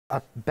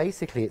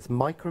basically it's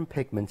micron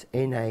pigment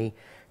in a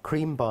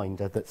cream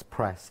binder that's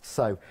pressed,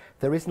 so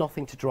there is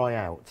nothing to dry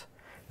out.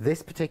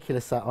 This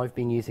particular set I've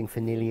been using for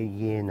nearly a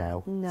year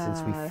now. No,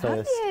 since we have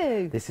first.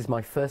 you? This is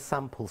my first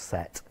sample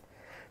set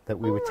that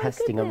we Oh were my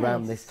testing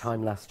around goodness. this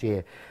time last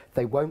year.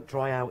 They won't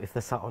dry out if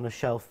they're sat on a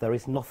shelf. There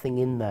is nothing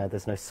in there.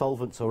 There's no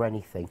solvents or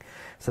anything,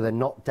 so they're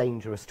not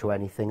dangerous to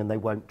anything and they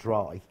won't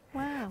dry.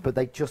 Wow. But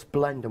they just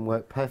blend and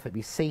work perfectly.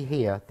 You see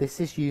here, this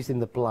is using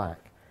the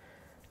black,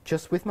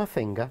 just with my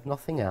finger,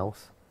 nothing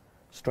else,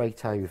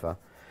 straight over.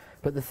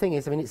 But the thing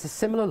is, I mean, it's a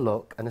similar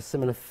look and a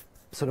similar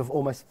sort of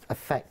almost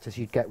effect as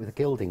you'd get with a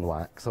gilding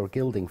wax or a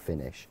gilding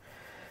finish.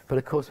 But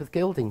of course, with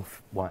gilding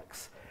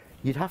wax,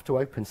 you'd have to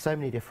open so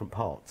many different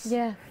pots.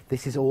 Yeah.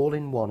 This is all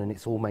in one and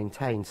it's all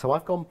maintained. So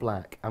I've gone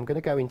black. I'm going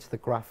to go into the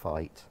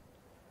graphite.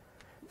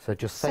 So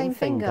just same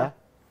finger.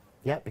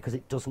 Yeah, because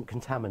it doesn't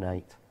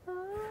contaminate.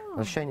 Oh.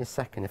 I'll show you in a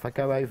second. If I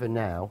go over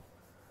now,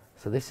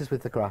 so this is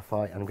with the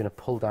graphite, and I'm going to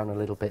pull down a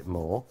little bit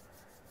more.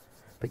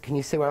 But can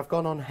you see where I've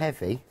gone on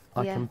heavy?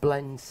 I Yeah. can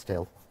blend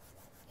still.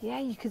 Yeah,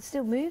 you can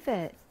still move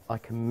it. I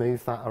can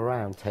move that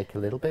around, take a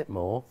little bit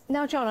more.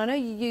 Now, John, I know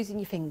you're using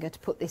your finger to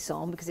put this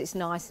on because it's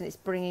nice and it's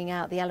bringing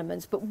out the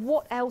elements, but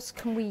what else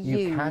can we use?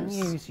 You can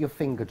use your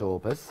finger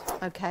daubers.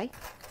 Okay.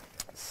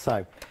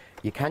 So,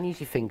 you can use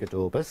your finger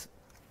daubers.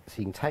 So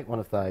you can take one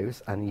of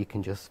those and you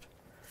can just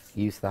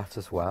use that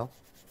as well.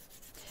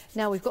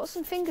 Now, we've got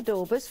some finger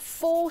daubers,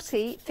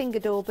 40 finger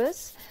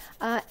daubers,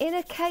 in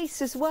a case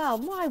as well.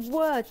 My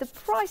word, the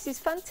price is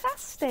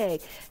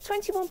fantastic.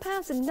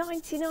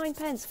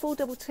 £21.99,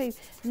 422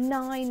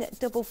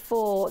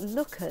 944.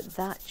 Look at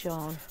that,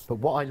 John. But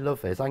what I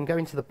love is, I can go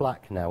into the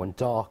black now and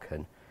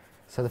darken.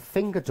 So the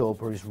finger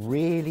dauber is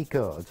really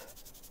good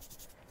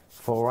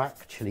for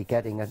actually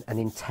getting an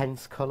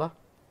intense colour.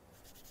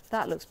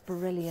 That looks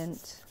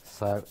brilliant.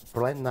 So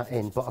blend that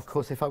in. But of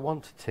course, if I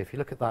wanted to, if you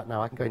look at that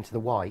now, I can go into the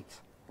white.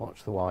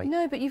 Watch the white.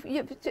 No, but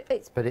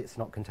it's... But it's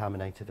not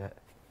contaminated it.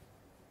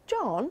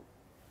 John,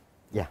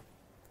 Yeah.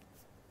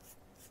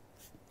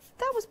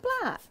 that was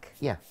black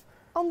Yeah.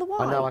 on the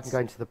white. I know I can go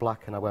into the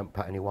black and I won't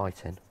put any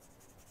white in.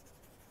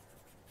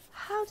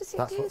 How does it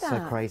That's do what's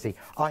that? so crazy.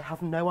 I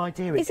have no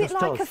idea. Is it just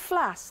like does. a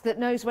flask that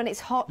knows when it's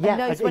hot Yeah, and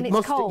knows it when it's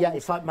must, cold? yeah,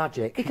 it's like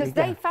magic. Because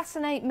Yeah. they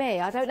fascinate me.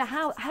 I don't know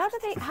how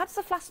does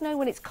the flask know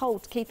when it's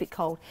cold to keep it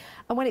cold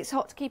and when it's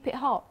hot to keep it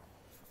hot?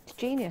 It's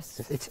genius.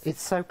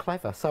 It's so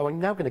clever. So I'm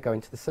now going to go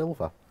into the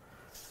silver.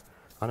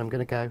 And I'm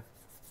going to go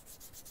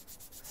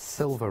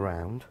silver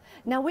round.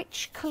 Now,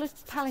 which colour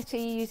palette are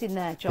you using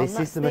there, John? This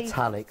is the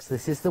metallics.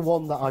 This is the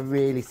one that I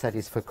really said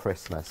is for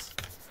Christmas.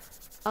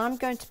 I'm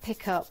going to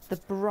pick up the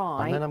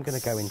bright. And then I'm going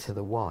to go into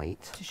the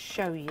white. to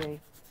show you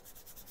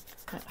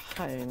at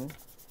home,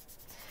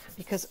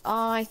 because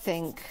I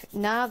think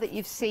now that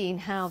you've seen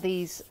how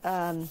these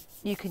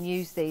you can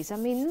use these, I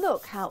mean,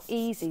 look how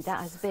easy that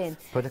has been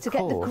But of to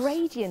get the course-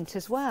 gradient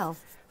as well.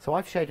 So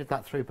I've shaded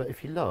that through, but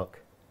if you look,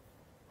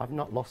 I've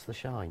not lost the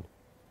shine.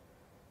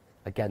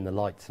 Again, the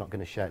light's not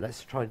going to show.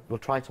 We'll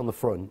try it on the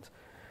front,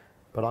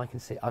 but I can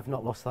see I've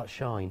not lost that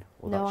shine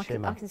or No, that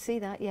shimmer. I can see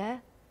that, yeah.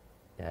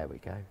 There we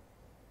go.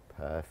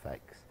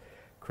 Perfect.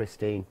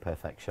 Christine,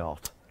 perfect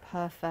shot.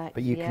 Perfect.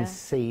 But you yeah. can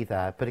see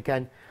there. But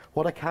again,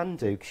 what I can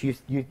do,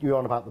 because you're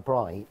on about the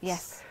brights.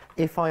 Yes.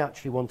 If I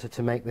actually wanted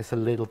to make this a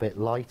little bit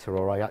lighter,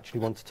 or I actually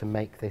wanted to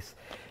make this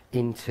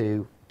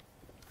into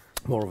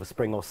more of a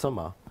spring or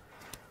summer,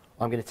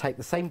 I'm going to take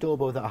the same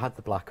dauber that I had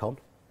the black on.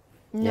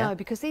 No, Yeah.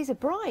 because these are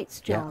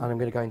brights, Yeah, John. and I'm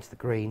going to go into the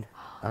green,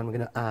 and I'm going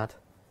to add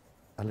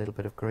a little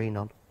bit of green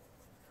on,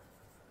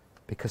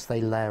 because they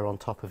layer on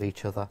top of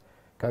each other.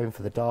 Going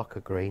for the darker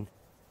green.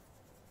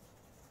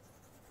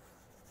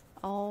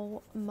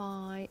 Oh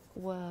my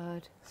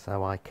word.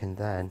 So I can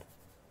then,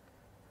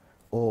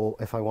 or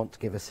if I want to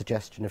give a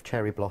suggestion of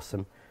cherry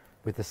blossom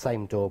with the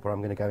same dauber, I'm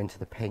going to go into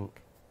the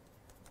pink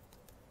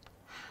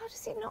How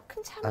does it not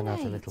contaminate? and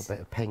add a little bit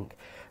of pink.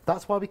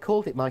 That's why we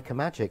called it Mica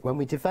Magic. When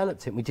we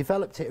developed it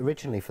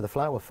originally for the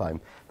flower foam.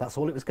 That's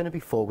all it was going to be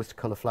for, was to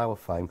colour flower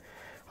foam.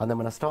 And then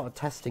when I started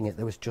testing it,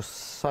 there was just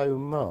so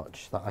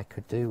much that I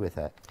could do with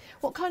it.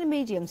 What kind of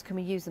mediums can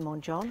we use them on,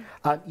 John?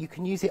 You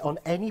can use it on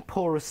any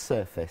porous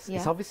surface. Yeah.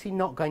 It's obviously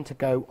not going to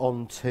go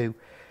onto...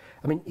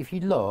 I mean, if you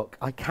look,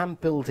 I can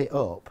build it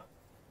up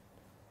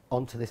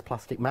onto this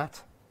plastic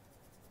mat.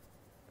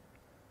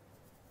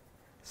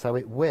 So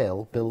it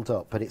will build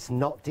up, but it's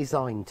not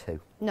designed to.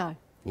 No.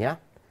 Yeah?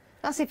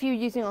 That's if you're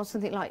using it on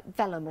something like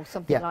vellum or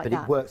something Yeah, like but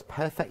that. it works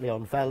perfectly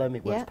on vellum,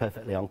 it works Yeah.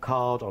 perfectly on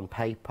card, on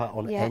paper,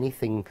 on Yeah.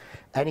 anything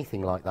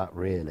like that,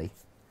 really.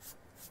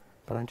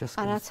 But I'm just...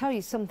 And I'll tell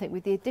you something,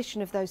 with the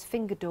addition of those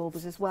finger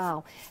daubers as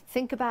well,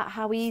 think about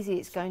how easy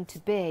it's going to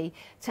be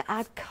to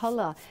add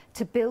colour,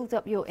 to build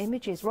up your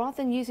images. Rather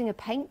than using a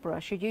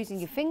paintbrush, you're using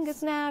your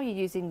fingers now, you're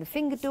using the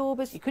finger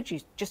daubers. You could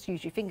just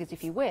use your fingers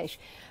if you wish,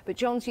 but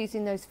John's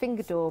using those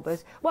finger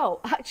daubers. Well,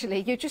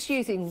 actually, you're just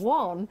using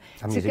one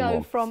to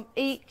go from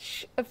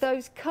each of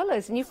those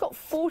colours, and you've got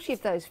 40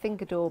 of those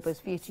finger daubers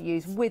for you to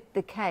use with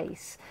the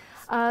case.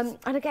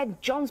 And again,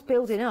 John's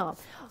building up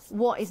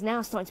what is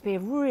now starting to be a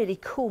really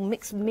cool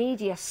mixed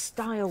media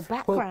style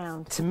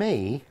background. Well, to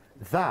me,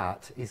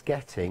 that is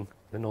getting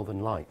the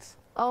Northern Lights.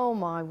 Oh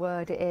my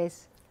word, it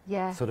is.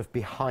 Yeah. Sort of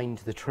behind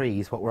the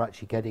trees, what we're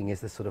actually getting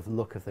is the sort of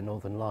look of the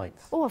Northern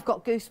Lights. Oh, I've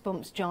got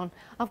goosebumps, John.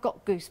 I've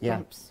got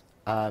goosebumps.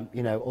 Yeah.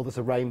 You know, or there's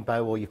a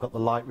rainbow, or you've got the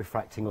light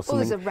refracting, or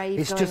something. There's a rave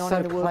it's going just on so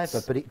in the clever,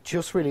 woods. but it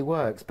just really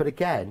works. But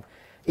again,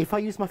 if I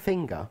use my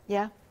finger,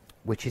 Yeah.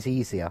 which is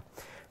easier,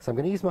 so I'm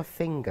going to use my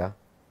finger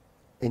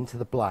into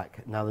the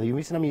black. Now, the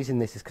reason I'm using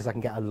this is because I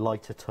can get a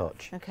lighter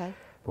touch. Okay.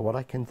 But what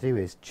I can do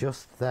is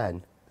just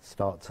then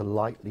start to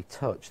lightly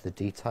touch the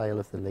detail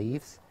of the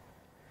leaves.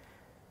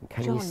 And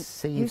can John, you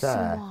see use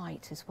there some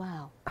white as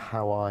well.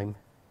 how I'm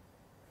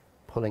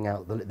pulling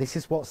out the... This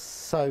is what's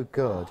so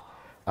good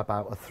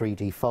about a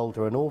 3D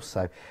folder, and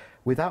also,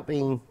 without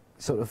being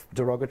sort of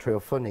derogatory or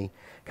funny,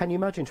 can you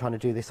imagine trying to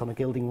do this on a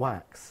gilding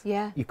wax?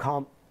 Yeah. You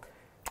can't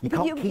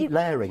But keep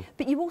layering.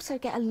 But you also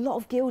get a lot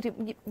of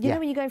gilding. You know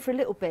when you're going for a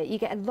little bit, you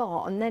get a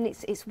lot, and then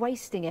it's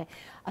wasting it.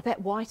 I bet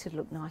white would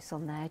look nice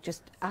on there,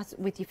 just as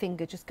with your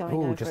finger just going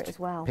over just it as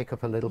well. pick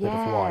up a little bit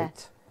of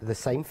white. The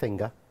same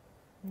finger.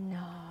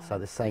 No. So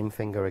the same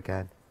finger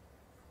again.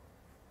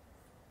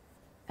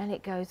 And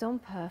it goes on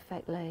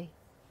perfectly.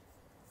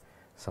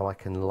 So I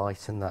can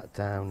lighten that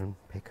down and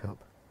pick up.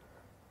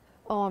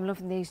 Oh, I'm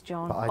loving these,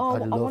 John. But I I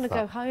love want to that.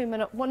 go home,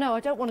 and well, no, I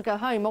don't want to go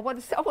home. I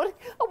want to go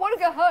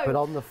home. But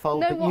on the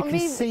folder, No, you what I can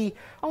mean, see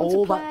I want to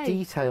all that play.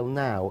 detail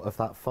now of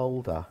that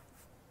folder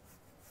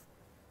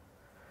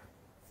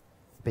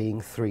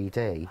being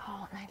 3D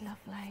Oh, they're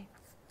lovely.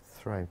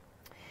 through.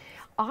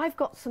 I've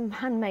got some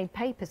handmade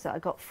papers that I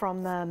got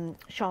from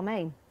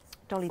Charmaine,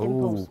 Dolly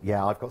Dimples. Oh,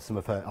 yeah, I've got some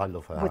of her. I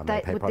love her Would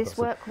handmade they- would paper. I've this got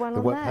some- work well they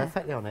on work there?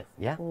 perfectly on it,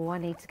 yeah. Oh, I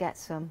need to get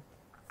some.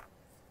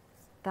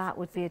 That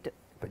would be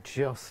But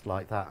just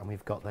like that, and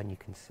we've got, then you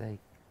can see.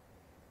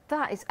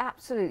 that is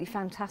absolutely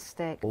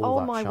fantastic. All Oh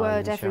that my shine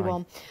word, and shine.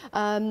 everyone.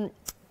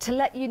 To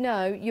let you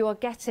know, you are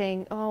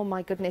getting, oh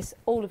my goodness,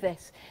 all of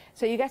this.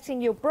 So you're getting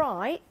your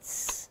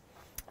brights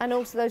and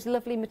also those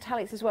lovely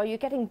metallics as well. You're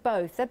getting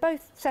both. They're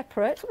both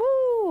separate.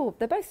 Woo!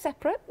 They're both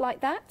separate like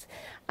that.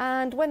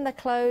 And when they're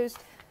closed,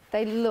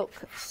 they look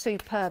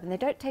superb, and they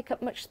don't take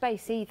up much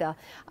space either.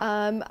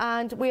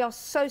 And we are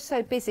so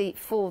busy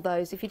for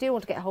those. If you do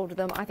want to get hold of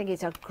them, I think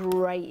it's a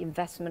great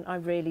investment. I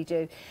really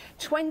do.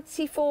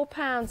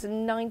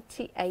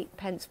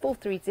 £24.98.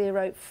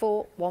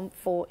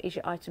 430414 is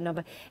your item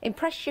number.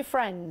 Impress your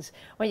friends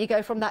when you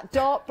go from that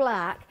dark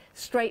black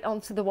straight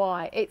onto the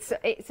white. It's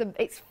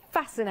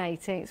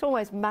fascinating. It's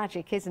almost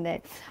magic, isn't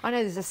it? I know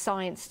there's a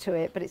science to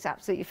it, but it's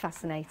absolutely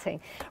fascinating.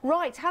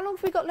 Right, how long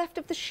have we got left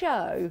of the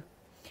show?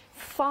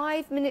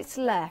 5 minutes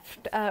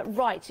left.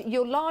 Right,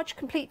 your large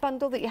complete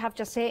bundle that you have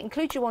just here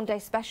includes your one-day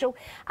special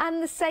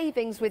and the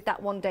savings with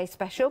that one-day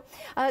special.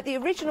 The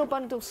original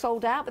bundle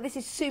sold out, but this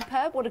is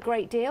superb. What a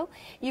great deal.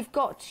 You've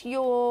got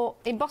your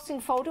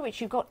embossing folder,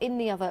 which you've got in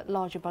the other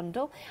larger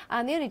bundle,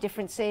 and the only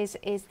difference is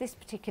this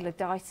particular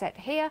die set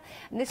here,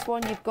 and this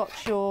one you've got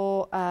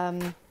your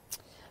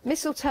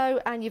mistletoe,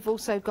 and you've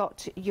also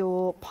got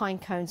your pine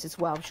cones as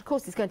well, which of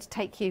course is going to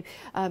take you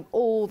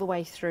all the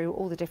way through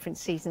all the different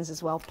seasons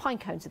as well. Pine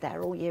cones are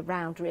there all year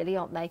round, really,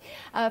 aren't they?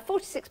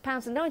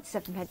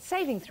 £46.97,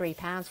 saving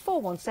 £3.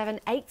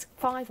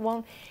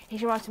 417851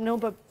 is your item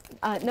number.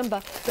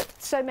 But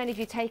so many of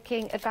you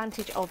taking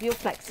advantage of your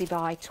flexi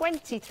buy.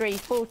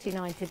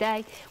 £23.49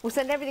 today. We'll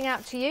send everything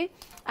out to you,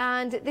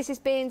 and this is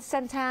being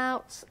sent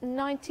out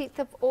 19th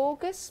of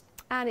August,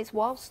 and it's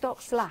while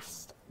stocks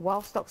last.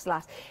 While stocks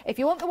last. If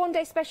you want the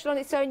one-day special on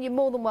its own, you're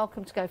more than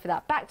welcome to go for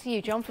that. Back to you,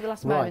 John, for the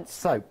last Right, moments.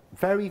 so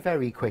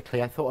very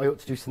quickly, I thought I ought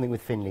to do something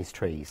with Finley's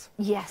trees.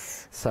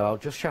 Yes. So I'll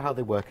just show how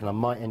they work, and I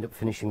might end up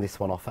finishing this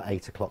one off at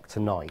 8 o'clock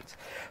tonight.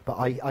 But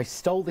I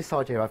stole this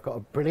idea. I've got a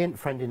brilliant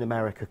friend in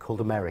America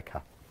called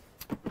America.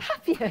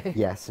 Have you?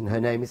 Yes, and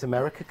her name is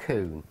America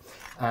Coon,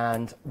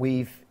 and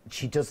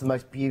she does the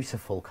most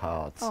beautiful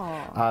cards.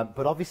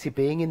 But obviously,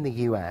 being in the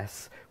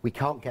US, we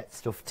can't get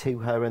stuff to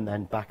her and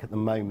then back at the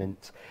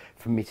moment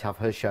for me to have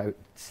her show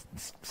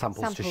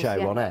samples to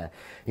show on air.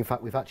 In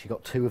fact, we've actually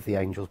got two of the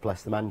angels,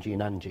 bless them, Angie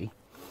and Angie.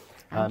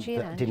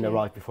 That didn't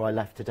arrive before I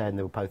left today, and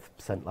they were both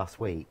sent last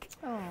week.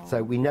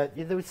 So we know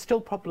there were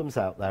still problems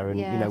out there, and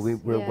you know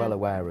we're well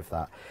aware of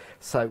that.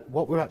 So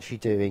what we actually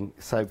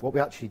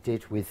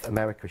did with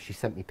America, she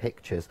sent me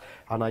pictures,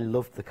 and I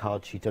loved the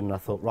card she'd done, and I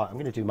thought, right, I'm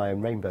going to do my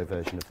own rainbow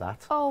version of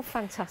that. Oh,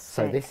 fantastic.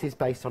 So this is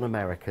based on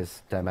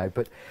America's demo,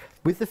 but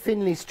with the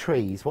Finley's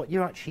trees, what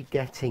you're actually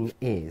getting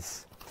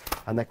is,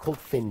 and they're called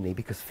Finley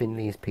because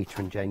Finley is Peter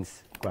and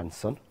Jane's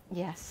grandson.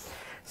 Yes.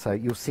 So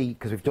you'll see,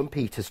 because we've done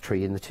Peter's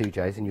tree in the 2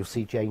 J's, and you'll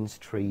see Jane's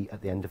tree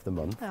at the end of the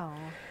month. Oh.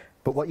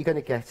 But what you're going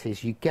to get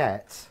is you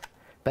get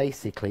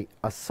basically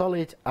a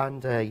solid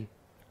and a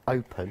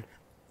open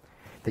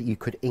that you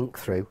could ink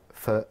through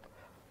for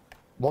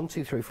 1,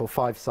 2, 3, 4,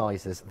 5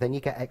 sizes. Then you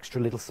get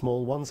extra little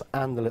small ones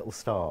and the little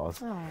stars.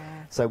 Oh.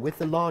 So with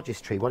the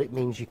largest tree, what it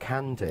means you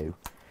can do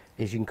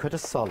is you can cut a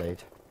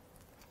solid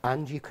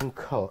and you can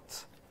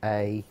cut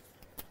a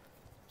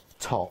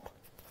top.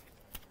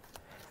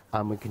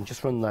 And we can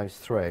just run those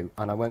through,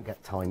 and I won't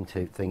get time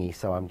to thingy,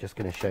 so I'm just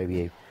going to show you. Do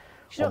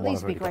you know what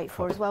these would be great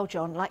for as well,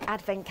 John? Like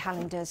advent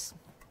calendars.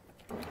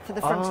 For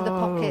the front of the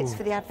pockets,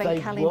 for the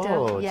advent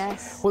calendar. Would.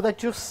 Yes. Well, they're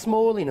just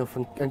small enough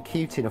and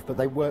cute enough, but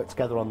they work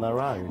together on their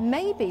own.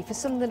 Maybe for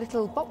some of the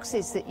little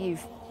boxes that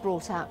you've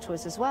brought out to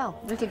us as well.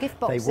 Little gift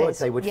boxes.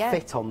 They would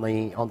fit on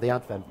the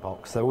advent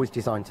box. They're always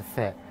designed to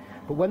fit.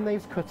 But when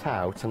they've cut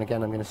out, and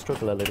again I'm going to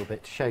struggle a little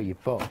bit to show you,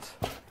 but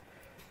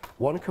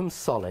one comes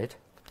solid,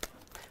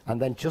 and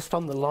then just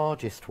on the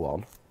largest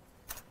one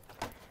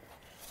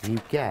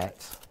you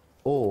get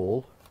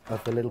all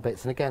of the little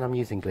bits, and again I'm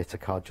using glitter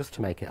card just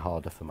to make it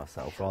harder for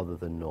myself rather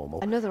than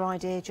normal. Another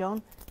idea,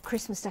 John,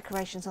 Christmas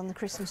decorations on the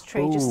Christmas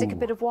tree. Just stick a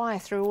bit of wire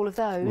through all of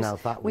those. Now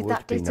that with would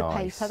that glitter be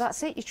nice. paper.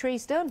 That's it, your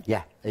tree's done.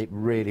 Yeah, it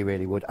really,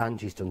 really would.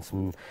 Angie's done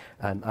some,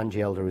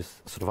 Angie Elder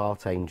is sort of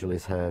Art Angel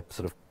is her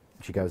sort of,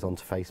 she goes on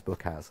to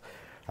Facebook as.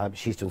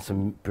 She's done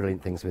some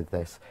brilliant things with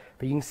this.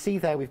 But you can see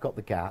there we've got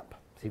the gap.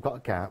 So you've got a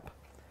gap,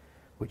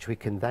 which we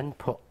can then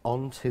put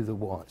onto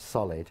the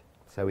solid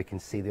so we can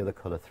see the other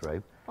colour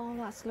through. Oh,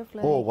 that's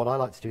lovely. Or what I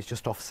like to do is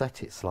just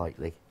offset it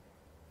slightly.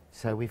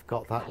 So we've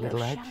got that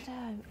little edge.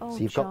 Shadow. Oh, so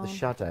you've got the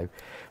shadow.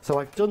 So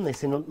I've done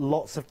this in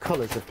lots of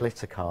colours of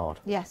glitter card.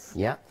 Yes.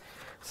 Yeah.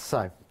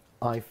 So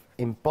I've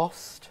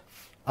embossed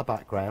a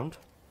background,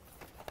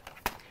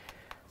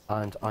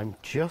 and I'm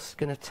just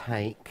going to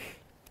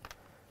take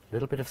a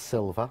little bit of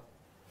silver,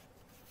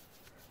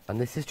 and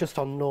this is just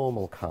on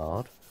normal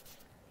card,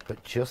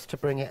 but just to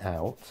bring it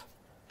out,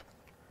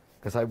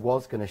 because I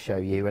was going to show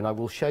you, and I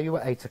will show you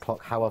at 8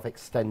 o'clock how I've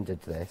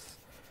extended this.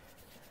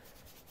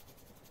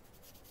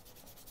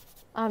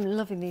 I'm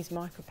loving these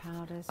micro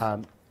powders.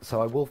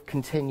 So I will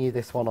continue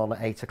this one on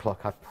at 8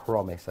 o'clock, I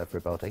promise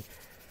everybody.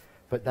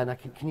 But then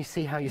can you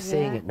see how you're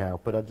seeing it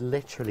now? But I'd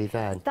literally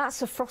then...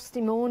 That's a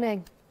frosty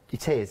morning.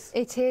 It is.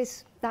 It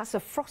is. That's a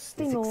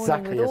frosty morning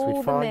exactly with as all we'd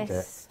the find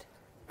mist. it.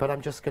 But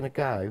I'm just going to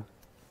go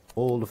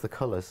all of the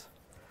colours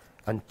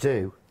and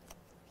do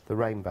the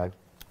rainbow.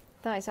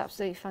 That is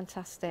absolutely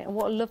fantastic. And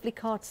what a lovely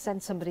card to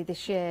send somebody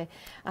this year,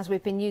 as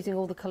we've been using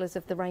all the colours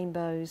of the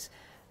rainbows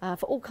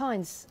for all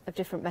kinds of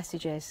different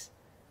messages.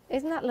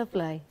 Isn't that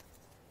lovely?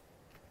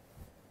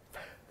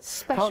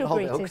 Special Can't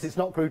hold it greetings. because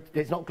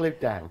it's not glued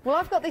down. Well,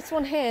 I've got this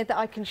one here that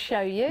I can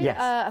show you. Yes.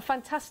 A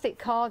fantastic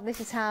card. This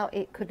is how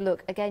it could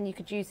look. Again, you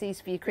could use these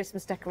for your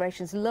Christmas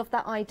decorations. Love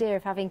that idea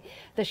of having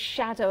the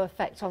shadow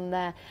effect on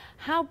there.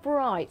 How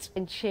bright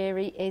and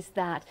cheery is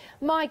that?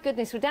 My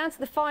goodness, we're down to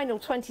the final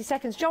 20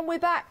 seconds. John, we're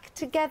back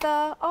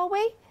together, are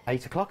we?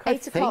 8 o'clock,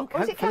 8 o'clock.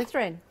 think, Or is it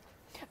Catherine?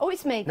 Oh,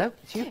 it's me. No,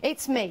 it's you.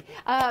 It's me.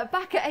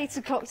 Back at 8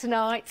 o'clock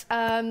tonight.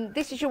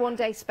 This is your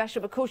one-day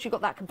special. Of course, you've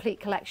got that complete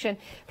collection.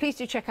 Please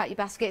do check out your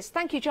baskets.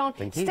 Thank you, John.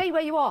 Thank you. Stay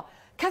where you are.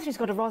 Catherine's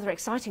got a rather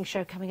exciting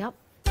show coming up.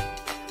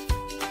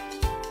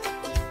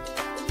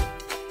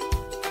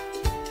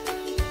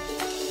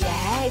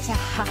 Yeah, it's a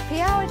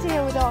happy hour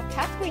deal with our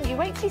Catherine. You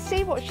wait to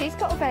see what she's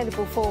got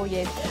available for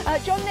you.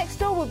 John next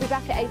door will be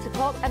back at 8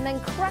 o'clock, and then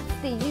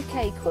Crafty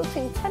UK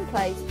Quilting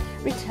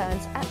Templates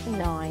returns at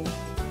 9.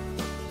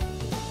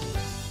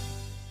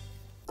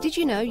 Did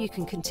you know you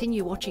can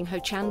continue watching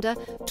Hochanda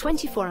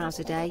 24 hours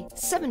a day,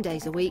 7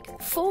 days a week,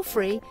 for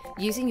free,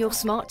 using your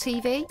smart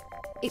TV?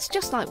 It's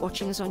just like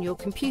watching us on your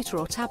computer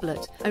or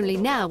tablet, only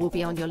now we'll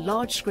be on your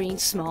large screen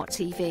smart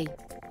TV.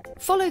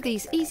 Follow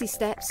these easy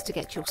steps to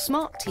get your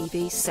smart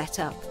TV set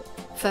up.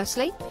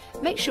 Firstly,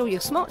 make sure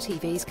your smart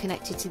TV is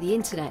connected to the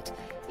internet,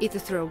 either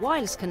through a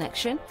wireless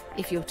connection,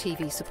 if your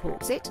TV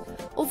supports it,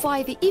 or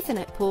via the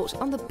Ethernet port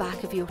on the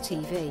back of your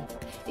TV.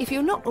 If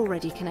you're not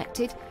already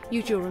connected,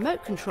 use your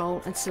remote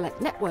control and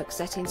select network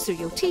settings through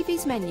your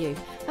TV's menu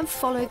and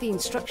follow the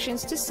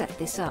instructions to set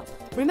this up.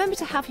 Remember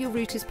to have your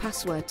router's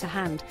password to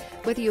hand,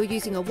 whether you're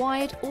using a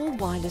wired or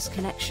wireless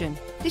connection.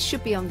 This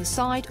should be on the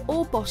side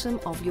or bottom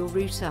of your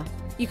router.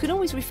 You can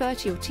always refer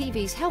to your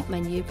TV's help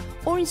menu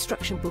or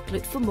instruction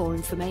booklet for more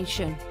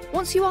information.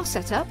 Once you are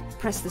set up,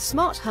 press the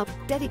Smart Hub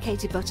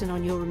dedicated button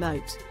on your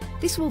remote.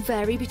 This will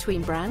vary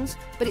between brands,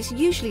 but it's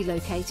usually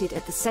located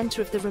at the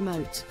centre of the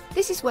remote.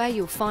 This is where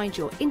you'll find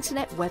your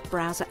internet web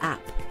browser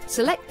app.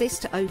 Select this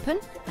to open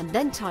and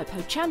then type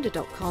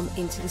hochanda.com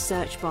into the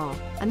search bar,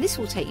 and this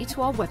will take you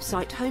to our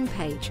website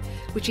homepage,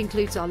 which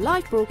includes our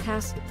live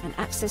broadcast and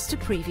access to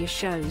previous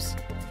shows.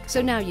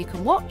 So now you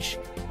can watch,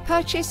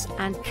 purchase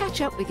and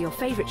catch up with your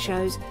favourite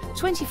shows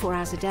 24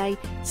 hours a day,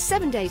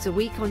 7 days a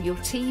week on your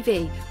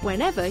TV,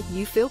 whenever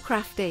you feel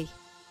crafty.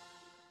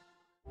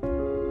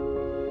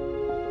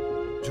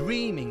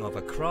 Dreaming of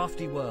a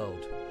crafty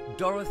world,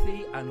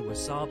 Dorothy and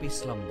Wasabi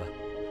slumber.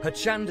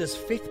 Hochanda's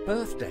 5th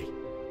birthday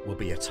will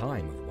be a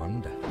time of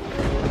wonder.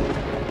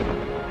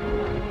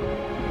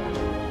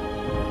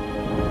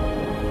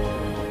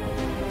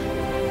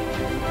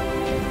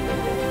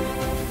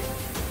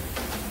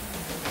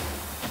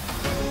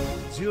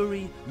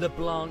 Zuri,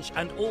 LeBlanche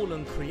and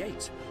Orlan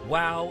create.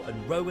 Wow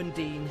and Rowan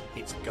Dean,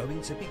 it's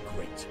going to be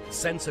great.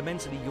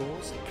 Sentimentally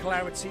Yours,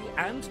 Clarity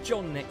and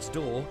John Next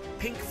Door,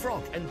 Pink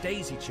Frog and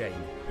Daisy Chain.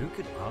 Who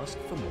could ask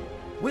for more?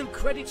 We'll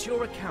credit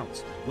your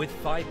account with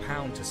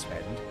 £5 to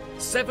spend.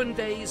 7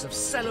 days of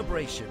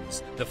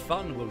celebrations. The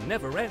fun will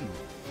never end.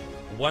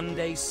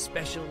 One-day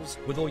specials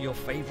with all your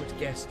favourite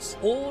guests,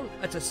 all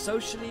at a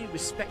socially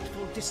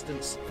respectful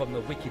distance from the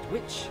Wicked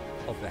Witch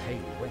of the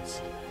Hayley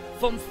West.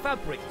 From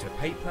fabric to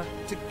paper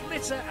to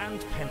glitter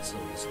and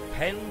pencils,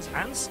 pens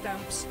and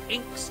stamps,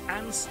 inks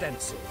and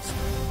stencils.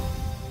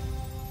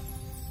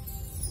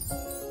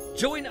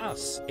 Join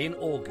us in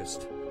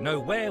August.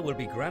 Nowhere will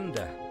be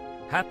grander.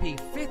 Happy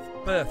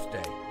 5th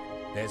birthday.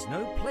 There's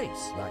no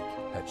place like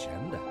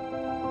Hochanda.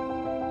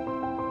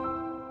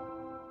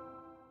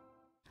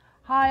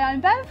 Hi,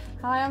 I'm Bev.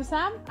 Hi, I'm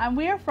Sam, and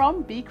we're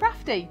from Be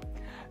Crafty.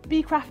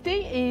 Be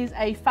Crafty is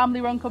a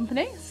family-run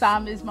company.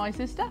 Sam is my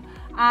sister,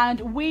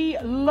 and we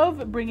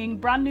love bringing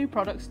brand new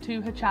products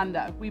to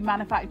Hochanda. We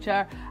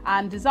manufacture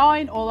and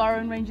design all our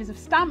own ranges of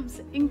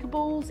stamps,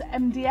 inkables,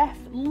 MDF,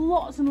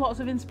 lots and lots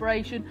of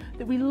inspiration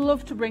that we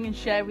love to bring and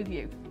share with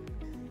you.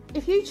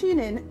 If you tune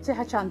in to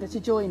Hochanda to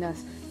join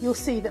us, you'll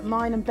see that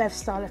mine and Bev's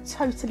style are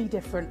totally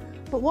different.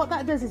 But what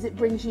that does is it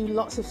brings you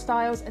lots of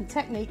styles and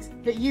techniques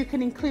that you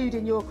can include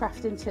in your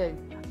crafting too.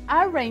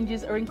 Our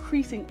ranges are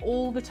increasing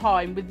all the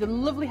time with the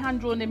lovely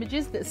hand-drawn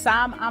images that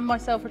Sam and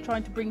myself are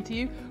trying to bring to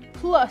you,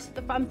 plus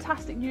the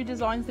fantastic new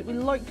designs that we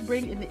like to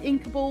bring in the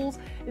inkables,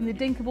 in the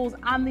dinkables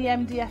and the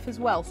MDF as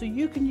well. So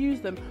you can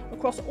use them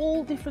across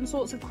all different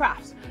sorts of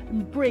crafts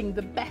and bring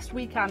the best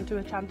we can to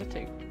Hochanda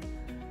too.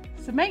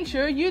 So make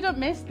sure you don't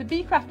miss the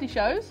Be Crafty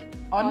shows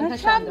on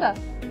Hochanda.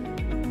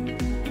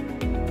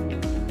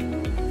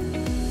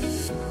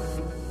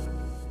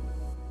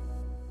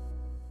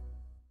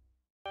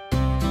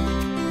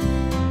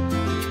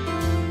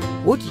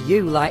 Would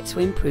you like to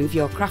improve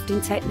your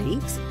crafting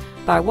techniques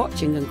by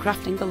watching and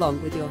crafting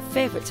along with your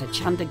favourite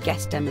Hochanda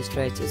guest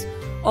demonstrators,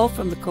 all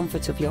from the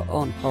comfort of your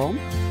own home?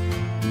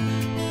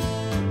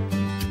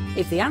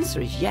 If the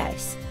answer is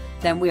yes,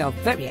 then we are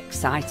very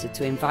excited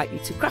to invite you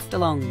to Craft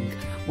Along,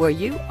 where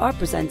you, our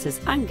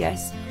presenters and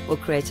guests, will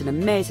create an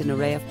amazing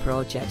array of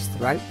projects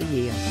throughout the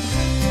year.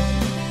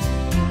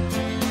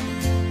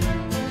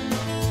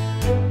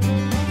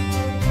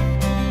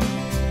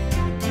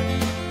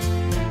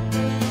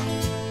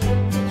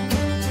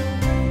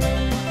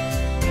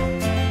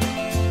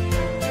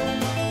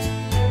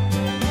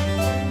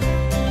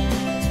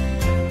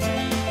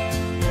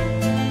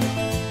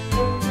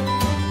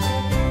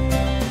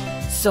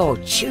 So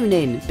tune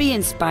in, be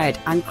inspired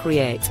and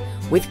create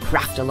with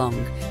Craft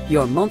Along,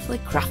 your monthly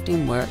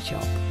crafting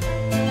workshop.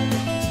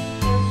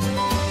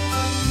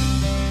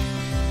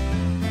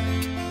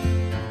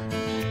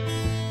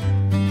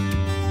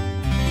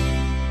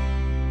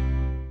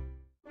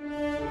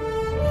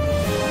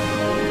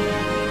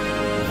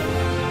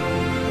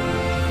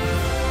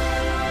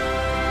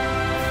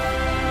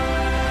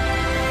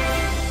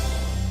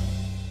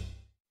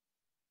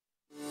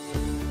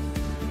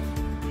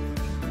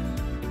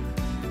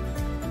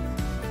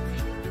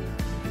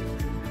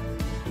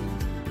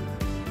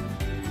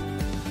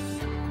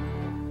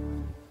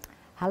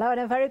 Hello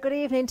and a very good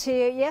evening to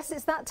you. Yes,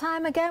 it's that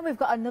time again. We've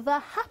got another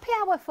happy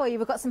hour for you.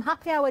 We've got some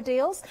happy hour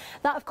deals.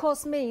 That, of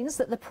course, means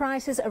that the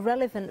prices are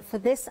relevant for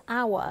this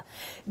hour.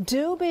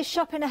 Do be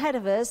shopping ahead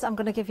of us. I'm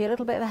going to give you a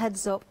little bit of a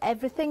heads up.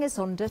 Everything is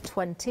under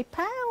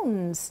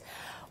 £20.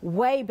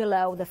 Way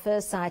below the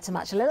first item,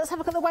 actually. Let's have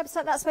a look at the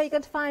website. That's where you're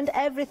going to find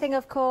everything,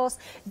 of course.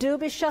 Do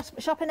be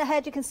shopping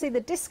ahead. You can see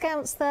the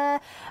discounts there.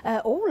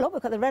 Oh, look,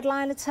 we've got the red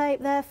liner tape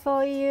there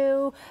for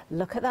you.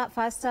 Look at that,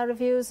 5-star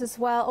reviews as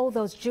well. All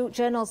those jute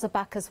journals are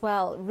back as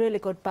well. Really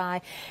good buy.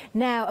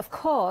 Now, of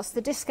course,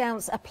 the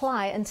discounts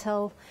apply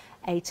until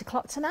 8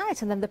 o'clock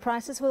tonight, and then the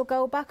prices will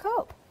go back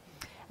up.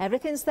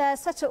 Everything's there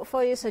set up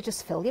for you, so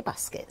just fill your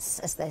baskets,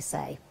 as they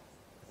say.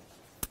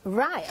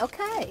 Right,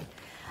 okay.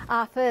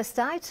 Our first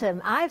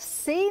item, I've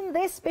seen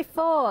this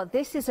before.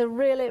 This is a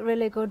really,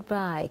 really good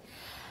buy.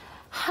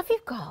 Have you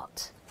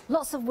got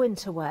lots of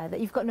winter wear that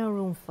you've got no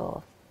room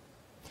for?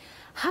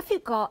 Have you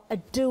got a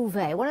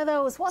duvet, one of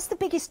those, what's the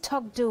biggest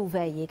tog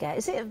duvet you get?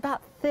 Is it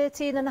about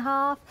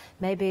 13.5?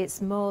 Maybe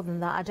it's more than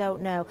that, I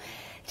don't know.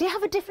 Do you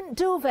have a different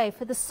duvet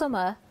for the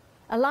summer?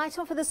 A light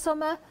one for the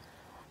summer?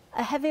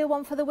 A heavier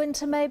one for the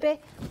winter maybe?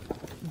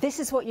 This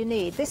is what you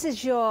need. This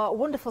is your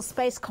wonderful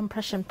space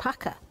compression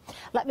packer.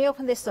 Let me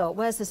open this up.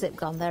 Where's the zip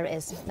gone? There it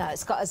is. Now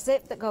it's got a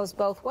zip that goes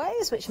both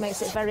ways, which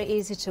makes it very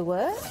easy to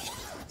work.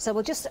 So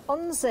we'll just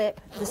unzip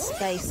the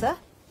spacer.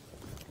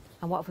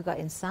 And what have we got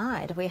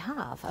inside? We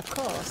have, of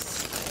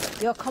course,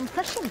 your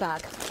compression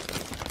bag.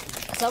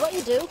 So what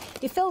you do,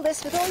 you fill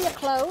this with all your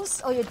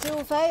clothes or your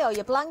duvet or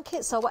your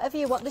blankets or whatever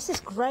you want. This is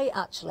great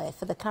actually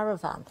for the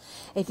caravan.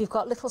 If you've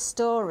got little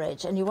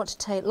storage and you want to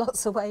take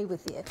lots away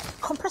with you,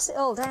 compress it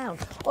all down.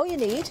 All you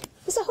need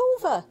is a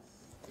hoover.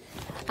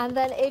 And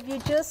then if you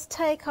just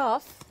take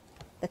off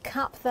the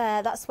cap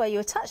there, that's where you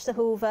attach the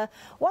hoover.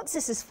 Once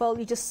this is full,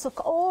 you just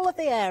suck all of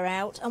the air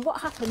out, and what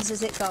happens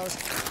is it goes,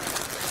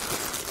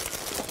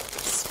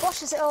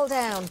 squashes it all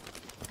down.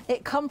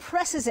 It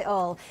compresses it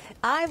all.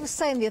 I was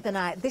saying the other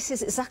night, this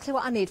is exactly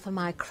what I need for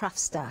my craft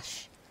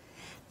stash.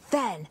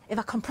 Then, if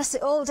I compress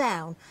it all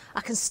down,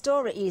 I can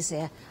store it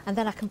easier, and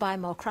then I can buy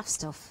more craft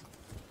stuff.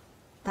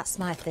 That's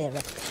my theory.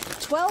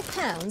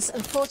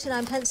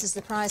 £12.49 is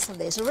the price on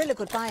these. A really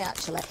good buy,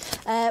 actually.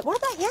 What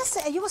about, yes,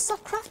 are you a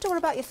soft crafter? What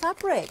about your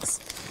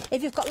fabrics?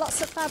 If you've got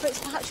lots of fabrics,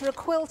 perhaps you're a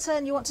quilter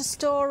and you want to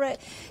store it,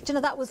 do you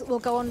know, that will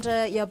go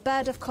under your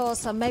bed, of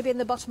course, or maybe in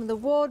the bottom of the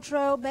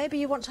wardrobe. Maybe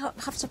you want to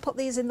have to put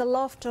these in the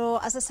loft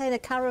or, as I say, in a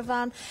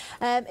caravan.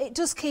 It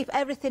does keep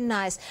everything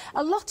nice.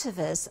 A lot of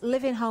us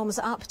live in homes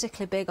that aren't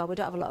particularly big, or we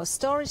don't have a lot of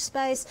storage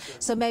space,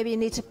 so maybe you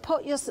need to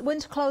put your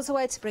winter clothes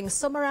away to bring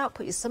summer out,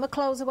 put your summer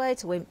clothes away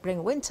to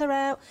bring winter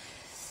out.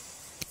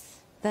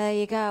 There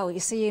you go. You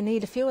see, you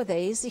need a few of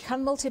these. You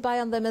can multi-buy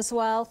on them as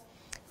well.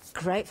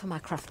 Great for my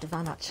crafter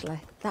van, actually.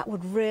 That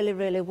would really,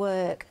 really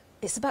work.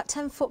 It's about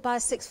 10 foot by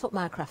 6 foot,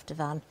 my crafter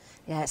van.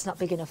 Yeah, it's not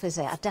big enough, is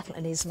it? I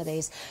definitely need some of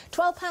these.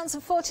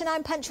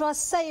 £12.49, you are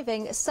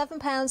saving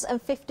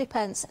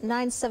 £7.50,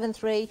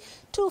 973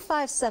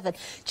 257.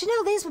 Do you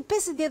know, these were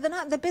busy the other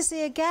night. They're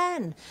busy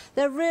again.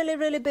 They're really,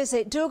 really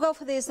busy. Do go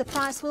for these. The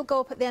price will go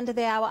up at the end of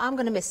the hour. I'm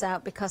going to miss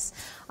out because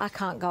I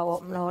can't go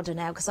up and order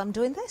now because I'm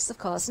doing this, of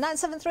course.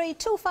 973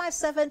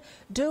 257.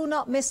 Do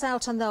not miss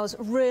out on those.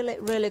 Really,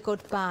 really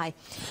good buy.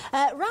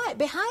 Right,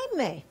 behind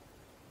me.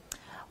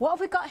 What have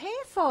we got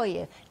here for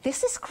you?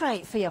 This is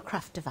great for your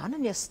crafter van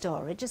and your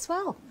storage as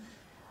well.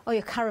 Or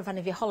your caravan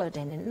if you're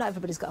holidaying in. Not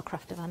everybody's got a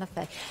crafter van, have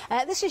they?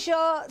 This is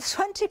your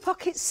 20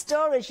 pocket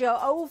storage, your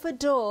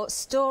over-door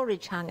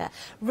storage hanger.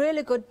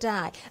 Really good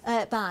buy.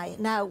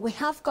 Now, we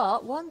have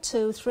got 1,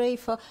 2, 3,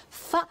 4,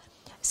 5.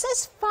 It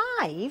says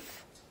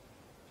 5.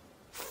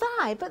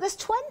 5, but there's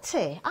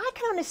 20. I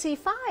can only see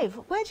 5.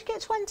 Where'd you get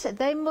 20?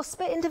 They must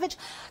be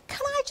individual.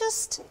 Can I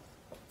just...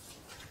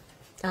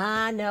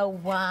 I know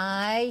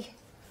why.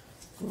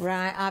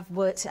 Right, I've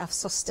worked it, I've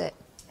sussed it.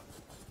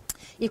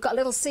 You've got a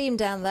little seam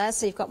down there,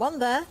 so you've got one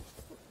there.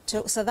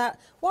 Two, so that,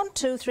 1,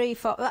 2, 3,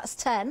 4, that's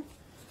 10.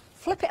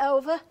 Flip it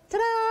over,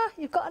 ta-da,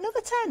 you've got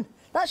another 10.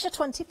 That's your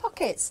 20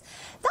 pockets.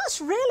 That's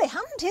really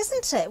handy,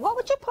 isn't it? What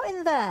would you put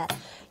in there?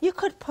 You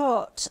could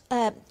put,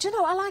 do you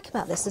know what I like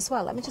about this as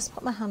well? Let me just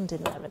put my hand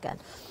in there again.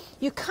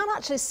 You can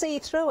actually see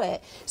through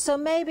it. So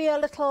maybe your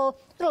little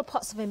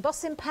pots of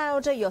embossing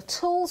powder, your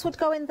tools would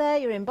go in there,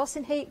 your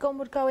embossing heat gun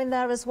would go in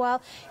there as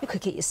well. You could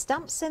keep your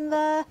stamps in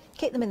there,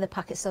 keep them in the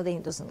packet so the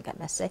ink doesn't get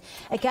messy.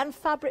 Again,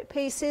 fabric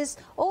pieces,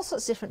 all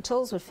sorts of different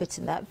tools would fit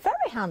in there.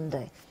 Very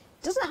handy.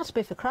 Doesn't have to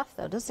be for craft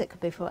though, does it? It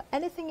could be for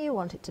anything you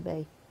want it to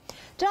be.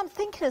 Do you know, I'm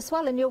thinking as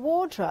well in your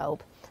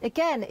wardrobe,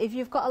 again, if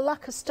you've got a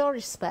lack of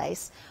storage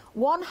space,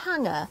 one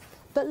hanger,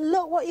 but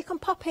look what you can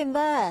pop in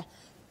there.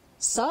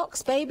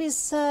 Socks,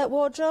 baby's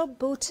wardrobe,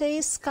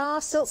 booties,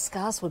 scarves. Silk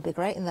scarves would be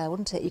great in there,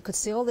 wouldn't it? You could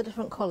see all the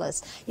different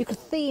colours. You could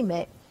theme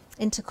it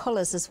into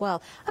colours as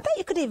well. I bet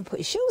you could even put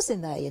your shoes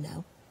in there, you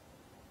know.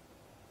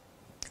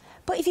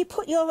 But if you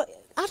put your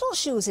adult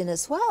shoes in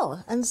as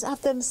well and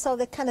have them so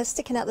they're kind of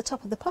sticking out the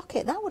top of the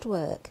pocket, that would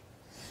work.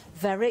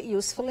 Very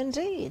useful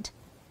indeed.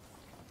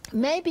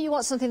 Maybe you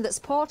want something that's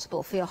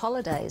portable for your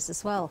holidays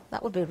as well.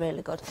 That would be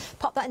really good.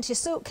 Pop that into your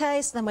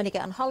suitcase, then when you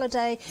get on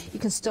holiday, you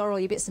can store all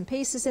your bits and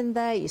pieces in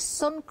there, your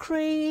sun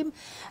cream,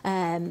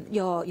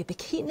 your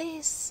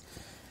bikinis,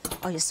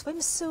 or your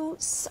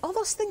swimsuits, all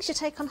those things you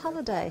take on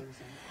holiday.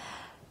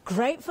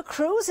 Great for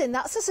cruising.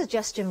 That's a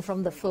suggestion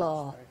from the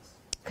floor.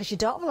 Because you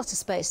don't have a lot of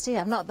space, do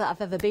you? Not that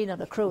I've ever been on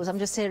a cruise. I'm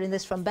just hearing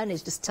this from Ben.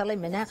 He's just telling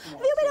me now.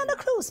 Have you been on a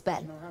cruise,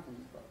 Ben? No, I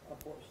haven't, but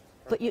I've watched.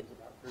 But you...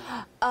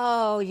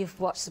 Oh, you've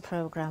watched the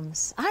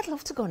programmes. I'd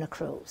love to go on a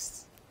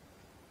cruise.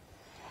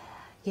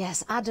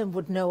 Yes, Adam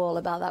would know all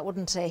about that,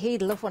 wouldn't he?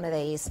 He'd love one of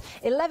these.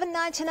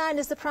 £11.99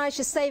 is the price.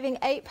 You're saving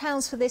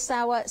 £8 for this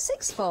hour.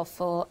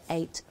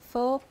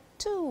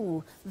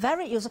 644842.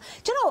 Very useful.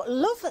 Do you know,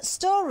 love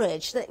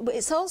storage.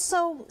 It's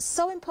also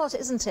so important,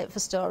 isn't it, for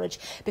storage?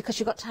 Because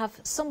you've got to have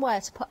somewhere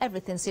to put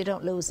everything so you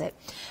don't lose it.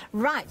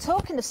 Right,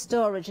 talking of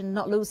storage and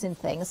not losing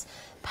things,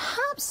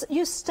 perhaps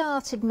you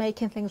started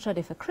making things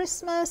ready for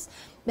Christmas.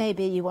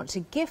 Maybe you want to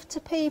gift to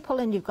people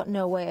and you've got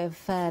no way of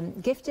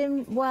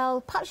gifting.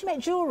 Well, perhaps you make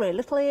jewellery,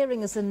 little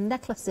earrings and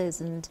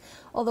necklaces and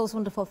all those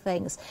wonderful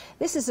things.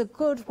 This is a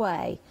good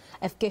way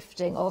of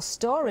gifting or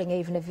storing,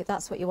 even if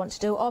that's what you want to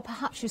do. Or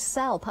perhaps you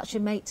sell, perhaps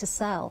you make to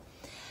sell.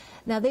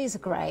 Now, these are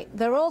great.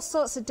 There are all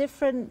sorts of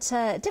different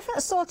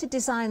assorted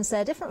designs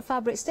there, different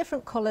fabrics,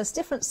 different colours,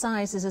 different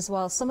sizes as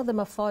well. Some of them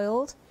are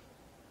foiled.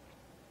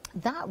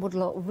 That would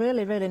look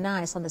really, really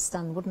nice on the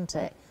stand, wouldn't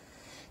it?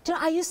 Do you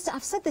know,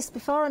 I've said this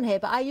before on here,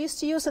 but I used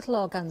to use little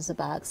organza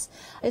bags.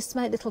 I used to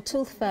make little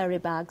tooth fairy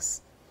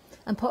bags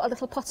and put a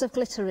little pot of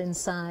glitter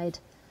inside.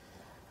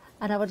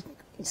 And I would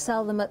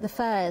sell them at the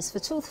fairs for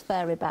tooth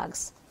fairy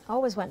bags.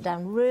 Always went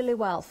down really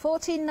well.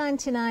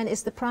 £14.99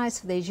 is the price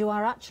for these. You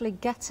are actually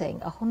getting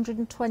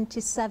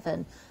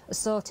 127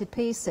 assorted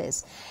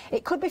pieces.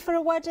 It could be for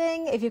a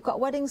wedding, if you've got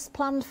weddings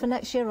planned for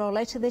next year or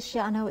later this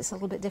year. I know it's a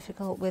little bit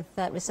difficult with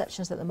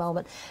receptions at the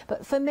moment,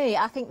 but for me,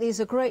 I think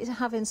these are great to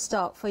have in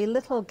stock for your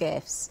little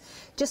gifts.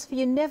 Just for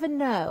you never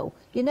know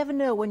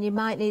when you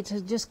might need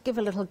to just give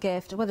a little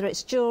gift, whether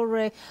it's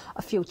jewellery,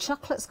 a few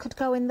chocolates could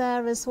go in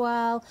there as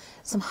well,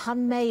 some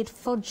handmade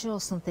fudge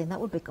or something, that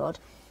would be good.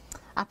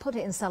 I put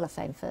it in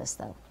cellophane first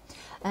though.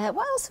 What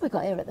else have we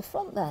got here at the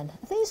front then?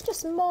 Are these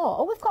just more?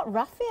 Oh, we've got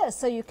raffia,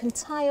 so you can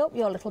tie up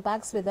your little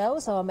bags with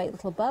those, or make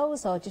little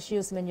bows, or just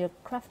use them in your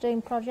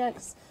crafting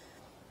projects.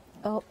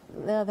 Oh,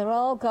 they're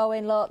all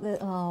going, look.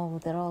 They're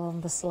all on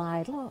the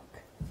slide, look.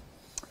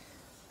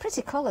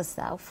 Pretty colours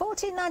though.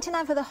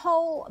 £14.99 for the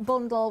whole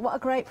bundle. What a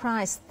great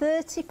price.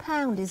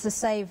 £30 is the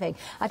saving.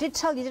 I did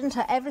tell you, didn't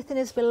I? Everything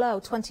is below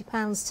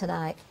 £20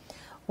 tonight.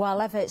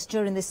 While ever it's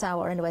during this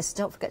hour anyway, so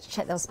don't forget to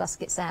check those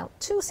baskets out.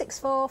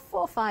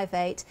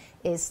 264458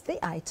 is the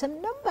item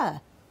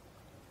number.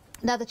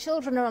 Now the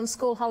children are on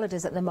school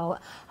holidays at the moment.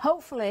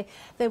 Hopefully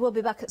they will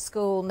be back at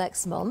school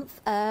next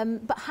month.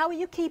 But how are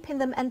you keeping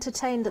them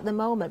entertained at the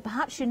moment?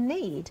 Perhaps you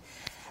need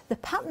the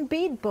pattern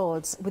bead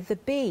boards with the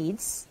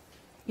beads.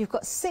 You've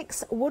got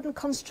 6 wooden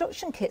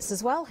construction kits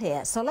as well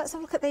here. So let's have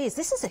a look at these.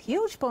 This is a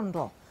huge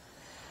bundle.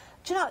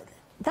 Do you know,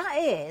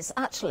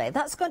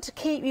 that's going to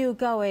keep you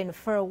going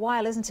for a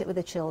while, isn't it, with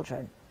the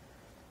children?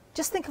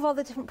 Just think of all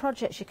the different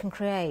projects you can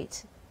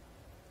create.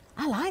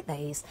 I like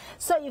these.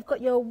 So you've got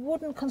your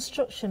wooden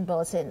construction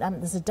boards in.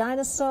 There's a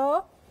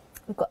dinosaur.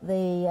 We've got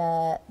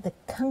the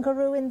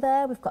kangaroo in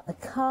there. We've got the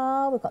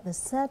car. We've got the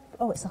zebra.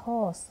 Oh, it's a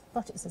horse. I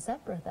thought it was a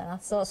zebra then. I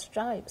saw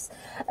stripes.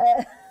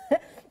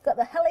 We've got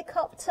the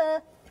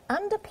helicopter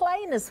and a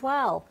plane as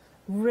well.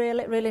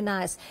 Really, really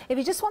nice. If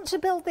you just want to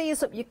build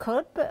these up, you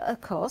could, but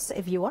of course,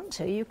 if you want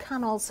to, you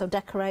can also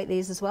decorate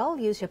these as well,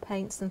 use your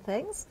paints and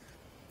things.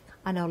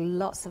 I know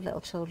lots of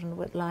little children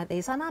would like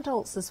these, and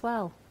adults as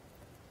well.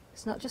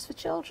 It's not just for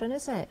children,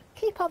 is it?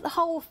 Keep up the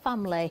whole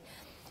family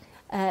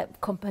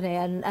company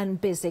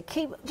and busy.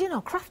 Keep,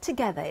 craft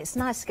together. It's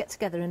nice to get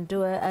together and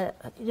do a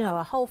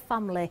whole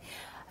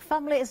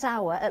family's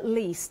hour at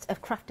least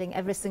of crafting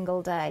every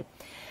single day.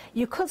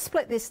 You could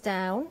split this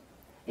down.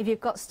 If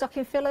you've got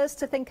stocking fillers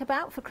to think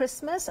about for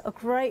Christmas, a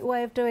great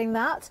way of doing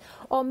that.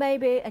 Or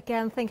maybe,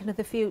 again, thinking of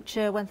the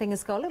future when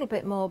things go a little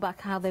bit more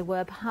back how they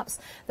were, perhaps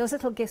those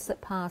little gifts at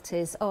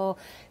parties, or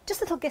just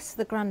little gifts to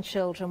the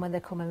grandchildren when they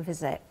come and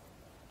visit.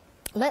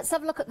 Let's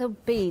have a look at the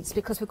beads,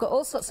 because we've got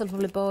all sorts of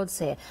lovely boards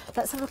here.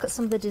 Let's have a look at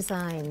some of the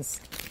designs.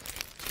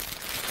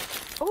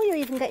 Oh, you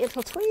even get your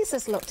little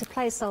tweezers, look, to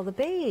place all the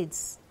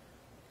beads.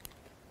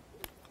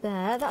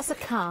 There, that's a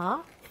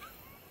car.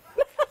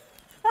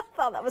 I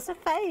thought that was a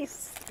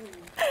face.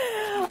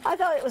 I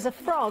thought it was a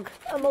frog,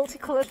 a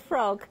multicoloured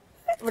frog.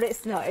 But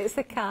it's not, it's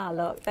a car,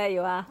 look. There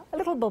you are, a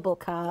little bubble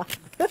car.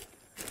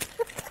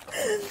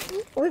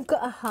 We've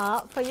got a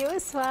heart for you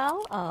as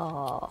well.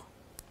 Oh,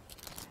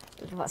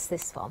 what's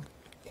this one?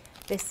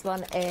 This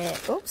one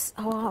is, oops,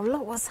 oh,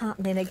 look what's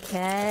happening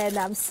again.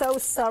 I'm so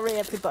sorry,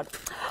 everybody.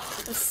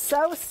 I'm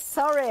so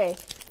sorry.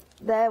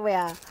 There we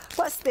are.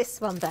 What's this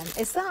one then?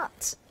 Is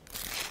that,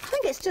 I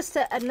think it's just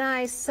a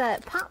nice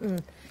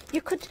pattern.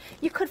 You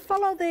could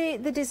follow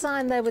the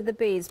design there with the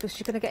beads, because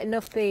you're going to get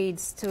enough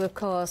beads to, of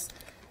course,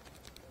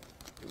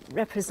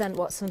 represent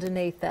what's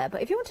underneath there.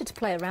 But if you wanted to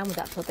play around with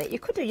that for a bit, you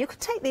could do. You could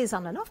take these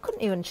on and off,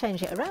 couldn't you, and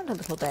change it around a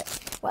little bit.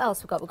 What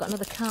else we've got? We've got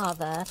another car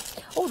there.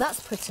 Oh,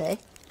 that's pretty.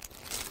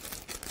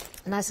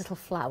 A nice little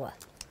flower.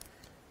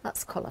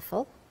 That's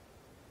colourful.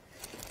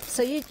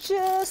 So you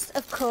just,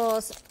 of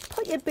course,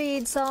 put your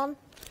beads on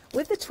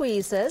with the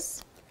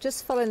tweezers,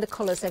 just following the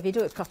colours. If you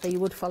do it properly, you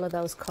would follow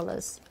those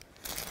colours.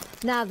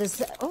 Now there's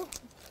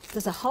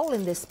a hole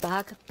in this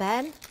bag.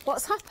 Ben,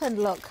 what's happened?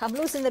 Look, I'm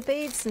losing the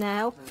beads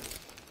now.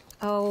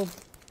 Oh,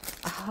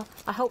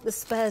 I hope there's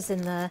spares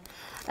in there.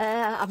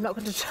 I'm not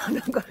going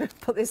to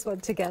put this one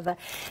together.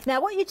 Now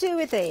what you do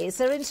with these,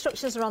 their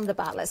instructions are on the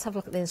back. Let's have a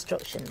look at the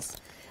instructions.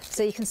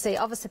 So you can see,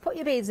 obviously, put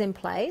your beads in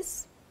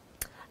place.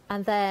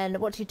 And then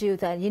what do you do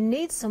then? You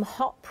need some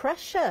hot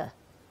pressure.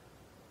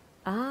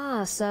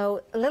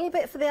 So a little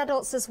bit for the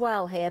adults as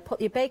well here. Put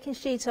your baking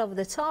sheet over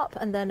the top,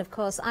 and then, of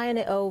course, iron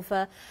it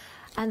over,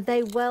 and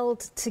they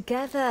weld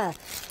together.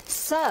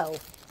 So,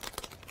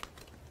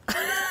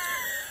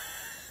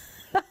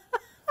 they're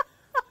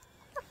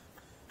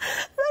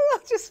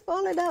all just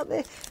falling out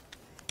there.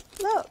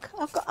 Look,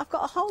 I've got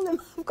a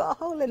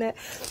hole in it.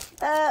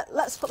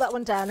 Let's put that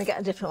one down and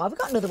get a different one. I've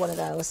got another one of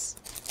those.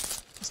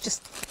 It's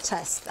just a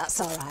test. That's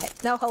all right.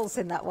 No holes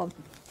in that one.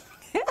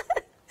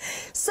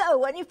 So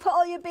when you put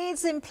all your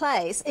beads in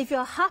place, if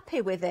you're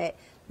happy with it,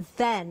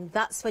 then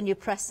that's when you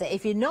press it.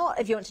 If you're not,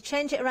 if you want to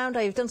change it around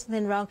or you've done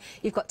something wrong,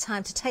 you've got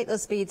time to take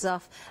those beads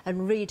off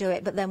and redo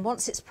it. But then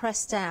once it's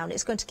pressed down,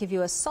 it's going to give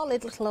you a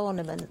solid little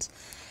ornament.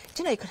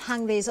 Do you know, you could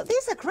hang these up.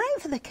 These are great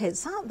for the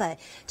kids, aren't they?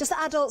 Just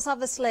adults,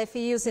 obviously, if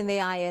you're using the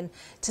iron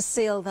to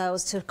seal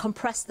those, to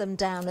compress them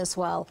down as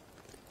well.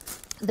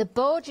 The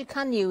board you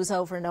can use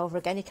over and over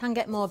again. You can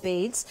get more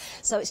beads,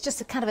 so it's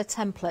just a kind of a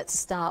template to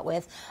start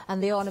with,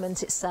 and the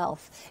ornament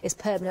itself is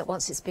permanent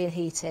once it's been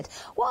heated.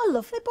 What a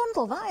lovely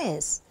bundle that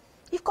is.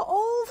 You've got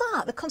all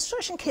that, the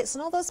construction kits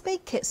and all those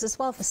bead kits as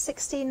well for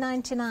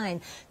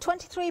 £16.99.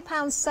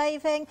 £23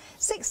 saving,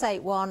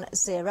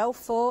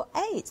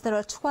 681048. There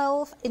are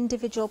 12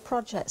 individual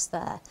projects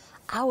there.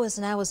 Hours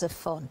and hours of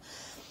fun.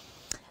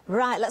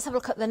 Right, let's have a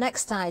look at the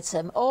next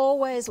item.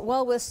 Always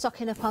well worth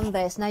stocking up on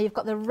this. Now you've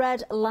got the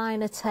red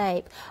liner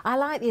tape. I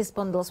like these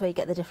bundles where you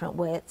get the different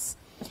widths.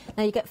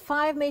 Now you get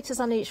 5 metres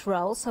on each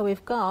roll, so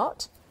we've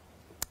got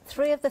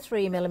 3 of the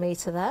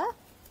 3mm there.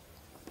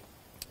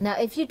 Now,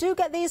 if you do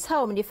get these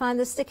home and you find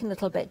they're sticking a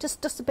little bit,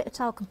 just a bit of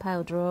talcum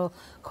powder or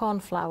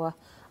corn flour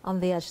on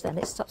the edge, then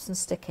it stops them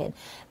sticking.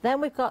 Then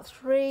we've got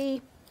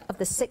 3 of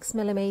the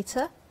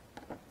 6mm.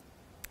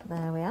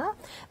 There we are.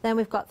 Then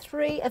we've got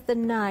 3 of the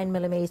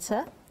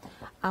 9mm,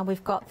 and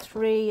we've got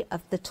 3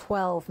 of the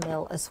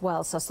 12mm as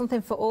well. So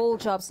something for all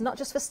jobs, not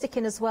just for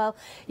sticking as well.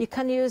 You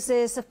can use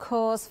this, of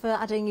course, for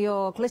adding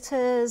your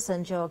glitters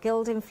and your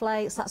gilding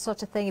flakes, that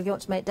sort of thing, if you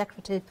want to make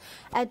decorative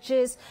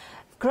edges.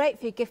 Great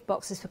for your gift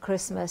boxes for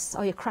Christmas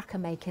or your cracker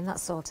making, that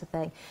sort of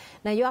thing.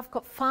 Now you have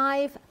got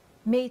 5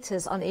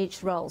 metres on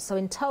each roll, so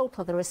in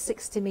total there are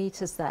 60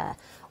 metres there.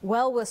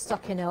 Well worth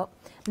stocking up.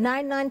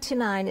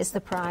 £9.99 is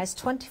the price,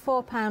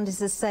 £24 is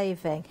the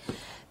saving.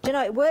 Do you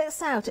know, it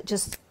works out at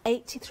just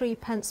 83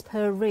 pence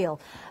per reel.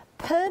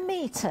 Per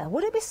metre,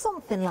 would it be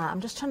something like,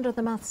 I'm just trying to do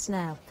the maths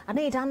now. I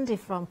need Andy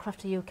from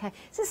Crafty UK.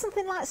 Is it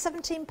something like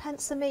 17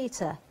 pence a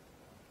metre?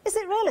 Is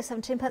it really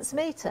 17 pence a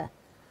metre?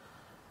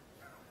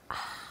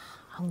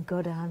 I'm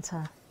good, aren't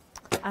I?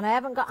 And I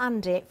haven't got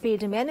Andy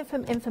feeding me any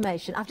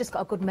information. I've just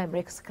got a good memory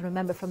because I can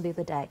remember from the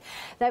other day.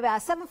 There we are,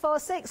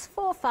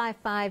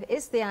 746455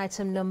 is the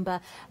item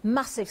number.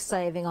 Massive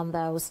saving on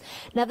those.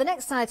 Now, the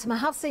next item, I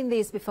have seen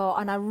these before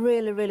and I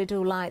really, really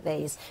do like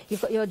these.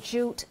 You've got your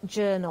jute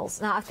journals.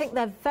 Now, I think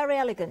they're very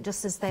elegant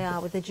just as they are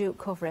with the jute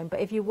covering, but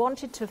if you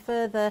wanted to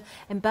further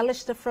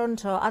embellish the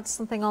front or add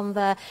something on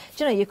there,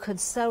 do you know, you could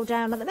sew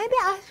down on them. Maybe,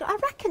 I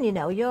reckon, you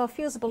know, your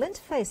fusible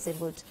interfacing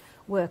would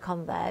work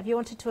on there if you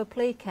wanted to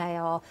applique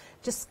or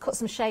just cut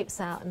some shapes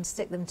out and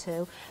stick them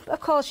to. But of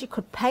course you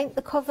could paint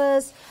the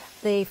covers,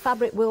 the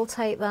fabric will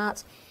take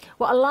that.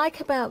 What I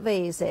like about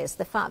these is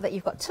the fact that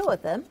you've got 2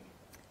 of them,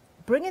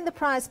 bringing the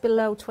price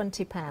below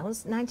 £20,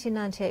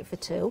 £19.98 for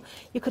 2.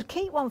 You could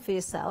keep one for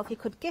yourself, you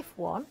could gift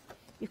one,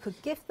 you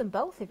could gift them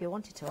both if you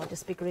wanted to, or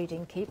just be greedy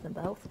and keep them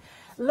both.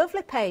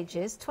 Lovely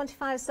pages,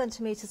 25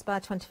 centimetres by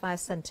 25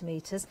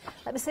 centimetres.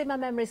 Let me see if my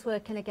memory's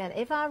working again.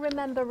 If I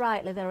remember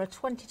rightly, there are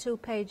 22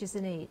 pages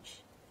in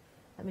each.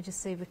 Let me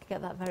just see if we can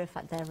get that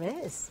verified. There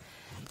is.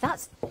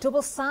 That's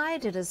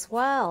double-sided as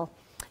well.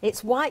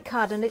 It's white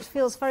card and it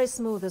feels very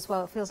smooth as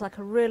well. It feels like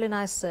a really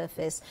nice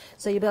surface.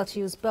 So you'll be able to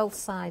use both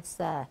sides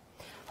there.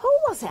 Who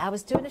was it I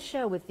was doing a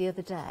show with the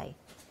other day?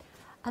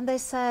 And they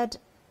said,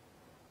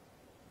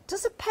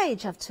 does a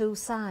page have 2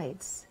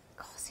 sides?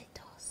 Of course it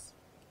does.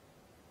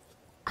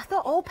 I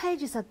thought all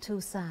pages had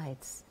 2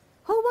 sides.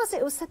 Who was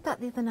it who said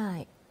that the other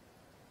night?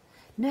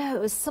 No,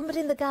 it was somebody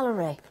in the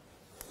gallery.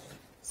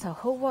 So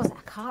who was it?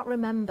 I can't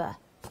remember.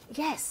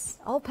 Yes,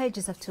 all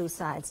pages have 2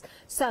 sides.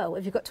 So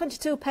if you've got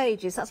 22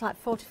 pages, that's like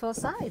 44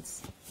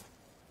 sides.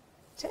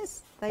 It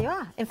is. There you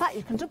are. In fact,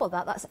 you can double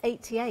that. That's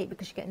 88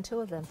 because you're getting 2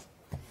 of them.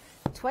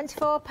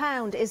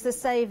 £24 is the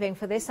saving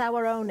for this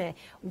hour only.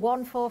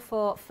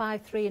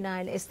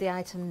 144539 is the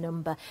item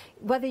number.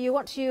 Whether you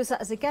want to use that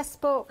as a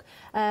guest book,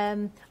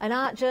 an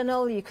art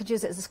journal, you could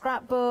use it as a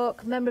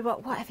scrapbook, memory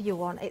book, whatever you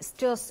want. It's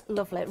just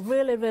lovely.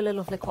 Really, really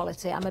lovely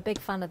quality. I'm a big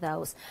fan of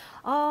those.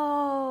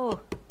 Oh,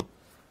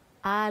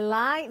 I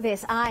like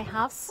this. I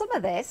have some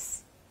of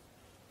this.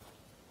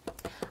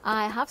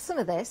 I have some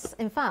of this.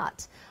 In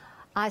fact,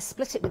 I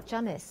split it with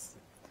Janice.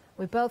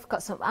 We both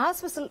got some.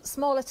 Ours was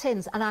smaller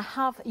tins, and I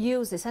have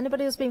used this.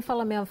 Anybody who's been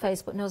following me on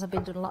Facebook knows I've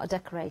been doing a lot of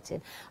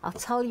decorating. I'll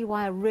tell you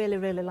why I really,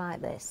 really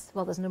like this.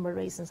 Well, there's a number of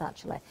reasons,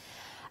 actually.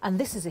 And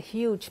this is a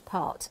huge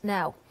pot.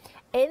 Now,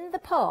 in the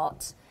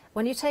pot,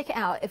 when you take it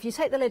out, if you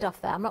take the lid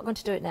off there, I'm not going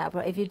to do it now,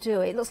 but if you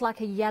do, it looks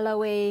like a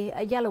yellowy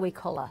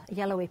colour, a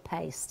yellowy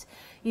paste.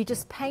 You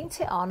just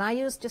paint it on. I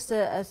used just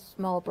a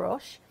small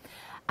brush.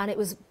 And it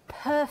was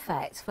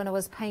perfect when I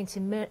was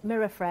painting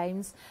mirror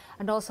frames,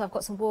 and also I've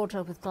got some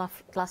wardrobe with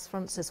glass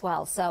fronts as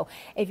well. So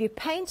if you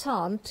paint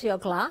on to your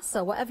glass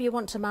or whatever you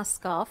want to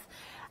mask off,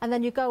 and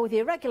then you go with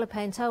your regular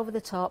paint over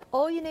the top,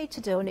 all you need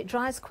to do, and it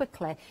dries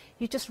quickly,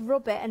 you just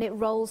rub it and it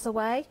rolls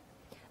away.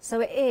 So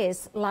it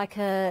is like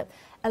a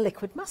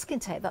liquid masking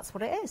tape, that's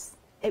what it is.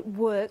 It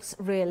works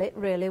really,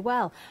 really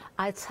well.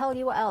 I tell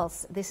you what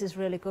else this is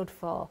really good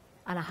for,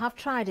 and I have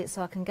tried it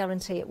so I can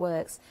guarantee it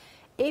works.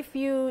 If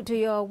you do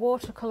your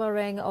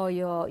watercolouring or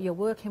you're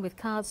working with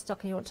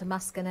cardstock and you want to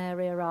mask an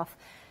area off,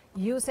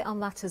 use it on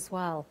that as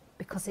well,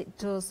 because it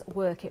does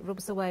work. It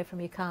rubs away from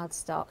your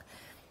cardstock.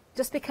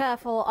 Just be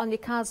careful on your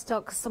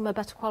cardstock, 'cause some are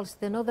better quality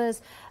than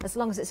others. As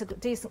long as it's a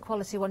decent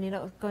quality one, you're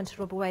not going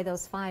to rub away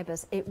those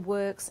fibres. It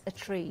works a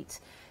treat.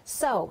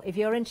 So if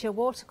you're into your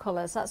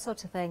watercolours, that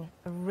sort of thing,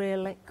 a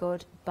really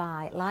good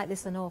buy. Like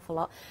this an awful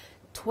lot.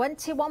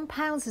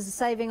 £21 is a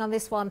saving on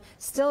this one,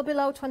 still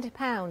below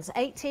 £20,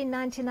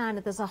 £18.99,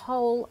 and there's a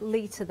whole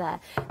litre there.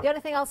 The only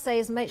thing I'll say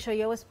is make sure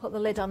you always put the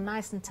lid on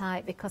nice and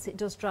tight, because it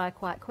does dry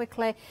quite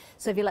quickly.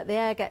 So if you let the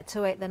air get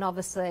to it, then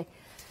obviously,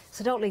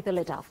 so don't leave the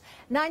lid off.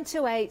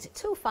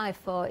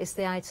 928254 is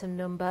the item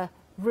number.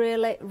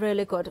 Really,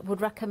 really good.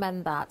 Would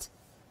recommend that.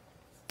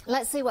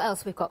 Let's see what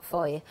else we've got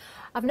for you.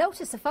 I've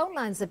noticed the phone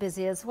lines are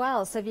busy as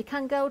well, so if you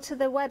can go to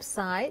the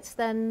website,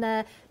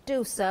 then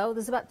do so.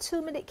 There's about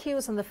 2-minute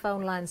queues on the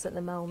phone lines at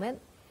the moment.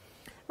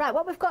 Right,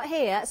 what we've got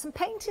here, some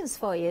paintings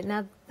for you.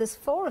 Now, there's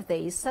 4 of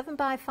these, 7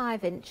 by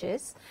 5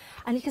 inches,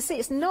 and you can see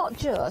it's not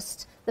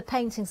just the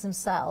paintings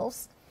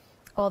themselves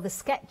or the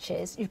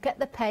sketches. You get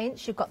the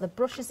paints, you've got the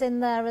brushes in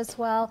there as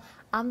well,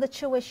 and the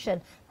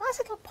tuition. Nice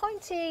little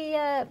pointy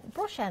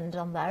brush end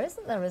on there,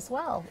 isn't there, as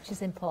well, which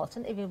is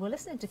important. If you were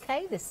listening to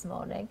Kay this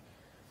morning,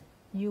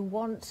 you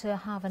want to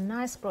have a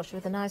nice brush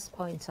with a nice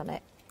point on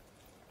it.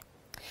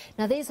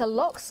 Now, these are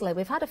Loxley.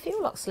 We've had a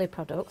few Loxley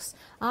products,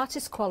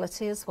 artist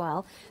quality as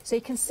well. So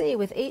you can see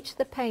with each of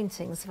the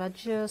paintings, if I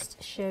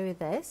just show you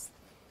this,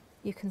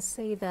 you can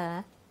see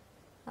there,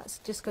 that's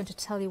just going to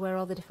tell you where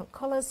all the different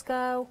colours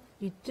go.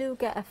 You do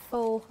get a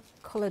full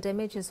coloured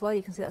image as well.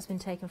 You can see that's been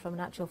taken from an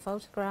actual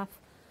photograph.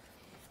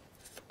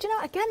 Do you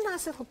know, again,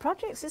 nice little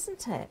projects,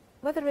 isn't it?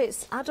 Whether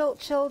it's adult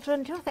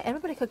children, do you know, I think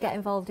everybody could get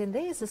involved in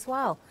these as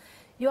well.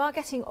 You are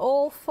getting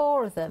all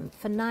 4 of them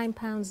for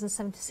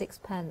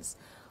 £9.76.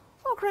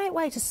 What a great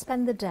way to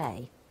spend the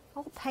day,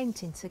 all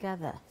painting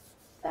together.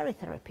 Very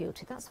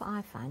therapeutic, that's what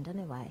I find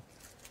anyway.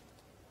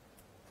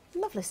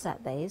 Lovely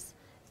set, these.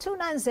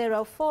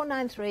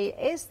 290493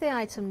 is the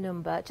item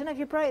number. Do you know, if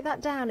you break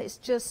that down, it's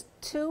just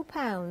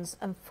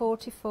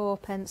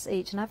 £2.44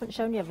 each. And I haven't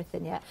shown you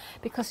everything yet,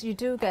 because you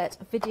do get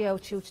video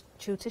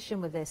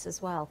tuition with this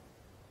as well.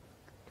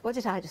 What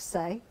did I just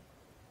say?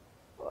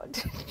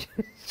 What?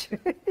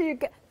 You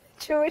get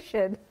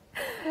tuition.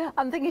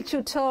 I'm thinking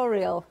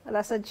tutorial, and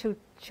I said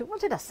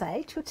what did I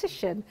say?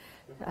 Tuition.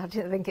 I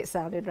didn't think it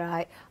sounded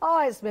right. Oh,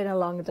 it's been a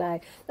long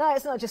day. No,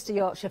 it's not just a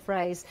Yorkshire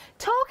phrase.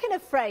 Talking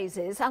of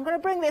phrases, I'm going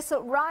to bring this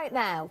up right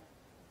now.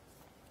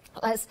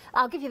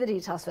 I'll give you the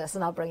details first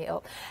and I'll bring it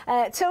up.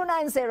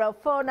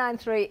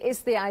 290493 is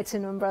the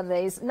item number on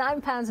these.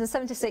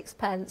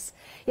 £9.76.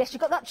 Yes,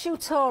 you've got that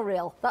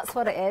tutorial. That's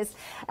what it is.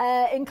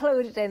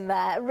 Included in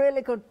there.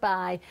 Really good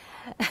buy.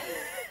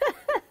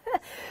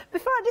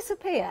 Before I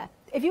disappear,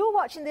 if you were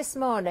watching this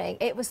morning,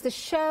 it was the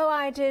show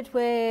I did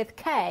with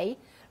Kay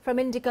from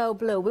Indigo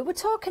Blue. We were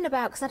talking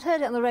about, because I'd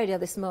heard it on the radio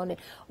this morning,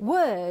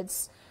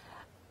 words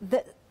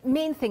that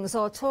mean things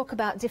or talk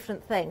about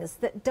different things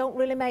that don't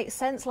really make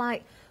sense.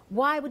 Like,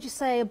 why would you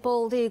say a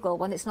bald eagle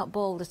when it's not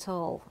bald at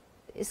all?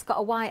 It's got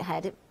a white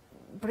head,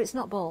 but it's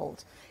not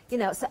bald. You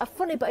know, it's a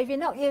funny bone. If you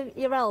knock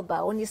your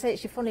elbow and you say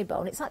it's your funny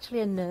bone, it's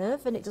actually a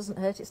nerve and it doesn't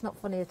hurt. It's not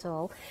funny at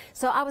all.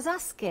 So I was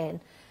asking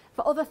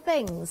for other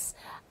things,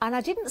 and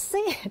I didn't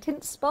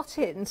spot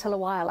it until a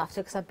while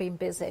after, because I'd been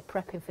busy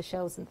prepping for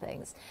shows and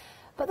things.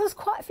 But there was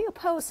quite a few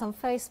posts on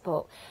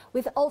Facebook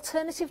with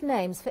alternative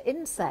names for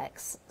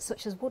insects,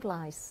 such as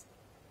woodlice.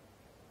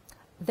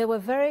 They were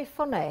very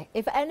funny.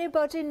 If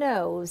anybody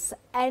knows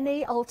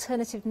any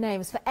alternative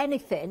names for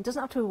anything,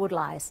 doesn't have to be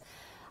woodlice.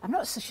 I'm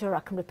not so sure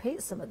I can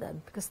repeat some of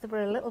them, because they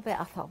were a little bit,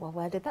 I thought, well,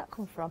 where did that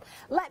come from?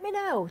 Let me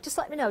know, just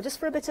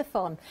for a bit of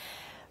fun.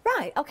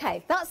 Right,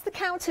 okay, that's the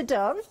counter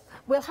done.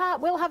 We'll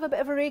have a bit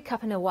of a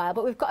recap in a while,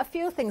 but we've got a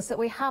few things that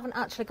we haven't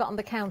actually got on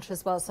the counter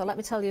as well, so let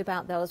me tell you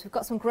about those. We've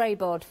got some grey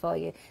board for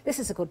you. This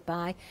is a good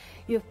buy.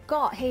 You've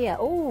got here,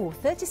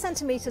 30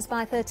 centimetres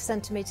by 30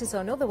 centimetres,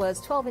 or in other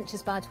words, 12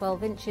 inches by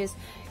 12 inches.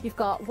 You've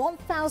got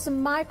 1,000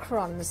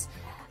 microns.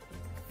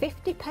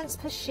 50 pence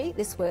per sheet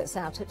this works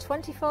out at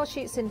 24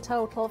 sheets in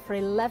total for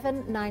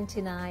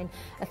 £11.99.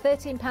 A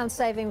 £13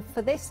 saving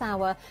for this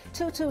hour,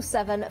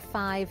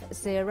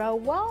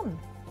 227501.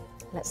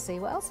 Let's see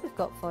what else we've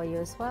got for you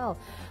as well.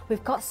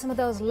 We've got some of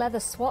those leather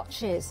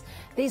swatches.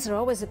 These are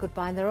always a good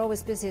buy and they're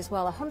always busy as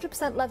well.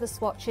 100% leather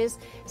swatches,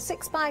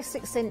 6 by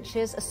 6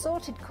 inches,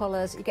 assorted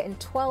colours. You're getting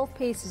 12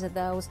 pieces of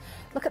those.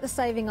 Look at the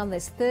saving on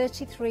this,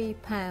 £33.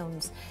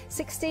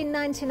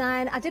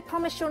 £16.99. I did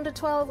promise you under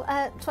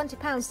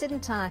 £20,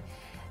 didn't I?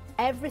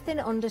 Everything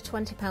under £20,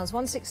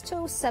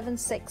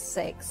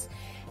 162,766.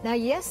 Now,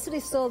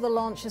 yesterday saw the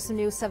launch of some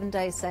new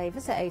 7-day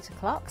savers at 8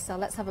 o'clock, so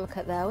let's have a look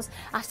at those.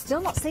 I've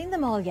still not seen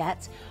them all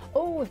yet.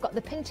 Oh, we've got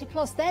the Pinty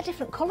Plus. They're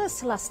different colours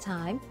to last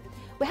time.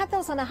 We had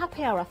those on a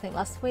happy hour, I think,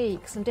 last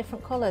week, some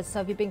different colours,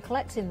 so if you've been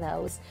collecting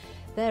those,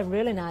 they're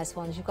really nice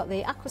ones. You've got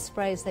the aqua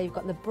sprays there, you've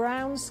got the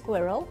brown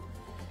squirrel,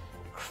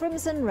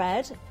 crimson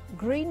red,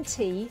 green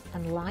tea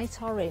and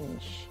light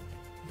orange.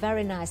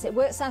 Very nice. It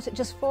works out at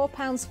just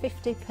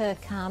 £4.50 per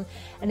can,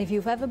 and if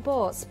you've ever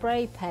bought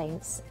spray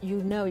paints,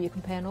 you know you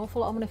can pay an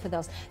awful lot of money for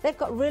those. They've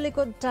got really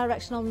good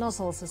directional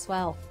nozzles as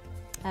well.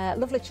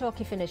 Lovely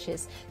chalky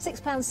finishes.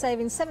 £6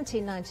 saving,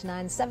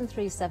 £17.99,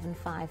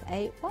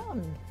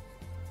 737581.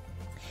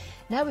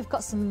 Now we've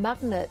got some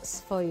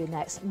magnets for you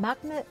next.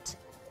 Magnet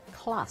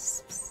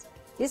clasps.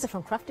 These are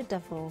from Crafted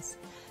Devils.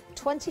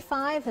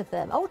 25 of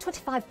them. Oh,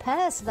 25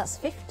 pairs, so that's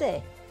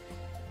 50.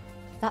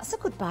 That's a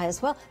good buy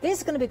as well.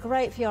 These are going to be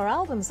great for your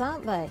albums,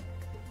 aren't they?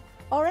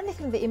 Or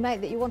anything that you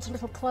make that you want a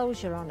little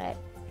closure on it.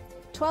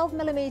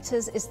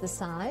 12mm is the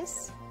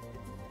size.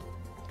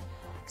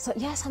 So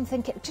yes, I'm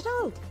thinking, do you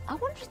know, I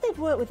wonder if they'd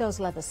work with those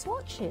leather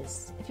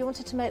swatches, if you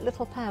wanted to make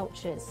little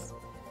pouches.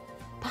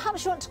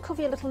 Perhaps you want to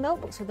cover your little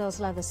notebooks with those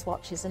leather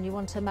swatches and you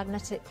want a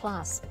magnetic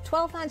clasp.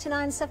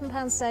 £12.99,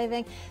 £7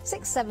 saving,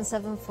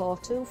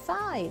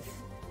 677425.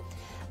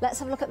 Let's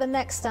have a look at the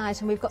next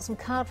item. We've got some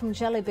card from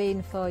Jelly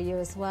Bean for you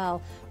as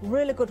well.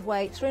 Really good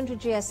weight, 300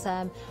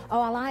 GSM. Oh,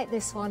 I like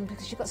this one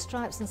because you've got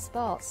stripes and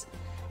spots.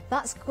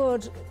 That's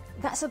good.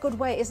 That's a good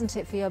weight, isn't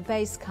it, for your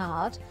base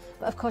card?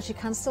 But of course you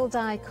can still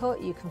die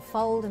cut, you can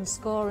fold and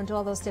score and do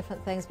all those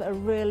different things, but a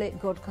really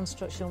good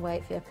construction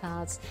weight for your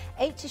cards.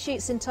 80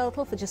 sheets in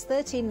total for just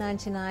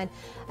 £13.99,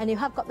 and you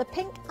have got the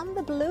pink and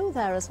the blue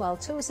there as well,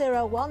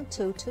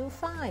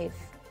 201225.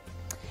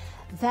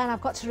 Then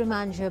I've got to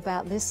remind you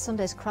about this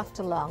Sunday's Craft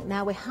Along.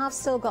 Now we have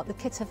still got the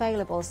kit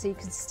available, so you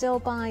can still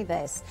buy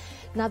this.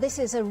 Now this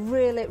is a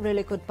really,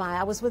 really good buy.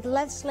 I was with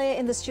Leslie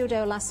in the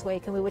studio last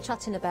week and we were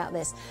chatting about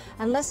this.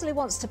 And Leslie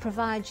wants to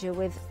provide you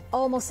with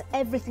almost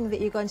everything that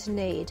you're going to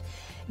need.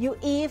 You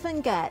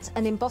even get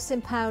an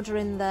embossing powder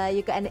in there,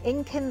 you get an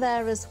ink in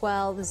there as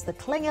well, there's the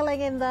cling-a-ling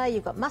in there,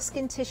 you've got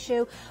masking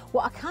tissue.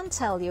 What I can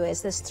tell you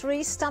is there's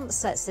 3 stamp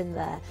sets in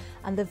there,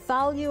 and the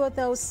value of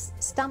those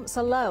stamps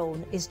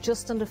alone is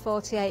just under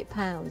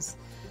 £48.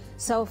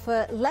 So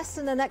for less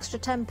than an extra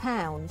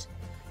 £10,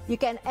 you're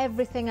getting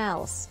everything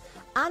else.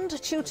 And a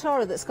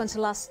tutorial that's going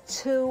to last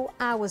 2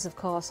 hours, of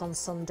course, on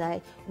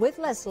Sunday with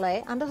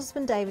Leslie and her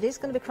husband David. He's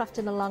going to be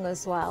crafting along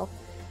as well.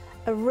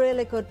 A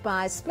really good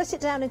buy. Split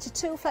it down into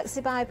 2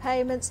 flexi-buy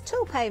payments,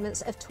 2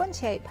 payments of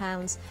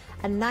 £28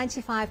 and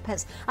 95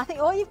 pence. I think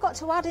all you've got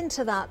to add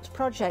into that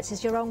project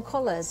is your own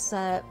colours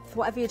for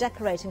whatever you're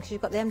decorating, because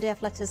you've got the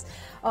MDF letters.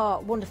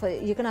 Oh, wonderful.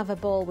 You're going to have a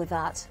ball with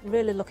that.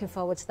 Really looking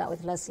forward to that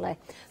with Leslie.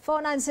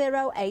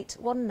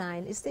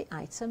 490819 is the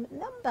item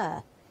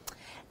number.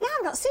 Now,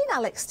 I've not seen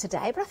Alex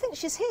today, but I think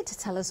she's here to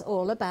tell us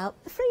all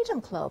about the Freedom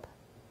Club.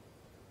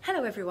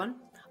 Hello everyone.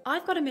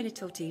 I've got a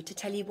minute or two to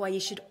tell you why you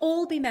should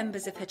all be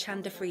members of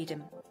Hochanda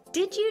Freedom.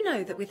 Did you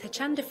know that with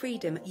Hochanda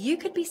Freedom you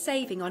could be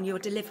saving on your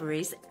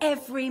deliveries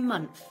every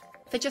month?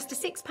 For just a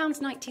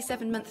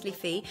 £6.97 monthly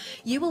fee,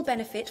 you will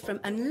benefit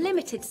from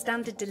unlimited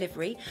standard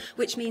delivery,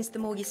 which means the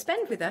more you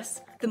spend with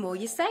us, the more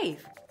you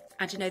save.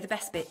 And you know the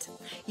best bit?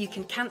 You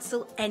can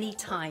cancel any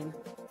time.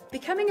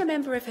 Becoming a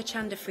member of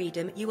Hochanda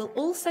Freedom, you will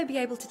also be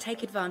able to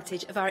take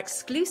advantage of our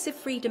exclusive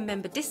Freedom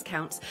member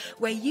discounts,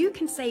 where you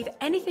can save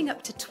anything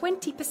up to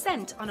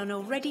 20% on an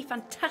already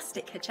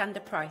fantastic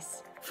Hochanda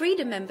price.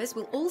 Freedom members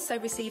will also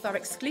receive our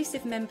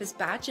exclusive members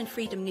badge and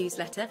Freedom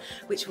newsletter,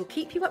 which will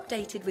keep you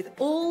updated with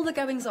all the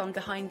goings on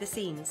behind the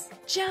scenes.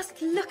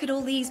 Just look at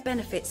all these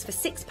benefits for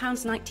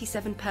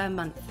 £6.97 per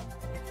month.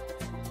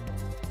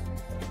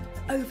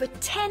 Over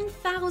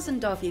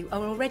 10,000 of you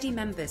are already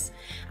members,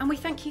 and we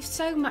thank you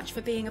so much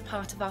for being a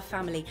part of our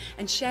family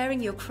and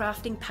sharing your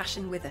crafting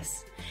passion with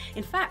us.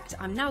 In fact,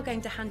 I'm now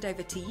going to hand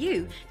over to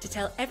you to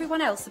tell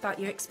everyone else about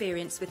your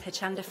experience with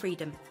Hochanda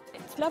Freedom.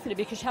 It's lovely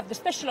because you have the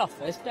special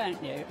offers,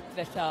 don't you,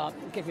 that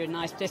give you a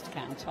nice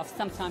discount off,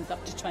 sometimes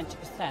up to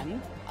 20%.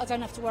 I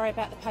don't have to worry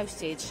about the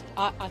postage.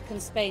 I can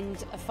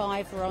spend a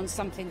 £5 on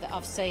something that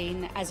I've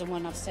seen as and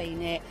when I've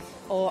seen it,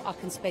 or I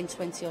can spend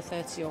 20 or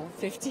 30 or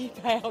 50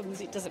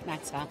 pounds, it doesn't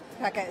matter.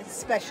 I get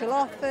special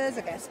offers,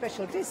 I get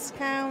special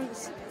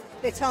discounts,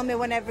 they tell me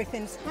when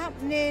everything's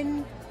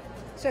happening,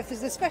 so if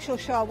there's a special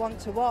show I want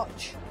to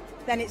watch,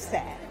 then it's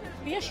there.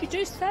 Yes, you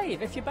do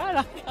save. If you buy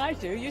like I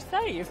do, you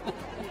save.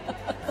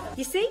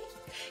 You see?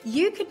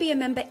 You could be a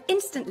member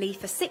instantly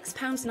for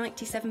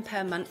 £6.97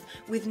 per month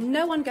with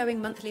no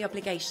ongoing monthly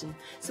obligation.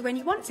 So when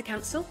you want to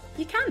cancel,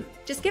 you can.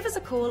 Just give us a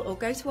call or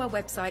go to our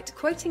website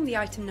quoting the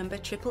item number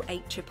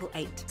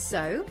 88888.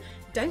 So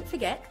don't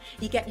forget,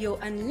 you get your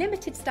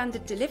unlimited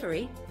standard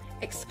delivery,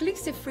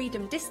 exclusive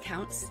Freedom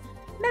discounts,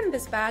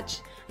 members badge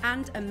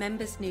and a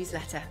members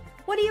newsletter.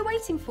 What are you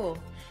waiting for?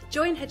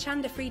 Join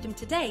Hochanda Freedom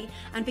today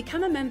and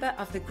become a member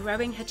of the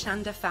growing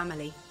Hochanda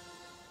family.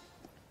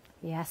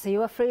 Yes, are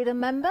you a Freedom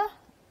member?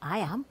 I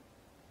am,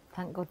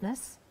 thank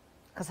goodness,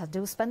 because I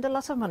do spend a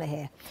lot of money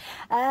here.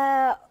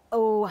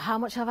 Oh, how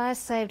much have I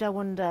saved, I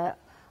wonder?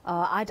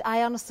 Oh,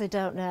 I honestly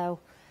don't know.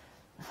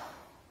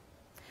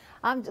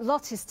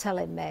 Lottie's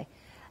telling me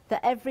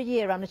that every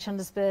year on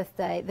Hochanda's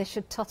birthday, they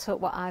should tot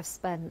up what I've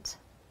spent.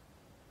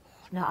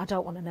 No, I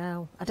don't want to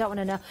know. I don't want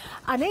to know.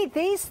 I need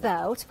these,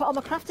 though, to put all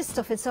my crafty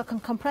stuff in so I can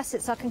compress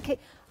it so I can keep...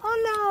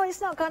 Oh, no,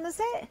 it's not gone, is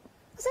it?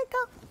 Has it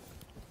gone?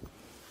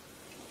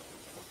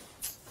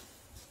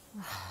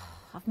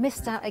 I've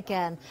missed out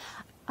again.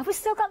 Have we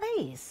still got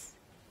these?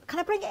 Can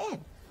I bring it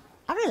in?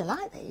 I really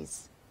like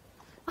these.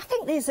 I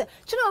think these are,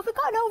 do you know, have we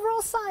got an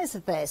overall size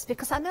of this?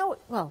 Because I know,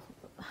 well,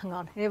 hang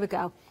on, here we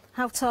go.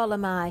 How tall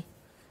am I?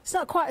 It's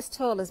not quite as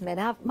tall as me.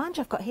 Now, mind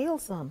you, I've got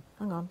heels on.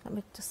 Hang on, let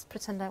me just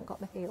pretend I haven't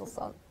got my heels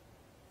on.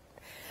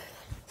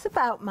 It's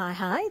about my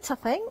height, I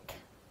think.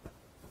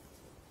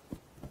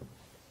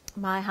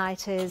 My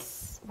height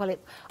is, well,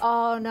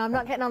 oh no, I'm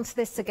not getting onto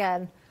this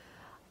again.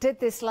 Did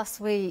this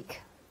last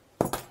week.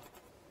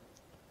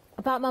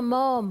 About my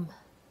mum.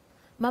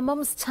 My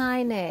mum's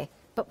tiny,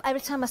 but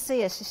every time I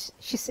see her,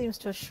 she seems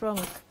to have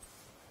shrunk.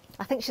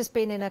 I think she's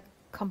been in a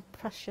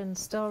compression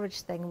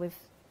storage thing. We've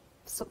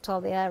sucked all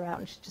the air out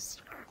and she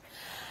just...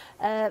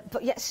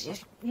 but yes,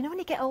 you know when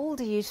you get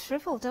older, you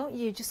shrivel, don't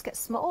you? You just get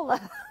smaller.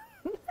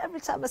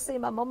 Every time I see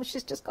my mum,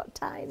 she's just got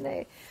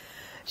tiny.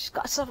 She's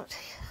got sort of...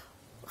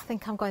 I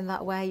think I'm going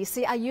that way. You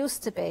see, I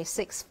used to be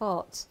 6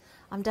 foot.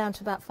 I'm down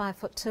to about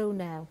 5'2"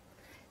 now.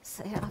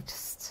 So yeah, I've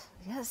just,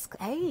 yes,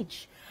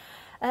 age.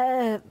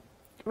 No,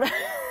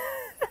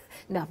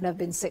 I've never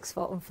been 6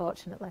 foot,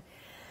 unfortunately.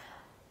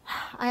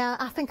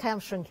 I think I am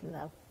shrinking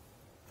though.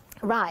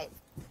 Right,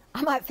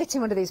 I might fit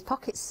in one of these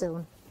pockets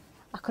soon.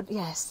 I could,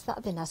 yes,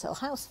 that'd be a nice little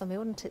house for me,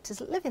 wouldn't it?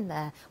 To live in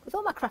there with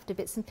all my crafty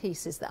bits and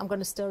pieces that I'm going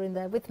to store in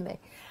there with me.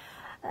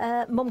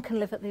 Mum can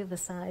live at the other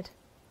side.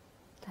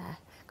 There.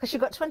 Because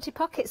you've got 20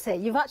 pockets here.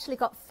 You've actually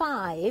got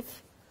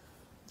 5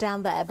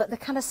 down there, but they're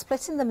kind of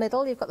split in the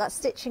middle. You've got that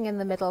stitching in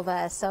the middle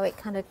there, so it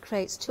kind of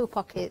creates 2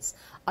 pockets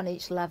on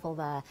each level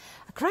there.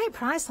 A great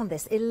price on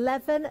this,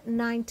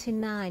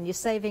 £11.99. You're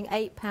saving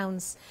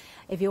 £8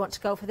 if you want to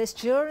go for this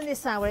during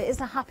this hour. It is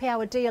a happy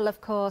hour deal,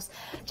 of course.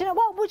 Do you know,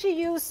 what would you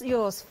use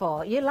yours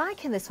for? You're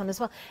liking this one as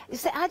well. You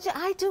see,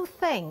 I do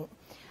think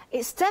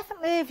it's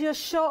definitely, if you're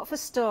short for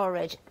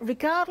storage,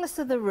 regardless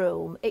of the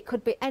room, it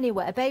could be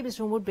anywhere. A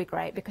baby's room would be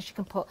great because you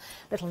can put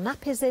little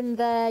nappies in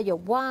there, your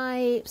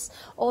wipes,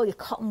 all your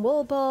cotton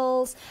wool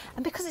balls,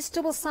 and because it's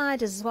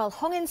double-sided as well,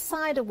 hung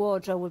inside a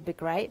wardrobe would be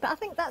great. But I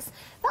think that's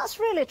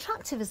really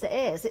attractive as it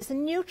is. It's a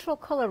neutral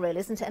colour, really,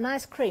 isn't it? A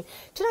nice cream.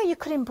 Do you know, you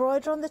could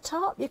embroider on the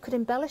top, you could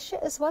embellish it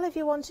as well if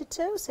you wanted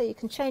to, so you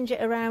can change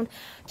it around.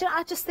 Do you know,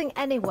 I just think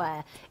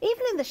anywhere,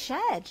 even in the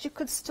shed, you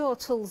could store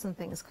tools and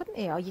things, couldn't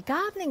you? Or your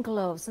gardening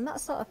gloves and that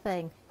sort of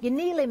thing. Your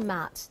kneeling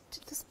mat.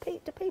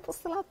 Do people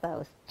still have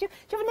those? Do you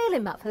have a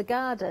kneeling mat for the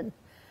garden?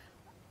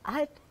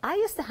 I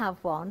used to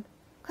have one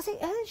because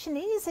it hurts your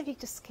knees if you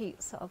just keep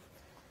sort of,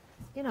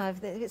 you know,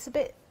 if it's a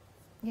bit,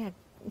 yeah,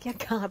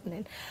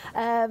 gardening.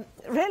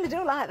 Really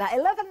do like that.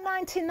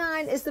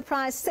 £11.99 is the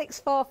price.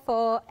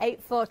 644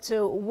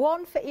 842.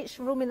 1 for each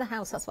room in the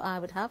house. That's what I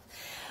would have.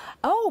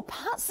 Oh,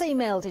 Pat's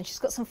emailed in. She's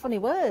got some funny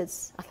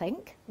words, I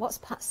think. What's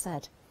Pat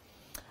said?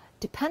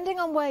 Depending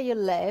on where you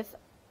live,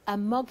 a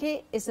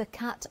moggy is a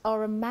cat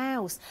or a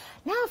mouse.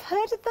 Now, I've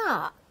heard of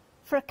that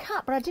for a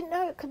cat, but I didn't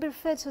know it could be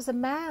referred to as a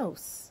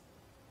mouse.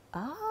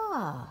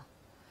 Ah.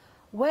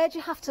 Where do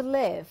you have to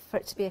live for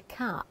it to be a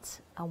cat?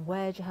 And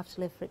where do you have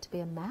to live for it to be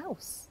a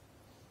mouse?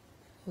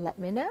 Let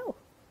me know.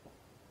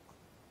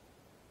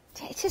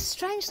 It is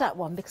strange, that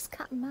one, because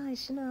cat and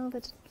mice, you know, I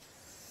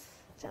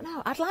don't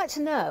know. I'd like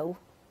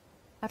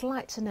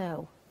to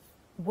know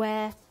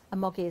where a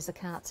moggy is a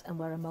cat and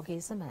where a moggy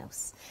is a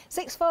mouse.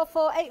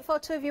 644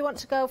 842 if you want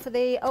to go for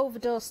the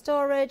overdoor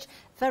storage.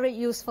 Very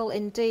useful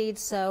indeed,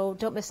 so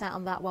don't miss out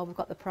on that while we've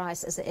got the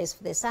price as it is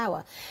for this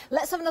hour.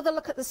 Let's have another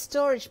look at the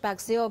storage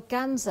bags, the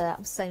organza.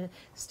 I'm saying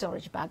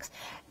storage bags.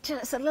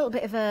 It's a little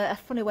bit of a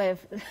funny way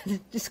of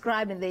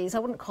describing these. I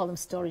wouldn't call them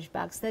storage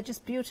bags. They're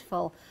just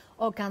beautiful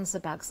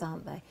organza bags,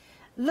 aren't they?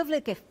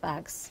 Lovely gift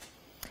bags.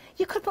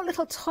 You could put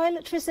little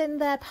toiletries in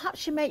there.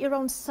 Perhaps you make your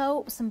own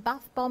soaps and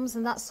bath bombs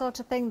and that sort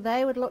of thing.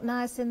 They would look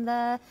nice in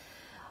there.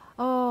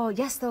 Oh,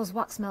 yes, those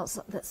wax melts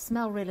that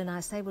smell really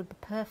nice, they would be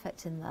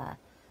perfect in there.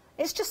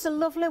 It's just a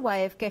lovely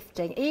way of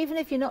gifting. Even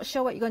if you're not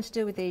sure what you're going to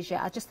do with these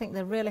yet, I just think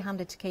they're really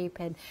handy to keep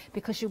in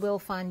because you will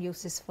find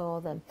uses for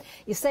them.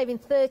 You're saving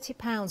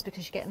 £30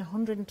 because you're getting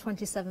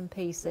 127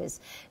 pieces.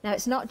 Now,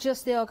 it's not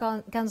just the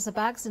organza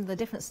bags and the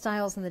different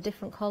styles and the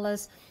different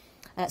colours.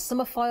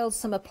 Some are foiled,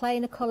 some are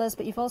plainer colours,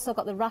 but you've also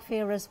got the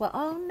raffia as well.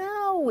 Oh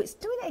no, it's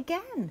doing it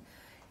again.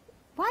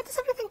 Why does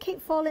everything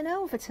keep falling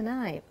over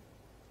tonight?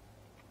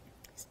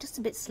 It's just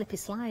a bit slippy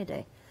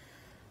slidey.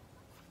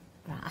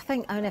 Right, I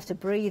think I only have to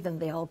breathe and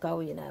they all go,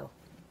 you know.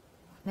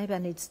 Maybe I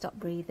need to stop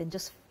breathing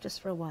just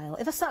for a while.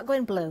 If I start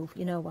going blue,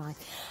 you know why.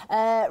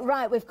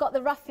 Right, we've got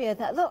the raffia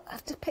there. Look, I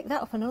have to pick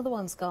that up, another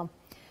one's gone.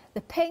 The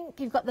pink,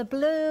 you've got the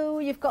blue,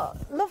 you've got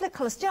lovely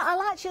colours. Do you know, I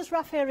like to use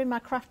raffia in my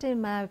crafting,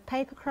 my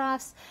paper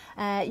crafts.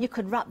 You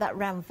could wrap that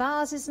round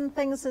vases and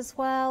things as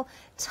well.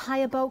 Tie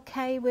a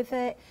bouquet with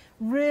it.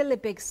 Really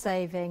big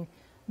saving.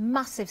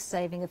 Massive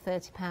saving of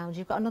 £30.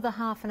 You've got another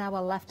half an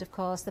hour left, of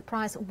course. The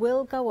price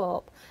will go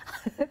up.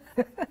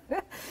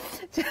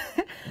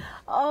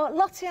 Oh,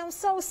 Lottie, I'm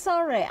so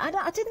sorry.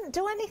 I didn't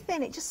do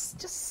anything. It just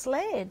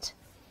slid.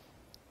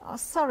 Oh,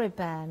 sorry,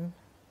 Ben.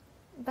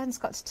 Ben's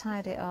got to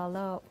tidy it all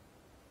up.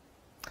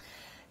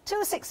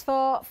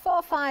 264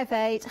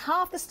 458,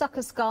 half the stock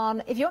has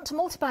gone. If you want to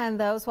multiply on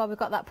those while we've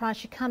got that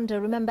price, you can do.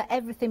 Remember,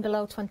 everything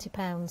below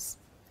 £20.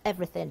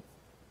 Everything.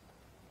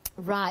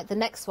 Right, the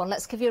next one,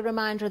 let's give you a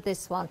reminder of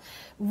this one.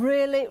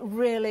 Really,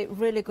 really,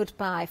 really good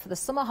buy for the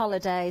summer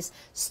holidays.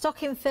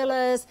 Stocking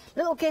fillers,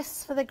 little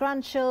gifts for the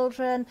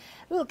grandchildren,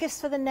 little gifts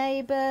for the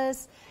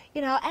neighbours,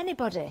 you know,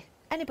 anybody.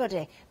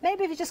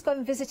 Maybe if you're just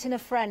going visiting a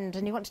friend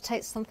and you want to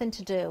take something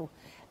to do.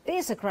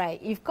 These are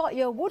great. You've got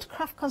your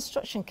woodcraft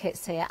construction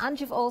kits here, and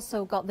you've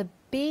also got the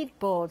bead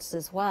boards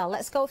as well.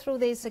 Let's go through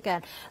these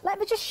again. Let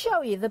me just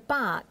show you the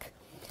back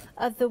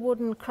of the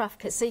wooden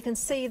craft kit so you can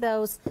see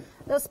those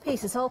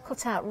pieces all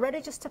cut out,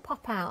 ready just to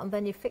pop out, and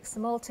then you fix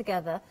them all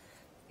together.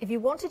 If you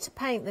wanted to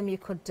paint them, you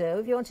could do.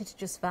 If you wanted to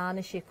just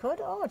varnish, you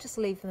could, or just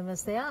leave them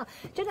as they are.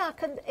 Do you know,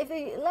 if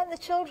you let the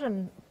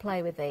children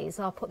play with these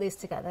or put these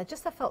together,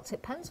 just the felt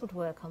tip pens would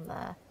work on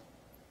there.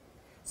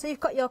 So you've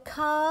got your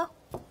car,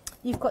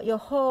 you've got your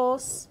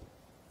horse.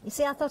 You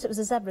see, I thought it was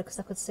a zebra because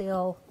I could see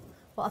all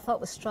what I thought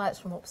was stripes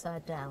from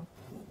upside down.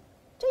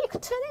 You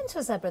could turn it into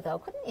a zebra though,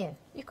 couldn't you?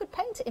 You could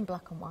paint it in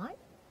black and white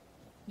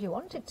if you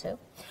wanted to.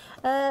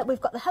 We've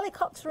got the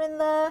helicopter in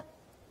there.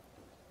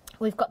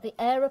 We've got the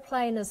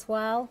aeroplane as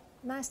well.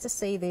 Nice to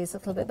see these a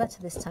little bit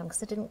better this time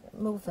because I didn't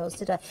move those,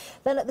 did I?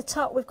 Then at the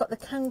top we've got the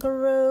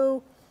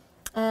kangaroo,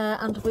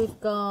 and we've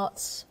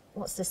got,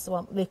 what's this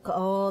one? We've got,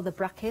 oh, the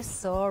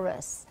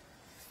Brachiosaurus.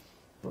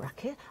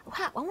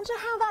 I wonder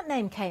how that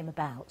name came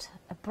about.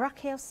 A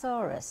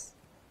Brachiosaurus.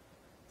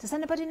 Does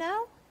anybody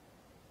know?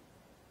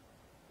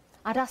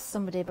 I'd ask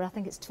somebody, but I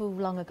think it's too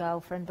long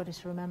ago for anybody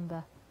to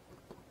remember.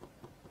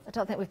 I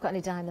don't think we've got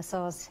any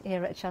dinosaurs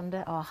here at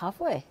Hochanda, or have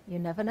we? You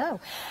never know.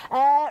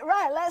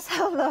 Right, let's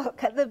have a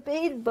look at the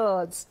bead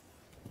boards.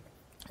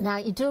 Now,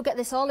 you do get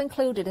this all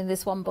included in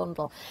this one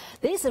bundle.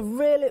 These are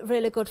really,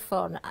 really good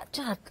fun. I'd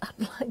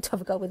like to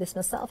have a go with this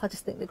myself. I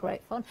just think they're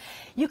great fun.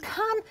 You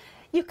can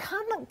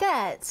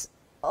get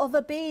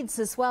other beads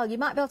as well. You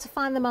might be able to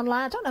find them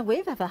online. I don't know if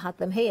we've ever had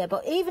them here,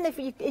 but even if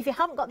you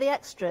haven't got the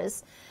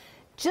extras,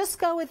 just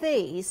go with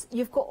these.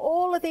 You've got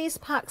all of these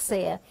packs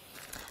here.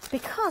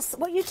 Because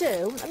what you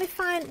do, let me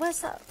find, where's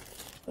that?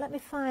 Let me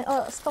find, oh,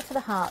 let's go for the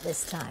heart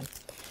this time.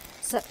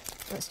 So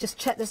let's just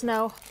check there's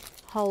no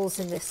holes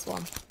in this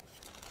one.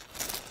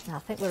 No, I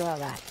think we're all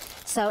right.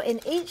 So in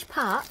each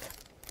pack,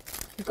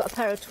 you've got a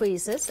pair of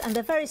tweezers, and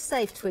they're very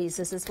safe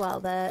tweezers as well.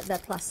 They're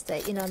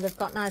plastic, you know, and they've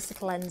got nice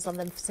little ends on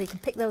them, so you can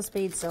pick those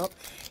beads up.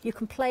 You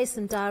can place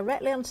them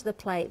directly onto the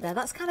plate there.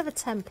 That's kind of a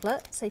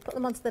template, so you put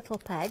them onto the little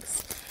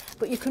pegs,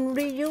 but you can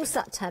reuse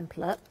that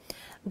template.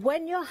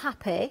 When you're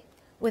happy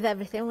with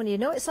everything, when you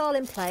know it's all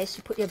in place,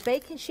 you put your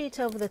baking sheet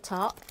over the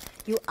top,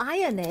 you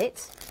iron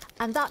it,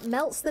 and that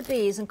melts the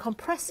beads and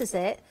compresses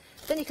it.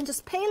 Then you can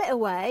just peel it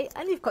away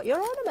and you've got your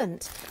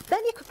ornament.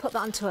 Then you could put that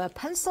onto a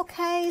pencil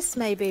case,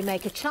 maybe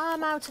make a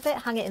charm out of it,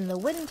 hang it in the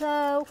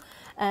window.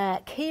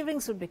 Key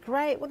rings would be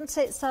great, wouldn't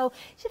it? So,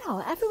 you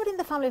know, everybody in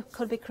the family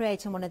could be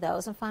creating one of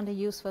those and find a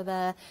use for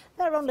their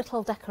own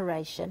little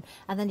decoration.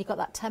 And then you've got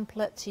that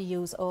template to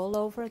use all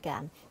over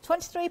again.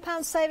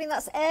 £23 saving,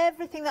 that's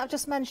everything that I've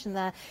just mentioned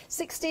there.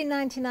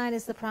 £16.99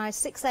 is the price,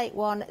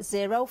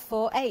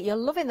 681048. You're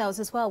loving those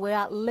as well. We're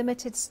at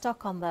limited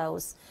stock on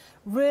those.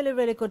 Really,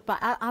 really good buy.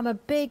 I'm a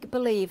big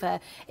believer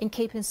in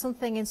keeping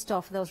something in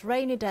store for those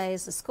rainy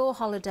days, the school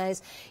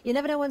holidays. You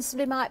never know when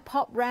somebody might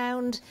pop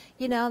round,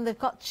 you know, and they've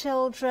got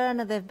children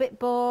and they're a bit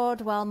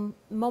bored. Well,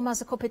 mum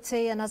has a cup of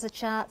tea and has a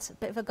chat, a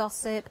bit of a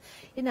gossip.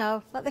 You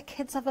know, let the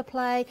kids have a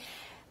play.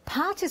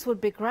 Parties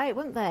would be great,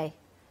 wouldn't they?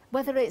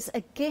 Whether it's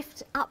a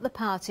gift at the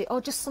party or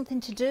just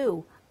something to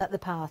do at the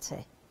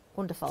party.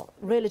 Wonderful.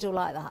 Really do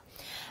like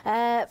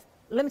that.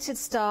 Limited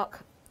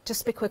stock.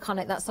 Just be quick on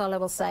it, that's all I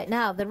will say.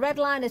 Now, the red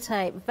liner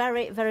tape,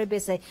 very, very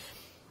busy.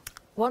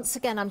 Once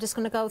again, I'm just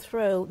going to go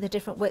through the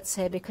different widths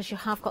here because you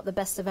have got the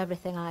best of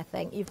everything, I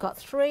think. You've got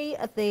 3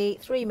 of the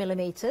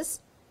 3mm,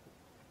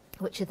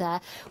 which are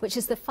there, which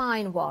is the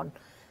fine one.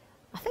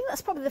 I think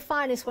that's probably the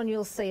finest one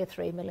you'll see, a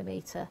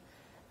 3mm.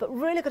 But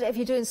really good if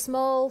you're doing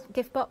small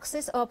gift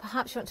boxes, or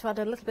perhaps you want to add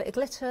a little bit of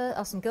glitter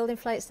or some gilding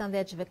flakes down the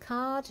edge of a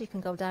card. You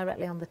can go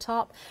directly on the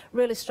top.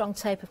 Really strong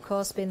tape, of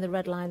course, being the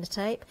red liner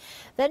tape.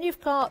 Then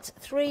you've got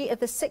 3 of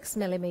the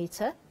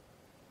 6mm,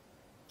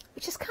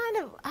 which is kind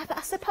of,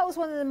 I suppose,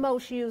 one of the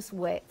most used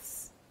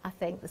widths, I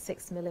think, the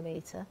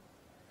 6mm.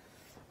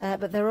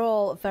 But they're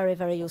all very,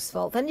 very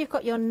useful. Then you've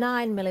got your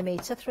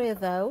 9mm, 3 of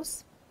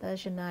those.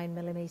 There's your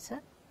 9mm.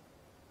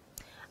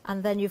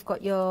 And then you've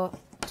got your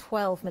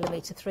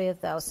 12mm, 3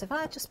 of those. So if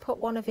I just put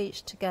one of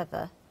each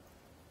together,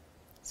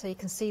 so you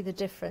can see the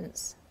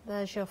difference.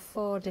 There's your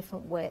 4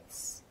 different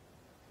widths.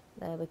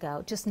 There we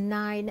go. Just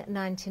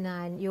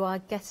 £9.99. You are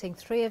getting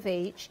 3 of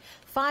each,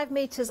 5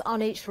 metres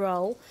on each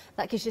roll.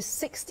 That gives you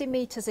 60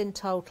 metres in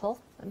total.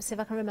 Let me see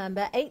if I can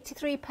remember.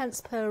 83 pence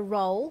per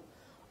roll,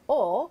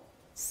 or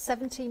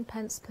 17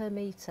 pence per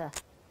metre.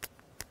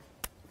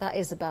 That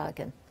is a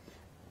bargain.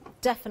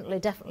 definitely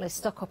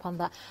stock up on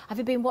that. Have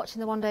you been watching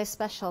the One Day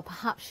Special?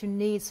 Perhaps you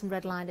need some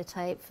red liner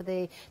tape for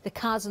the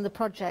cards and the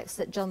projects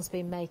that John's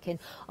been making.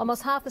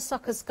 Almost half the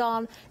stock has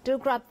gone. Do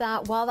grab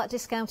that while that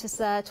discount is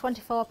there.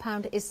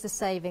 £24 is the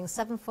savings,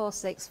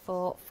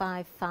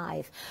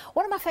 746455.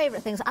 One of my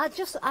favourite things,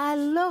 I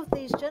love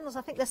these journals.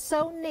 I think they're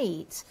so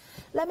neat.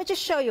 Let me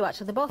just show you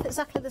actually, they're both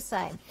exactly the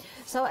same.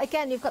 So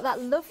again, you've got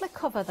that lovely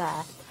cover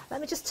there. Let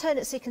me just turn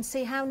it so you can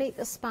see how neat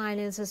the spine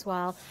is as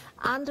well.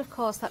 And of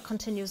course that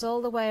continues all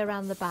the way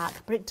around the back,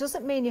 but it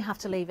doesn't mean you have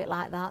to leave it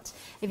like that.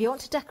 If you want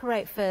to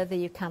decorate further,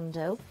 you can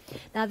do.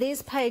 Now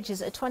these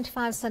pages are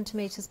 25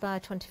 centimetres by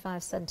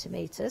 25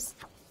 centimetres.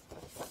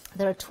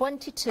 There are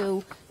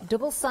 22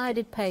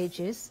 double-sided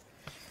pages,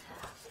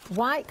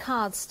 white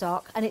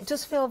cardstock, and it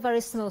does feel very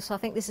smooth, so I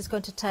think this is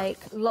going to take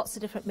lots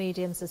of different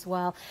mediums as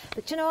well.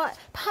 But you know what,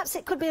 perhaps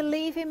it could be a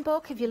leaving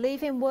book if you're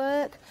leaving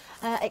work.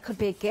 It could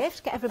be a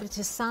gift, get everybody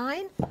to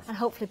sign and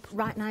hopefully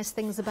write nice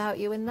things about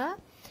you in there.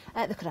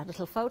 They could have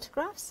little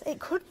photographs. It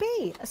could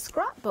be a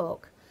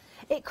scrapbook.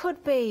 It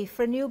could be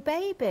for a new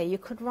baby. You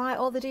could write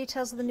all the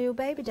details of the new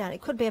baby down.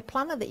 It could be a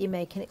planner that you're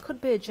making. It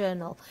could be a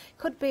journal. It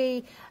could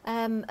be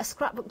a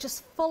scrapbook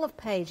just full of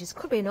pages. It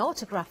could be an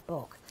autograph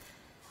book.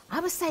 I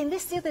was saying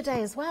this the other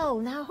day as well.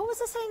 Now, who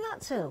was I saying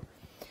that to?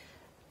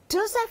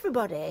 Does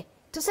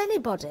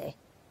anybody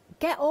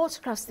get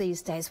autographs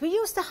these days? We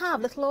used to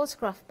have little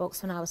autograph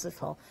books when I was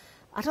little.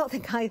 I don't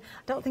think I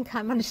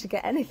managed to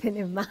get anything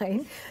in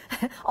mine.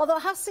 Although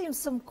I have seen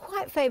some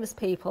quite famous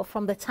people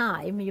from the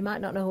time, you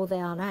might not know who they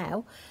are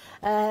now,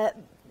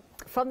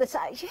 from the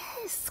time,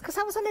 yes, because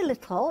I was only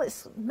little,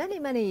 it's many,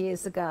 many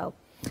years ago.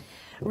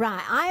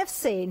 Right, I have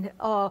seen,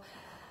 do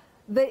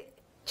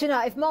you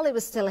know, if Molly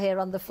was still here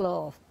on the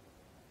floor,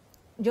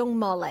 young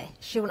Molly,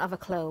 she wouldn't have a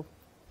clue.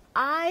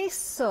 I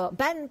saw,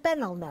 Ben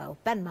will know,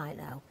 Ben might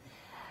know.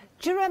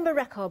 Do you remember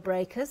Record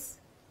Breakers?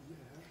 Yeah.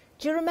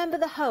 Do you remember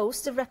the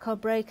host of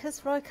Record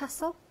Breakers, Roy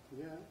Castle?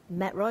 Yeah.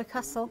 Met Roy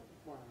Castle.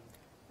 Wow.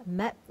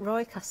 Met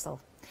Roy Castle.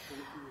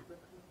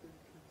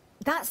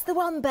 That's the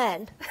one,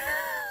 Ben.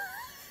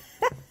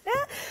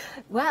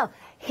 Well,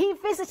 he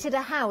visited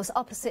a house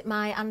opposite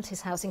my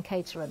auntie's house in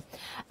Caterham.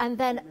 And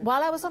then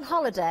while I was on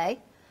holiday,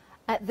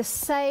 at the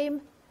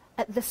same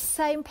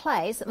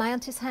place, at my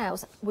auntie's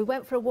house, we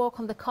went for a walk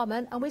on the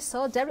common and we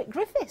saw Derek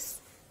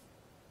Griffiths.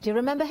 Do you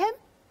remember him?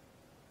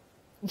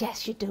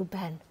 Yes, you do,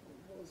 Ben.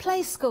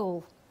 Play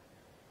School.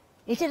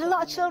 He did a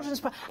lot of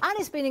children's and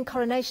he's been in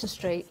Coronation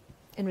Street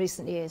in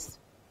recent years.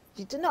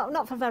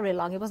 Not for very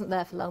long, he wasn't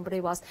there for long, but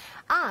he was.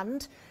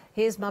 And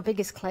here's my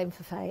biggest claim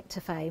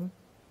to fame.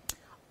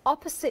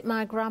 Opposite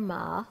my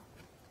grandma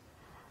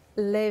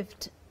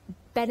lived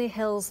Benny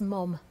Hill's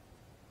mum.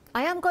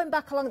 I am going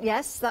back along,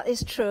 yes, that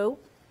is true.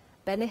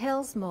 Benny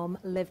Hill's mum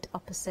lived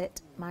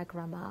opposite my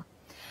grandma.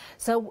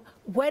 So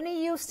when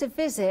he used to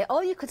visit,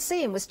 all you could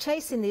see him was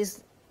chasing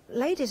these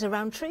ladies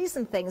around trees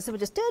and things. They were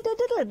just... Do you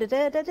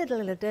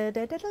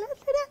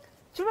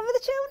remember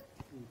the tune?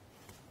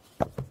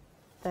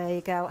 There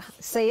you go.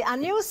 See, I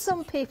knew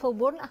some people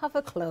wouldn't have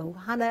a clue.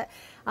 Hannah,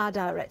 our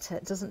director,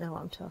 doesn't know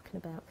what I'm talking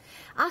about.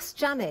 Ask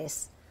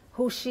Janice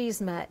who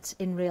she's met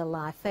in real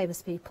life,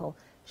 famous people.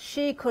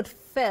 She could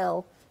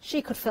fill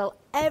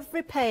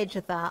every page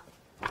of that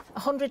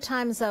 100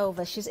 times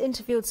over. She's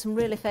interviewed some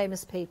really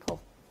famous people.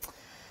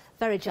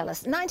 Very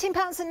jealous.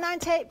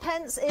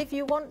 £19.98 if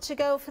you want to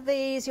go for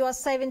these. You are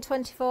saving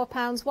 £24,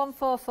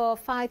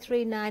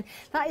 144539.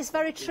 That is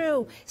very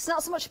true. It's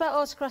not so much about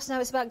autographs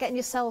now, it's about getting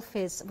your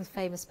selfies with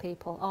famous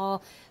people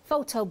or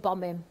photo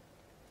bombing.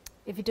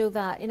 If you do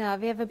that, you know,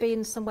 have you ever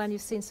been somewhere and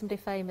you've seen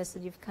somebody famous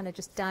and you've kind of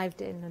just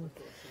dived in? And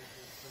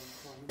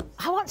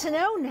I want to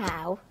know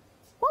now.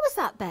 What was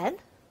that, Ben?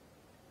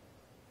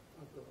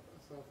 I've got a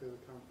selfie of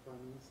the current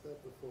Prime Minister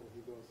before he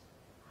was.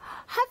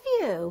 Have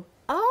you?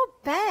 Oh,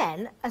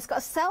 Ben has got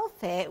a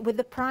selfie with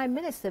the Prime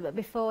Minister, but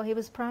before he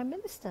was Prime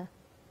Minister.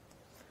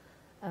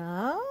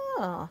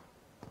 Oh,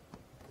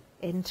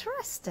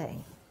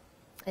 interesting.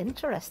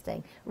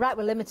 Interesting. Right,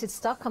 we're limited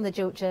stock on the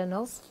jute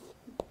journals.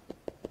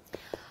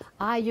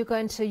 Are you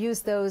going to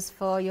use those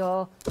for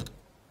your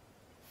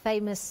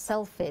famous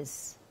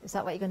selfies? Is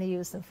that what you're going to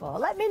use them for?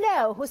 Let me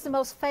know who's the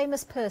most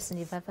famous person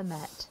you've ever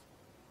met.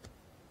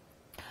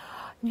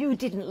 You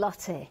didn't,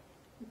 Lottie.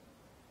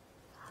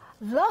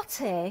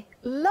 Lottie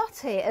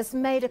has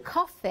made a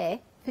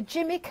coffee for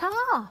Jimmy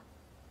Carr.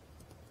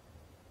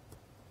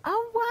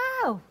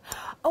 Oh, wow.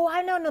 Oh,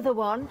 I know another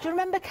one. Do you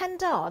remember Ken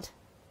Dodd?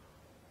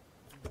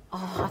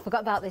 Oh, I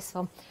forgot about this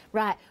one.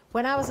 Right,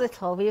 when I was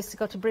little, we used to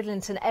go to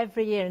Bridlington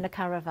every year in a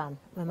caravan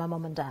with my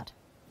mum and dad.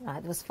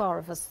 Right, there was 4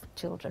 of us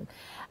children.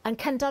 And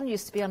Ken Dodd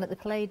used to be on at the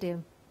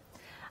Palladium.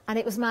 And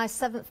it was my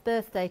 7th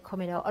birthday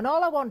coming up. And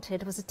all I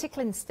wanted was a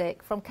tickling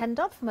stick from Ken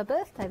Dodd for my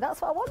birthday.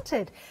 That's what I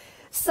wanted.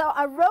 So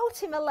I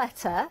wrote him a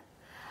letter,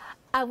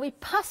 and we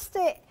passed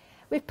it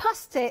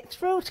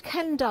through to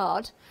Ken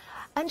Dodd,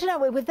 and you know,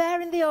 we were there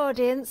in the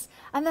audience,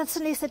 and then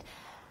suddenly he said,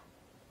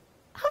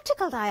 how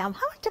tickled I am,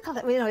 how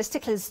tickled, you know, his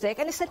tickling stick,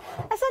 and he said,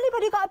 has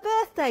anybody got a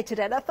birthday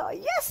today? And I thought,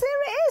 yes,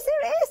 here it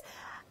is,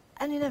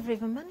 and he never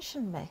even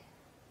mentioned me.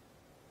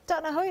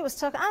 don't know who he was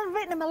talking. I've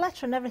written him a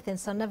letter and everything,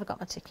 so I never got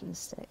my tickling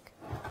stick.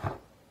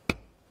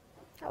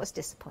 That was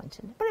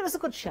disappointing, but it was a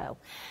good show,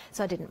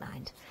 so I didn't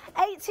mind.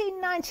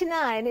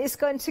 £18.99 is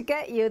going to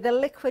get you the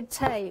liquid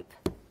tape.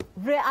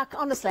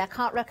 Honestly, I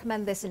can't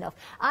recommend this enough.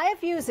 I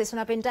have used this when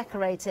I've been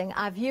decorating.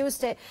 I've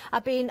used it. I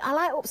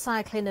like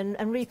upcycling and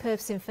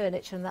repurposing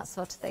furniture and that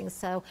sort of thing.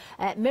 So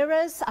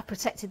mirrors, I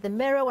protected the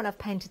mirror when I've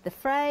painted the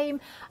frame.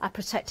 I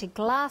protected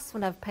glass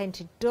when I've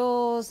painted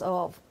doors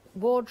or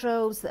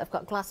wardrobes that have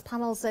got glass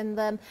panels in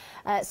them.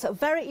 So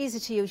very easy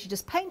to use. You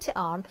just paint it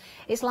on.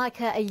 It's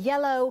like a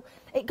yellow.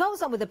 It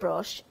goes on with a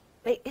brush.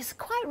 It's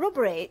quite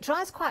rubbery. It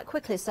dries quite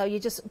quickly, so you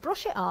just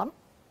brush it on.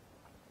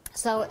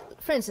 So,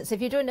 for instance,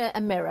 if you're doing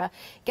a mirror,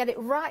 get it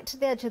right to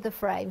the edge of the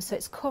frame so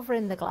it's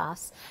covering the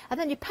glass, and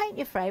then you paint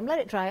your frame, let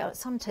it dry out,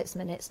 some takes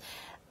minutes,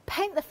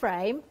 paint the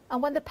frame,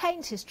 and when the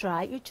paint is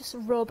dry, you just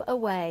rub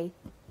away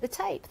the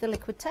tape, the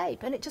liquid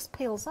tape, and it just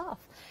peels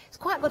off. It's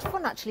quite good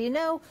fun, actually. You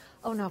know,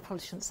 oh no, I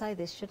probably shouldn't say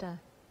this, should I?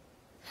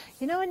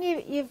 You know when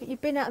you've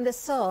been out in the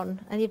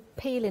sun and you're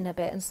peeling a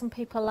bit, and some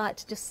people like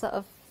to just sort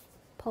of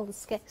pull the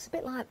skin, it's a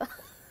bit like that.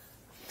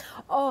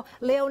 Oh,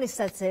 Leonie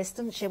says this,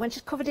 doesn't she? When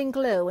she's covered in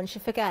glue and she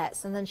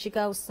forgets and then she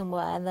goes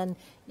somewhere and then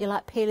you're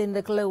like peeling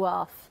the glue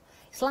off.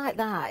 It's like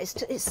that. It's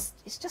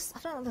just, I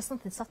don't know, there's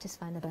something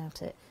satisfying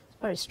about it. It's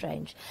very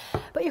strange.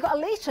 But you've got a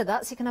litre of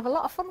that, so you can have a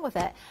lot of fun with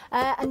it.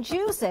 And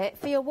use it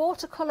for your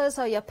watercolours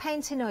or your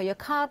painting or your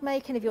card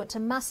making. If you want to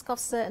mask off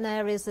certain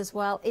areas as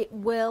well, it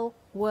will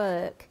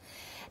work.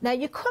 Now,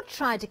 you could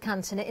try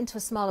decanting it into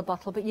a smaller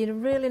bottle, but you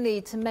really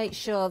need to make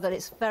sure that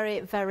it's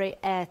very, very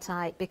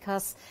airtight,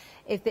 because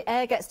if the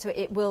air gets to it,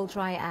 it will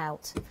dry it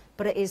out.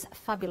 But it is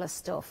fabulous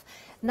stuff.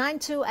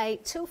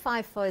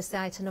 928254 is the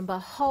item number.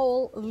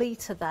 Whole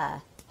litre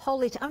there. Whole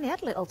litre. I only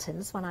had little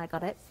tins when I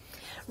got it.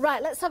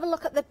 Right, let's have a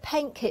look at the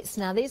paint kits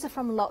now. These are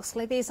from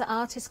Loxley. These are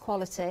artist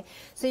quality.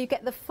 So you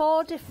get the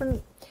four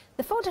different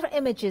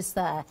images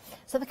there.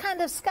 So they're kind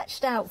of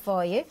sketched out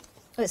for you.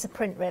 Well, it's a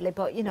print really,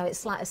 but you know,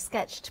 it's like a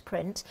sketched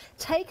print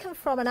taken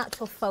from an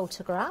actual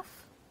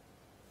photograph.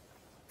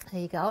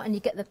 There you go, and you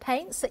get the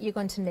paints that you're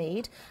going to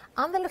need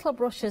and the little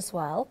brush as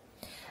well.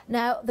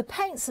 Now, the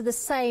paints are the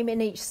same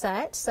in each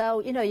set,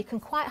 so you know, you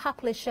can quite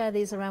happily share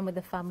these around with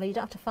the family. You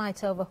don't have to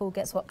fight over who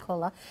gets what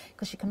colour,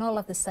 because you can all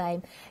have the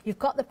same. You've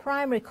got the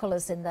primary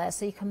colours in there,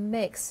 so you can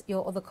mix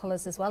your other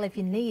colours as well if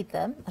you need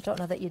them. I don't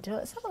know that you do.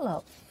 Let's have a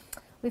look.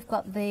 We've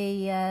got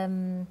the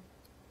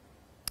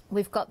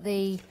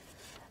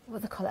what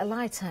do they call it? A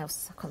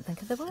lighthouse. I couldn't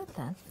think of the word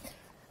then.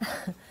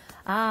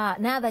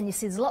 Now then, you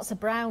see there's lots of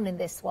brown in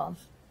this one.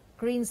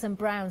 Greens and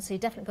browns, so you're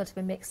definitely going to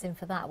be mixing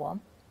for that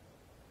one.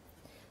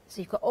 So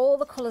you've got all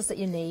the colours that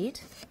you need.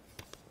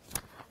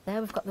 There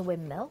we've got the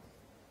windmill.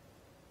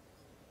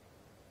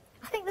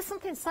 I think there's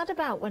something sad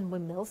about when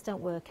windmills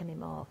don't work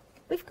anymore.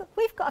 We've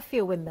got a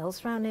few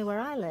windmills around here where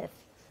I live.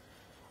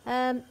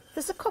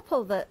 There's a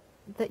couple that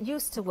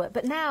used to work,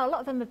 but now a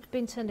lot of them have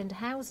been turned into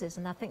houses,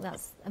 and I think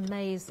that's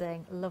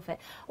amazing. Love it.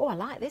 Oh, I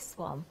like this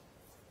one.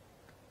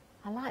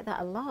 I like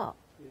that a lot.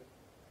 Yeah.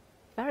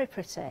 Very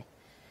pretty.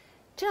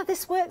 Do you know,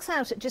 this works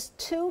out at just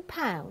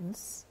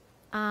 £2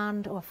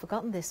 and, oh, I've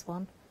forgotten this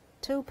one.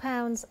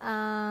 £2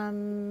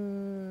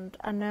 and,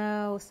 I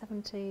know,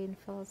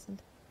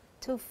 17,000,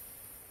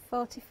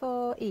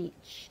 £2.44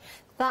 each.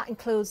 That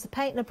includes the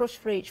paint and a brush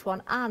for each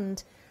one,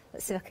 and,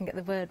 let's see if I can get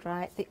the word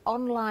right, the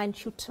online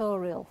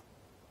tutorial.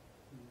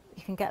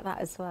 You can get that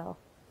as well.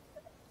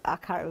 I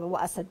can't remember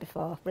what I said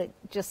before, but it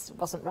just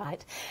wasn't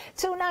right.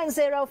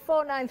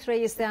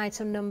 290493 is the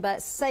item number.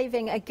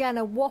 Saving, again,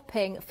 a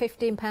whopping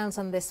 £15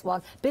 on this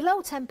one.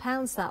 Below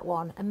 £10, that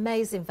one.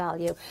 Amazing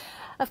value.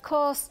 Of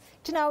course,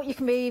 do you know, you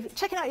can be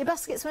checking out your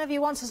baskets whenever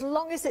you want, as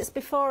long as it's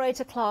before 8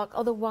 o'clock.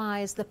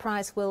 Otherwise, the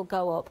price will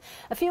go up.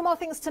 A few more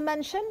things to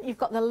mention. You've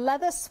got the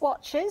leather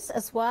swatches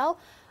as well.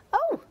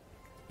 Oh,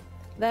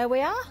 there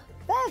we are.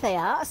 There they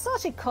are.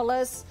 Assorted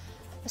colours.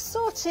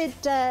 Assorted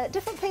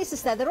different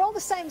pieces there. They're all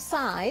the same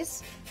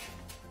size.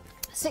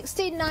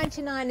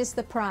 £16.99 is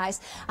the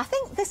price. I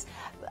think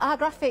our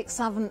graphics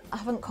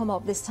haven't come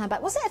up this time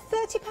back. Was it a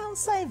 £30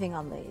 saving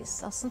on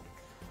these?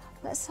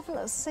 Let's have a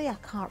look. See, I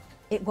can't.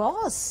 It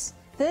was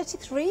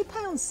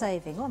 £33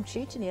 saving. Oh, I'm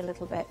cheating you a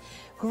little bit.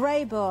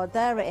 Grey board.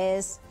 There it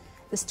is.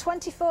 There's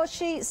 24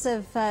 sheets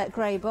of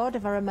grey board,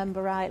 if I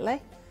remember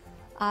rightly.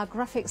 Our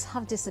graphics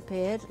have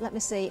disappeared. Let me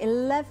see,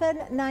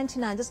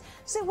 £11.99. Does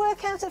it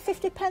work out at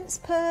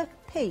 50p per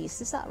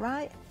piece? Is that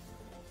right?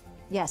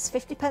 Yes,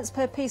 50p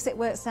per piece it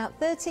works out.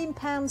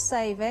 £13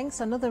 savings,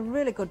 another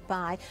really good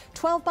buy.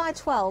 12 by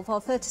 12 or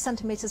 30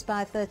 centimetres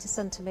by 30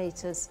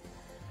 centimetres.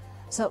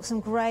 So some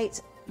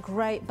great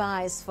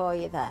buys for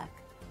you there.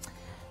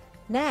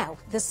 Now,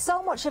 there's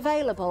so much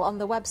available on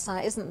the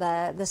website, isn't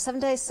there? The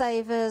 7-day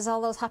savers,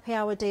 all those happy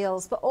hour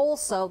deals, but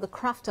also the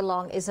craft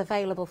along is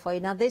available for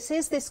you. Now, this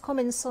is this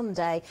coming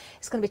Sunday.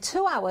 It's going to be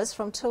 2 hours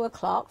from 2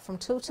 o'clock, from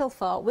 2 till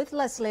 4, with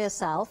Leslie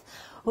herself,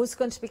 who's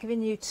going to be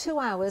giving you 2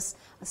 hours,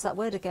 that's that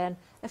word again,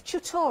 of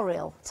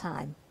tutorial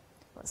time.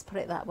 Let's put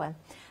it that way.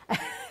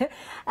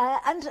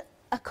 And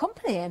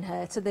accompanying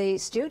her to the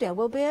studio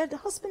will be her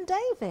husband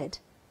David.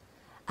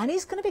 And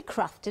he's going to be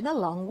crafting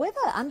along with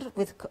her, and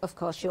with, of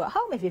course, you at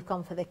home if you've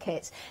gone for the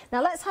kit.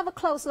 Now let's have a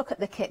close look at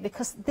the kit,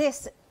 because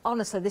this,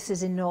 honestly, this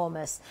is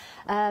enormous.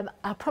 I'm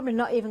probably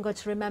not even going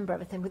to remember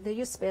everything, but there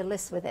used to be a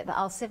list with it, but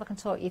I'll see if I can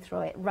talk you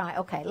through it. Right,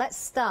 okay, let's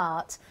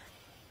start.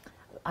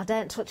 I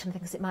don't touch anything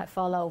because it might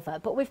fall over,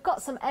 but we've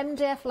got some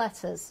MDF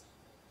letters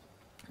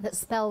that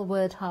spell the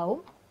word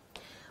home.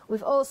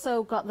 We've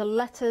also got the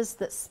letters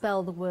that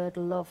spell the word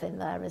love in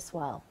there as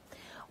well.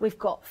 We've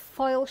got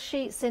foil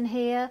sheets in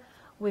here.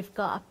 We've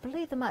got, I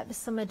believe there might be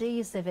some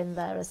adhesive in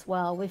there as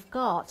well. We've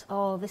got,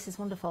 oh, this is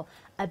wonderful,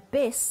 a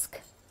bisque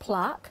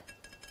plaque,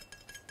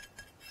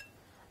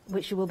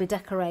 which you will be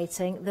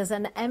decorating. There's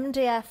an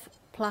MDF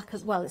plaque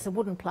as well. It's a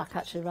wooden plaque,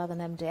 actually, rather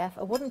than MDF.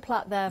 A wooden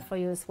plaque there for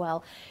you as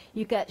well.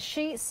 You get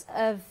sheets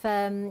of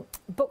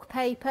book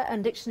paper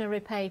and dictionary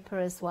paper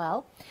as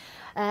well.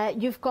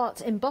 You've got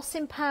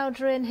embossing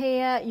powder in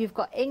here. You've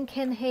got ink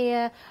in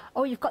here.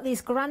 Oh, you've got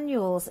these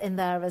granules in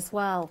there as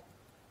well.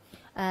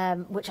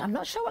 Which I'm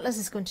not sure what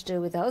Leslie's going to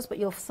do with those, but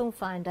you'll soon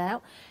find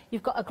out.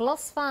 You've got a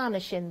gloss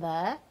varnish in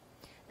there.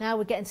 Now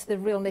we're getting to the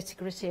real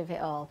nitty-gritty of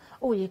it all.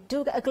 Oh, you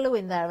do get a glue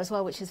in there as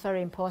well, which is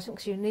very important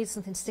because you need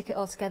something to stick it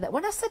all together.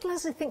 When I said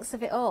Leslie thinks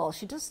of it all,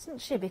 she does,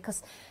 doesn't she?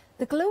 Because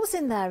the glue's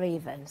in there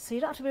even, so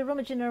you don't have to be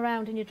rummaging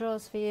around in your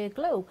drawers for your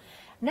glue.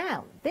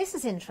 Now, this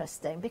is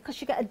interesting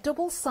because you get a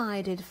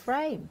double-sided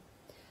frame.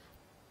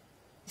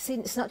 You see,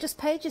 it's not just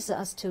pages that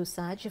has two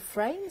sides, your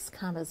frames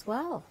can as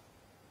well.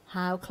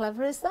 How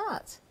clever is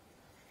that?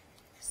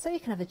 So you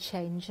can have a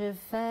change of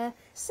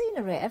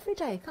scenery every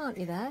day, can't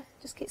you there?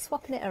 Just keep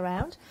swapping it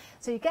around.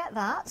 So you get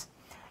that.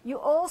 You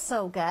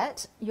also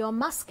get your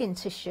masking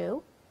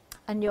tissue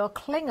and your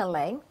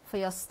clingerling for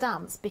your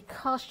stamps,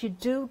 because you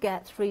do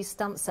get 3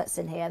 stamp sets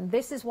in here. And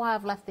this is why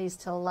I've left these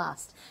till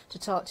last to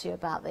talk to you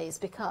about these,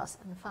 because,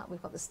 in fact,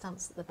 we've got the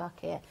stamps at the back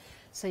here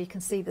so you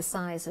can see the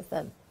size of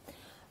them.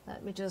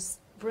 Let me just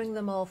bring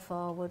them all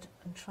forward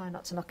and try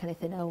not to knock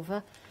anything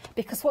over,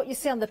 because what you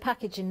see on the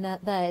packaging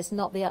there is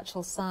not the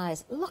actual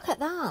size. Look at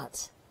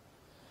that.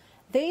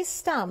 These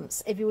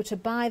stamps, if you were to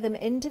buy them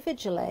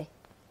individually,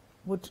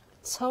 would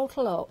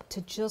total up to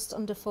just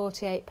under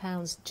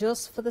 £48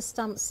 just for the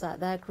stamp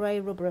set. They're grey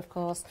rubber, of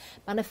course,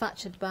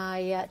 manufactured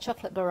by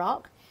Chocolate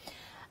Baroque.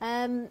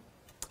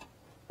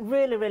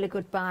 Really, really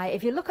good buy.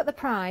 If you look at the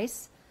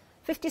price,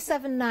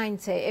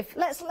 £57.90. If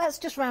let's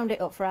just round it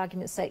up for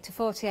argument's sake to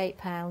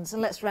 £48,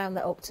 and let's round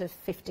that up to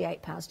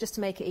 £58 just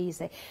to make it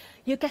easy.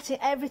 You're getting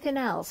everything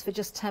else for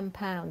just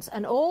 £10,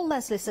 and all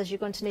Leslie says you're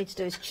going to need to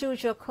do is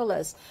choose your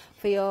colours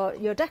for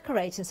your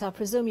decorating. So I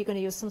presume you're going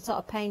to use some sort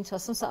of paint or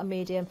some sort of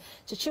medium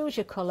to choose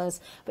your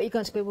colours, but you're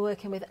going to be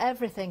working with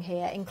everything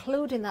here,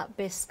 including that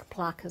bisque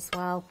plaque as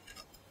well,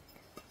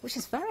 which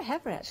is very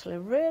heavy actually.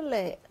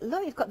 Really,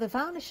 look, you've got the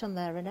varnish on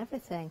there and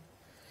everything.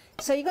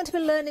 So you're going to be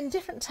learning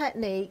different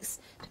techniques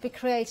to be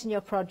creating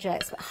your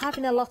projects, but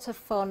having a lot of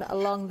fun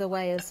along the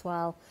way as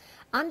well.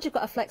 And you've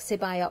got a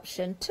flexi-buy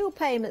option, 2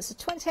 payments of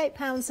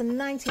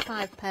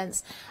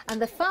 £28.95.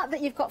 And the fact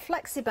that you've got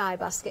flexi-buy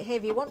basket here,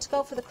 if you want to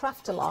go for the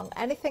craft along,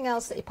 anything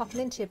else that you're popping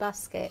into your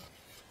basket,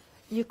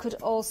 you could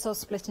also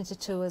split into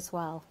 2 as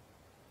well.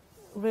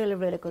 Really,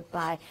 really good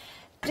buy.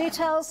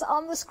 Details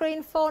on the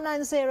screen,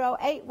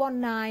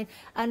 490819.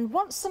 And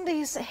once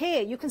somebody's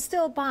here, you can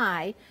still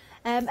buy.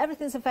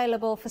 Everything's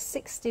available for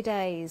 60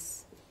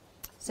 days,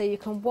 so you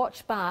can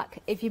watch back.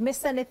 If you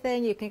miss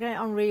anything, you can get it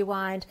on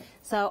rewind.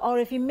 So, or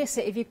if you miss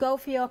it, if you go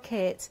for your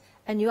kit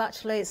and you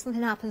actually,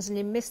 something happens and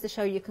you miss the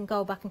show, you can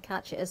go back and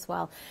catch it as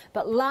well.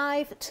 But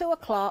live 2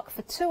 o'clock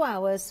for 2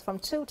 hours from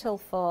 2 till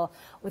 4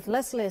 with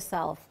Leslie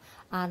herself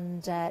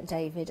and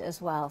David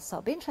as well. So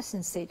it'll be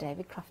interesting to see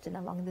David crafting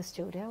along in the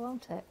studio,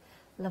 won't it?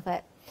 Love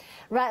it.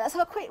 Right, let's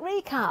have a quick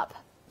recap.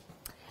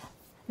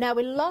 Now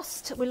we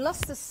lost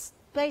the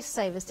Space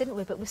Savers, didn't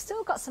we? But we've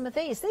still got some of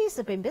these. These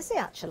have been busy,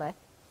 actually.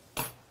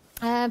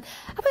 Have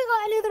we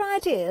got any other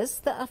ideas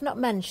that I've not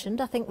mentioned?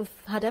 I think we've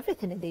had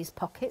everything in these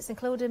pockets,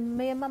 including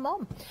me and my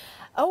mum.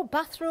 Oh,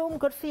 bathroom,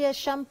 good for your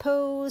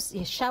shampoos.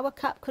 Your shower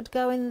cap could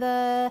go in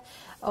there.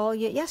 Or,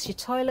 your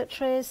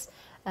toiletries.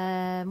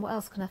 What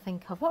else can I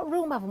think of? What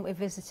room haven't we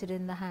visited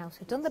in the house?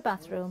 We've done the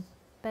bathroom.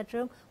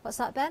 Bedroom. What's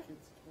that, Ben?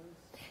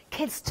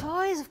 Kids'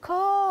 toys, of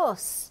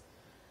course.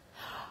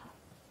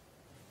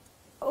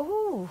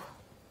 Oh.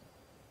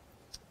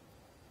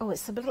 Oh,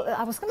 it's a bit.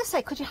 I was going to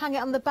say, could you hang it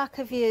on the back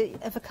of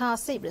a car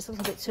seat? But it's a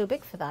little bit too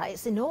big for that.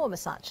 It's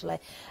enormous, actually.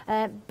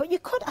 But you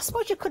could, I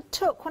suppose, you could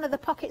tuck one of the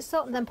pockets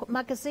up and then put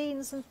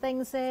magazines and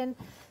things in,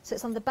 so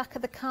it's on the back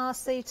of the car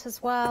seat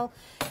as well,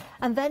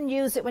 and then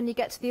use it when you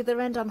get to the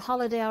other end on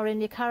holiday or in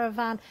your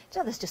caravan. You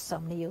know, there's just so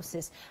many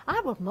uses.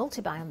 I would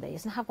multi-buy on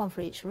these and have one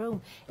for each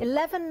room.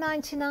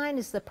 £11.99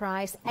 is the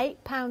price.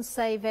 £8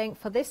 saving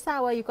for this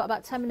hour. You've got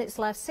about 10 minutes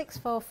left.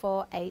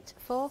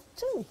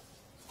 644842.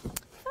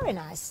 Very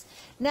nice.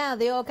 Now,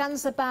 the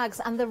organza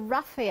bags and the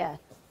raffia.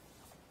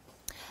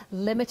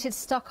 Limited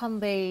stock on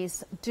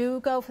these. Do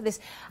go for this.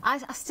 I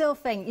still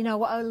think, you know,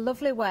 what a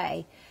lovely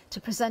way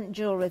to present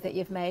jewellery that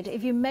you've made.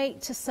 If you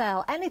make to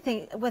sell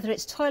anything, whether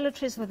it's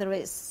toiletries, whether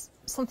it's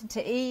something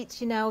to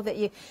eat, you know, that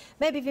you,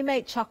 maybe if you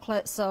make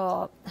chocolates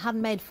or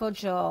handmade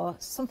fudge or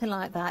something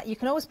like that, you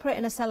can always put it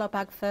in a cello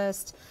bag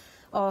first,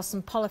 or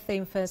some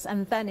polythene first,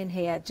 and then in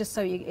here, just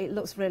so it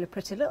looks really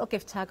pretty. Little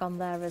gift tag on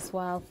there as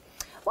well.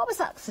 What was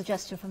that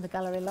suggestion from the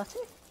gallery, Lottie?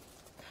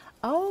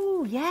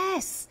 Oh,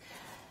 yes.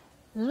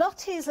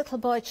 Lottie's little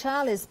boy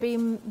Charlie's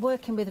been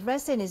working with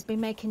resin. He's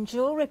been making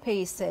jewellery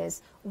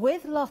pieces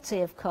with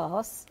Lottie, of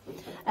course.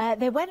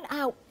 They went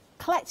out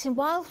collecting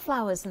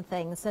wildflowers and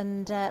things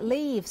and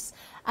leaves,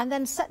 and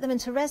then set them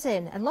into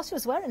resin. And Lottie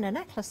was wearing a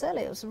necklace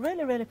earlier. It was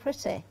really, really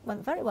pretty.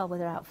 Went very well with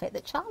her outfit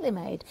that Charlie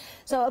made.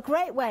 So a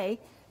great way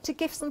to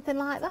gift something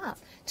like that.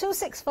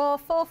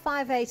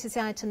 264458 is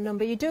the item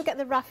number. You do get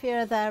the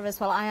raffia there as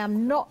well. I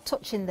am not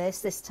touching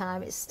this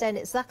time. It's staying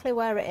exactly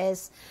where it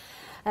is.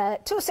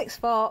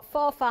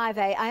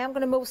 264458. I am going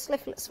to move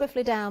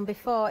swiftly down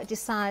before it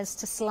decides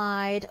to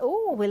slide.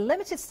 Oh, we're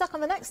limited stock on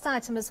the next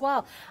item as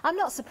well. I'm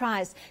not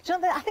surprised. Do you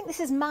know, I think this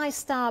is my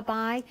star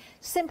buy,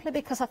 simply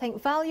because I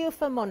think value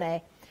for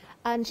money.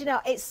 And, you know,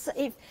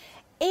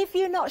 if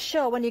you're not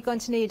sure when you're going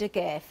to need a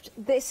gift,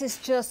 this is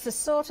just the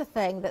sort of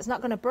thing that's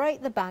not going to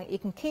break the bank. You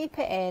can keep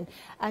it in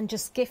and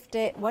just gift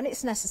it when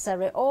it's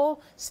necessary, or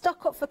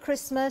stock up for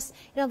Christmas.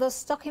 You know, those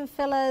stocking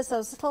fillers,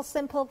 those little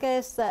simple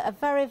gifts that are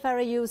very,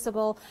 very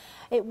usable.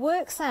 It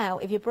works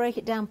out, if you break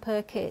it down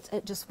per kit,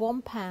 at just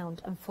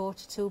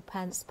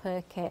 £1.42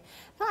 per kit.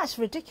 That's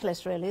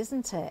ridiculous, really,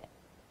 isn't it?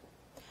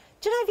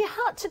 Do you know, if you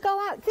had to go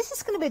out, this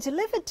is going to be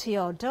delivered to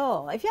your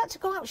door. If you had to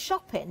go out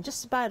shopping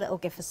just to buy a little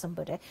gift for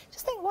somebody,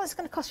 just think what it's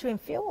going to cost you in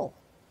fuel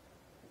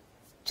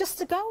just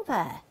to go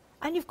there.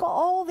 And you've got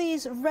all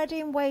these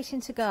ready and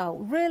waiting to go.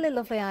 Really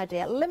lovely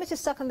idea. Limited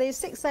stock on these.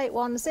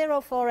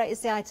 681048 is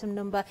the item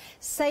number.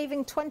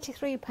 Saving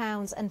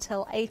 £23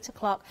 until 8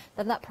 o'clock.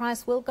 Then that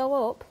price will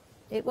go up.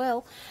 It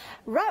will.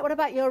 Right, what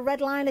about your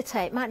red liner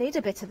tape? Might need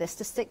a bit of this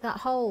to stick that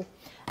hole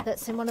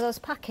that's in one of those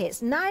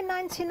packets.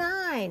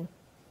 £9.99.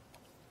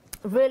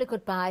 Really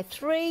good buy.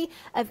 3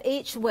 of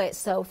each width,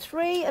 so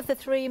 3 of the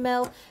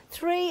 3mm,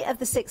 3 of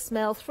the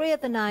 6mm, 3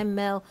 of the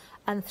 9mm,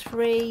 and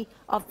 3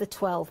 of the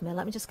 12mm.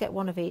 Let me just get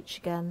one of each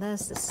again.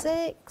 There's the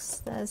 6,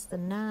 there's the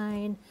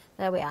 9,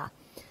 there we are.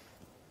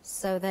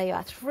 So there you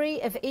are,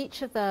 3 of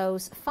each of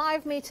those,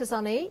 5 metres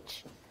on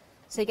each,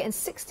 so you're getting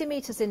 60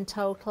 metres in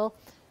total.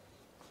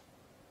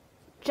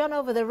 John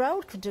over the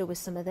road could do with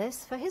some of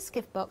this for his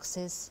gift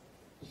boxes,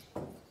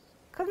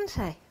 couldn't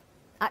he?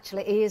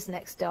 Actually, he is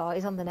next door.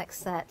 He's on the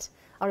next set,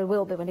 or he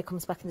will be when he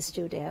comes back in the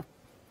studio.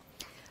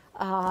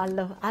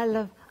 Oh, I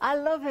love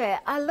it.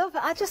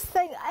 I just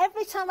think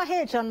every time I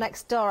hear John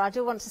next door, I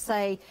do want to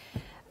say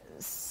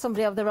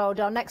somebody over the road,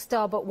 or next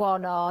door but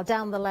one, or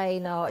down the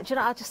lane, or, do you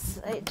know,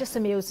 it just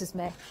amuses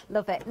me.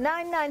 Love it.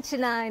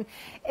 £9.99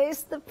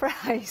 is the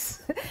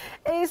price.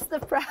 Is the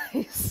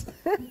price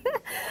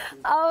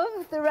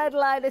of the red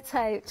liner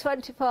tape.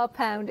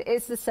 £24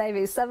 is the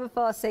savings.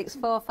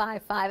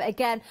 746455.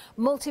 Again,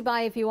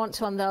 multi-buy if you want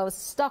to on those.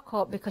 Stock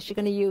up because you're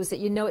going to use it.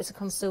 You know it's a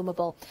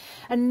consumable.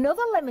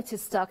 Another limited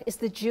stock is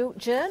the jute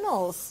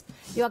journals.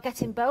 You are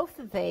getting both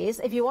of these.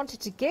 If you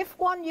wanted to give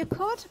one, you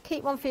could.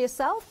 Keep one for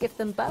yourself. Give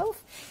them both.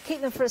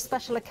 Keep them for a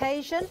special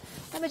occasion.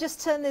 Let me just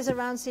turn these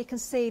around so you can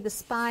see the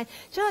spine.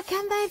 Do you know,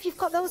 again, Dave, you've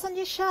got those on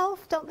your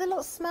shelf. Don't they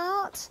look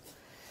smart?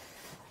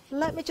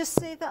 Let me just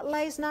see if that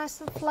lays nice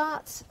and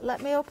flat.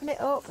 Let me open it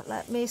up.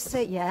 Let me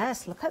see.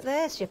 Yes, look at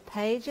this. Your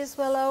pages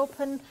will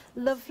open.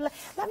 Lovely.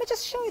 Let me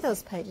just show you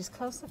those pages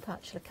close up,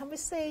 actually. Can we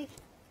see?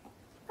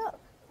 Look.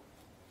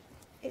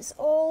 It's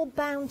all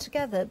bound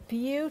together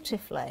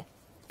beautifully.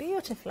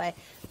 Beautifully.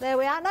 There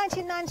we are,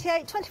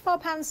 1998,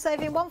 £24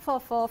 saving,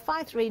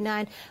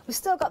 144539. We've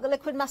still got the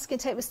liquid masking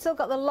tape, we've still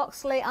got the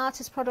Loxley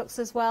artist products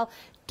as well.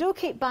 Do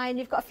keep buying,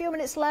 you've got a few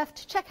minutes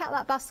left. Check out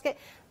that basket.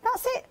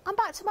 That's it, I'm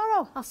back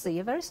tomorrow. I'll see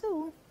you very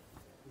soon.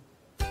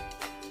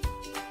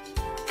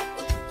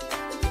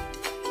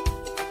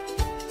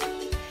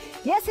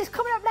 Yes, he's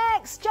coming up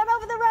next. John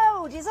over the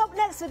road. He's up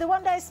next with a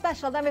one-day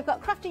special. Then we've got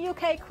Crafty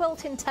UK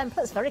quilting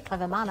templates. Very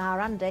clever man,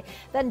 our Andy.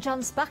 Then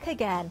John's back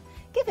again.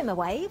 Give him a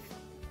wave.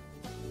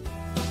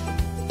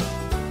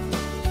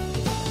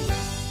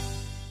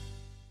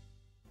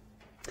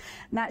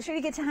 Now, it's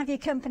really good to have your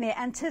company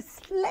and to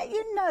let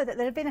you know that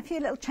there have been a few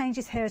little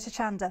changes here at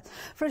Hochanda.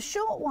 For a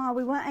short while,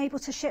 we weren't able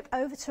to ship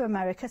over to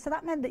America, so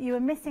that meant that you were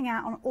missing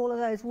out on all of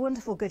those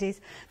wonderful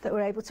goodies that we're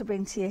able to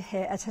bring to you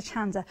here at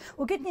Hochanda.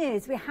 Well, good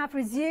news, we have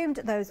resumed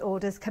those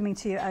orders coming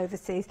to you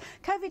overseas.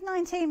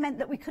 COVID-19 meant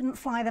that we couldn't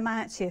fly them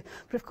out to you,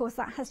 but of course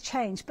that has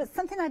changed. But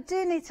something I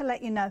do need to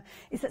let you know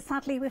is that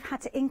sadly we've had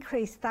to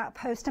increase that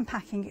post and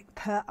packing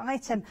per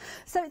item.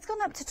 So it's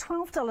gone up to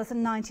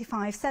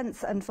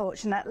 $12.95,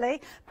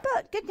 unfortunately. But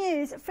But good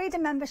news,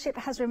 Freedom membership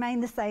has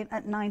remained the same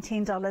at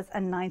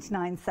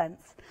 $19.99.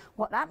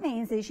 What that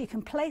means is you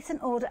can place an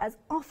order as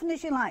often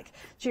as you like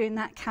during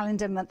that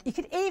calendar month. You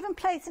could even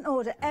place an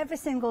order every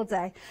single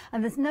day,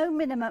 and there's no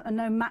minimum and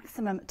no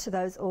maximum to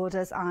those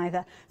orders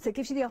either. So it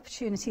gives you the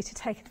opportunity to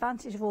take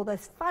advantage of all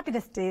those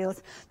fabulous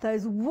deals,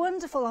 those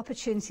wonderful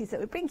opportunities that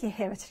we bring you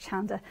here at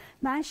Hochanda,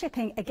 now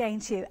shipping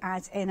again to you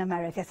as in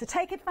America. So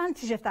take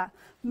advantage of that.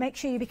 Make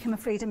sure you become a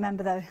Freedom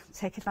member though.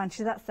 Take advantage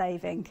of that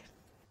saving.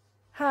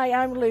 Hi,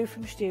 I'm Lou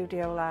from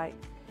Studio Light.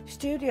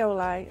 Studio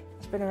Light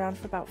has been around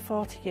for about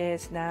 40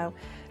 years now.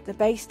 They're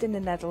based in the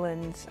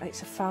Netherlands.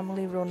 It's a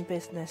family-run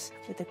business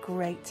with a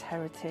great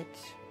heritage.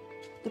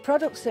 The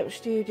products that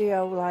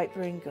Studio Light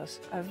bring us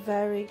are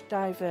very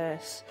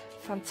diverse,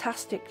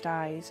 fantastic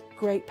dyes,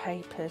 great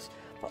papers,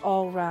 but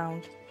all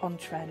round on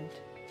trend.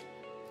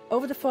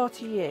 Over the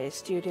 40 years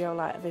Studio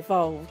Light have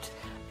evolved.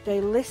 They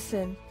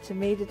listen to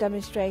me, the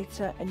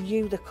demonstrator, and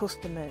you, the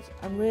customers,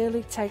 and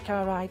really take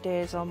our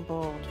ideas on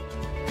board.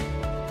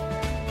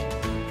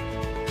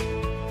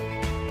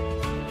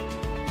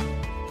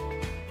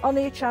 On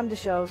the Hochanda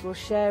shows, we'll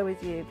share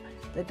with you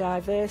the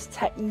diverse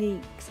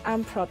techniques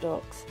and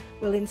products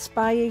will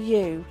inspire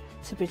you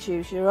to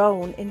produce your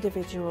own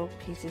individual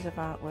pieces of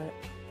artwork.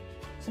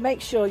 So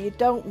make sure you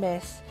don't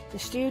miss the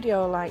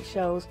Studio Light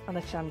shows on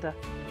Hochanda.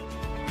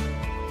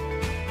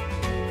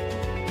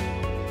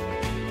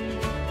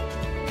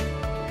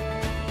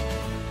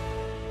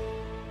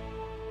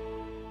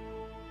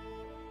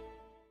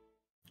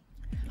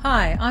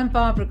 Hi, I'm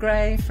Barbara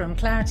Gray from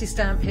Clarity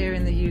Stamp here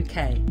in the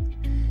UK.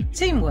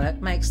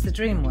 Teamwork makes the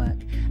dream work,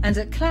 and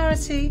at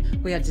Clarity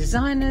we are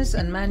designers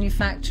and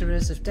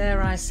manufacturers of,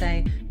 dare I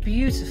say,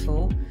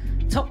 beautiful,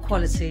 top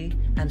quality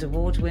and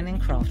award-winning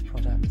craft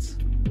products.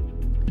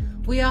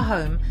 We are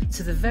home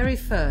to the very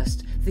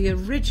first, the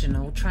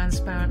original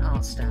transparent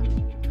art stamp.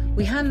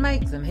 We hand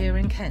make them here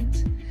in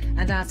Kent,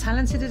 and our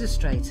talented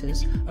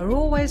illustrators are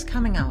always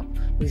coming up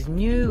with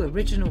new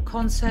original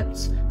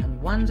concepts and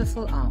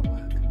wonderful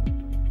artwork.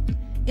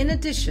 In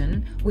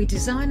addition, we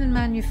design and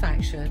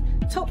manufacture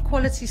top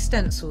quality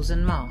stencils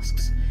and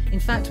masks. In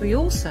fact, we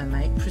also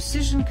make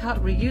precision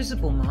cut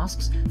reusable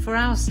masks for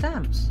our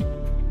stamps.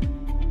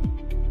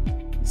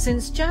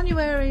 Since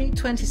January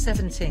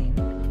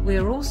 2017, we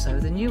are also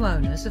the new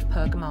owners of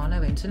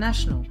Pergamano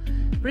International,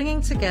 bringing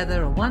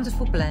together a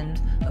wonderful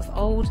blend of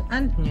old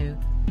and new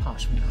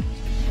parchment art.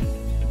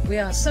 We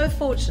are so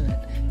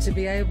fortunate to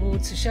be able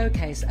to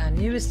showcase our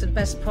newest and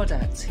best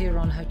products here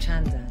on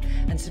Hochanda,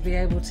 and to be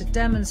able to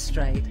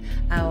demonstrate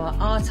our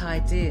art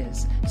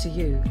ideas to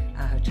you,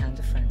 our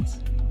Hochanda friends.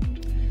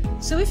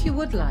 So if you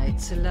would like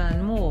to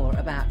learn more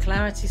about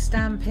Clarity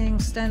stamping,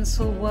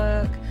 stencil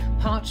work,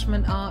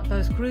 parchment art,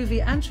 both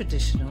groovy and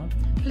traditional,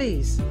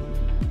 please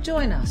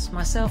join us,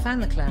 myself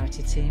and the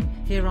Clarity team,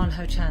 here on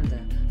Hochanda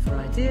for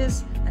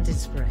ideas and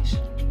inspiration.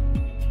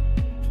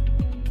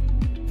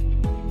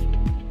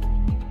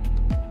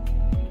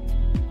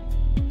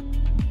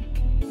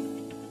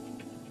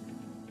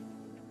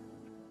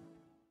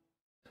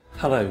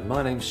 Hello,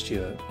 my name's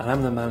Stuart and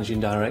I'm the Managing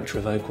Director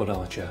of Oakwood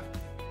Archer.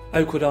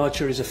 Oakwood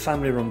Archer is a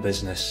family-run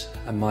business,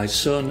 and my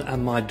son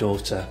and my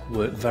daughter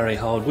work very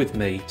hard with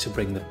me to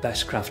bring the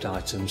best craft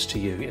items to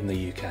you in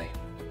the UK.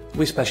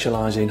 We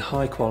specialise in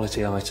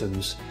high-quality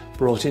items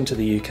brought into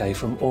the UK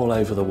from all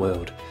over the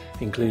world,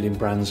 including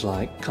brands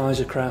like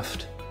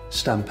Kaisercraft,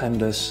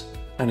 Stampendous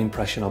and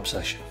Impression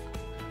Obsession.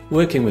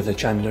 Working with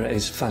Hochanda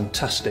is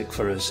fantastic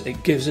for us.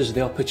 It gives us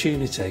the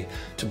opportunity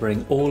to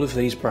bring all of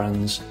these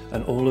brands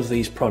and all of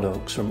these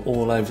products from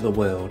all over the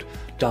world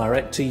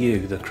direct to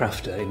you, the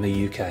crafter in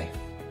the UK.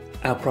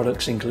 Our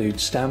products include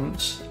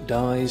stamps,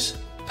 dies,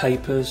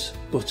 papers,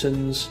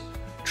 buttons,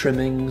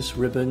 trimmings,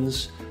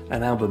 ribbons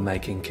and album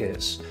making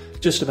kits.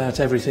 Just about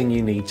everything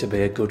you need to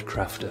be a good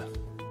crafter.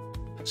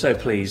 So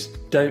please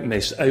don't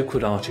miss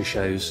Oakwood Archer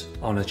shows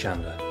on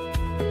Hochanda.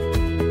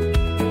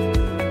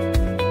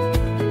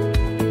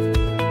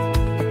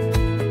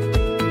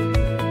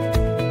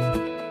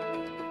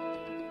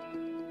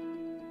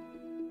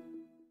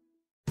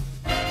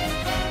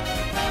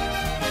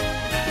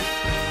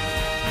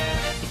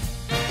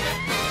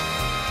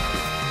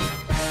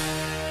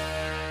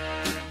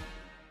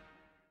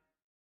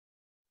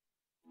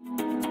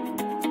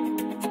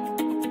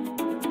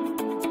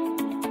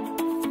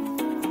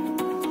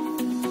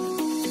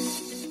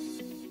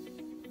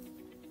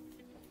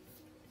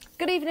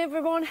 Good evening,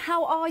 everyone.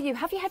 How are you?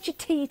 Have you had your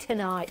tea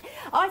tonight?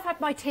 I've had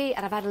my tea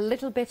and I've had a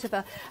little bit of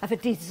a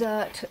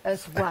dessert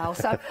as well.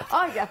 So,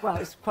 well,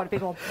 it's quite a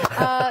big one.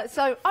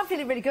 So I'm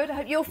feeling really good. I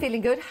hope you're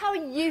feeling good. How are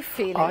you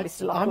feeling,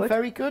 Mr. Lockwood? I'm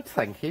very good,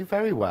 thank you.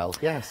 Very well.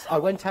 Yes, I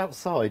went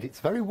outside. It's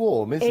very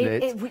warm, isn't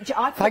it?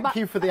 Thank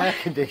you for the air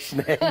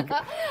conditioning.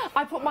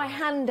 I put my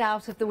hand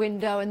out of the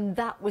window and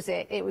that was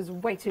it. It was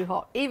way too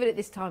hot, even at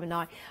this time of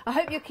night. I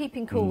hope you're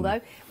keeping cool,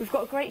 though. We've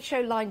got a great show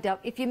lined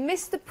up. If you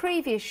missed the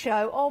previous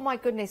show, oh my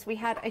goodness, we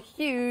had a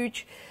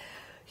huge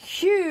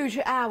Huge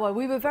hour.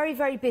 We were very,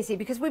 very busy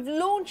because we're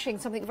launching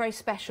something very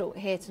special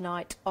here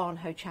tonight on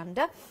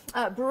Hochanda.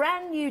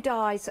 Brand new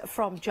dies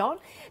from John.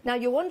 Now,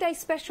 your one-day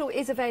special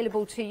is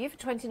available to you for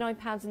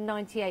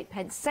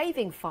 £29.98,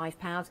 saving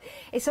 £5.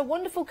 It's a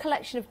wonderful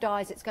collection of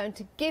dies. It's going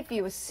to give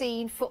you a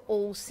scene for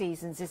all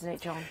seasons, isn't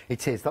it, John?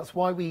 It is. That's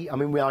why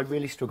I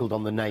really struggled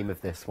on the name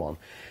of this one.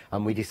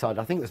 And we decided,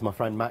 I think it was my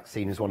friend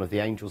Maxine, who's one of the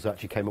angels, who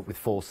actually came up with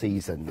 4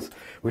 seasons,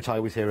 which I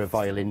always hear a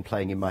violin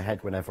playing in my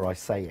head whenever I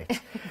say it.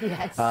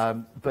 Yes.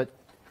 But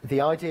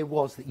the idea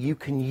was that you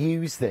can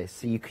use this,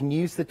 so you can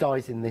use the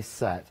dies in this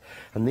set,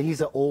 and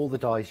these are all the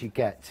dies you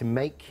get to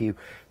make you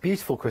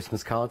beautiful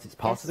Christmas cards. It's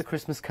part of the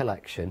Christmas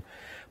collection,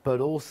 but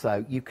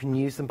also you can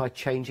use them by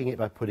changing it,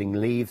 by putting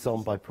leaves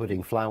on, by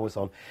putting flowers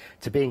on,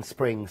 to being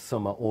spring,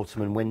 summer,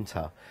 autumn and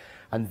winter.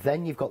 And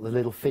then you've got the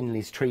little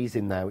Finley's trees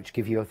in there, which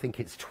give you, I think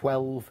it's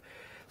 12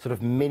 sort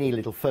of mini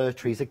little fir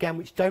trees, again,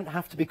 which don't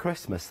have to be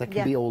Christmas, they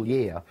can be all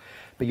year.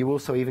 But you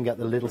also even get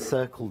the little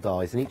circle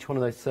dies, and each one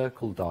of those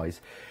circle dies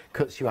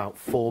cuts you out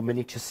 4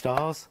 miniature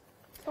stars.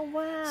 Oh,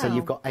 wow. So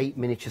you've got 8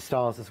 miniature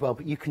stars as well,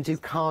 but you can do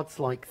cards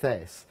like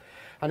this.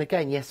 And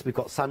again, yes, we've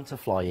got Santa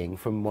flying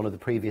from one of the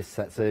previous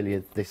sets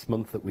earlier this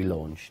month that we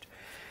launched.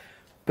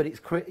 But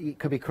it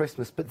could be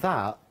Christmas, but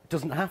that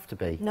doesn't have to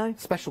be. No.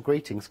 Special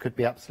greetings could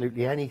be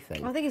absolutely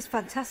anything. I think it's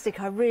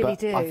fantastic, I really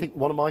do. I think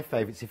one of my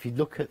favourites, if you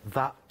look at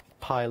that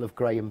pile of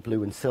grey and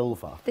blue and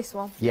silver. This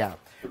one? Yeah.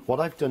 What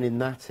I've done in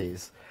that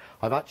is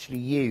I've actually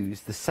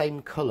used the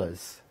same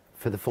colours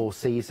for the 4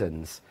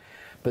 seasons,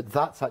 but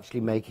that's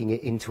actually making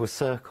it into a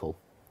circle.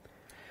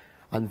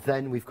 And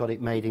then we've got it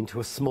made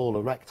into a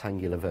smaller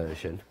rectangular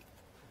version.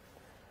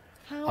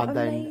 How and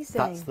amazing.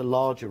 then that's the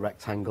larger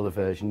rectangular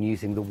version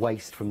using the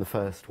waste from the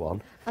first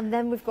one. And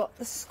then we've got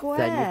the square.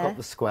 Then you've got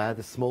the square,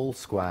 the small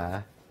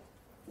square.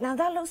 Now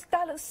that looks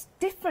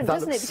different, That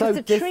doesn't it? looks Because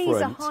so the trees are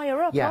different.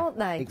 higher up, Yeah, aren't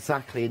they?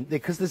 Exactly. And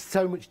because there's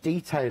so much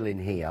detail in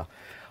here,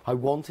 I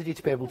wanted you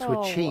to be able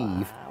to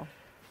achieve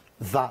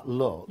that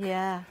look.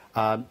 Yeah.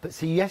 But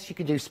so yes, you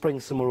can do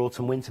spring, summer,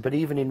 autumn, winter, but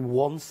even in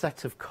one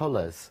set of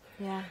colours,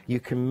 you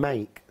can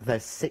make,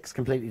 there's 6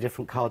 completely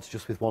different cards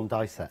just with one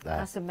die set there.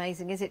 That's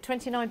amazing, is it?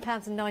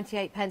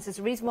 £29.98. There's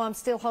a reason why I'm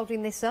still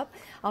holding this up.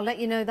 I'll let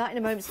you know that in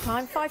a moment's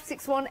time.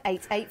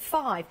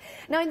 561-885.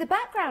 Now, in the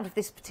background of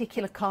this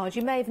particular card,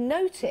 you may have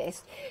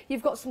noticed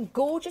you've got some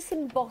gorgeous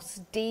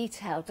embossed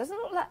detail. Doesn't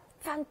it look like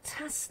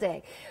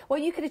fantastic?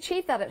 Well, you can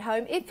achieve that at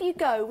home if you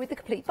go with the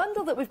complete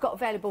bundle that we've got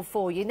available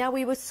for you. Now,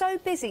 we were so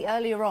busy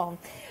earlier on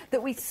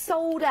that we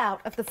sold out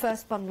of the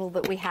first bundle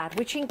that we had,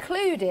 which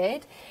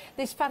included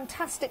this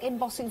fantastic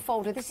embossing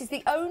folder. This is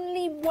the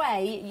only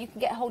way you can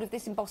get hold of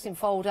this embossing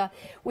folder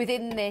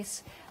within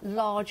this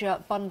larger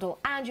bundle,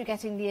 and you're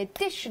getting the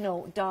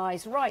additional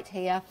dies right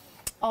here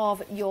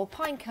of your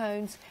pine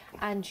cones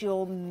and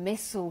your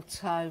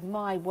mistletoe.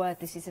 My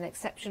word, this is an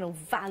exceptional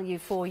value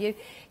for you.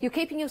 You're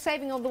keeping your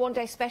saving on the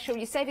one-day special.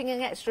 You're saving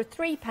an extra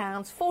 £3,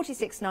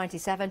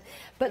 £46.97.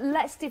 But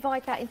let's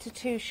divide that into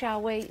 2,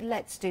 shall we?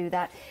 Let's do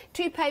that.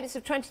 2 payments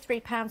of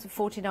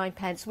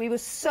 £23.49. We were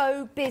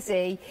so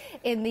busy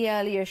in the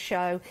earlier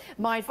show.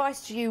 My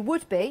advice to you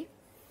would be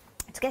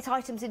to get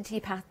items into your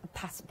basket.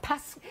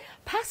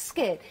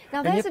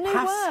 Now, there's a new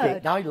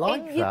word. I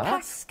like in your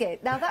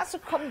basket. Now, that's a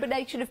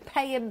combination of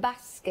pay and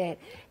basket.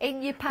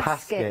 In your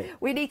basket.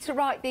 We need to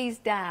write these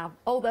down.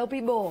 Oh, there'll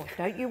be more.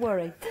 Don't you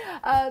worry.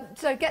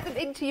 So get them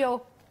into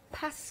your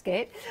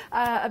basket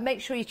and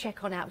make sure you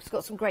check on out. It's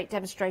got some great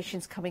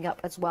demonstrations coming up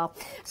as well.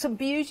 Some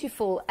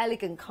beautiful,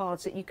 elegant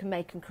cards that you can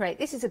make and create.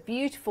 This is a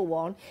beautiful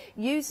one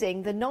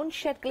using the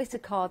non-shed glitter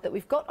card that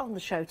we've got on the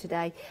show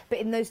today, but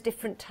in those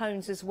different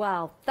tones as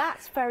well.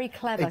 That's very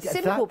clever.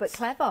 Simple but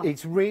clever.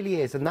 It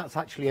really is, and that's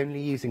actually only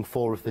using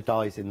 4 of the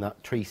dies in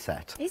that tree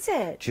set. Is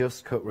it?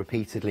 Just cut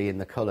repeatedly in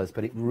the colours,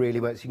 but it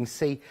really works. You can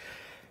see,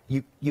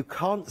 you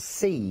can't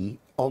see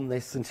on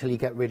this until you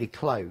get really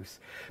close,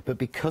 but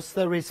because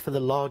there is for the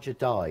larger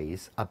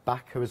dies a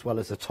backer as well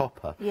as a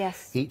topper,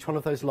 each one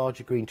of those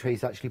larger green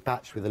trees actually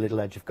batched with a little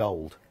edge of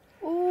gold.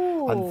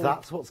 Ooh. And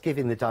that's what's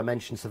giving the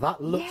dimension, so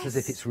that looks as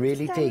if it's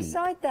really down deep. The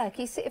side there.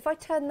 Can you see, if I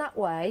turn that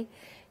way,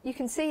 you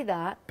can see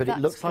that. But That's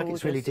it looks like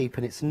gorgeous. it's really deep,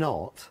 and it's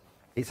not.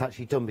 It's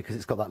actually done because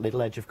it's got that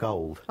little edge of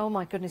gold. Oh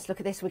my goodness,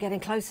 look at this, we're getting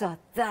closer.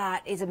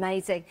 That is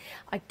amazing.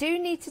 I do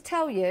need to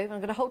tell you, I'm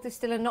going to hold this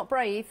still and not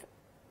breathe.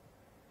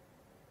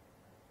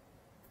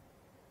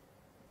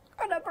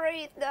 I'm going to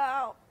breathe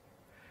now.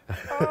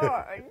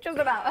 Oh, just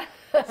about.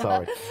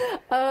 Sorry.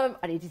 I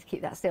needed to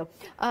keep that still.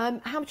 How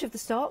much of the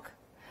stock?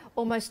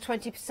 Almost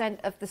 20%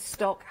 of the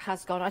stock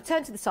has gone. I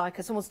turned to the side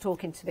because someone's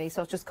talking to me,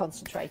 so I was just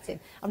concentrating.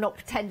 I'm not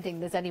pretending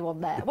there's anyone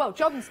there. Well,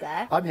 John's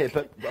there. I'm here,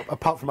 but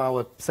apart from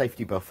our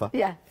safety buffer.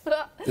 Yeah.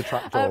 The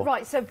trapdoor.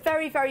 Right, so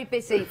very, very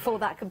busy for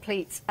that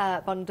complete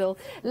bundle.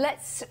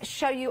 Let's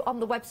show you on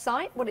the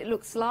website what it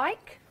looks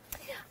like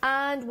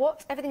and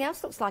what everything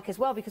else looks like as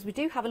well, because we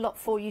do have a lot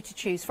for you to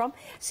choose from.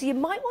 So you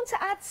might want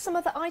to add some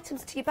other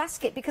items to your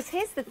basket, because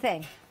here's the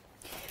thing.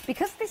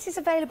 Because this is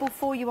available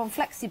for you on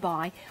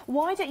FlexiBuy,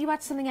 why don't you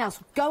add something else?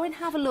 Go and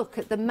have a look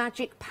at the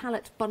magic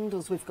palette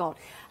bundles we've got.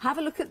 Have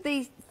a look at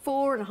the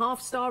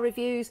 4.5-star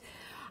reviews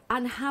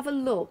and have a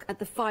look at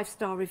the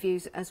 5-star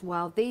reviews as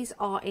well. These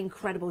are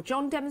incredible.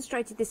 John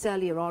demonstrated this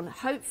earlier on.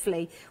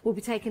 Hopefully we'll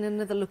be taking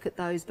another look at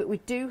those, but we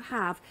do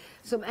have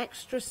some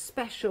extra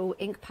special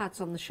ink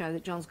pads on the show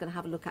that John's going to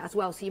have a look at as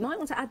well. So you might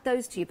want to add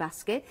those to your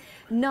basket.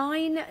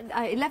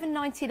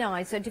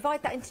 £11.99, so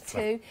divide that into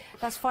two.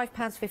 That's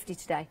 £5.50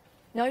 today.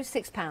 No,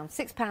 £6.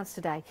 £6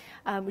 today,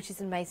 which is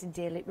an amazing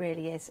deal. It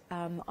really is.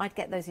 I'd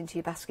get those into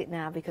your basket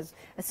now, because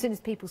as soon as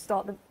people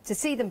start to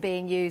see them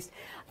being used,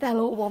 they'll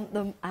all want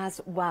them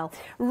as well.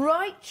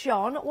 Right,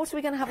 John, what are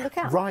we going to have a look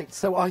at? Right,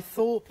 so I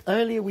thought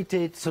earlier we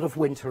did sort of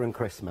winter and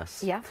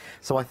Christmas. Yeah.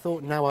 So I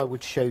thought now I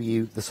would show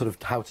you the sort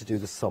of how to do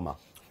the summer.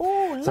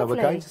 Oh, lovely. So we're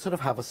going to sort of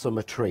have a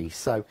summer tree.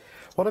 So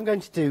what I'm going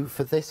to do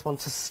for this one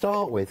to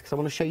start with, because I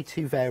want to show you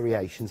two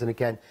variations, and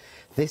again,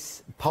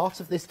 this part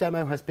of this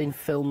demo has been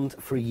filmed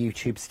for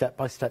YouTube step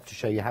by step to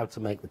show you how to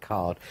make the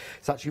card.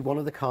 It's actually one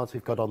of the cards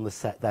we've got on the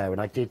set there, and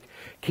I did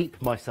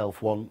keep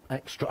myself one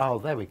extra. Oh,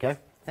 there we go.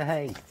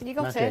 Hey, you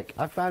got magic. it.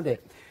 I found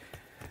it.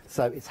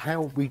 So it's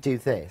how we do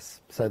this.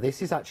 So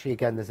this is actually,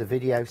 again, there's a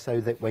video so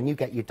that when you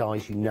get your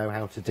dies, you know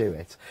how to do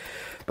it.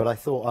 But I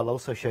thought I'll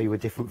also show you a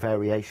different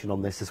variation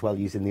on this as well,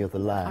 using the other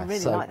layer. I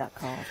really like that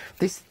card.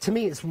 This, to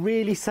me, it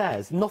really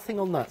says, nothing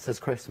on that says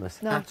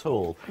Christmas at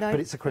all. No. But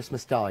it's a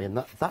Christmas die,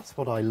 and that's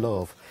what I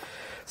love.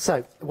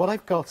 So what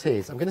I've got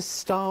is, I'm going to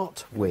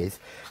start with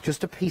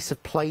just a piece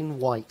of plain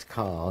white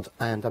card,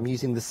 and I'm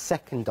using the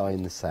second die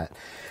in the set.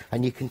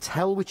 And you can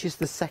tell which is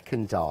the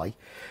second die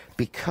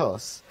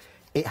because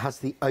it has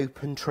the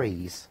open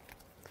trees.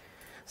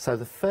 So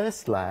the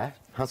first layer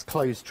has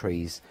closed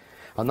trees,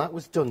 and that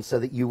was done so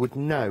that you would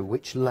know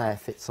which layer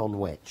fits on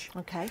which.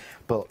 Okay.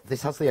 But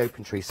this has the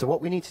open trees, so what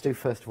we need to do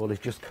first of all is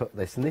just cut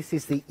this, and this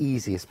is the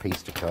easiest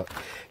piece to cut.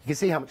 You can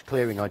see how much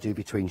clearing I do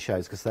between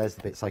shows, because there's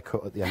the bits I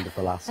cut at the end of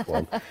the last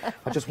one.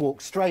 I just walk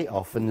straight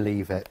off and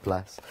leave it,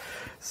 bless.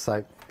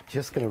 So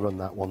just going to run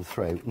that one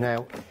through.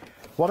 Now,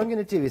 what I'm going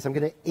to do is I'm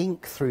going to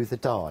ink through the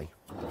die.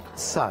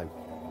 So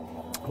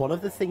one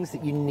of the things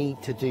that you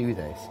need to do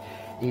this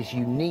is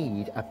you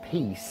need a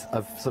piece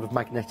of sort of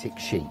magnetic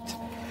sheet.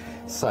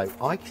 So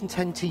I can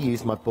tend to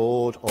use my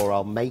board, or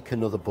I'll make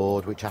another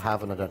board, which I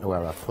have and I don't know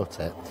where I've put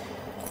it.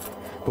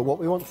 But what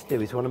we want to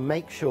do is we want to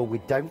make sure we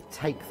don't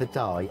take the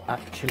die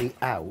actually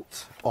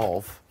out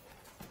of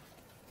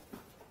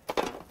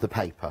the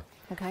paper.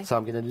 Okay. So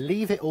I'm going to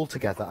leave it all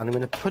together, and I'm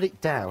going to put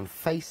it down,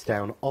 face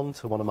down,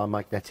 onto one of my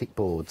magnetic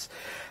boards.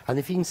 And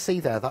if you can see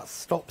there, that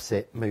stops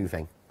it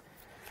moving.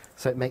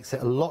 So it makes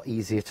it a lot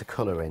easier to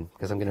colour in,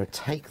 because I'm going to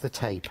take the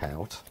tape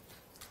out,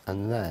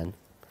 and then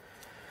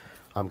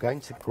I'm going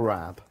to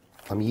grab,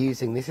 I'm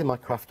using, this is my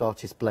Craft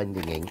Artist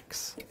blending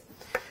inks,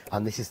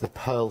 and this is the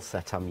pearl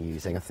set I'm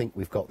using. I think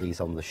we've got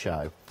these on the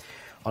show.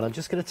 And I'm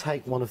just going to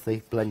take one of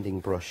the blending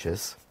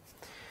brushes,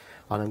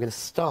 and I'm going to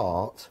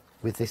start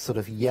with this sort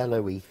of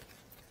yellowy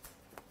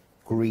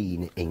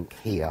green ink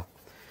here.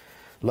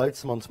 Load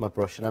some onto my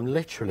brush, and I'm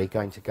literally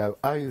going to go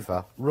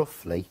over,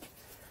 roughly,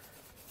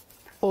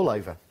 all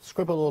over,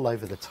 scribble all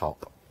over the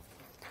top.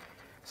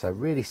 So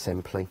really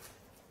simply,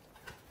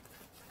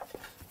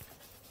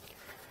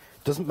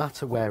 doesn't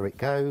matter where it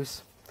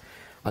goes.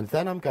 And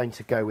then I'm going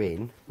to go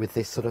in with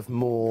this sort of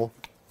more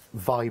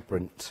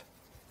vibrant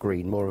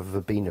green, more of a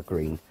verbena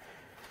green.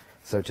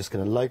 So just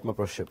going to load my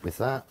brush up with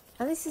that.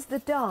 And this is the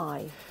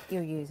die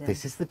you're using?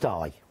 This is the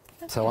die.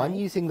 Okay. So I'm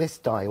using this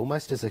die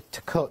almost as a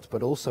to cut,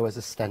 but also as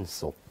a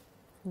stencil.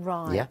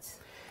 Right. Yeah.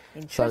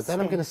 Interesting. So then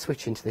I'm going to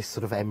switch into this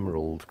sort of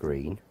emerald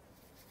green.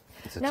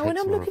 Now, when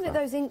I'm looking at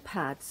those ink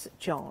pads,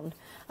 John,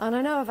 and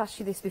I know I've asked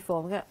you this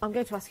before, I'm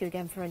going to ask you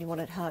again for anyone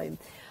at home.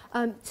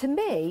 To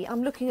me,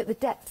 I'm looking at the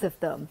depth of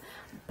them,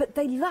 but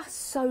they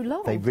last so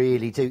long. They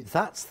really do.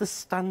 That's the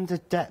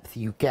standard depth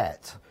you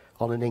get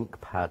on an ink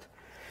pad,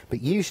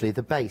 but usually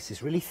the base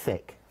is really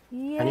thick.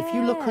 Yeah. And if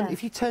you look,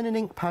 if you turn an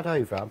ink pad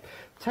over, I'll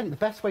tell you the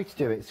best way to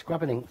do it is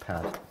grab an ink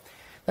pad.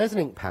 There's an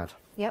ink pad.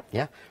 Yep.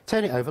 Yeah.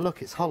 Turn it over.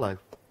 Look, it's hollow.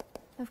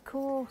 Of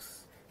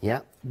course.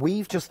 Yeah,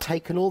 we've just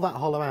taken all that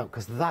hollow out,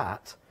 because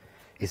that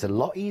is a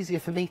lot easier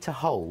for me to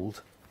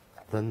hold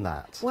than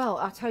that. Well,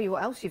 I'll tell you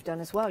what else you've done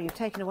as well. You've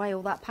taken away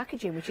all that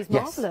packaging, which is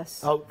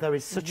marvellous. Oh, there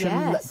is such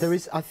there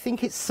is, I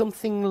think it's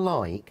something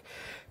like,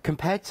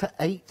 compared to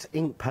 8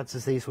 ink pads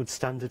as these would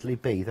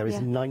standardly be, there is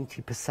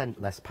 90%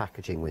 less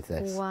packaging with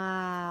this.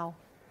 Wow.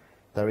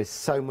 There is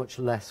so much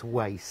less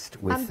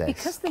waste with this. And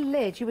because the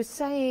lid, you were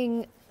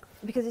saying,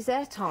 because it's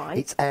airtight.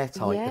 It's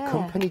airtight. Yeah. The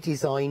company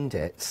designed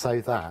it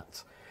so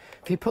that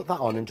if you put that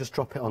on and just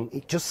drop it on,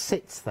 it just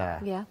sits there.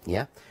 Yeah.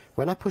 Yeah.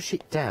 When I push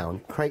it down,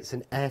 it creates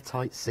an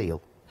airtight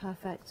seal.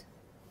 Perfect.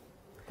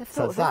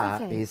 So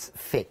that is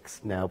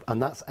fixed now,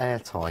 and that's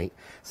airtight,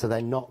 so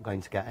they're not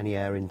going to get any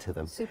air into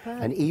them.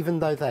 Superb. And even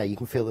though there you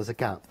can feel there's a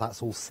gap,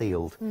 that's all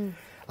sealed.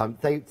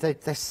 They're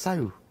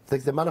so,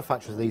 the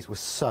manufacturers of these were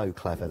so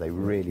clever, they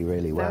really,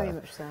 really were. Very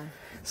much so.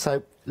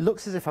 So,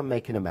 looks as if I'm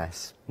making a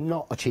mess.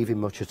 Not achieving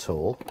much at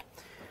all.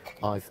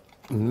 I've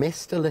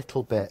missed a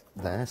little bit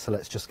there, so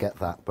let's just get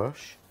that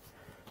brush.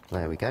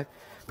 There we go.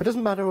 But it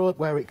doesn't matter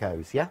where it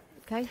goes, yeah?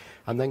 Okay.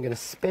 I'm then going to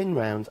spin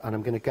round and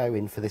I'm going to go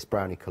in for this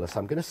brownie colour. So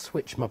I'm going to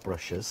switch my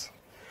brushes,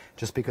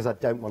 just because I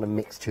don't want to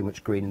mix too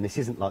much green. And this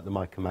isn't like the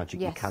Mica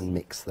Magic, you can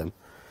mix them,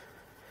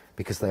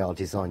 because they are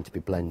designed to be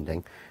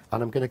blending.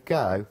 And I'm going to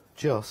go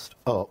just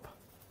up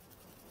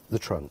the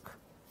trunk.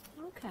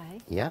 Okay.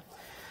 Yeah.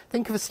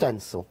 Think of a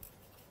stencil.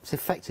 It's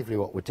effectively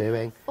what we're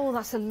doing. Oh,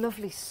 that's a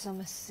lovely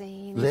summer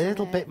scene.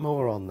 Little bit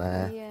more on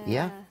there.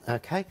 Yeah.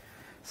 Okay.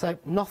 So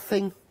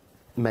nothing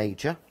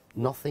major,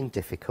 nothing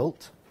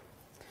difficult.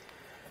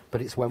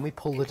 But it's when we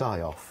pull the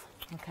die off.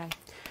 Okay.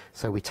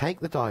 So we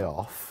take the die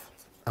off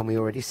and we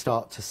already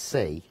start to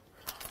see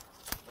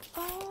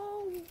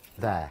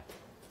there.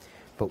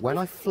 But when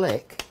I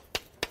flick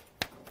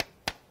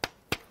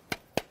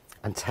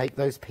and take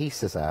those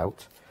pieces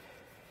out,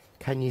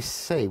 can you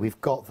see we've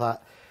got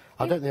that?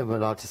 I don't think I'm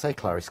allowed to say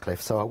Clarice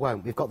Cliff, so I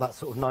won't. We've got that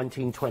sort of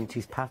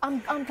 1920s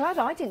pattern. I'm glad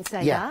I didn't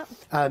say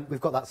that.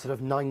 We've got that sort of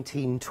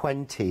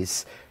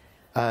 1920s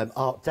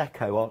Art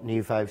Deco, Art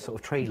Nouveau sort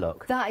of tree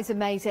look. That is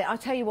amazing. I'll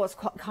tell you what's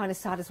kind of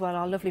sad as well.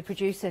 Our lovely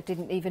producer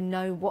didn't even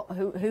know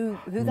who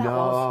that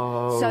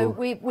was. So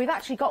we've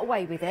actually got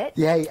away with it.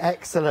 Yay,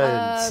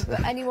 excellent.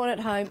 But anyone at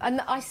home, and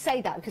I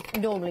say that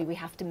because normally we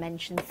have to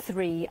mention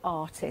 3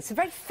 artists. A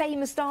very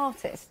famous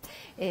artist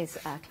is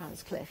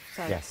Clarence Cliff.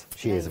 So yes,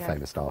 she is a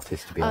famous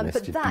artist, to be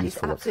honest. But that is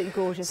absolutely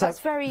gorgeous. So that's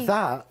very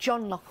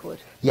John Lockwood.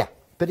 Yeah.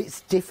 But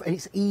it's different,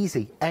 it's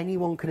easy.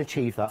 Anyone can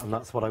achieve that, and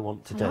that's what I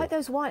want to do. I like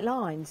those white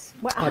lines.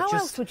 Well, how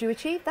else would you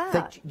achieve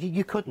that?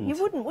 You couldn't.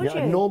 You wouldn't, would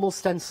you? A normal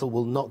stencil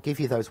will not give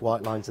you those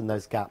white lines and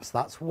those gaps.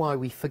 That's why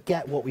we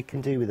forget what we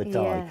can do with a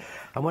die.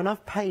 And when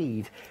I've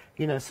paid,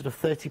 you know, sort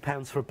of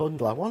 £30 for a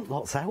bundle, I want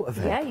lots out of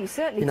it. Yeah, you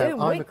certainly do.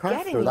 We're I'm a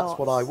crafter, that's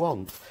what I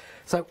want.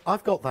 So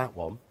I've got that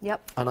one.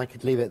 Yep. And I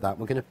could leave it at that.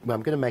 I'm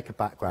going to make a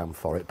background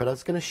for it, but I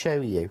was going to show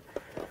you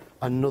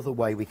another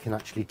way we can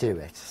actually do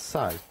it.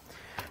 So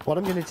what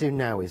I'm going to do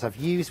now is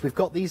we've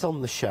got these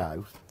on the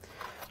show,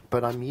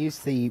 but I'm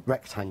used the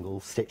rectangle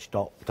stitch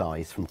dot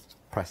dies from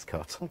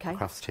Presscut,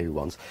 Crafts 2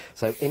 ones.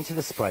 So into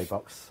the spray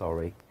box,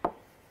 sorry.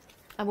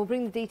 And we'll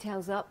bring the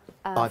details up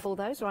for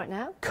those right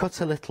now.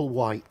 Cut a little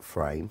white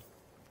frame.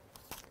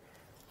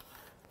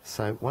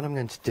 So what I'm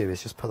going to do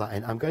is just put that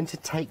in. I'm going to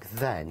take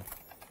then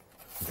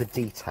the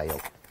detail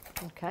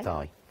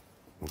die.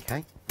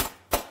 Okay.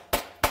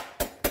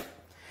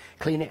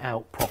 Clean it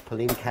out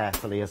properly and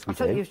carefully as we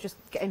do. I thought you were just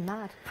getting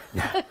mad.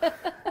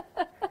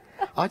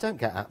 I don't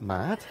get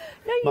mad.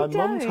 No, you don't.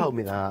 My mum told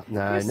me that.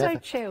 No, You're never. so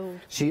chilled.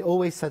 She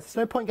always said, there's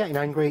no point getting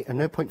angry and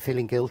no point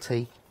feeling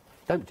guilty.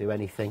 Don't do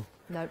anything.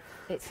 No,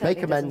 it's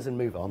make amends and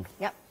move on.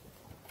 Yep.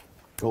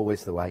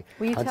 Always the way.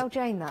 Will you tell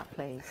Jane that,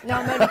 please? No,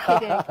 I'm only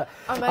kidding.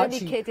 I'm only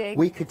kidding.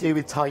 We could do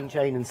with tying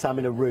Jane and Sam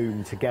in a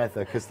room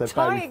together because they're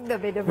tying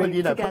them in a room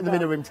together. Putting them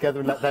in a room together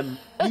and let them,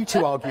 you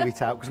two argue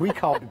it out because we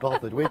can't be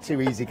bothered. We're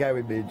too easy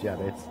going, me and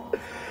Janice.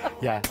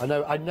 Yeah,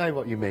 I know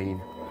what you mean.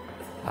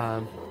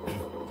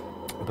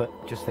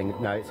 But just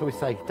think, no, it's always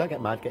say, don't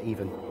get mad, get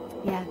even.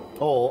 Yeah.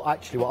 Or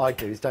actually, what I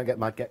do is don't get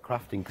mad, get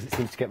crafting, because it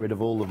seems to get rid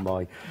of all of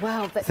my.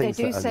 Well, they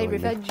do say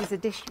revenge is a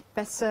dish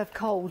best served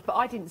cold, but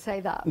I didn't say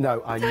that.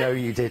 No, I know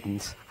you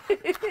didn't.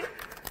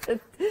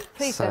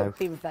 Please don't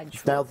be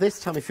revengeful. Now, this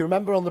time, if you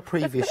remember on the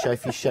previous show,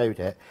 if you showed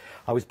it,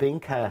 I was being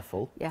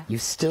careful. Yeah. You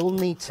still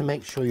need to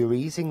make sure you're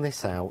easing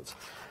this out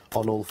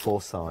on all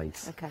 4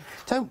 sides. Okay.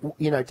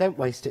 Don't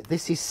waste it.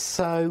 This is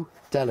so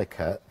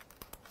delicate.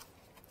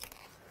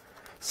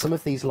 Some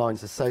of these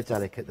lines are so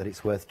delicate that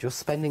it's worth just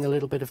spending a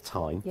little bit of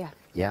time. Yeah.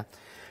 Yeah.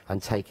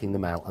 And taking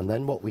them out. And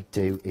then what we'd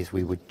do is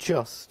we would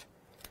just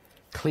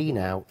clean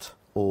out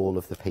all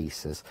of the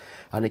pieces.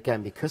 And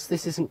again, because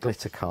this isn't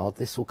glitter card,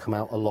 this will come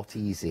out a lot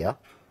easier.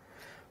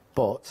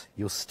 But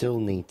you'll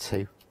still need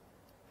to,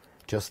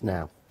 just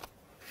now,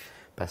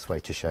 best way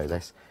to show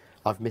this.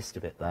 I've missed a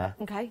bit there.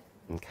 Okay.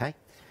 Okay.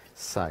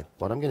 So,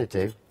 what I'm going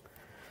to do,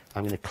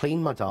 I'm going to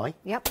clean my die.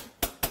 Yep.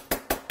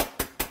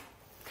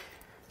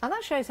 And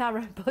that shows how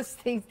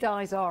robust these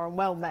dies are and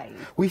well made.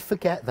 We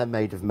forget they're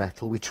made of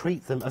metal. We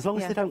treat them, as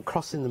long as they don't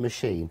cross in the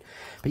machine.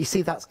 But you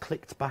see, that's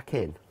clicked back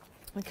in.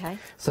 Okay.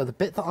 So the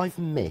bit that I've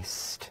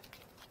missed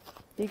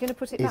You're going to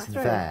put it back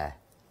through? there.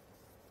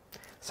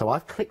 So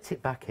I've clicked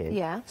it back in.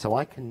 Yeah. So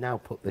I can now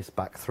put this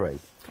back through.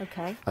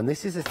 Okay. And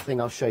this is a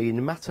thing I'll show you,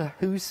 no matter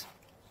who's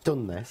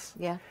done this,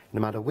 yeah,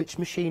 no matter which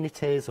machine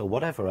it is or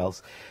whatever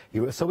else,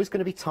 it's always going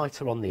to be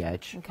tighter on the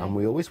edge, and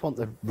we always want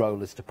the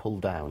rollers to pull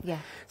down. Yeah.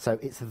 So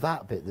it's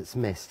that bit that's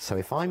missed. So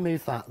if I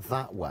move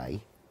that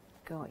way,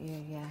 got you,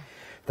 yeah,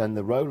 then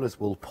the rollers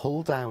will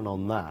pull down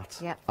on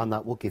that, and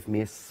that will give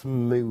me a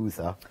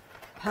smoother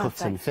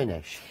cut and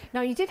finish.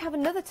 Now, you did have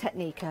another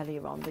technique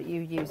earlier on that you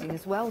were using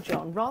as well,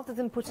 John. Rather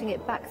than putting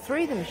it back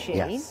through the machine,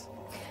 yes,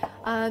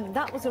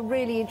 that was a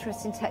really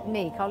interesting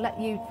technique. I'll let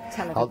you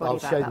tell everybody I'll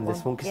about show that them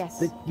this one,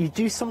 because you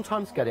do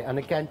sometimes get it, and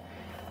again,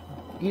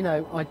 you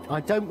know,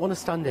 I don't want to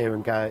stand here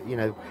and go, you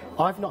know,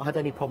 I've not had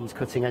any problems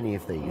cutting any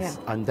of these,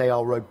 and they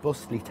are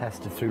robustly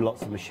tested through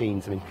lots of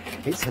machines. I mean,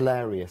 it's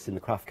hilarious in the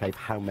craft cave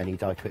how many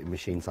die cutting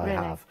machines I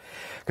have,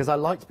 because I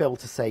like to be able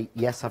to say,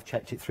 yes, I've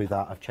checked it through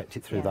that, I've checked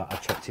it through that,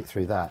 I've checked it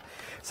through that.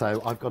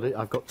 So I've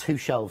got 2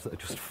 shelves that are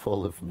just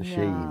full of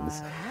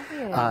machines.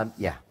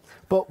 Yeah.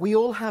 But we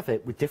all have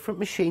it with different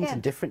machines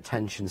and different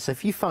tensions. So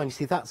if you find,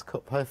 see, that's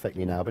cut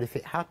perfectly now, but if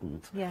it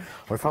hadn't,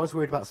 or if I was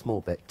worried about a small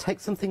bit, take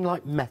something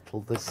like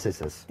metal, the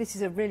scissors. This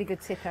is a really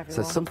good tip,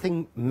 everyone. So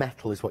something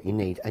metal is what you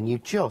need, and you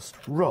just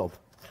rub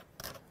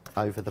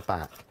over the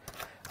back,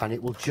 and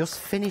it will just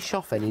finish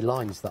off any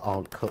lines that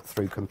aren't cut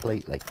through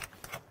completely.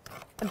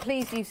 And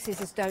please use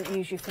scissors, don't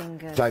use your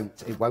fingers.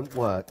 Don't, it won't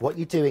work. What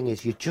you're doing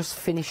is you're just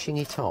finishing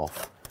it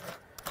off.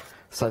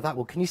 So that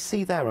will, can you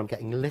see there I'm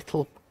getting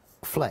little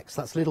flecks?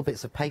 That's little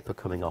bits of paper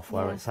coming off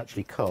where it's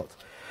actually cut.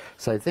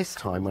 So this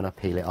time when I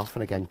peel it off,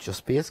 and again,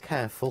 just be as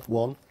careful.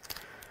 1,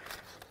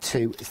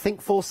 2,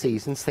 think 4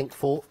 seasons,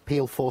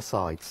 peel 4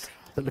 sides.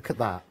 But look at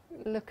that.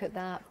 Look at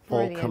that.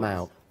 Brilliant. All come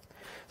out.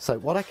 So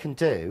what I can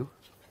do,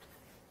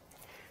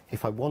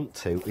 if I want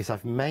to, is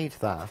I've made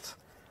that,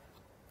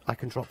 I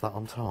can drop that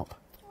on top.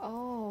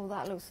 Oh,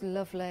 that looks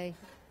lovely.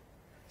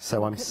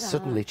 So I'm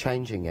suddenly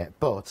changing it.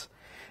 But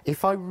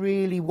if I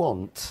really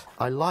want,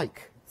 I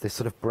like this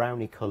sort of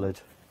brownie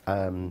coloured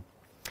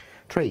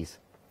trees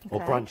or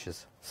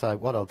branches. So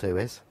what I'll do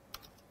is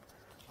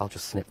I'll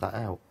just snip that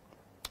out.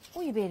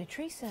 Oh, you're being a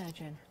tree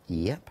surgeon.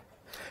 Yep.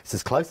 It's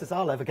as close as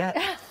I'll ever get.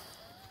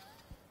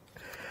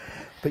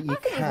 But you I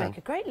think can. you make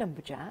a great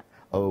lumberjack.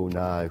 Oh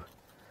no.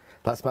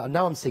 That's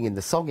now I'm singing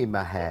the song in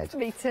my head.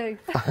 Me too.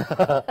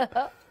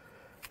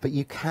 But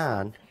you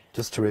can,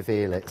 just to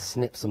reveal it,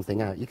 snip something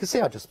out. You can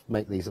see I just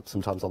make these up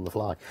sometimes on the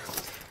fly.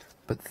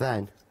 But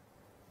then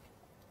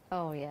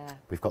oh, yeah.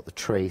 we've got the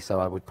tree, so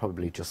I would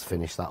probably just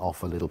finish that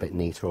off a little bit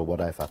neater or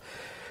whatever.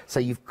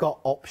 So you've got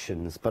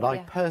options, but I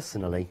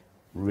personally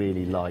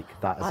really like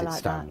that as it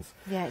stands.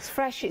 That. Yeah, it's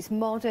fresh, it's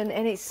modern,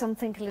 and it's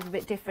something a little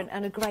bit different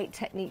and a great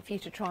technique for you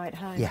to try at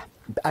home. Yeah,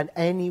 and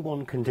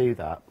anyone can do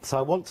that. So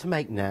I want to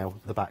make now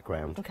the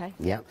background. Okay.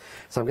 Yeah.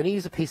 So I'm going to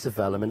use a piece of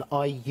vellum, and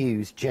I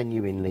use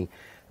genuinely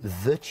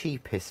the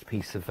cheapest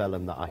piece of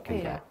vellum that I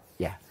can get.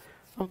 Yeah.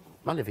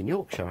 I live in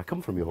Yorkshire. I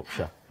come from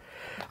Yorkshire.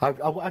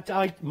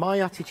 My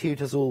attitude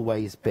has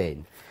always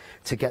been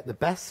to get the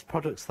best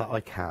products that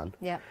I can,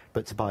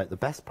 but to buy at the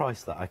best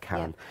price that I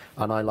can.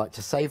 And I like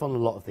to save on a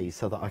lot of these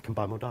so that I can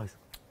buy more dies.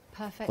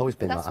 Perfect. Always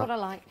been That's like what I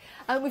like.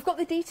 We've got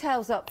the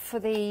details up for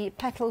the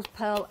Petals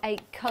Pearl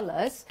 8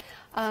 colours.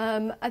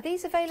 Are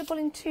these available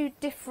in 2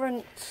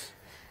 different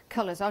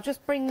colours? I'll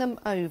just bring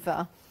them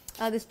over.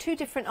 There's 2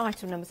 different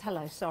item numbers.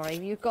 Hello, sorry.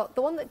 You've got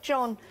the one that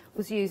John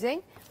was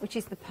using, which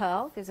is the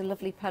pearl. There's a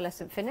lovely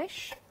pearlescent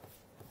finish.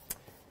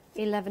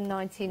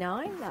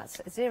 $11.99.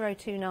 That's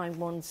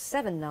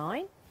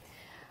 029179.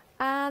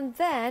 And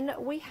then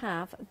we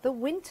have the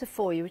winter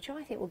for you, which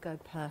I think will go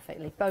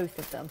perfectly, both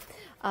of them,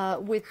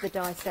 with the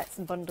die sets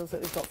and bundles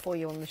that we've got for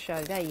you on the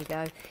show. There you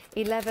go,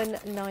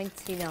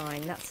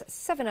 $11.99. That's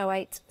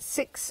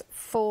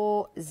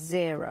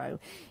 708640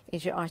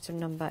 is your item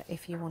number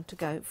if you want to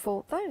go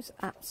for those.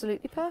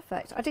 Absolutely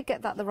perfect. I did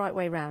get that the right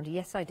way round.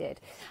 Yes, I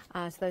did.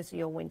 So those are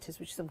your winters,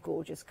 which are some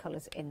gorgeous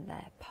colours in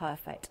there.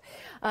 Perfect.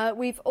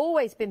 We've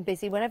always been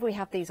busy whenever we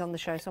have these on the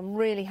show, so I'm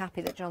really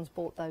happy that John's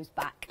brought those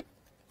back.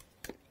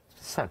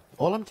 So,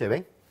 all I'm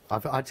doing,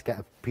 I had to get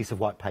a piece of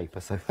white paper,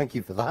 so thank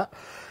you for that.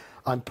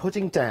 I'm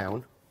putting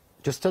down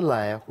just a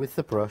layer with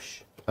the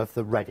brush of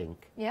the red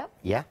ink. Yep.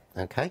 Yeah,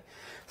 okay.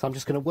 So I'm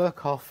just going to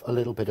work off a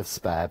little bit of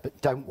spare, but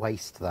don't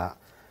waste that.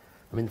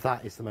 I mean,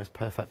 that is the most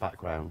perfect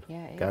background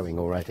going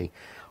already.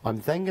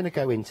 I'm then going to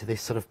go into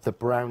this sort of the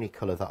brownie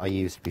colour that I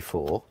used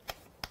before.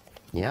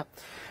 Yeah.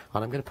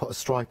 And I'm going to put a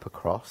stripe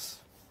across.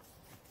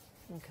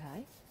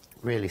 Okay.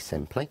 Really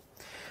simply.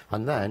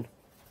 And then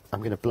I'm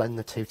going to blend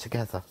the 2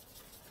 together.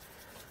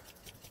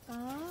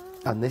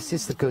 And this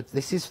is the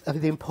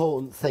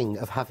important thing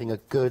of having a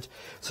good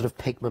sort of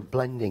pigment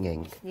blending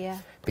ink. Yeah.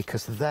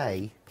 Because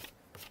they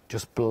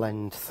just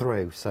blend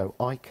through, so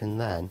I can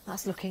then...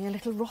 That's looking a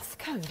little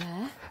Rothko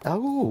there.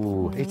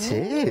 Oh, it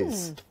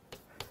is.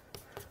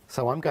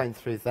 So I'm going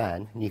through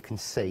then, and you can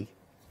see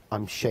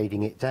I'm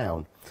shading it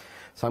down.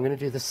 So I'm going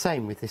to do the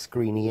same with this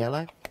greeny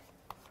yellow.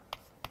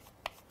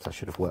 So I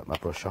should have worked my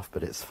brush off,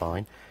 but it's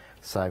fine.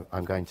 So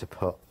I'm going to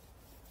put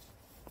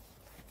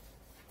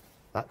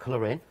that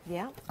colour in,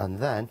 and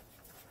then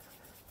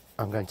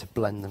I'm going to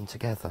blend them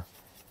together.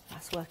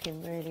 That's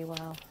working really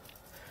well.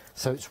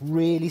 So it's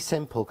really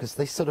simple, because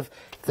this sort of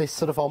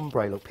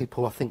ombre look,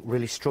 people I think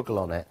really struggle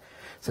on it.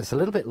 So it's a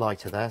little bit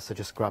lighter there, so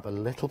just grab a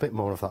little bit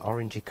more of that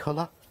orangey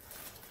colour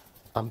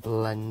and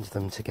blend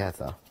them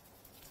together.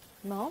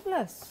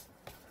 Marvellous.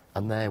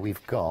 And there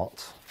we've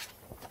got,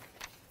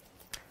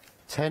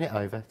 turn it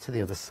over to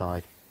the other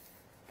side.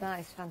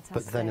 That is fantastic.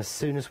 But then as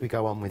soon as we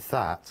go on with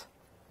that...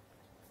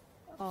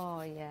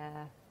 Oh,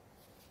 yeah.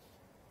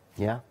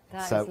 Yeah?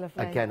 That so is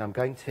lovely. again,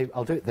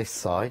 I'll do it this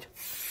side,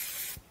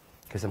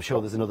 because I'm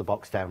sure there's another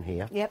box down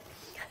here. Yep.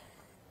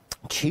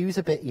 Choose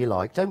a bit you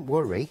like, don't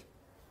worry.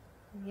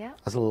 Yeah.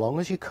 As long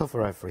as you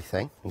cover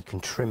everything, you can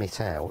trim it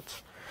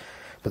out.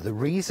 But the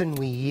reason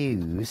we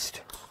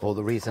used, or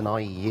the reason I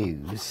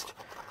used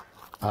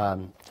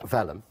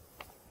vellum,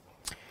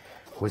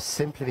 was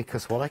simply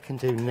because what I can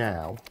do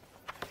now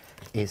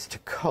is to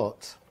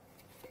cut,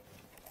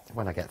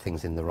 when I get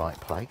things in the right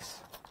place,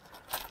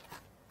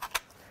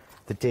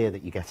 the deer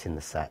that you get in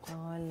the set.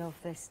 Oh, I love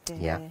this deer.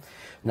 Yeah.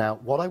 Now,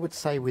 what I would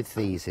say with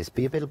these is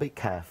be a little bit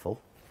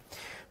careful,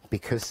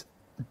 because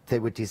they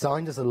were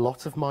designed, as a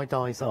lot of my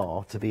dies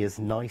are, to be as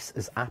nice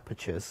as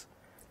apertures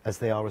as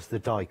they are as the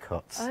die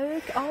cuts.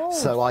 Okay. Oh,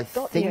 so I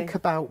got think you.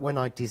 about, when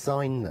I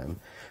design them,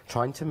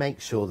 trying to make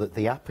sure that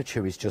the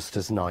aperture is just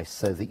as nice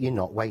so that you're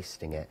not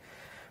wasting it.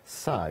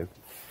 So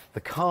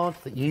the card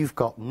that you've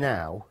got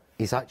now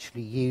is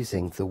actually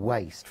using the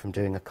waste from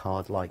doing a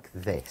card like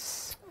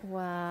this.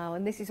 Wow,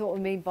 and this is what we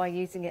mean by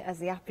using it as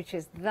the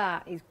apertures.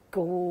 That is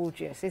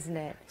gorgeous, isn't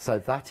it? So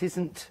that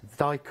isn't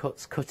die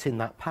cuts cut in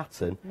that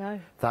pattern. No.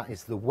 That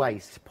is the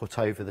waste put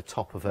over the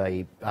top of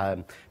a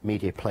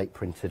media plate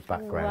printed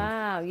background.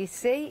 Wow, you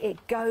see,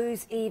 it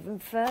goes even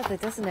further,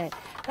 doesn't it?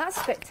 That's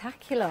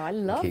spectacular. I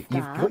love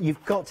that.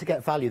 You've got to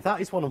get value. That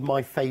is one of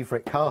my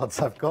favourite cards,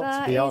 I've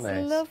got to be honest.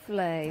 That is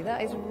lovely.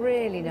 That is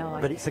really nice.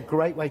 But it's a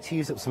great way to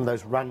use up some of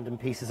those random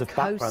pieces of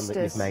background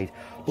that you've made.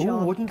 Oh,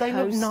 John, wouldn't they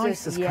look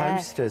nice as yeah,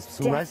 coasters?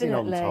 Some resin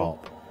on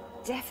top.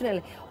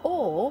 Definitely.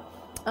 Or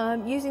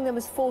using them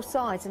as four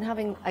sides and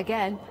having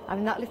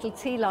that little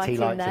tea light in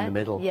there. In the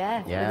middle.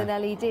 Yeah, with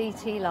an LED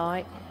tea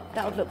light.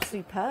 That would look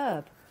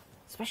superb,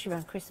 especially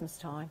around Christmas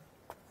time.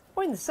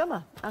 Or in the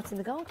summer, out in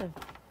the garden.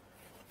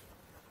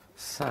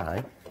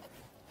 So,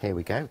 here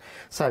we go.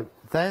 So,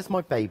 there's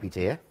my baby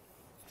deer.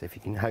 So if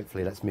you can,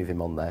 hopefully, let's move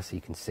him on there so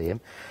you can see him.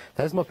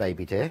 There's my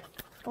baby deer.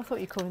 I thought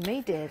you were calling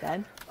me dear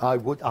then. I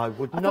would not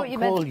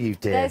call you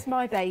dear. There's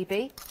my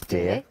baby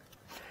dear.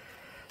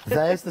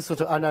 There's the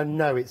sort of, and I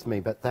know it's me,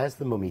 but there's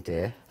the mummy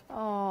deer.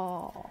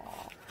 Oh.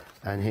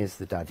 And here's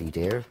the daddy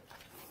deer.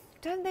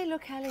 Don't they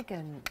look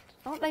elegant?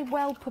 Aren't they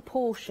well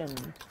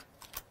proportioned?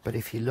 But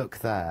if you look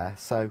there,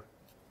 so...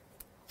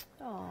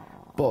 Oh.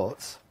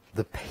 But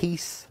the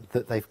piece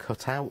that they've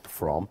cut out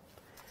from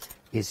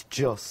is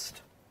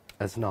just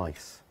as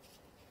nice.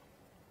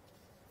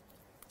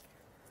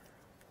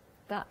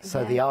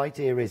 So the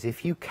idea is,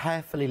 if you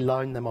carefully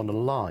line them on a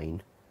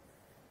line,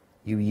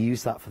 you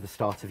use that for the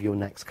start of your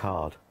next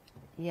card.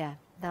 Yeah.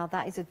 Now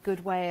that is a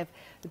good way of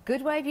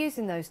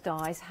using those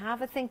dies.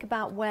 Have a think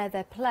about where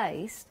they're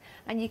placed,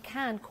 and you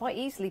can quite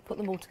easily put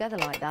them all together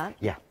like that.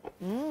 Yeah,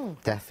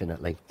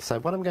 definitely. So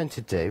what I'm going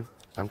to do,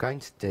 I'm going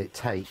to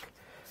take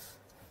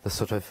the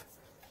sort of,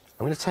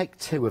 I'm going to take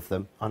two of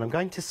them, and I'm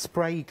going to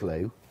spray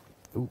glue.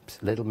 Oops,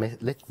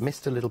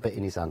 missed a little bit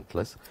in his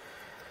antlers.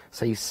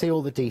 So you see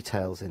all the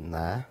details in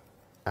there,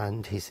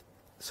 and his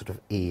sort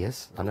of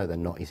ears. I know they're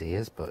not his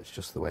ears, but it's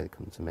just the way they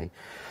come to me.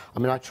 I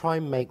mean, I try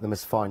and make them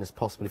as fine as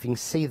possible. If you can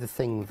see the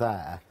thing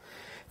there,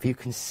 if you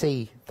can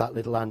see that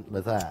little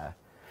antler there,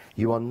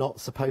 you are not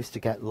supposed to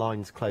get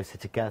lines closer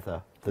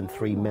together than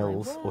 3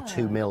 mils or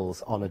 2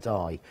 mils on a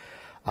die.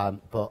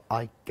 But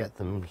I get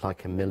them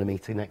like a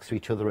millimetre next to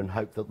each other and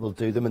hope that they'll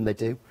do them, and they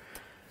do.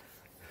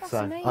 That's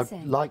so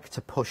amazing. I'd like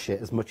to push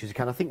it as much as you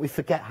can. I think we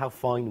forget how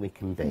fine we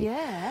can be.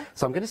 Yeah.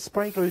 So I'm going to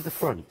spray glue the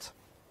front.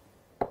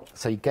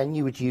 So again,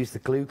 you would use the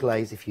glue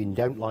glaze if you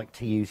don't like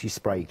to use your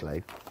spray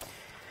glue.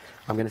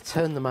 I'm going to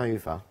turn them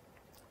over,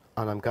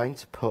 and I'm going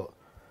to put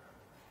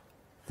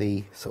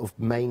the sort of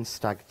main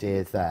stag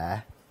deer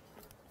there.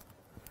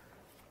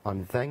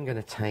 I'm then going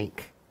to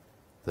take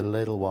the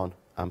little one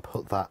and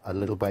put that a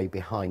little way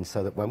behind,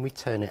 so that when we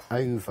turn it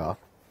over,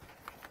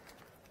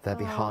 they're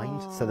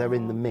behind, so they're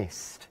in the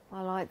mist.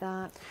 I like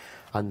that.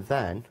 And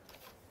then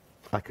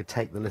I could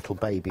take the little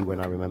baby when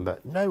I remember,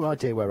 no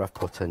idea where I've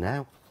put her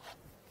now.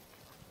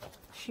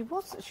 She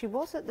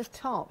was at the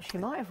top. She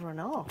might have run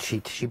off.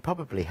 She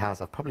probably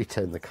has. I've probably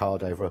turned the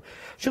card over.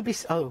 She'll be...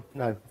 Oh,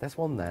 no, there's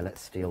one there.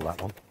 Let's steal that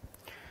one.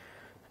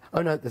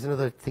 Oh, no, there's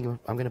another thing.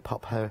 I'm going to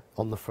pop her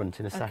on the front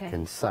in a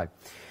second. So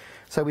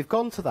we've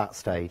gone to that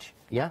stage,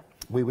 yeah?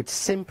 We would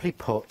simply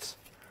put...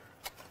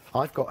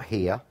 I've got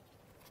here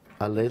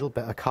a little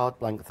bit of card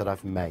blank that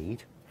I've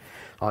made.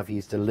 I've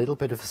used a little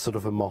bit of sort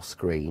of a moss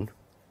green.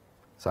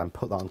 So I'm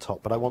put that on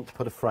top, but I want to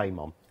put a frame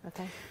on.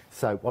 Okay.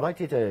 So what I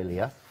did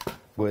earlier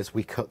was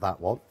we cut that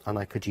one, and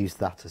I could use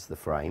that as the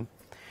frame.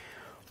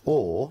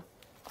 Or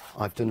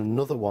I've done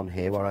another one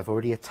here where I've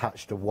already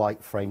attached a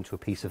white frame to a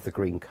piece of the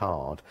green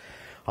card.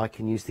 I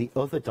can use the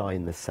other die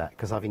in the set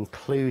because I've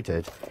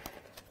included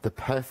the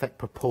perfect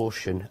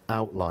proportion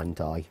outline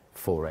die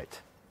for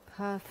it.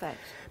 Perfect.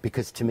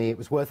 Because to me it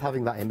was worth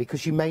having that in,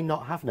 because you may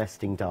not have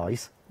nesting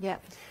dies. Yeah.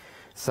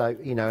 So,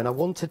 you know, and I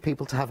wanted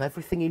people to have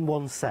everything in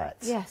one set.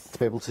 Yes. To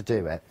be able to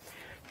do it.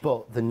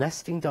 But the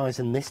nesting dies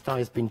and this die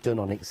has been done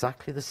on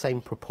exactly the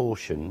same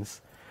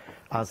proportions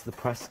as the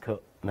press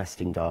cut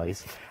nesting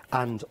dies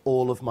and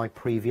all of my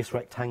previous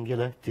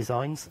rectangular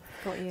designs.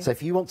 Got you. So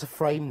if you want to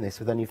frame this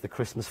with any of the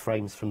Christmas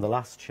frames from the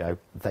last show,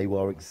 they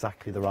were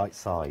exactly the right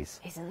size.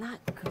 Isn't that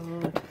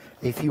good?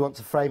 If you want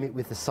to frame it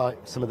with the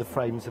some of the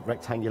frames of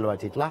rectangular I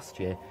did last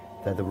year,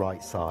 they're the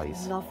right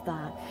size. Love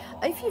that.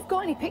 If you've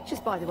got any pictures,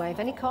 by the way,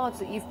 of any cards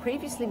that you've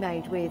previously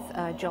made with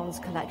John's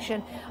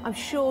collection, I'm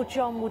sure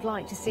John would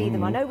like to see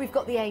them. I know we've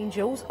got the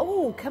angels.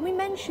 Oh, can we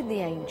mention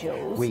the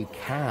angels? We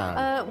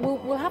can.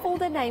 We'll have all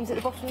their names at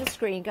the bottom of the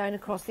screen going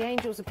across. The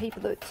angels are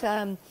people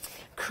that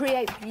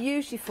create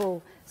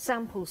beautiful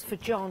samples for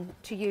John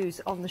to use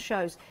on the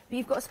shows. But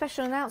you've got a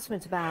special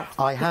announcement about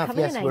I have,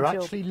 yes. an We're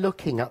angel. actually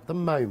looking at the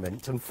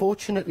moment,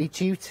 unfortunately,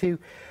 due to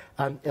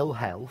ill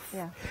health,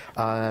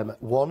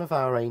 one of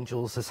our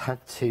angels has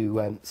had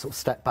to sort of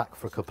step back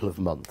for a couple of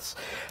months,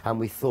 and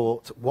we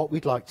thought what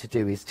we'd like to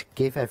do is to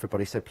give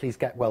everybody, so please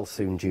get well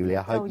soon, Julie.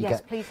 I hope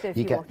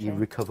you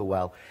recover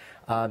well.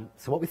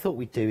 So what we thought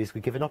we'd do is we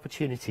give an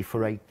opportunity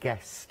for a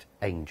guest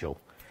angel.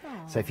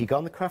 So if you go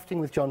on the Crafting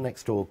with John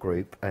Next Door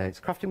group, it's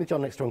Crafting with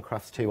John Next Door and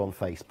Crafts 2 on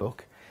Facebook.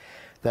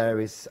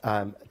 There is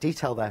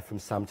detail there from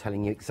Sam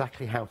telling you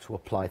exactly how to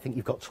apply. I think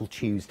you've got till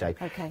Tuesday.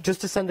 Okay. Just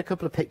to send a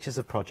couple of pictures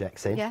of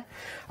projects in. Yeah.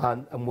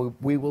 And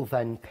we will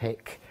then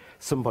pick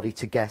somebody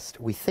to guest.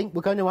 We think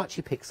we're going to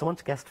actually pick someone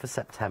to guest for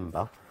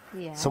September.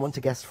 Yes. Someone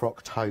to guest for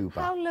October.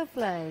 How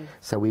lovely.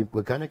 So we're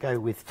going to go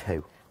with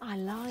 2. I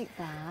like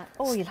that.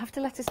 Oh, you'll have to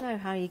let us know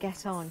how you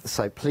get on.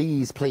 So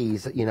please,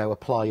 you know,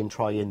 apply and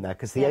try in there,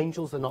 because the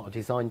Angels are not a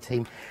design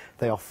team.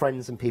 They are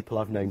friends and people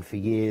I've known for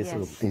years,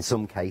 in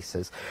some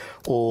cases.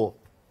 Or,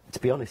 to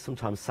be honest,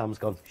 sometimes Sam's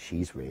gone,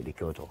 she's really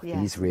good, or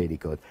he's really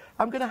good.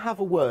 I'm going to have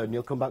a word, and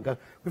you'll come back and go,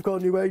 we've got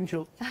a new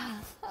angel.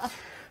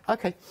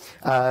 OK.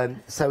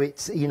 So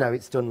it's, you know,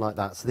 it's done like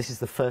that. So this is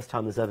the first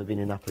time there's ever been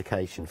an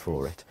application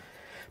for it.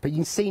 But you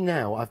can see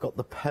now I've got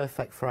the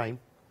perfect frame.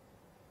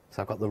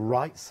 So I've got the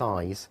right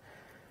size,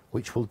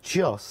 which will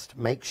just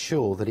make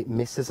sure that it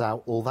misses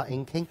out all that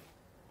inking.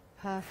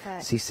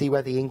 Perfect. So you see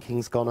where the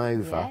inking's gone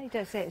over? Yeah, you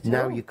don't see it at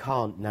now all. you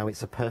can't. Now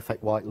it's a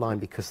perfect white line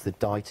because the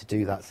die to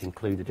do that's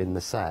included in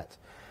the set.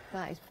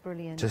 That is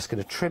brilliant. Just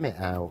going to trim it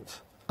out,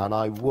 and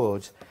I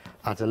would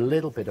add a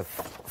little bit of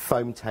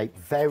foam tape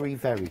very,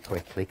 very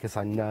quickly, because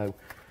I know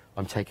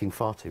I'm taking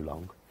far too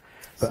long.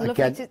 But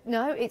again,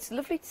 it's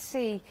lovely to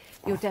see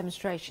your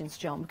demonstrations,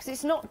 John, because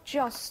it's not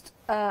just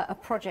a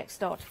project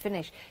start to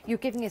finish. You're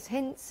giving us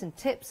hints and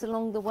tips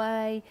along the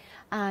way,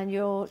 and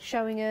you're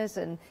showing us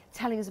and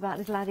telling us about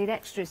little added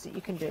extras that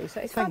you can do. So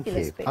it's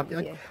fabulous. Thank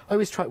you. I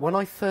always try. When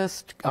I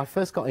first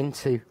got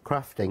into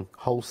crafting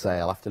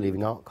wholesale after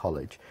leaving art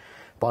college,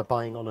 by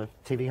buying on a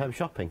TV Home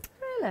Shopping.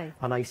 Really?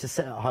 And I used to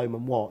sit at home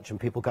and watch, and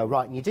people go,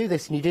 right, and you do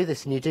this, and you do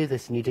this, and you do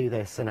this, and you do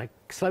this, and I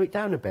slow it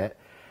down a bit.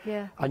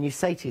 Yeah. And you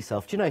say to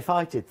yourself, do you know, if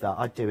I did that,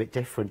 I'd do it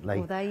differently.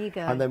 Well, there you go.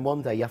 And then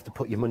one day you have to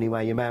put your money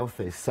where your mouth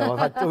is. So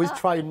I always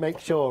try and make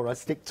sure I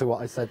stick to what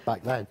I said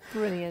back then.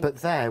 Brilliant. But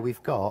there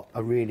we've got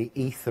a really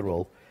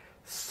ethereal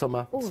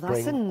summer, spring,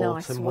 that's a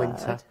nice autumn, word.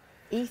 winter.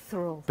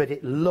 Ethereal. But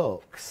it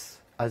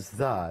looks as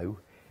though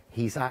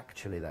he's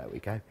actually, there we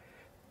go,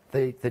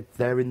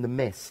 they're in the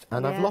mist.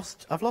 And I've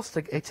lost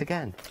it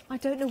again. I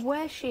don't know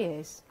where she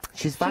is.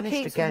 She's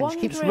vanished again. She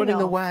keeps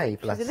running away,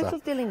 bless her. She's a little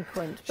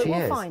delinquent, but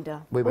we'll find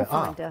her. We'll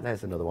find her.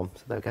 There's another one.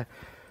 So there we go.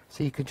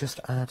 So you could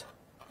just add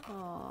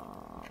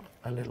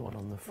a little one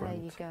on the front.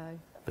 There you go.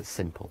 But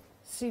simple.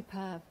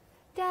 Superb.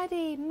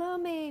 Daddy,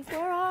 Mummy,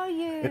 where are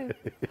you?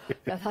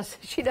 No,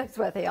 she knows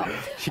where they are.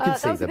 She can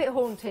see that was them. a bit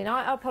haunting.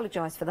 I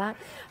apologise for that.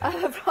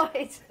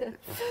 Right,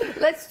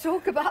 let's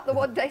talk about the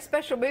one-day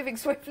special, moving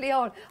swiftly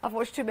on. I've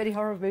watched too many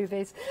horror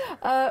movies.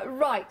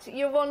 Right,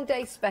 your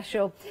one-day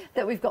special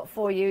that we've got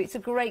for you. It's a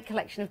great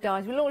collection of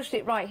dies. We launched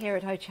it right here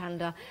at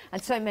Hochanda,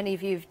 and so many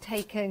of you have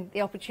taken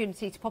the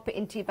opportunity to pop it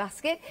into your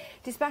basket.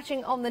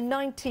 Dispatching on the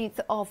 19th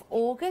of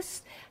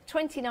August,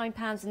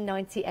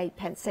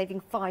 £29.98,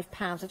 saving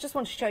 £5. I just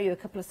want to show you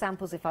a couple of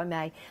samples, if I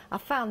may. I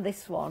found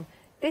this one.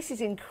 This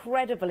is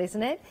incredible,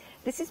 isn't it?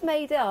 This is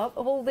made up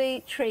of all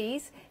the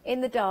trees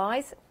in the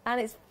dies,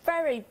 and it's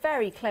very,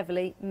 very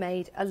cleverly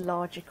made a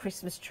larger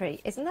Christmas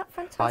tree. Isn't that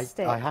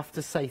fantastic? I have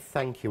to say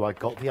thank you. I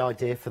got the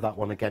idea for that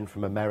one again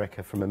from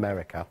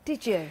America.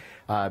 Did you?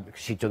 Because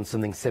she'd done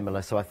something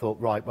similar, so I thought,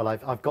 right, well,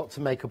 I've got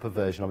to make up a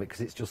version of it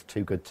because it's just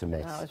too good to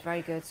miss. Oh, it was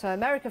very good. So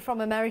America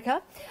from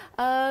America.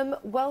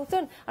 Well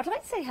done. I'd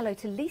like to say hello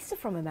to Lisa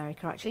from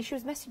America, actually. She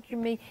was messaging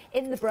me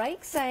in the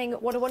break saying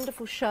what a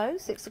wonderful show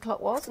 6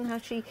 o'clock was and how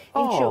she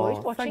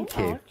enjoyed watching. Thank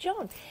you. Oh,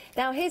 John.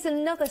 Now, here's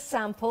another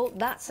sample.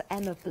 That's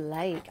Emma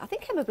Blake. I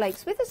think Emma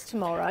Blake's with us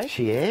tomorrow.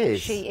 She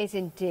is. She is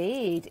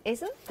indeed.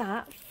 Isn't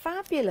that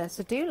fabulous?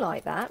 I do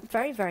like that.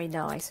 Very, very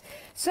nice.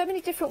 So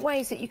many different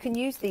ways that you can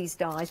use these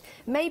dies.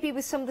 Maybe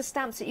with some of the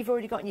stamps that you've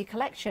already got in your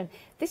collection.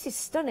 This is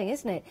stunning,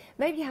 isn't it?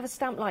 Maybe you have a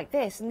stamp like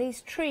this and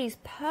these trees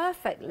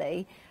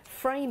perfectly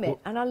frame it.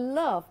 And I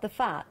love the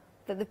fact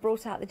that they've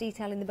brought out the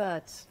detail in the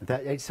birds.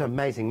 It's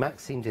amazing.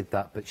 Maxine did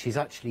that, but she's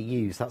actually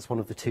used, that's one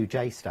of the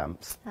 2J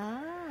stamps.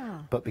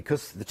 Ah. But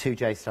because the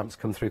 2J stamps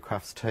come through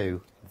Crafts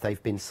 2,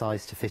 they've been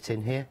sized to fit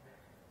in here.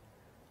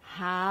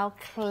 How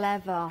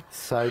clever.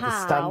 So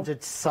the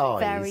standard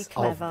size of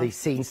clever. the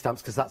scene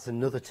stamps, because that's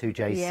another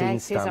 2J Yeah, scene it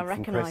is, stamp I from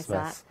recognise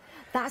Christmas. that.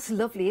 That's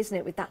lovely, isn't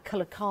it, with that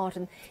coloured card?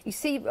 And you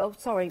see, oh,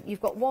 sorry,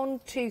 you've got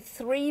 1, 2,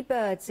 3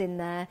 birds in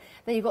there.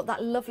 Then you've got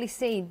that lovely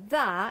scene.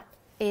 That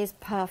is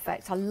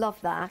perfect. I love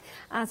that.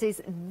 As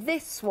is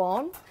this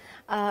one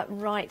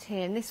right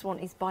here. And this one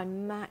is by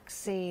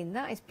Maxine.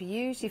 That is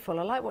beautiful.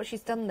 I like what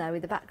she's done there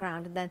with the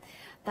background and then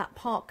that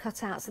part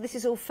cut out. So this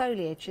is all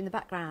foliage in the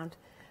background.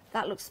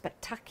 That looks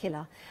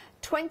spectacular.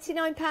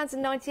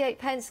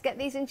 £29.98. Get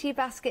these into your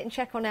basket and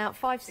check on out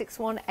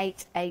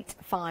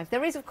 561885.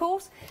 There is, of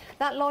course,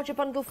 that larger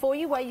bundle for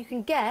you where you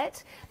can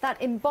get that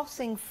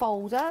embossing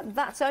folder.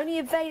 That's only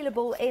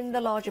available in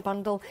the larger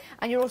bundle,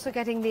 and you're also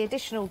getting the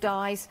additional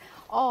dies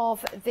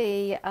of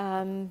the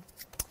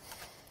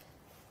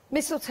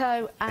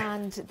mistletoe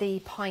and the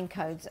pine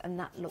cones, and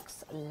that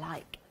looks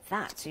like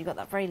that. So you've got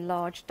that very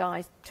large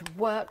die to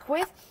work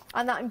with,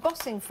 and that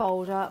embossing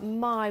folder,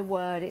 my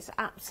word, it's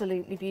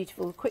absolutely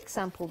beautiful. A quick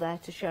sample there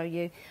to show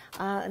you,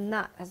 and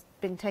that has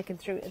been taken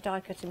through a die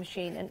cutting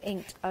machine and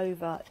inked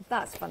over.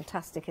 That's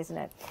fantastic, isn't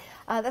it?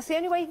 That's the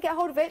only way you can get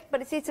hold of it,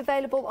 but it's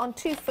available on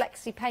 2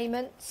 flexi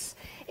payments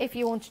if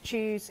you want to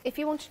choose. If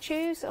you want to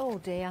choose, oh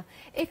dear,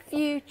 if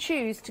you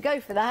choose to go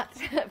for that,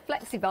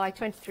 flexi buy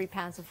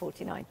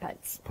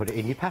 £23.49. Put it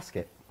in your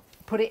basket.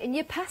 Put it in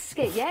your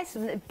basket, yes.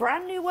 And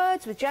brand new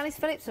words with Janice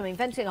Phillips. I'm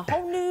inventing a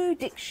whole new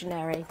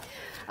dictionary.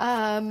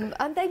 And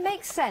they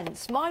make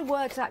sense. My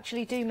words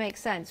actually do make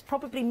sense.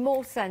 Probably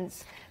more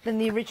sense than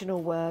the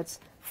original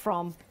words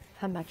from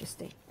Her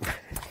Majesty.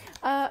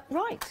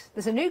 Right,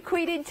 there's a new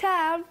queen in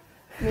town.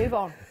 Move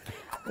on.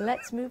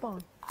 Let's move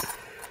on.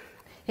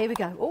 Here we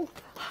go. Oh,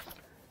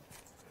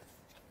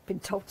 been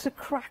told to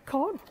crack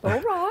on. All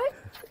right.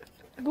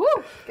 Woo,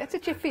 get a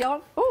jiffy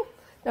on. Oh,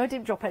 no, I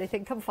didn't drop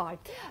anything. Come fine.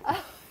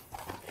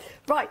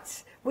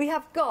 Right, we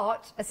have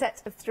got a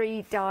set of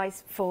 3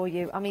 dies for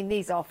you. I mean,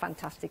 these are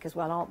fantastic as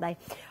well, aren't they?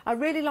 I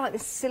really like the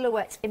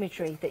silhouette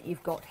imagery that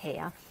you've got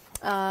here,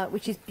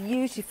 which is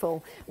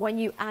beautiful when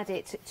you add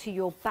it to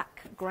your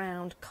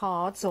background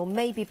cards, or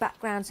maybe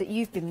backgrounds that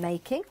you've been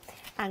making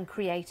and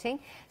creating.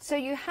 So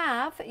you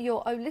have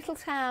your O Little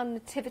Town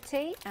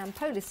Nativity and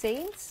Polar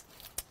Scenes.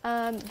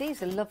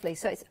 These are lovely.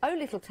 So it's O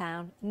Little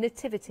Town,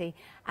 Nativity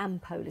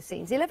and Polar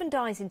Scenes. 11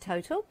 dies in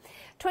total,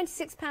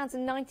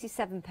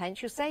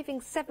 £26.97. You're saving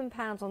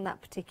 £7 on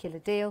that particular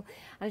deal.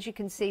 And as you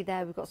can see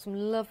there, we've got some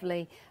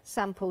lovely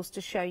samples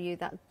to show you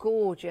that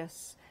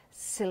gorgeous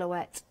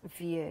silhouette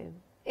view.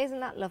 Isn't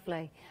that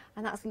lovely?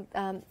 And that's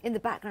in the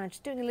background,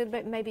 just doing a little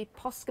bit, maybe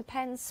Posca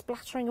pens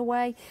splattering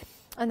away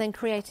and then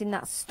creating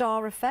that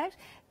star effect.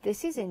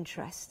 This is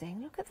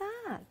interesting. Look at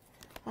that.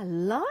 I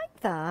like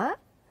that.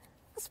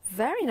 That's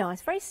very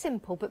nice, very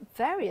simple, but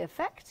very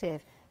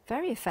effective.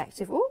 Very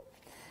effective. Ooh.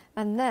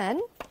 And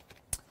then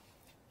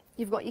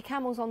you've got your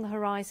camels on the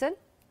horizon.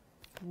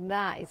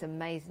 That is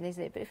amazing,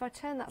 isn't it? But if I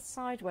turn that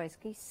sideways,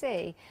 can you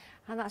see?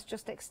 And that's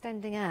just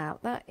extending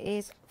out. That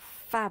is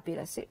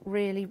fabulous. It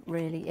really,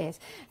 really is.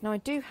 Now, I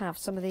do have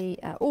some of the...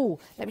 oh,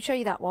 let me show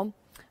you that one.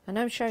 I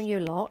know I'm showing you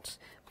a lot,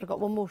 but I've got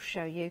one more to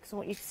show you because I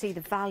want you to see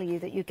the value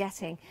that you're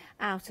getting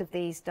out of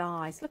these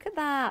dies. Look at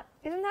that.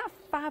 Isn't that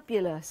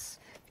fabulous?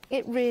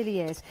 It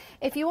really is.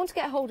 If you want to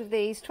get hold of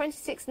these,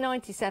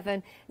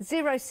 £26.97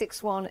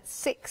 061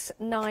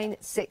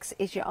 696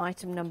 is your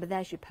item number.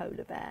 There's your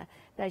polar bear.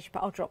 There's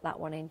your. I'll drop that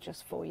one in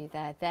just for you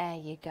there. There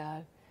you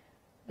go.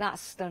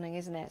 That's stunning,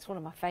 isn't it? It's one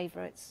of my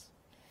favourites.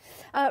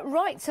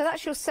 Right, so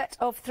that's your set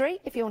of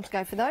 3 if you want to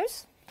go for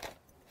those.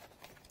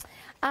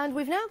 And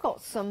we've now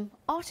got some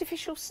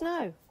artificial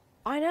snow.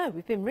 I know,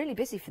 we've been really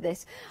busy for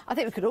this. I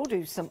think we could all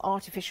do some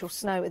artificial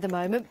snow at the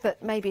moment,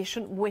 but maybe I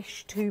shouldn't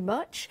wish too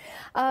much.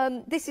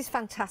 This is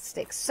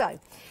fantastic. So,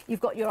 you've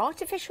got your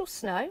artificial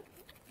snow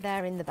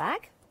there in the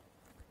bag.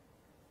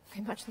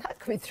 Imagine that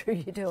coming through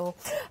your door.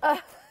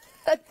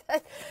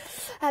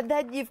 And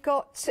then you've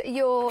got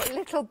your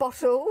little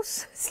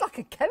bottles. It's like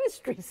a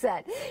chemistry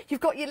set.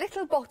 You've got your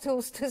little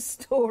bottles to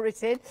store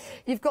it in.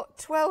 You've got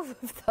 12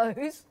 of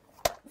those.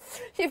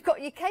 You've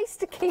got your case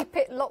to keep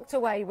it locked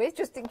away with,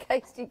 just in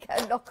case you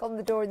get a knock on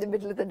the door in the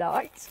middle of the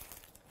night.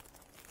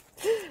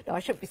 No, I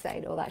shouldn't be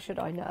saying all that, should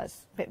I? No,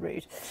 it's a bit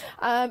rude.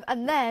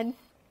 And then,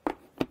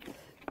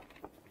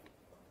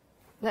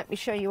 let me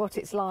show you what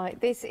it's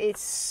like. This is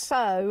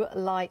so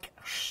like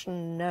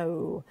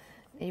snow.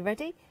 Are you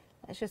ready?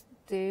 Let's just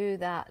do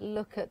that.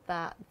 Look at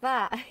that.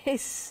 That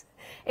is...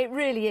 It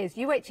really is.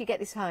 You wait till you get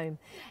this home.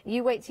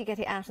 You wait till you get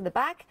it out of the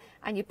bag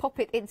and you pop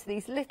it into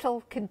these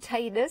little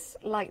containers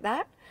like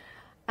that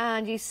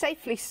and you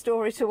safely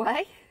store it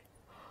away.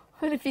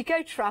 And if you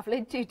go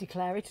travelling, do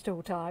declare it at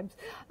all times.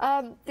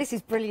 This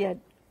is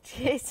brilliant.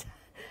 It's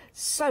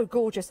so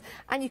gorgeous.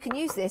 And you can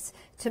use this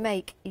to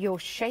make your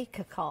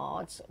shaker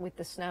cards with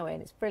the snow in.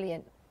 It's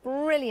brilliant.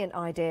 Brilliant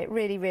idea. It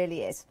really,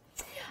 really is.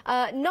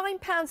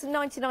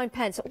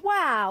 £9.99.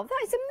 Wow,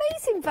 that is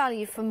amazing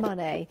value for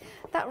money.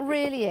 That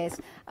really is.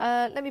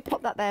 Let me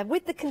pop that there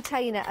with the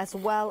container as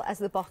well as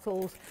the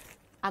bottles.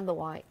 And the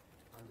white.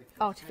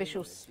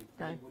 Artificial snow.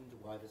 I wonder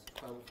why there's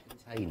 12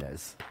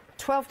 containers.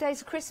 12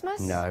 days of Christmas?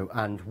 No,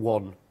 and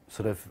one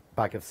sort of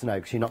bag of snow,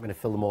 because you're not going to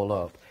fill them all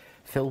up.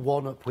 Fill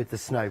one up with the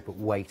snow, but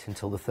wait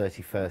until the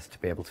 31st to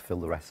be able to fill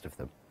the rest of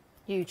them.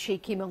 You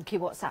cheeky monkey,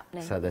 what's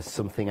happening? So there's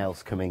something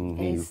else coming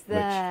new. Is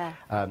there?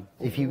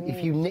 Which,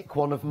 if you nick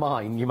one of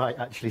mine, you might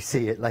actually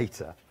see it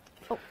later.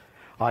 Oh.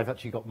 I've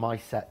actually got my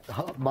set.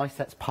 My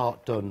set's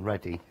part done,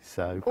 ready.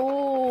 So.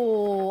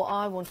 Oh,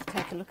 I want to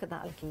take a look at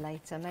that a little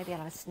later. Maybe I'll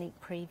have a sneak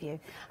preview.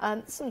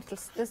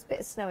 There's a bit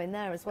of snow in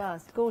there as well.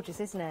 It's gorgeous,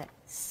 isn't it?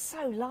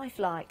 So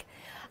lifelike.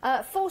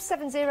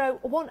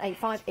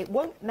 470185. It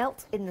won't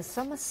melt in the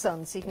summer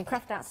sun, so you can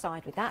craft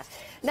outside with that.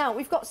 Now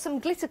we've got some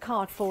glitter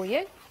card for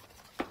you.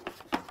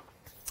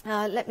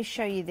 Let me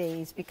show you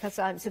these because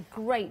it's a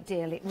great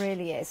deal. It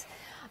really is.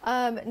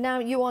 Now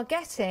you are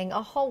getting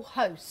a whole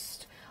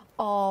host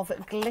of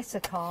glitter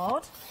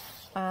card,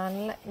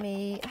 and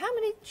how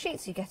many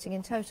sheets are you getting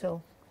in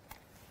total?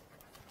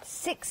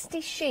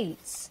 60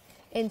 sheets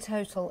in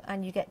total,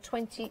 and you get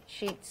 20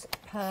 sheets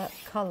per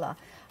colour.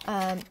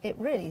 It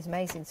really is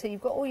amazing. So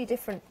you've got all your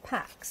different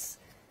packs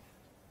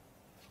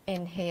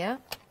in here.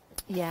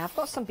 Yeah, I've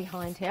got some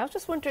behind here. I was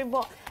just wondering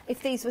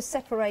if these were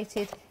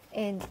separated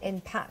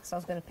in packs. I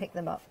was going to pick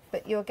them up,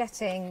 but you're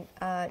getting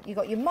you've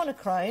got your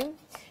monochrome,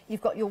 you've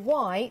got your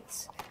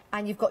white,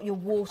 and you've got your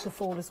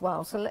waterfall as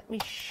well. So let me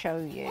show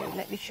you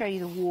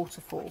the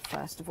waterfall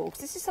first of all,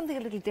 because this is something a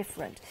little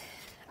different,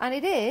 and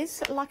it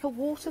is like a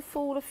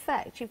waterfall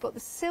effect. You've got the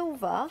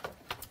silver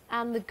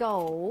and the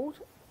gold.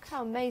 Look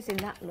how amazing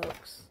that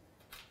looks.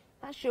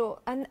 That's your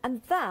and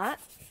that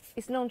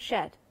is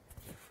non-shed.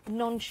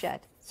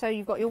 So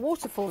you've got your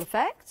waterfall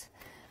effect,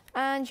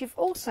 and you've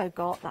also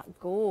got that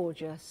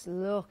gorgeous,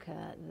 look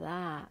at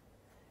that.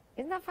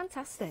 Isn't that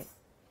fantastic?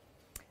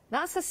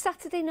 That's a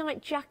Saturday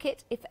night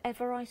jacket if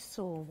ever I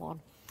saw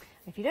one.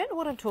 If you don't know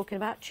what I'm talking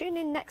about, tune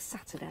in next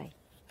Saturday.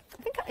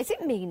 Is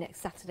it me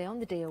next Saturday on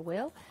the deal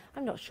wheel?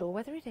 I'm not sure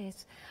whether it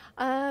is.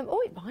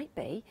 Oh, it might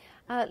be.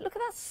 Look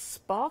at that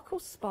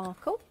sparkle.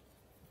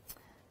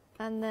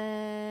 And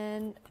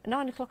then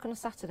 9 o'clock on a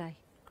Saturday.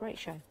 Great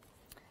show.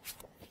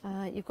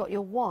 You've got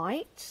your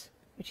white,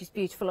 which is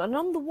beautiful. And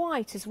on the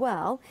white as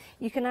well,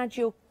 you can add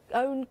your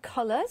own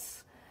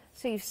colours.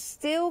 So you've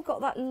still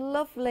got that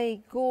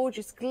lovely,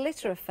 gorgeous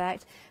glitter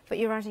effect, but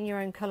you're adding your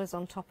own colours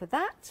on top of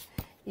that.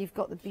 You've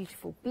got the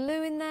beautiful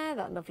blue in there,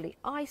 that lovely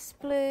ice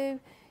blue.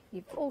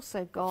 You've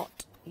also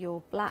got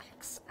your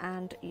blacks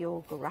and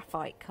your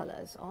graphite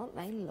colours. Aren't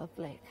they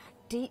lovely?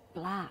 Deep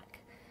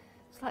black.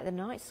 It's like the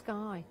night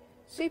sky.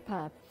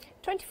 Superb.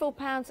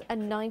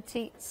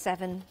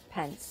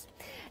 £24.97.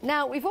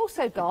 Now, we've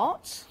also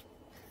got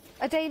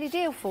a daily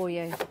deal for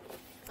you.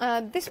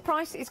 This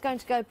price is going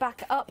to go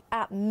back up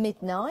at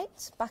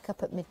midnight,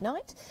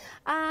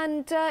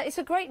 and it's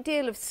a great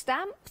deal of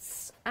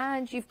stamps,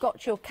 and you've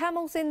got your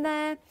camels in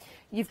there,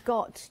 you've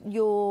got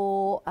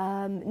your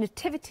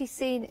nativity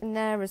scene in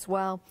there as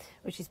well,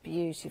 which is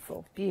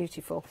beautiful,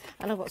 beautiful.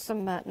 And I've got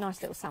some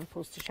nice little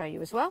samples to show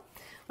you as well.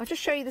 I'll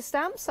just show you the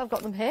stamps. I've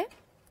got them here,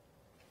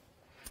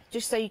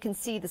 just so you can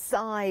see the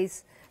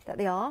size that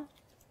they are.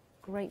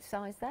 Great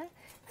size there.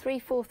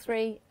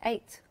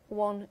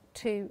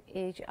 343812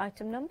 is your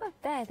item number.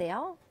 There they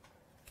are.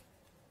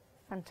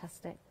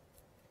 Fantastic.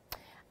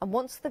 And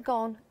once they're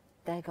gone,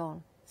 they're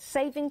gone.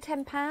 Saving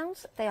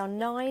 £10, they are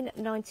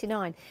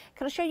 £9.99.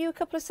 Can I show you a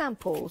couple of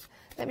samples?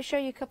 Let me show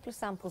you a couple of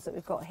samples that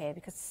we've got here,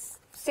 because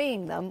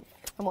seeing them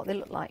and what they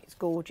look like is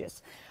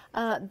gorgeous.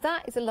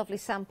 That is a lovely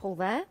sample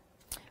there,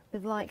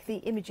 with like the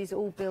images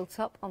all built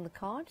up on the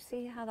card.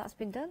 See how that's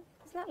been done?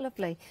 Isn't that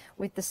lovely?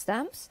 With the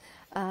stamps.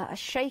 A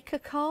shaker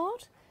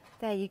card.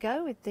 There you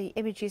go, with the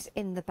images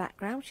in the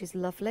background, which is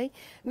lovely.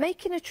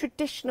 Making a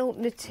traditional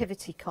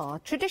nativity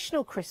card,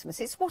 traditional Christmas.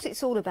 It's what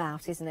it's all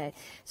about, isn't it?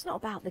 It's not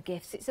about the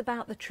gifts, it's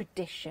about the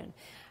tradition.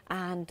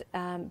 And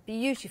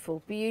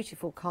beautiful,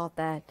 beautiful card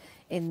there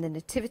in the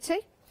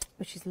nativity,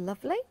 which is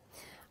lovely.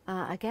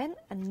 Again,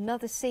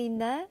 another scene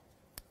there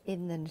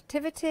in the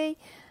nativity,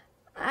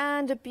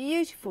 and a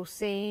beautiful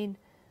scene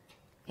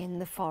in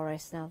the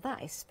forest. Now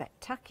that is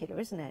spectacular,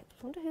 isn't it?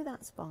 I wonder who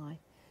that's by.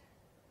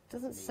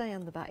 Doesn't say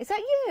on the back. Is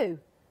that you?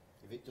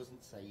 If it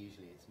doesn't say,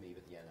 usually it's me,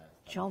 but yeah, no.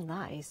 John,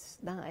 that is,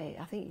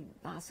 I think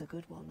that's a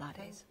good one, that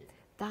is.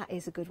 That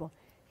is a good one.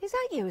 Is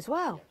that you as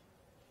well? Yeah.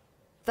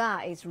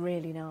 That is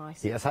really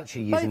nice. Yeah, it's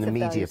actually using the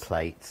media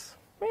plates.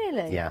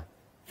 Really? Yeah.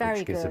 Very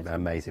which good. gives an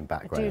amazing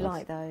background. I do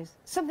like those.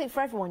 Something for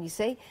everyone, you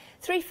see.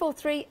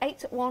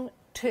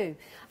 343812.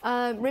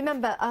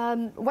 Remember,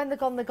 when they're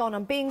gone.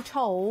 I'm being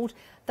told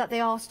that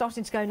they are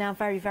starting to go now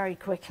very, very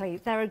quickly.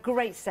 They're a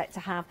great set to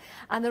have,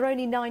 and they're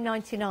only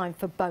 £9.99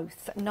 for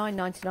both.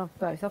 £9.99 for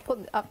both. I've put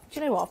them up. Do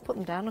you know what? I've put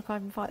them down. I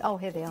can't even find. Oh,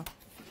 here they are.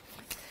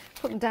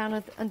 Put them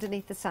down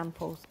underneath the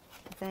samples.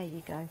 There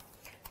you go.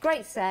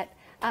 Great set.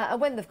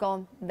 And when they've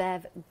gone,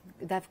 they've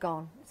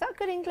gone. Is that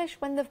good English?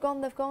 When they've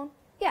gone, they've gone.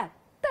 Yeah,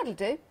 that'll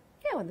do.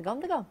 Yeah, when they're gone,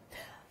 they're gone.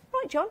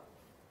 Right, John.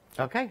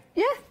 Okay.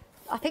 Yeah.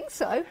 I think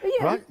so. Are you?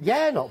 Right?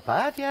 Yeah, not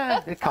bad.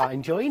 Yeah, I can't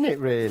enjoying it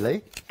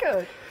really.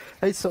 Good.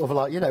 It's sort of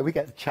like, you know, we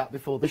get to chat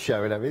before the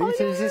show and everything.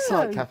 It's just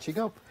like catching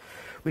up.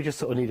 We just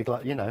sort of need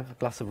a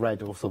glass of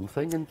red or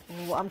something. And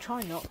well, I'm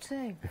trying not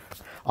to.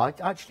 I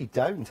actually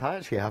don't. I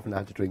actually haven't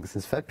had a drink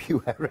since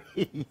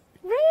February.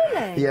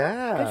 Really?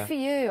 Yeah. Good for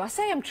you. I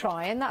say I'm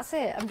trying, that's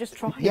it. I'm just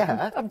trying.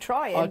 Yeah. I'm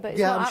trying, but it's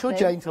yeah, not I'm sure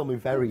happening. Jane told me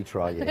very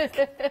trying. Yes.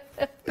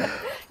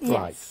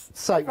 Right.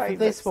 So Very for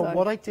this much one, so.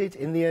 what I did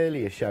in the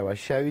earlier show, I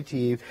showed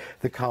you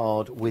the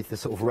card with the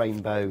sort of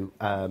rainbow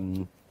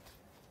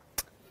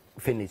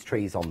Finley's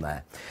trees on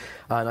there.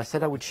 And I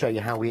said I would show you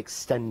how we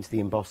extend the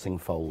embossing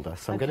folder.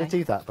 So I'm going to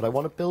do that, but I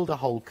want to build a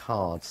whole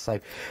card. So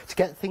to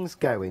get things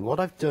going, what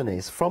I've done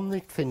is, from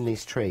the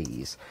Finley's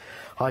trees,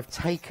 I've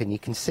taken, you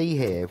can see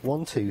here,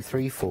 1, 2,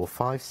 3, 4,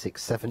 5,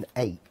 6, 7,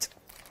 8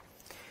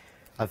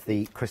 of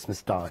the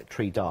Christmas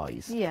tree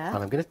dies. Yeah.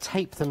 And I'm going to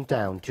tape them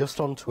down just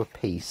onto a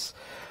piece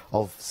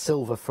of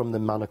silver from the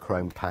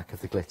monochrome pack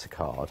of the glitter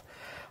card.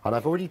 And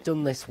I've already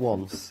done this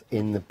once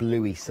in the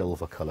bluey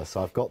silver colour,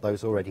 so I've got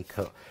those already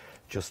cut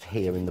just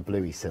here in the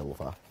bluey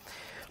silver.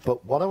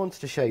 But what I wanted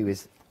to show you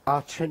is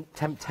our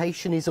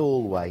temptation is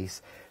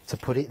always to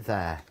put it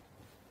there.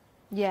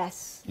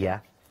 Yes. Yeah.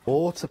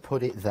 Or to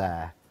put it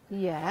there.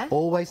 Yeah.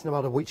 Always, no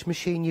matter which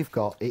machine you've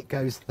got, it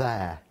goes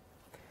there.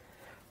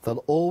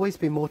 There'll always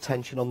be more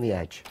tension on the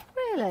edge.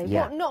 Really?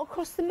 Yeah. What, not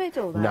across the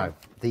middle then? No.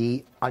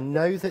 I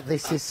know that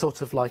this is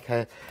sort of like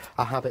a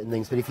habit and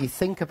things, but if you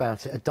think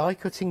about it, a die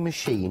cutting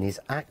machine is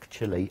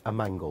actually a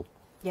mangle.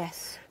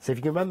 Yes. So if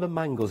you can remember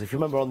mangles, if you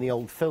remember on the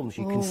old films,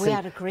 you can we see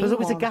had a green there's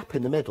always a one. gap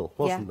in the middle,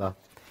 wasn't there?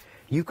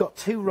 You've got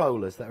two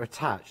rollers that are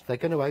attached. They're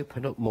going to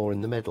open up more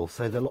in the middle,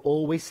 so they'll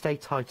always stay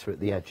tighter at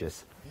the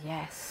edges.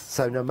 Yes.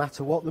 So no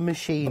matter what the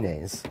machine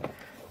is,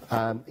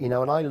 you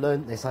know, and I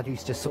learned this, I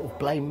used to sort of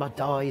blame my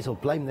dies or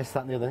blame this,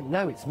 that and the other.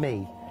 No, it's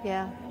me.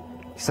 Yeah.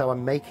 So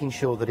I'm making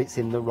sure that it's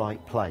in the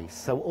right place.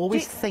 So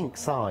always think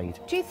side.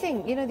 Do you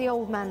think, you know, the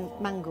old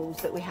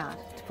mangles that we had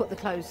to put the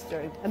clothes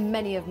through, and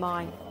many of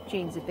my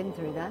jeans have been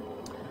through there,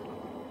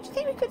 do you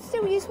think we could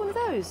still use one of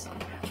those?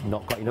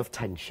 Not got enough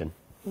tension.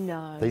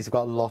 No. These have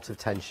got a lot of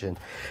tension.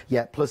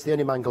 Yeah, plus the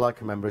only mangle I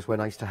can remember is when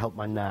I used to help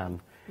my nan.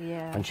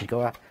 Yeah. And she'd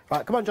go,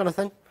 right, come on,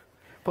 Jonathan.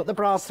 Put the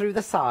bras through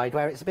the side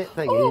where it's a bit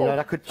thingy. Oh, you know, and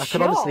I could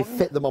honestly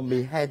fit them on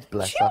my head,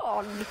 bless her.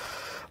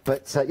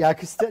 But yeah,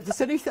 because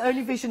the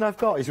only vision I've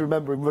got is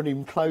remembering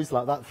running clothes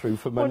like that through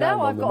for my nan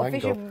now on I've the got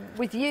mangle. a vision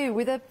with you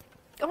with a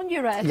on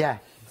your head. Yeah,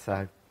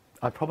 so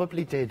I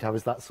probably did. I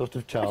was that sort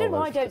of child. I don't know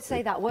why I don't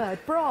say that word.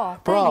 Bra.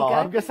 Bra. There you go.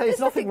 I'm going to say there's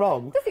nothing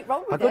wrong. Nothing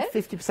wrong with A it.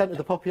 good 50% of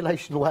the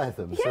population wear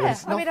them. So Yeah,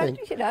 it's I mean, nothing.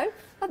 you know,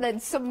 and then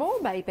some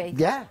more maybe.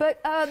 Yeah. But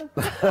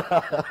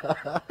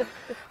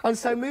And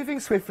so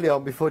moving swiftly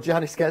on before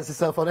Janice gets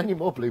herself on any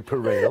more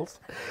blooper reels.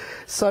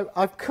 So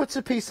I've cut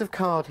a piece of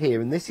card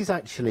here, and this is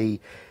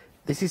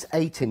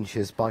 8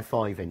 inches by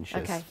 5 inches.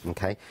 Okay.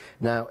 Okay.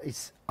 Now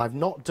I've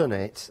not done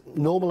it.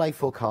 Normal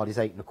A4 card is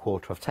 8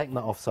 1/4. I've taken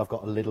that off, so I've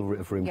got a little bit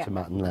of room to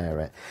mat and layer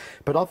it.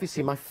 But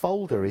obviously my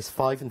folder is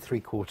 5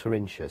 3/4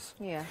 inches.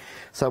 yeah.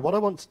 So what I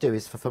want to do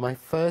is for my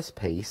first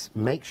piece,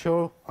 make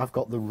sure I've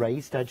got the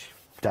raised edge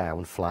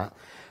down flat,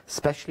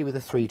 especially with a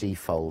 3D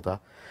folder.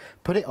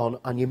 Put it on,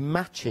 and you're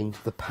matching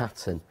the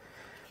pattern.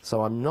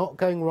 So I'm not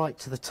going right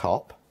to the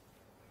top.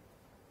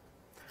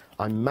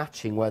 I'm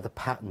matching where the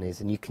pattern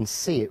is, and you can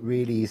see it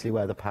really easily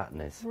where the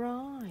pattern is.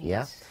 Right.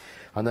 Yeah?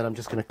 And then I'm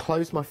just going to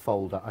close my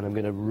folder, and I'm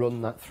going to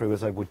run that through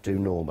as I would do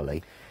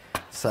normally.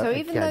 So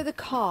even again, though the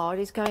card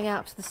is going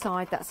out to the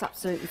side, that's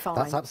absolutely fine.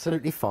 that's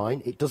absolutely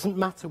fine. It doesn't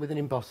matter with an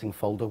embossing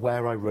folder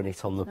where I run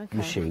it on the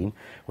machine.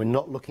 We're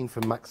not looking for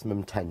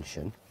maximum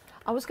tension.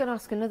 I was going to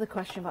ask another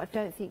question, but I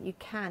don't think you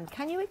can.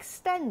 Can you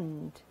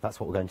extend? That's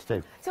what we're going to do.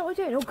 Is that what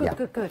we're doing? Oh, good, Yeah.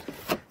 good, good.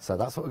 So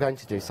that's what we're going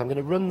to do. So I'm going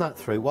to run that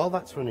through. While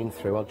that's running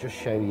through, I'll just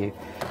show you.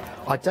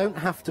 I don't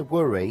have to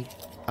worry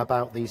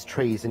about these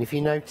trees, and if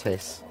you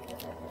notice,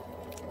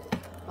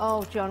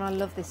 Oh, John, I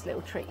love this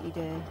little trick you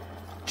do.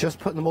 just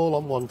put them all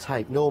on one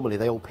tape. Normally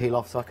they all peel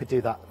off, so I could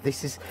do that.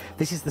 This is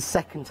the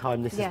second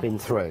time this has been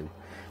through,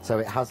 so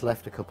it has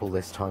left a couple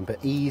this time, but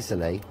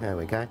easily. There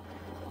we go.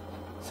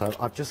 So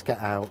I've just get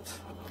out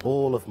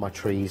all of my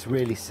trees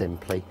really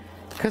simply,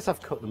 because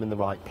I've cut them in the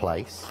right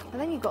place. And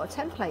then you've got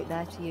a template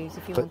there to use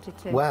if you wanted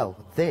to. Well,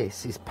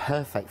 this is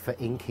perfect for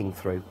inking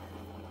through,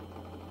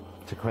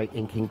 to create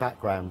inking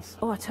backgrounds.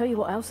 Oh, I tell you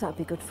what else that'd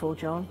be good for,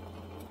 John.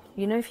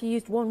 You know, if you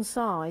used one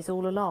size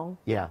all along,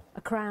 Yeah.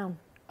 a crown.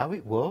 Oh,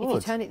 it would. If you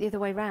turn it the other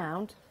way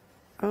round.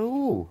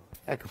 Oh,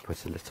 I could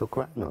put a little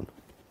crown on.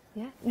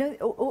 Yeah. No,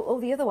 or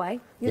the other way.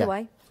 The other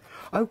way.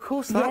 Oh, of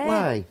course, that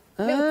way.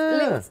 Look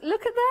at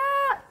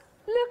that.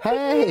 Look at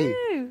Hey.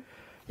 you.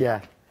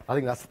 Yeah, I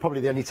think that's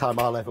probably the only time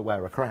I'll ever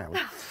wear a crown.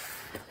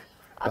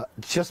 But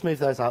just move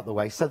those out the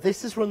way. So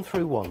this has run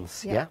through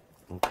once, yeah?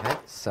 Okay,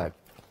 so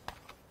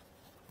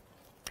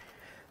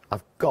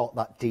I've got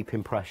that deep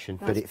impression,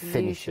 but it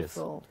finishes.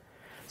 Beautiful.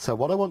 So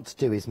what I want to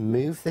do is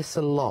move this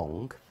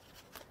along,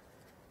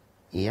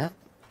 yeah,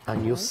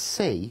 and you'll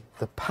see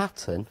the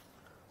pattern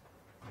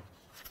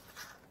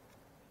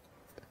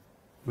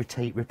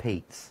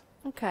repeats.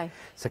 Okay.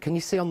 So can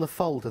you see on the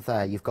folder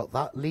there, you've got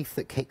that leaf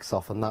that kicks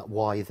off and that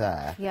Y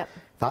there. Yep.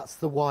 That's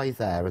the Y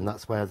there, and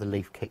that's where the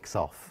leaf kicks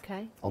off.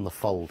 Okay. On the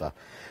folder.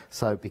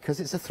 So because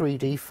it's a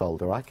 3D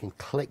folder, I can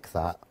click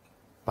that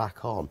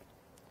back on.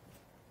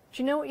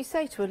 Do you know what you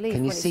say to a leaf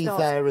Can you when it see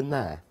starts? there and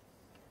there?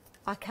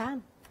 I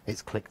can.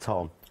 It's clicked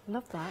on.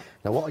 Love that.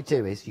 Now what I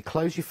do is, you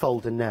close your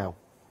folder now.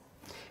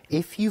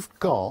 If you've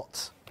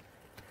got,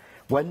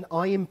 when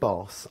I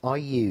emboss, I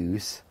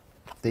use,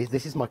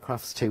 this is my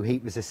Crafts 2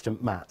 heat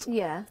resistant mat.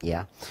 Yeah.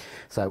 Yeah.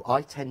 So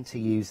I tend to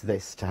use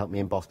this to help me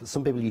emboss, but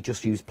some people you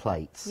just use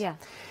plates. Yeah.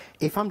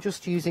 If I'm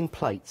just using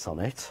plates on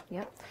it,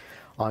 Yep.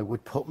 I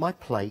would put my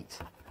plate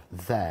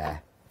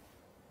there.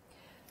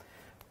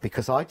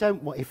 Because I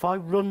don't want, if I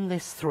run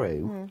this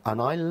through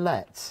and I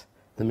let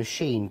the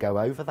machine go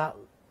over that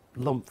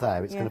lump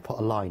there, it's Yeah. going to put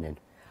a line in.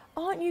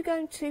 Aren't you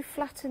going to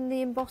flatten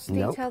the embossed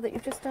Nope. detail that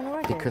you've just done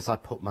already? Because I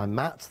put my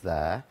mat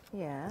there.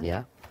 Yeah.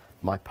 Yeah.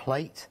 My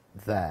plate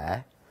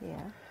there. Yeah.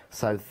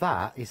 So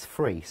that is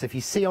free. So if you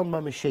see on my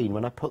machine,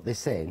 when I put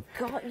this in,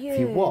 Got you. if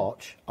you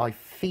watch, I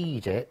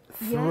feed it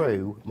Yeah.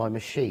 through my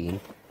machine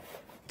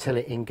till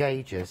it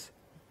engages,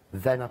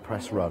 then I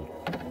press run.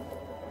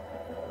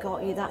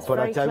 Got you. That's But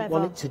very I don't clever.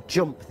 want it to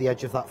jump the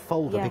edge of that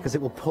folder Yeah. because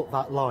it will put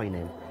that line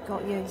in.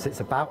 Got you. So it's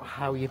about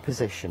how you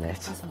position it.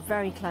 That's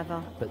very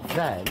clever. But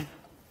then,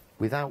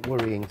 without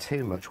worrying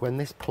too much, when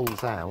this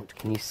pulls out,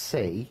 can you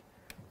see?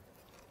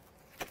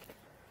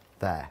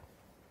 There.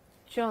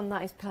 John,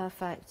 that is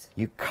perfect.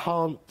 You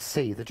can't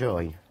see the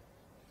join.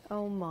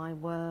 Oh my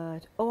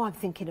word. Oh, I'm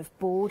thinking of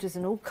borders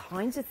and all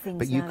kinds of things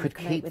But you now could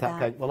can make keep with that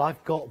going. Well,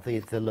 I've got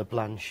the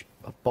LeBlanche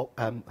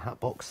hat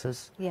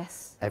boxes.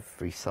 Yes.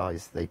 Every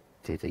size they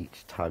did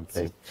each time.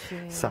 They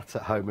you? sat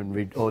at home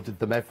and ordered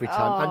them every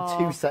time. Oh.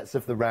 And 2 sets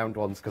of the round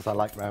ones because I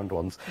like round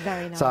ones.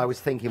 Very nice. So I was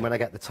thinking when I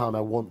get the time,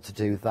 I want to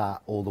do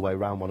that all the way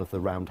around one of the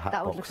round hat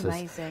That would boxes. look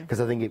amazing.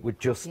 Because I think it would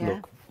just Yeah.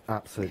 look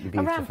absolutely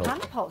Around beautiful.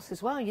 plant pots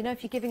as well. You know,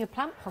 if you're giving a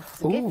plant pot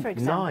as a Ooh, gift, for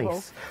example,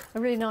 nice. a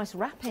really nice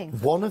wrapping.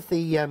 One of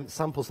the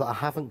samples that I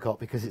haven't got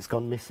because it's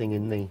gone missing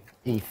in the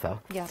ether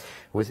Yeah.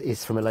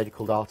 is from a lady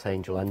called Art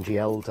Angel, Angie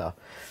Elder,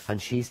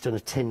 and she's done a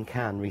tin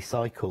can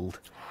recycled,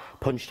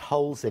 punched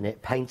holes in it,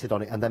 painted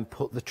on it, and then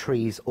put the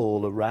trees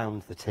all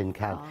around the tin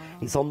can.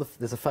 It's on the.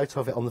 There's a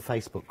photo of it on the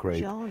Facebook group,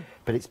 John.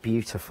 but it's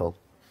beautiful.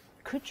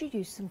 Could you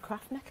use some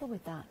craft metal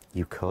with that?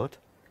 You could.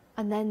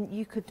 And then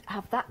you could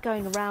have that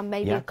going around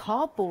maybe Yeah. a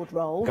cardboard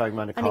roll. Going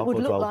around a and it would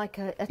cardboard look roll. like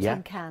a Yeah.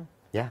 tin can.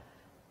 Yeah.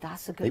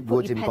 That's a good. It put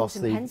would your pens emboss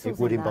and the. pencils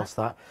It would in emboss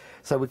that.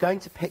 So we're going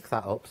to pick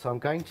that up. So I'm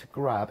going to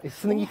grab. It's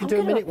something Oh, you can I'm do a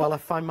gonna- minute while I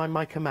find my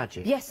Mica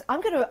Magic. Yes, I'm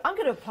going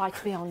to apply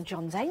to be on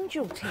John's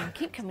Angel team.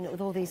 Keep coming up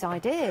with all these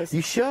ideas.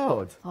 You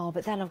should. Oh,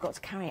 but then I've got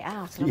to carry it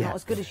out, and I'm Yeah. not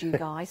as good as you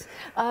guys.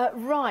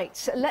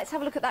 Right, let's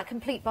have a look at that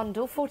complete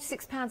bundle.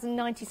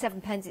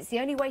 £46.97. It's the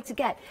only way to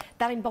get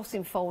that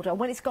embossing folder.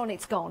 When it's gone,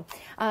 it's gone.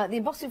 The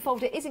embossing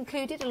folder is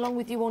included along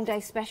with your one-day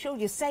special.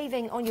 You're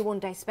saving on your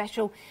one-day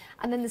special,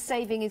 and then the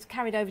saving is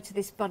carried over to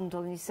this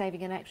bundle, and you're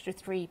saving an extra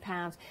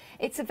 £3.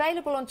 It's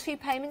available on 2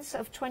 payments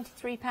of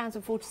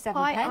 £23.47.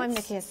 Hi, I'm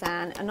Nikki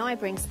Hassan, and I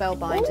bring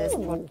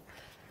Spellbinders.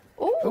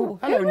 Oh,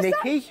 hello,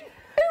 Nikki.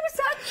 Who was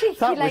that cheeky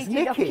That was lady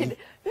Nikki. knocking?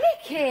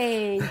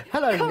 Nikki!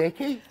 Hello,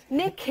 Nikki.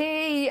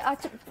 Nikki!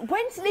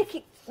 When's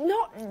Nikki?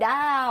 Not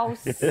now,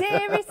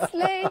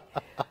 seriously?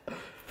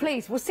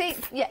 Please, we'll see.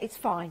 Yeah, it's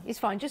fine, it's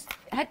fine. Just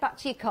head back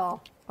to your car.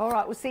 All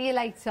right, we'll see you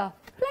later.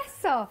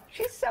 Bless her,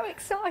 she's so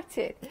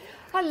excited.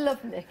 I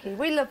love Nikki.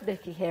 We love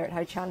Nikki here at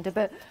Hochanda,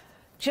 but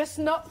just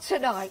not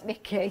tonight,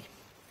 Nikki.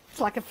 It's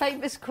like a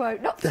famous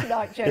quote. Not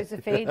tonight,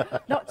 Josephine.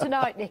 Not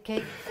tonight,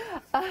 Nikki.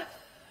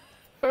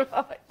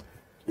 Right.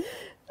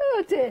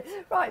 Oh dear.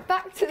 Right,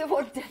 back to the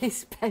one-day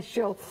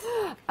special.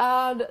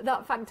 And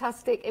that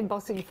fantastic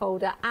embossing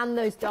folder and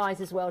those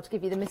dies as well to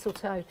give you the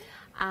mistletoe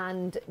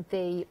and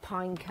the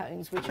pine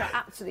cones, which are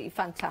absolutely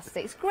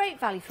fantastic. It's great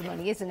value for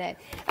money, isn't it?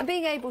 And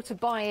being able to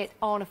buy it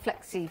on a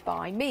flexi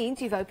buy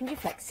means you've opened your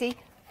flexi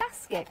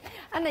basket,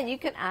 and then you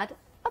can add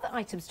other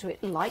items to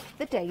it, like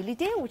the daily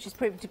deal, which is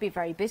proving to be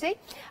very busy.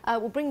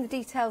 We'll bring the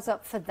details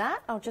up for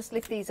that. I'll just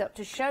lift these up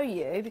to show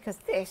you because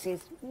this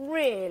is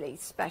really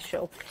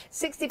special.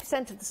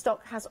 60% of the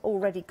stock has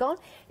already gone.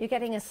 You're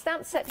getting a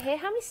stamp set here.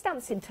 How many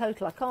stamps in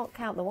total? I can't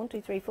count them. 1, 2,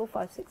 3, 4,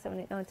 5, 6, 7,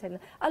 8, 9, 10.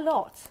 A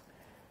lot.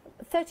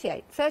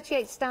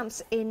 38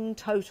 stamps in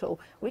total,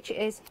 which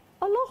is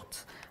a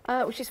lot,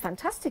 which is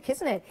fantastic,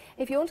 isn't it?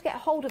 If you want to get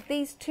hold of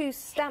these 2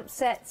 stamp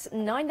sets,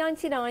 £9.99,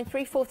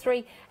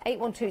 343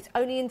 812. It's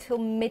only until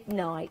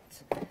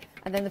midnight,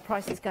 and then the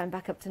price is going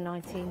back up to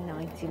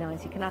 £19.99.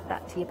 So you can add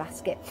that to your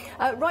basket.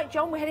 Right,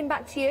 John, we're heading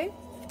back to you.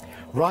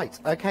 Right,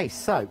 okay,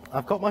 so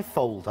I've got my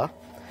folder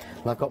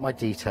and I've got my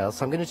details.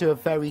 So I'm going to do a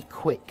very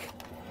quick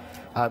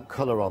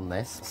colour on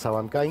this. So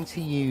I'm going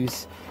to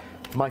use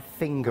my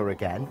finger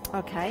again.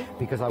 Okay.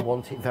 Because I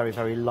want it very,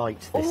 very light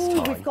this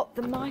Oh, time. we've got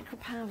the micro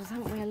powders,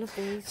 haven't we? I love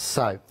these.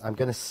 So I'm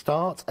going to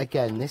start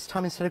again. This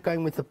time, instead of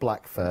going with the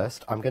black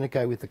first, I'm going to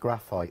go with the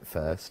graphite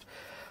first.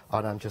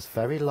 And I'm just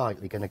very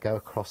lightly going to go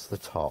across the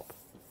top.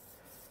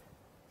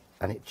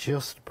 and it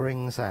just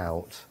brings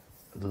out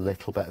a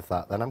little bit of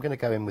that. Then I'm going to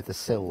go in with the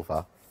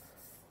silver.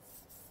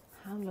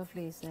 How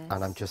lovely is this?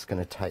 And I'm just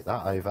going to take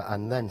that over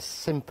and then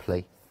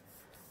simply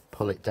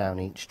pull it down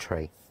each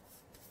tree.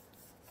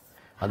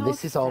 And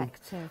this is on,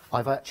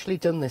 I've actually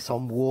done this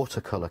on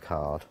watercolour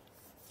card.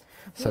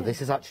 So this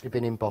has actually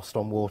been embossed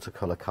on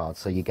watercolour card,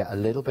 so you get a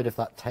little bit of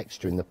that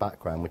texture in the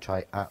background, which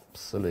I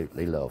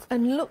absolutely love.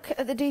 And look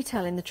at the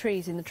detail in the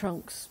trees, in the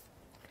trunks.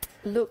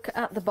 Look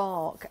at the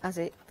bark as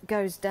it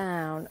goes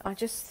down. I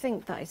just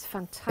think that is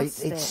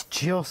fantastic. It's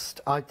just,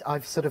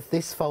 I've sort of,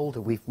 this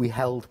folder, we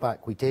held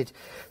back. We did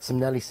some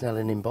Nellie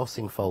Snellen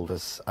embossing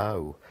folders,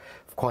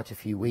 quite a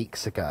few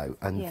weeks ago,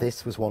 and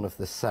this was one of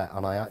the set,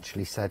 and I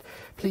actually said,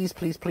 please,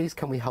 please, please,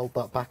 can we hold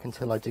that back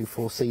until I do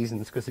 4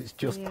 seasons, because it's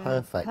just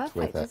perfect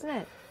with it. Isn't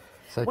it?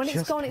 So when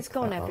it's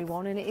gone,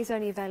 everyone, and it is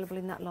only available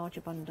in that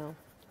larger bundle.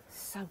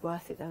 So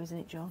worth it, though, isn't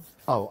it, John?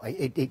 Oh,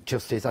 it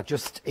just is.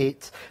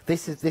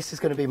 This is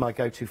going to be my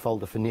go-to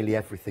folder for nearly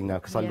everything now,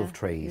 because I love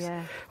trees.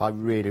 Yeah. I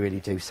really,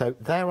 really do. So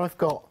there I've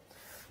got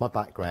my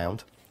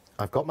background.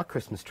 I've got my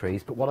Christmas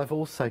trees, but what I've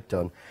also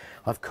done,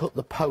 I've cut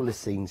the polar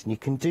scenes, and you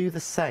can do the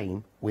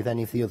same with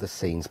any of the other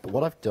scenes, but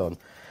what I've done,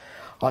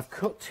 I've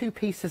cut 2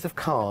 pieces of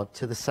card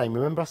to the same.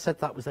 Remember I said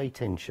that was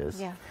 8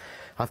 inches? Yeah.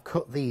 I've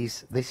cut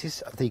these, this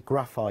is the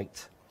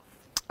graphite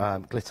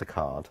glitter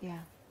card. Yeah.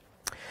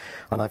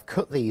 And I've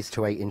cut these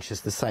to 8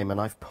 inches the same,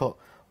 and I've put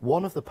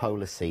one of the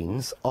polar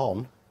scenes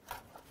on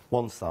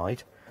one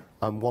side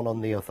and one on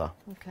the other.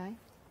 Okay.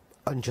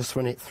 And just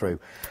run it through.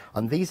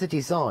 And these are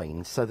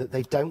designed so that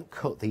they don't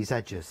cut these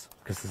edges,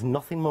 because there's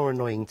nothing more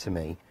annoying to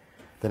me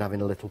than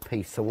having a little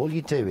piece. So all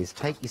you do is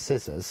take your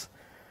scissors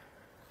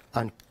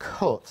and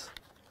cut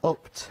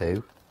up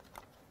to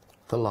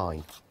the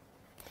line.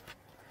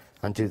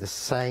 And do the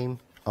same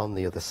on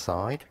the other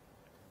side.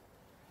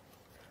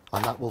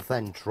 And that will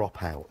then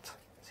drop out.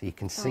 So you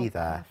can see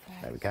there.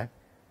 Perfect. There we go.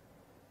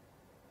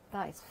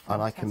 That is fantastic.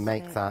 And I can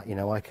make that, you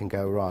know, I can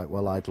go, right,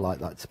 well, I'd like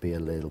that to be a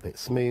little bit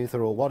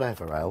smoother or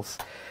whatever else.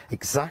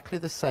 Exactly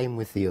the same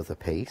with the other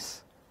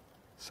piece.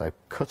 So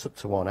cut up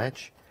to one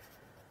edge,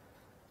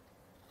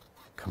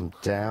 come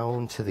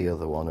down to the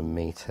other one and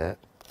meet it.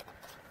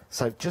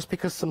 So just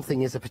because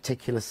something is a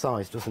particular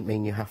size doesn't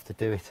mean you have to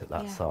do it at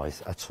that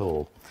size at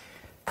all.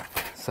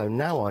 So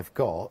now I've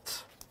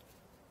got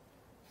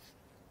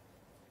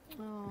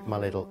my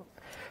little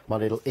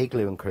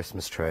igloo and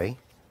Christmas tree.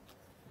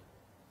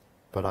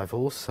 But I've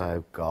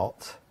also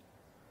got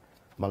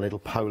my little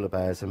polar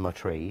bears and my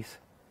trees.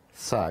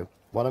 So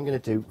what I'm going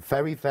to do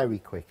very, very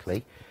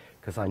quickly,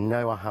 because I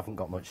know I haven't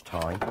got much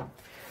time,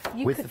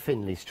 the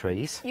Finley's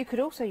trees. You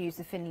could also use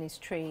the Finley's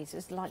trees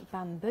as like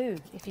bamboo,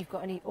 if you've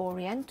got any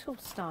oriental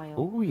style.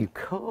 Oh, you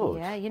could.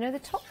 Yeah, you know the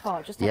top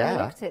part, just have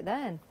a look at it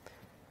then.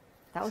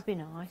 That would be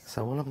nice.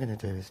 So all I'm going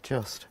to do is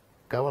just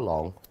go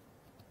along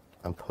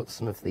and put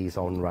some of these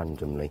on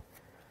randomly.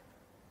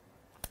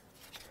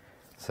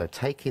 So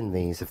taking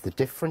these of the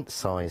different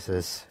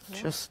sizes,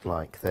 just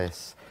like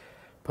this,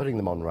 putting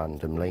them on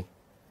randomly.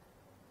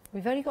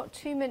 We've only got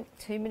 2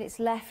 minutes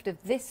left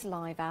of this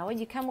live hour.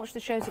 You can watch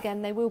the shows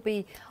again. They will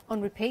be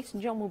on repeat,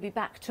 and John will be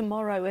back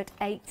tomorrow at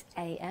 8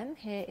 AM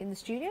here in the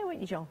studio,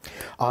 won't you, John?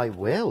 I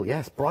will,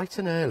 yes, bright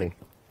and early.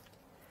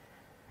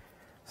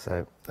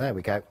 So there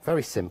we go,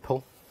 very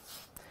simple.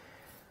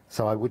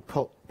 So I would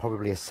put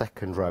probably a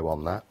second row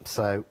on that.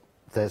 So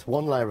there's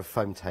 1 layer of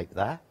foam tape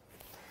there.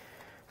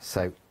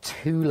 So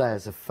 2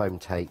 layers of foam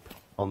tape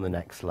on the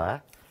next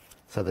layer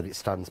so that it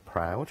stands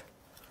proud.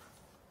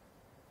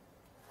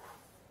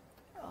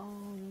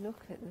 Oh,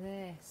 look at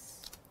this.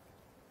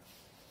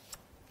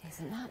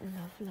 Isn't that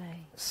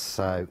lovely?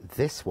 So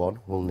this one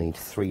will need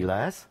 3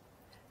 layers.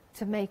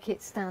 To make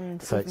it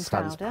stand so even it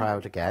stands prouder.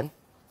 proud again.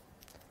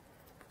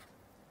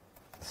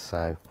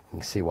 So you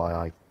can see why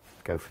I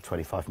go for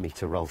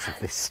 25-metre rolls of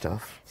this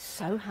stuff.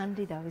 So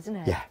handy though, isn't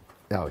it? Yeah.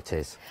 Oh, it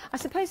is. I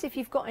suppose if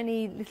you've got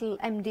any little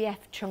MDF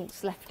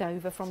chunks left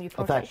over from your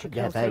project, you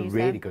can also they're use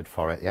really them. good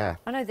for it, yeah.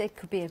 I know they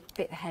could be a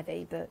bit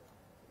heavy, but...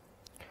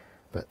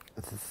 But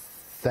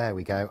there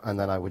we go, and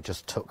then I would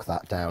just tuck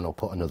that down or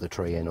put another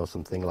tree in or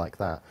something like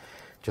that,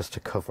 just to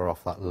cover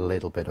off that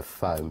little bit of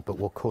foam. But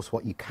of course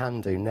what you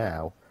can do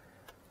now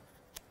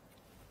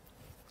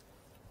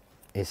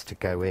is to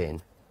go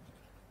in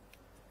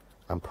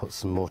and put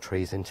some more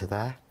trees into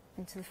there.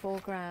 Into the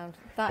foreground.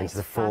 That into is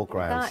the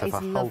foreground. So if I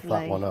hold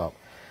that one up,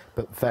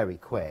 but very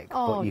quick,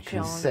 but you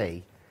can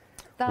see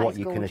what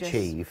you can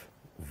achieve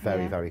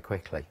very, very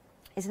quickly.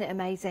 Isn't it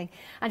amazing?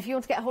 And if you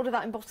want to get hold of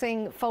that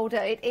embossing folder,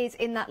 it is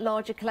in that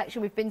larger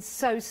collection. We've been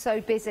so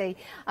busy.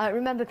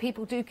 Remember,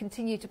 people do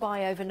continue to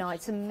buy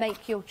overnight, so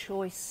make your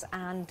choice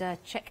and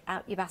check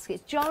out your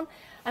baskets. John,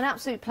 an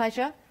absolute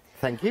pleasure.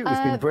 Thank you, it's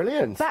been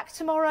brilliant. Back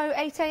tomorrow,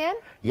 8 AM?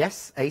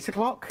 Yes, 8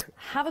 o'clock.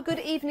 Have a good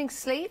evening's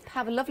sleep,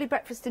 have a lovely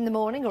breakfast in the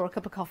morning or a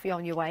cup of coffee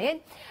on your way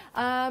in.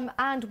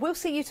 And we'll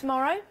see you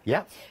tomorrow.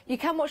 Yeah. You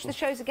can watch the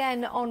shows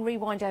again on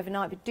Rewind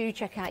overnight, but do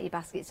check out your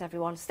baskets,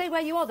 everyone. Stay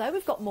where you are, though.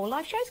 We've got more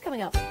live shows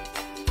coming up.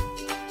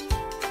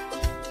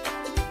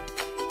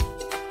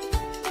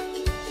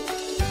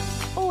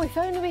 Oh, if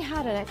only we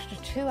had an extra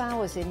 2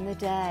 hours in the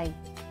day.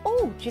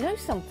 Oh, do you know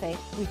something?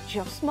 We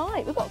just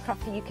might. We've got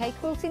Crafty UK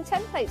quilting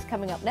templates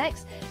coming up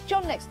next.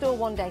 John Next Door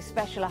one day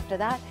special after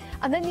that.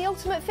 And then the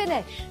ultimate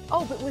finish.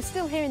 Oh, but we're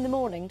still here in the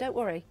morning, don't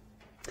worry.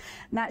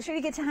 Now, it's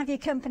really good to have your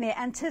company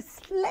and to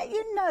let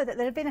you know that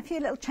there have been a few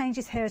little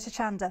changes here at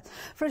Hochanda.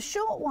 For a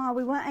short while,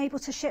 we weren't able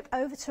to ship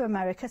over to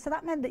America, so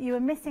that meant that you were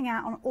missing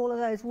out on all of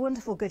those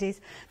wonderful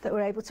goodies that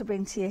we're able to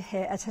bring to you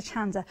here at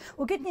Hochanda.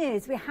 Well, good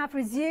news, we have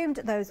resumed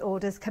those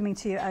orders coming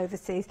to you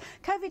overseas.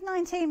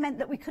 COVID-19 meant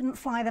that we couldn't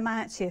fly them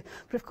out to you,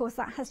 but of course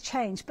that has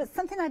changed. But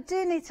something I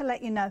do need to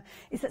let you know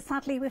is that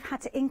sadly we've had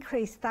to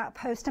increase that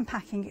post and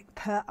packing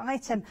per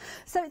item.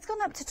 So it's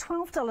gone up to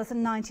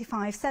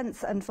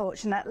 $12.95,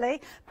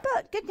 unfortunately.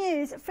 But good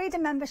news,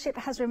 Freedom membership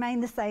has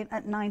remained the same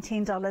at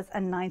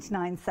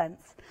 $19.99.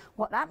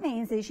 What that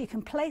means is you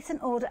can place an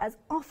order as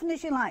often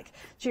as you like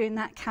during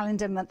that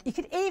calendar month. You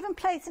could even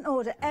place an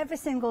order every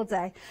single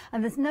day,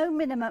 and there's no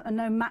minimum and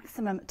no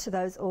maximum to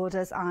those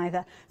orders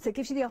either. So it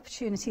gives you the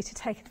opportunity to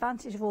take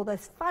advantage of all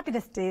those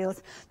fabulous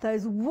deals,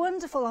 those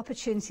wonderful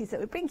opportunities that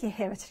we bring you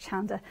here at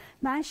Hochanda,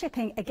 now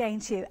shipping again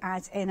to you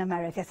out in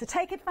America. So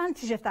take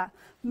advantage of that.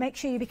 Make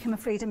sure you become a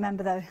Freedom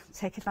member though.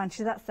 Take advantage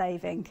of that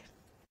saving.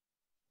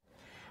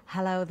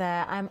 Hello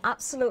there. I'm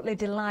absolutely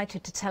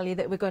delighted to tell you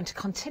that we're going to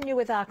continue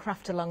with our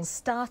craft alongs,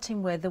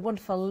 starting with the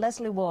wonderful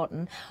Leslie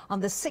Wharton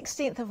on the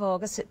 16th of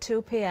August at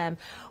 2 p.m.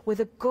 with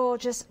a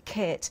gorgeous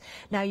kit.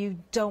 Now, you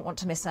don't want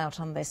to miss out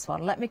on this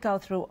one. Let me go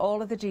through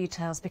all of the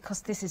details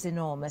because this is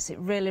enormous. It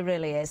really,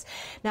 really is.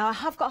 Now, I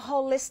have got a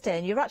whole list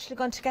in. You're actually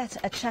going to get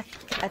a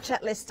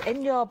checklist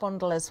in your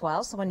bundle as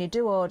well. So when you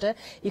do order,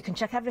 you can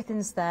check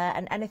everything's there,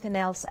 and anything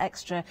else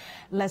extra,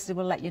 Leslie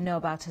will let you know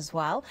about as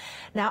well.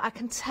 Now, I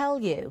can tell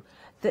you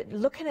that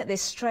looking at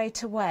this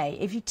straight away,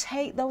 if you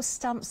take those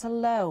stamps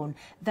alone,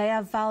 they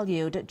are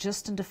valued at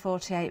just under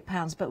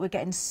 £48, but we're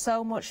getting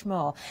so much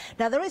more.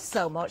 Now, there is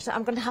so much that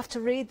I'm going to have to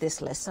read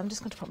this list, so I'm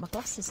just going to put my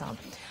glasses on.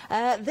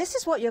 This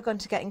is what you're going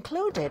to get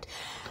included.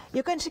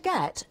 You're going to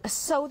get a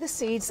Sow the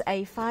Seeds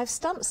A5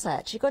 stamp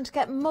set. You're going to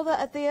get Mother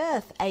of the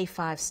Earth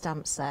A5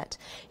 stamp set.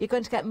 You're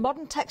going to get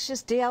Modern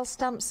Textures DL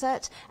stamp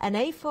set, an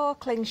A4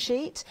 cling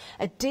sheet,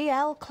 a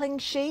DL cling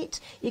sheet.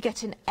 You're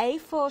getting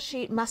A4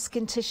 sheet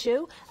masking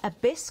tissue, a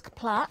bisque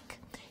plaque,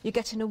 you're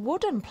getting a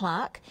wooden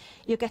plaque,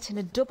 you're getting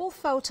a double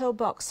photo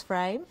box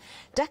frame,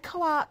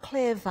 Deco Art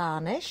clear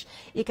varnish,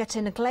 you're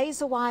getting a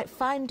Glazer White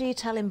fine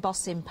detail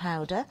embossing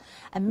powder,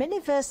 a mini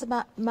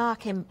Versa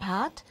marking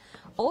pad,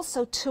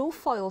 also 2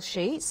 foil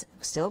sheets,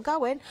 still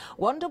going,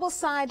 1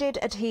 double-sided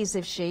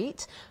adhesive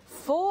sheet,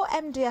 4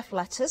 MDF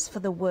letters for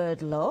the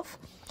word love,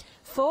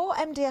 4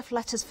 MDF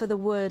letters for the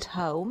word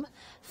home,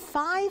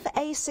 5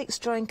 A6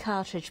 drawing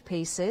cartridge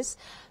pieces,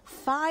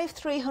 5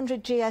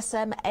 300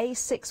 GSM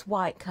A6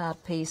 white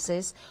card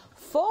pieces,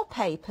 4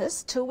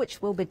 papers, 2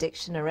 which will be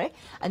dictionary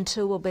and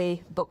 2 will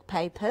be book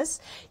papers.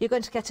 You're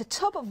going to get a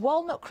tub of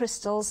walnut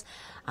crystals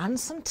and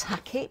some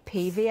tacky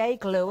PVA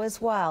glue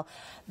as well.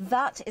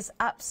 That is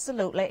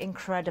absolutely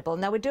incredible.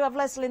 Now, we do have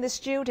Leslie in the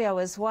studio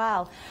as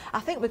well.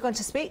 I think we're going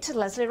to speak to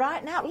Leslie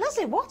right now.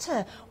 Leslie, what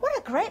a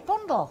great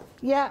bundle.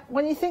 Yeah,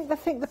 when you think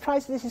the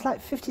price of this is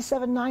like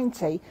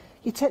 £57.90,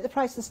 you take the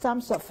price of the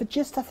stamps up for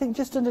just, I think,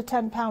 just under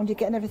 £10, you're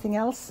getting everything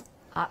else.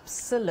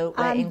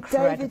 Absolutely and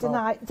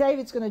incredible.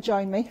 David's going to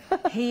join me.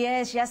 He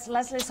is, yes.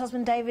 Leslie's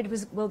husband David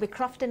will be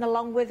crafting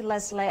along with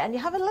Leslie, and you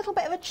have a little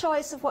bit of a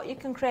choice of what you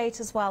can create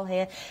as well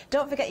here.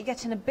 Don't forget you're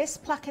getting a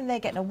bisque plaque in there,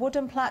 getting a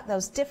wooden plaque,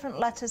 those different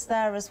letters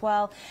there as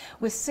well.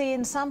 We're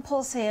seeing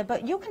samples here,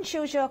 but you can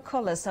choose your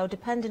colours, so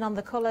depending on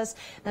the colours,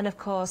 then of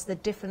course the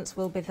difference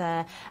will be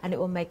there, and it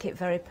will make it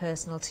very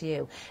personal to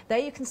you. There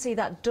you can see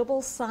that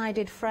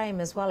double-sided frame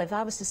as well. If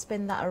I was to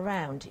spin that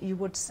around, you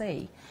would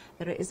see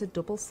that it is a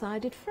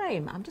double-sided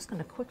frame. I'm just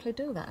going to quickly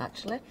do that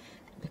actually,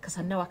 because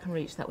I know I can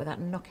reach that without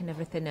knocking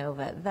everything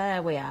over.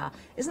 There we are.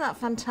 Isn't that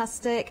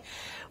fantastic?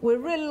 We're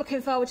really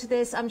looking forward to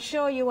this. I'm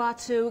sure you are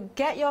too.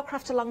 Get your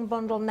Craft Along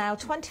bundle now,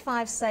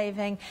 25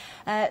 saving.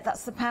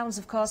 That's the pounds,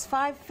 of course.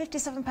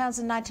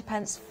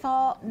 £57.90,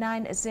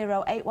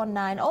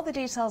 490819. All the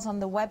details on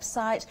the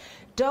website.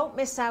 Don't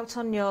miss out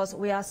on yours.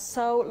 We are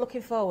so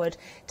looking forward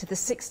to the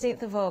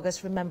 16th of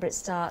August. Remember, it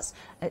starts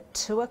at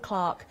 2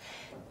 o'clock.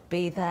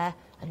 Be there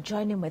and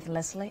join in with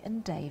Leslie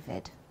and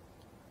David.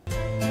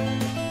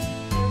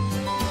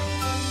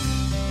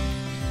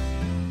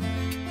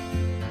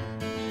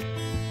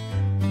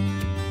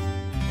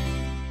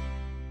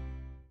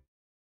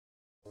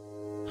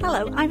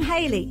 Hello, I'm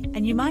Hayley,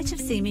 and you might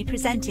have seen me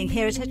presenting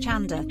here at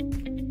Hochanda.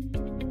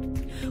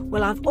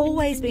 Well, I've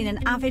always been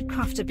an avid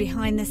crafter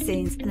behind the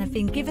scenes and have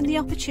been given the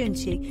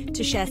opportunity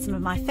to share some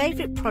of my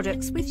favourite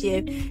products with you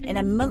in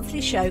a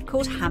monthly show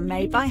called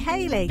Handmade by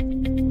Hayley.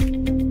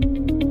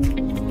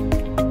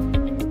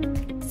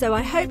 So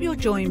I hope you'll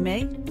join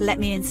me, let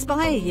me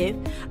inspire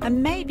you,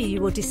 and maybe you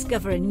will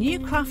discover a new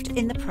craft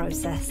in the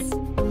process.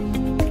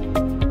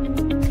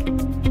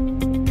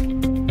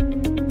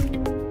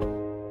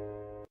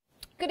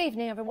 Good evening.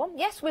 evening, everyone.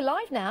 Yes, we're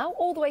live now,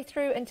 all the way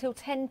through until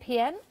 10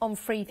 p.m. on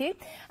Freeview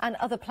and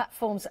other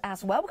platforms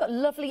as well. We've got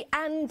lovely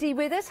Andy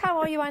with us. How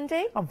are you,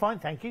 Andy? I'm fine,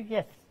 thank you,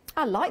 yes.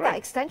 I like that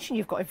extension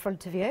you've got in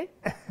front of you.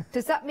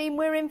 Does that mean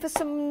we're in for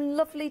some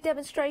lovely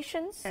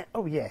demonstrations?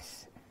 Oh,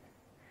 yes.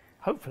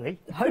 Hopefully.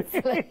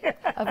 Hopefully.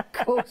 Of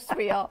course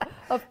we are.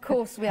 Of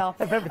course we are.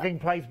 If everything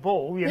plays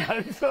ball, you know.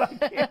 It's like,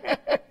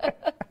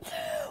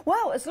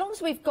 well, as long as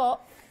we've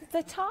got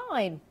the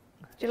time.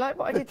 Do you like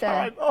what I did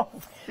there? Oh,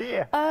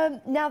 dear.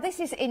 Now, this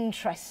is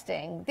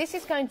interesting. This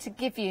is going to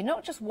give you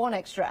not just 1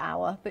 extra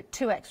hour, but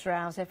 2 extra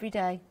hours every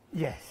day.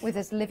 Yes. With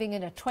us living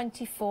in a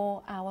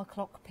 24-hour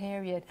clock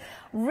period.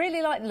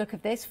 Really like the look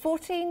of this.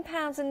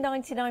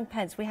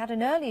 £14.99. We had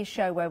an earlier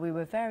show where we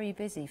were very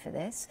busy for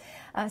this.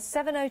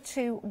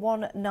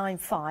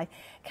 702195.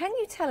 Can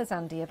you tell us,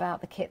 Andy,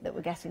 about the kit that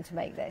we're getting to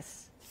make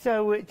this?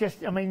 So, it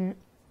just, I mean,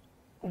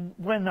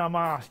 when I'm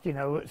asked, you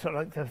know, sort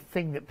of like the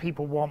thing that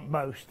people want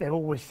most, they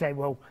always say,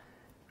 well,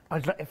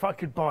 if I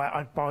could buy it,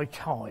 I'd buy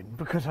time,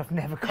 because I've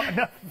never got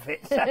enough of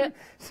it.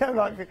 So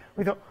like,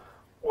 we thought,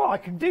 well, I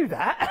can do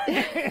that.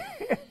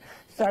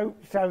 so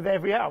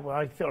there we are. Well,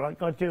 I thought,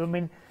 like, I do. I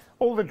mean,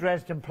 all the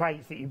Dresden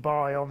plates that you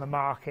buy on the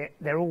market,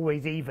 they're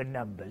always even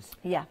numbers.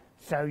 Yeah.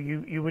 So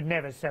you would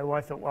never. So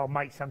I thought, well, I'll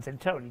make something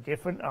totally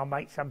different. I'll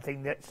make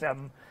something that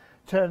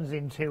turns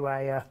into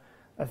a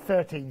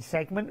 13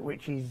 segment,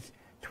 which is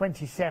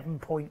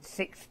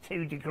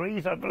 27.62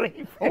 degrees, I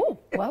believe. Oh,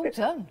 well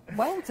done.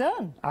 Well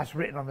done. That's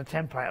written on the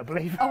template, I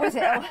believe. Oh, is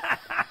it? Oh.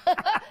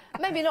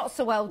 Maybe not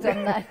so well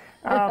done then.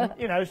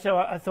 You know, so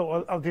I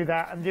thought I'll do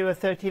that and do a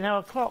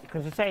 13-hour clock,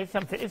 because I say it's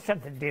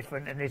something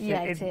different, and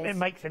it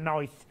makes a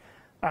nice.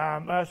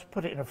 I just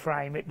put it in a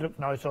frame. It looked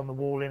nice on the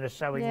wall in a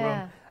sewing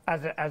room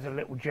as a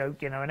little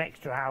joke. You know, an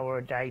extra hour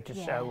a day to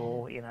sew,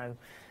 or you know.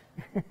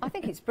 I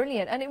think it's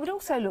brilliant, and it would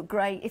also look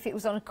great if it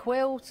was on a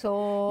quilt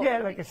or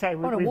like I say,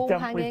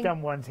 we've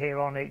done ones here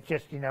on it.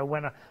 Just, you know,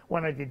 when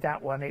I did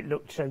that one, it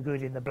looked so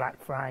good in the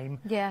black frame.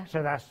 Yeah.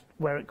 So that's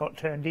where it got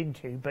turned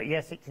into. But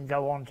yes, it can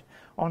go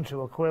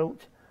onto a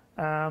quilt,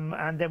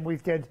 and then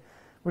we've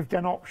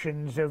done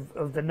options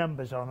of the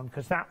numbers on them,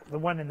 because the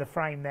one in the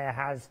frame there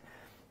has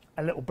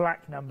a little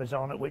black numbers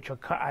on it, which are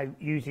cut out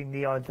using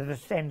either the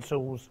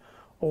stencils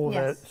or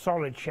the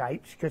solid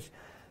shapes. Because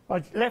I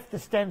left the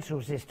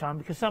stencils this time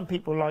because some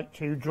people like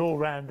to draw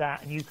around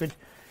that, and you could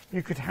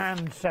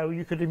hand sew,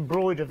 you could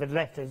embroider the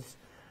letters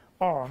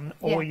on,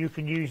 or you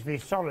can use the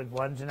solid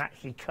ones and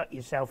actually cut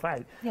yourself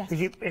out.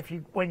 Because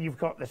when you've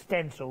got the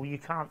stencil, you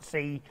can't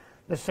see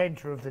the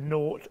centre of the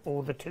nought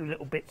or the 2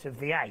 little bits of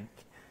the 8,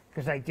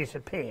 because they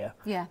disappear.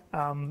 Yeah.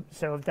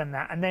 So I've done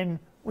that, and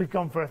then we've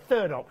gone for a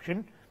third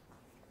option.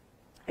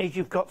 Is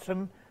you've got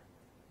some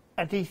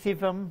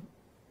adhesive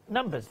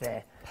numbers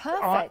there.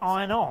 Perfect.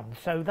 Iron on,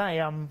 so they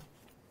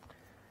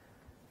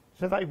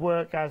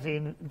work as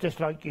in just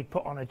like you'd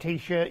put on a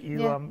t-shirt.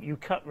 You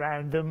cut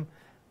round them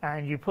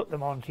and you put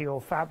them onto your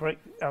fabric,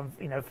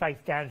 you know, face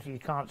down so you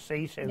can't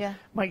see. So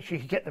make sure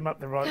you get them up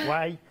the right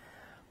way.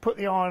 Put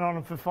the iron on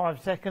them for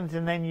 5 seconds,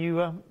 and then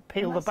you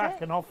peel the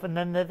back and off, and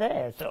then they're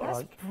there.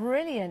 That's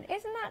brilliant.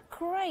 Isn't that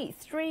great?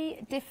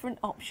 3 different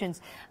options.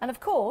 And of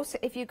course,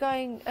 if you're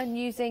going and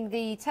using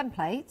the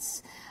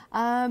templates,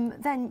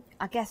 then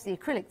I guess the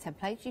acrylic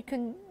templates, you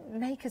can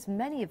make as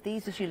many of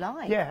these as you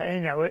like. Yeah, you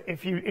know,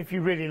 if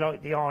you really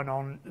like the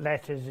iron-on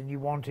letters and you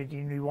wanted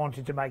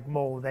to make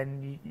more,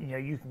 then you know,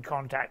 you can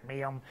contact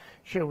me. I'm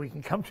sure we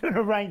can come to an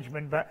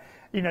arrangement. But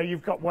you know,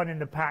 you've got one in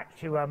the pack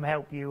to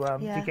help you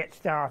to get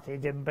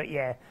started. But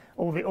yeah,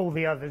 all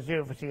the others,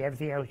 obviously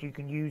everything else you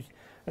can use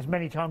as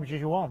many times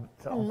as you want.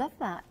 So. I love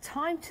that.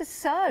 Time to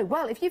sew.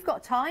 Well, if you've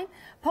got time,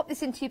 pop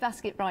this into your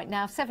basket right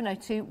now,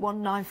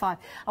 702195.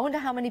 I wonder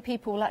how many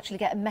people will actually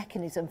get a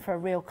mechanism for a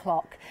real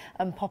clock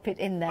and pop it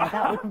in there.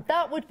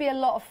 That would be a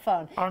lot of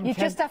fun. You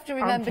just have to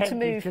remember to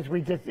move. Because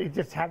we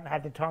just haven't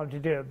had the time to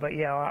do it. But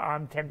yeah,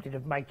 I'm tempted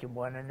of making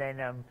one and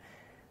then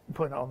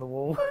putting it on the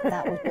wall.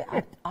 That would be,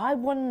 I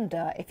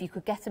wonder if you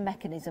could get a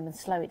mechanism and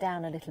slow it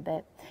down a little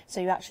bit,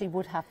 so you actually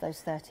would have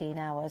those 13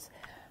 hours.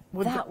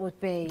 Well, that would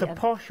be... The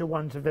posher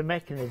ones of the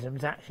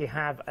mechanisms actually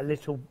have a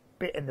little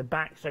bit in the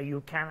back, so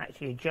you can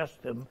actually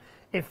adjust them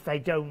if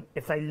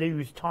they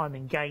lose time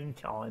and gain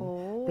time.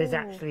 Oh. There's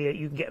actually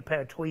you can get a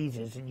pair of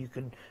tweezers and you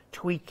can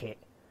tweak it.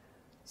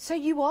 So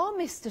you are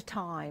Mr.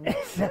 Time.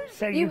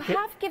 so you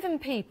have given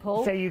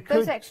people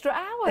those extra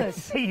hours.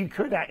 So you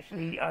could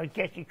actually, I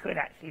guess you could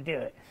actually do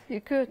it. You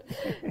could.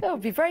 That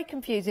would be very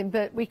confusing,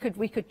 but we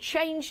could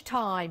change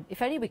time.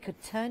 If only we could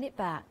turn it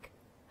back.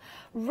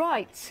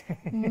 Right,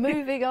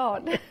 moving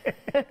on.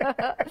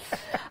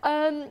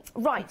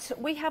 Right,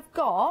 we have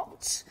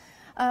got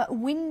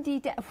windy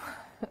day.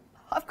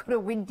 I've got a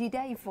windy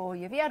day for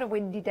you. Have you had a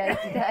windy day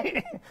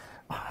today?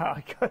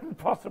 I couldn't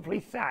possibly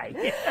say.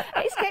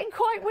 It's getting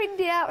quite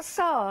windy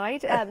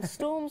outside.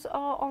 Storms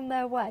are on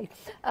their way,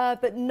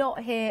 but not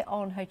here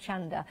on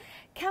Hochanda.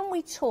 Can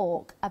we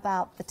talk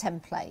about the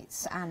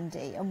templates,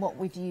 Andy, and what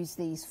we've used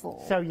these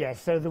for? So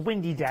yes, so the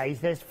windy days,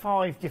 there's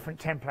 5 different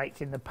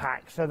templates in the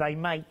pack. So they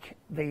make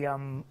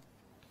the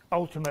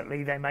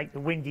ultimately they make the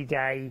Windy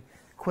Day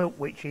quilt,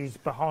 which is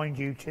behind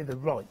you to the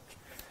right,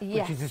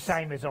 yes. which is the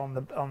same as on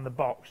the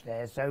box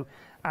there. So,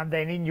 and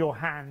then in your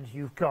hands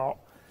you've got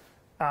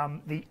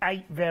the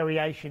 8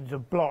 variations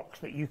of blocks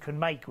that you can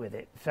make with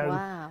it. So,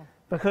 wow.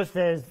 because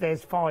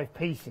there's 5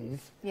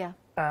 pieces, yeah,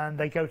 and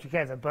they go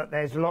together, but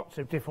there's lots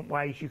of different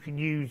ways you can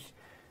use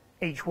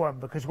each one.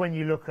 Because when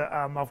you look at,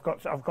 I've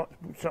got sort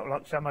of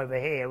like some over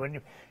here.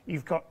 When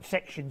you've got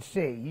section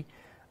C,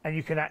 and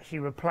you can actually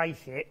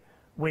replace it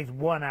with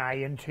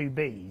 1A and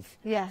 2Bs.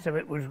 Yeah. So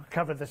it would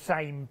cover the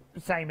same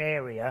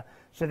area.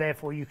 So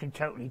therefore you can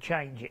totally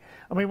change it.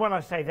 I mean, when I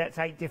say that's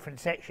 8 different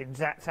sections,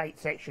 that's 8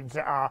 sections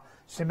that are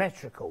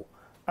symmetrical.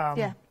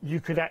 Yeah. You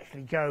could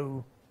actually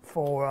go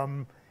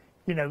for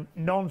you know,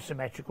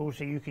 non-symmetrical,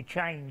 so you could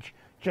change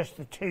just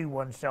the 2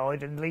 one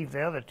side and leave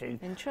the other 2.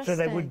 Interesting. So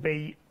there would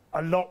be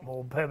a lot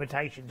more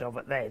permutations of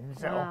it then.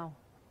 So. Wow.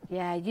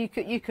 Yeah, you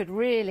could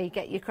really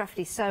get your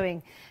crafty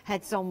sewing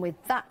heads on with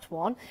that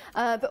one.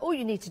 But all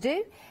you need to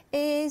do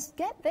is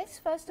get this,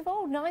 first of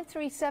all.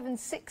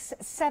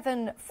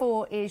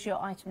 937674 is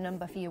your item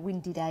number for your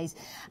Windy Days.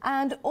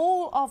 And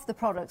all of the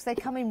products, they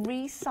come in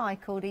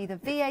recycled, either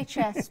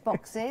VHS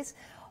boxes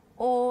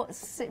or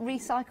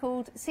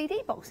recycled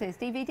CD boxes,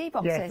 DVD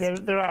boxes. Yes,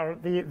 there are.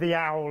 The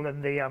owl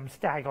and the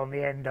stag on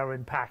the end are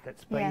in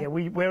packets. But yeah,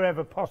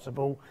 wherever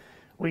possible,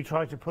 we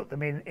try to put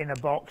them in a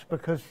box,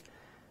 because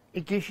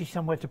it gives you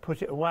somewhere to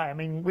put it away. I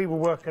mean, we were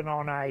working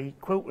on a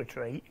quilt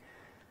retreat,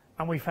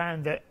 and we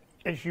found that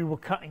as you were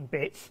cutting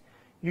bits,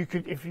 you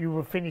could, if you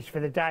were finished for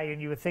the day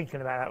and you were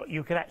thinking about it,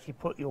 you could actually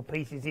put your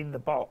pieces in the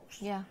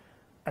box. Yeah.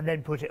 And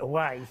then put it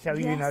away. So,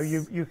 yes. you know,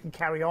 you can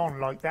carry on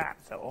like that,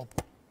 sort of.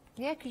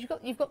 Yeah, because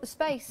you've got the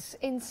space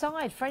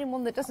inside. For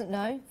anyone that doesn't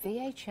know,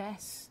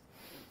 VHS.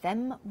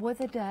 Them were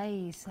the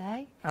days,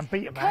 eh? And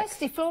Betamax.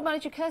 Kirsty, floor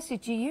manager Kirsty,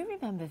 do you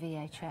remember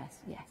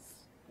VHS?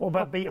 Yes. What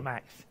about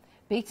Betamax?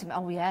 Betamax,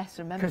 oh yes,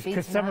 remember Betamax.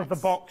 Because some of the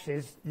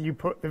boxes, you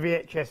put the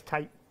VHS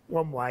tape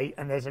one way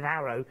and there's an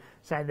arrow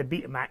saying the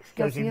Betamax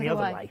goes in the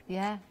other way.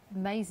 Yeah,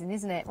 amazing,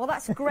 isn't it? Well,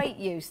 that's great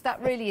use.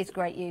 That really is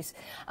great use.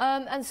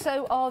 And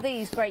so are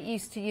these great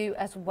use to you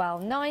as well.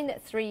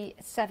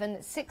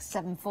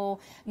 937674,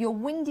 your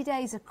Windy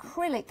Days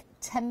acrylic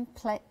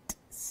template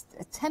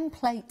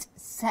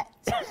set,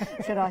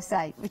 should I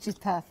say, which is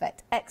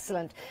perfect.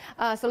 Excellent.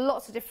 So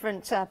lots of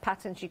different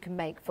patterns you can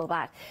make for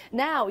that.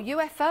 Now,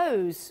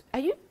 UFOs. Are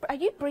you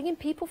bringing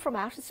people from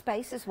outer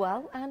space as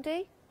well,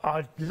 Andy?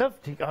 I'd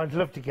love to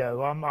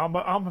go. I'm a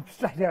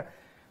believer.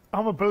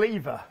 I'm a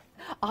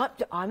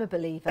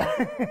believer.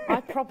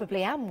 I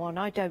probably am one,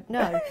 I don't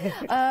know.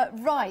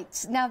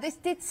 Right, now this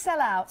did sell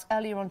out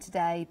earlier on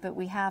today, but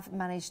we have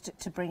managed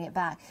to bring it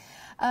back.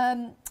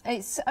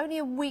 It's only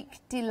a week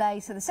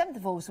delay, so the 7th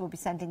of August we'll be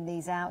sending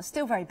these out.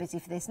 Still very busy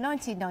for this,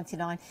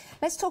 $19.99.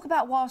 Let's talk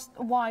about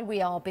why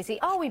we are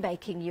busy. Are we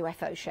making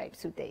UFO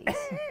shapes with these?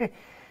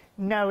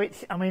 No,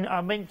 I mean,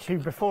 I meant to,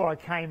 before I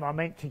came, I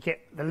meant to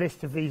get the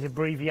list of these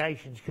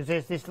abbreviations, because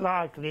there's this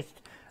large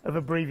list of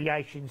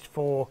abbreviations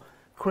for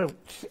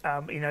quilts,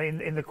 you know,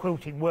 in the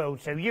quilting world.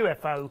 So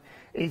UFO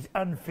is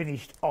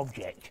unfinished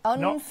object.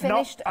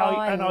 Unfinished, not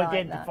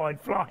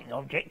unidentified flying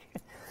object.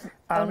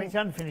 It's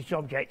unfinished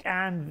object,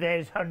 and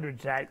there's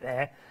hundreds out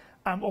there.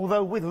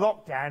 Although with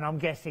lockdown, I'm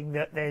guessing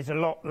that there's a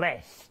lot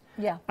less.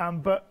 Yeah.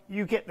 But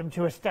you get them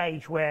to a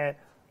stage where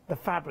the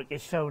fabric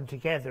is sewn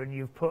together and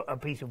you've put a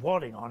piece of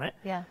wadding on it.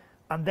 Yeah.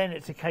 And then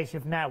it's a case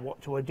of, now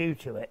what do I do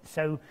to it?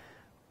 So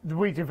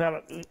we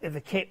developed, the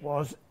kit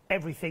was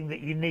everything that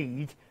you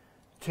need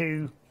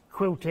to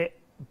quilt it,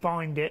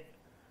 bind it,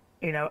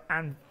 you know,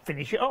 and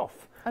finish it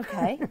off.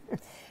 Okay.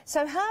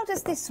 So how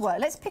does this work?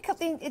 Let's pick up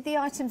the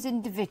items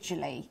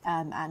individually,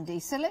 Andy.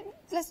 So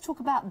let's talk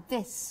about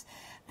this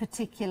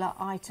particular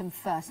item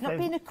first. Not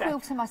being a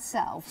quilter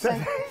myself. So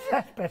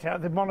that's better.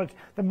 The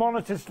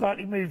monitor's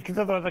slightly moved, because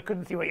otherwise I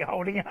couldn't see what you're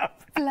holding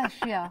up. Bless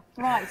you.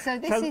 Right. So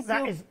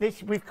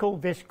this we've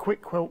called this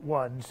Quick Quilt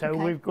 1. So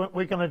okay.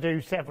 we're going to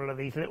do several of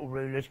these little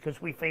rulers,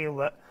 because we feel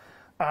that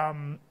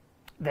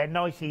they're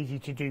nice, easy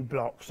to do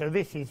blocks. So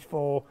this is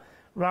for,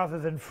 rather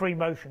than free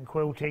motion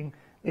quilting,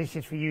 this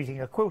is for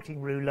using a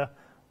quilting ruler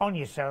on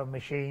your sewing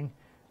machine,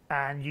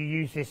 and you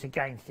use this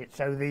against it.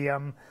 So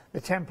the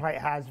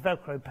template has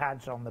Velcro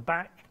pads on the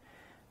back,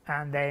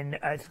 and then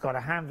it's got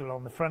a handle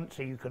on the front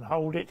so you can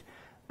hold it,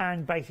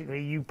 and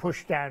basically you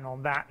push down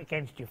on that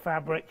against your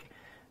fabric,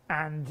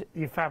 and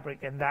your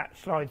fabric and that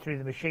slide through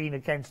the machine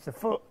against the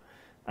foot,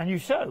 and you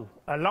sew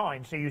a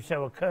line. So you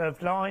sew a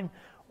curved line,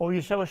 or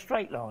you sew a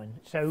straight line.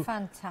 So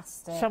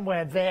fantastic.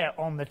 Somewhere there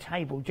on the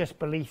table, just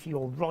beneath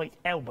your right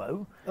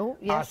elbow,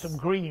 are some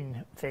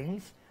green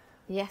things.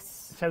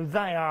 Yes. So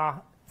they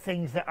are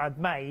things that I'd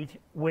made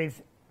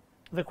with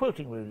the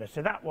quilting ruler.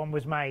 So that one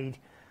was made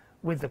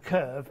with the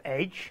curve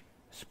edge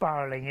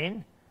spiralling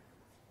in.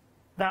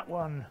 That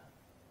one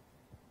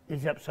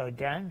is upside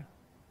down,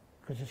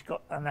 because it's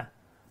got,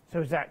 so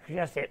is that, because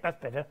that's it, that's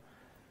better.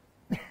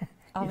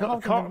 You've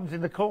got the cottons in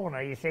the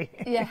corner, you see.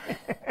 Yeah,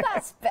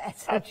 that's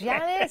better,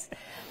 Janice.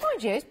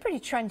 Mind you, it's pretty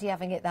trendy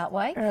having it that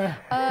way.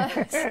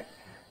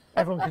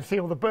 everyone can see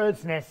all the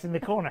birds' nests in the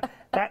corner.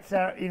 That's,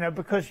 you know,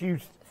 because you,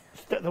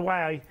 the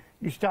way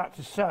you start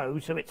to sew,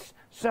 so it's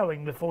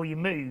sewing before you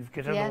move,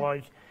 because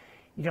otherwise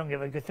you don't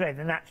get a good thread,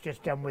 and that's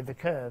just done with the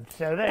curved.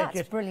 So they're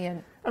just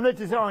brilliant. And they're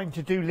designed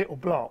to do little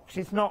blocks.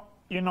 It's not,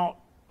 you're not,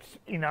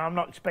 you know, I'm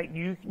not expecting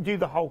you can do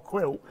the whole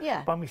quilt,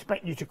 but I'm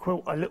expecting you to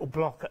quilt a little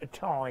block at a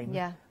time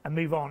and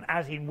move on.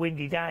 As in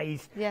Windy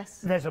Days,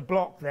 there's a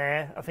block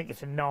there, I think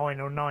it's a 9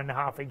 or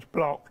 9.5 inch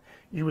block.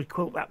 You would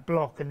quilt that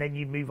block and then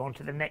you move on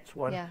to the next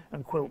one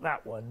and quilt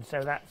that one.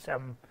 So that's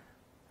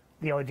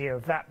the idea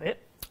of that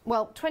bit.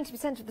 Well,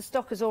 20% of the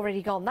stock has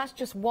already gone. That's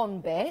just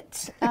one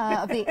bit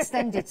of the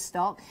extended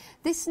stock.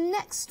 This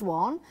next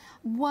one,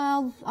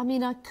 well, I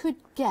mean, I could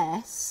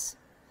guess...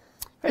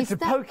 It's a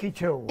pokey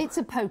tool. It's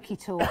a pokey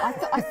tool. I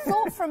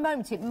thought for a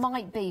moment it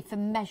might be for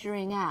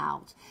measuring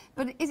out.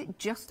 But is it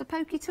just a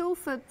pokey tool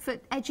for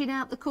edging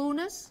out the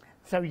corners?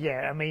 So,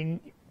 yeah, I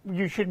mean,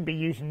 you shouldn't be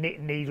using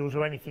knitting needles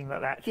or anything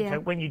like that. So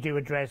when you do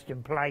a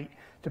Dresden plate,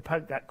 to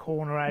poke that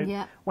corner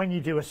out. When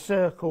you do a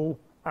circle,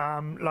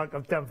 like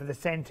I've done for the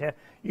centre,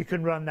 you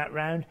can run that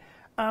round.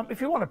 If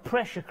you want to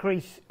pressure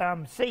crease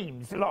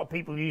seams, a lot of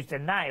people use their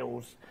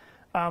nails,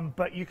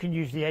 but you can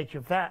use the edge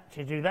of that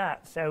to do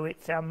that. So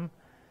it's...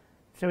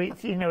 So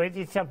it's, you know,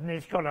 it's something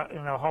that's got a,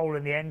 you know, hole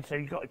in the end, so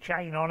you've got a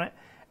chain on it.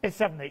 It's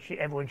something that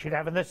everyone should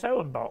have in their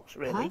sewing box,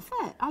 really.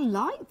 Perfect. I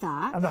like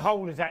that. And the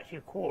hole is actually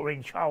a 1/4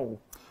 inch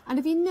hole. And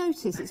if you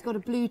notice, it's got a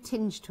blue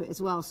tinge to it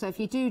as well. So if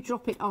you do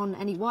drop it on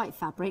any white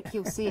fabric,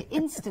 you'll see it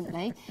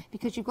instantly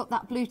because you've got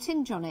that blue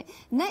tinge on it.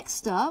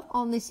 Next up,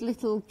 on this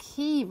little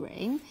key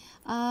ring,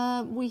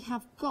 we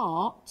have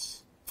got...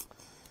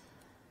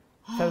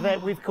 So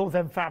we've called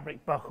them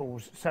fabric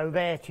buckles. So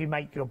they're to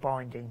make your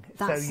binding.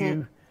 That's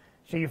it.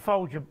 So you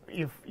fold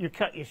you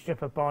cut your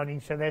strip of binding,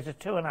 so there's a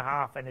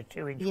 2.5 and a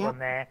 2 inch one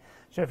there.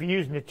 So if you're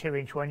using a 2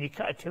 inch one, you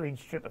cut a 2 inch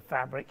strip of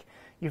fabric,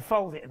 you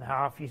fold it in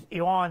half,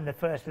 you iron the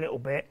first little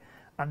bit,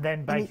 and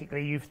then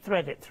basically you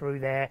thread it through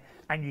there,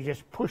 and you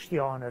just push the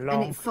iron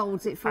along. And it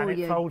folds it for you. And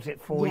it folds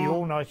it for you,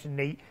 all nice and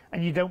neat,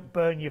 and you don't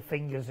burn your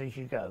fingers as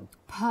you go.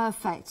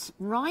 Perfect.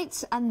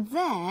 Right, and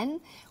then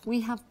we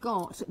have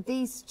got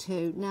these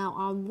two. Now,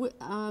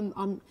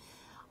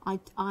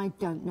 I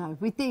don't know.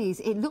 With these,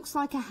 it looks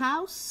like a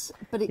house,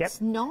 but it's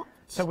not.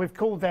 So we've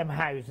called them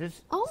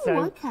houses. Oh,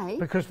 okay.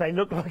 Because they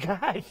look like a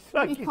house,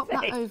 like you pop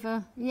that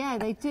over. Yeah,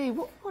 they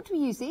do. What do we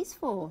use these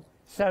for?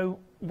 So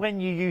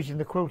when you're using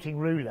the quilting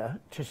ruler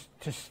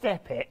to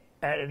step it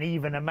at an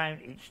even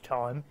amount each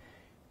time,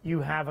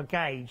 you have a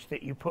gauge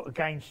that you put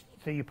against.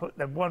 So you put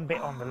the one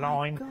bit on the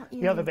line,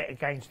 the other bit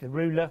against the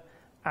ruler,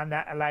 and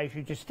that allows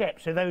you to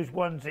step. So those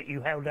ones that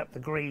you held up the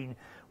green,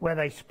 where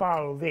they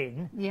spiraled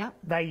in,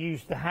 they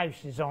used the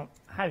houses on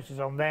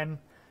them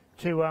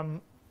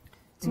to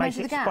make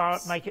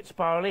it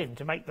spiral in,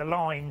 to make the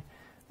line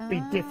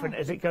be different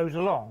as it goes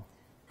along.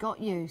 Got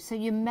you. So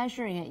you're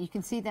measuring it. You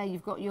can see there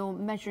you've got your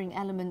measuring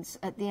elements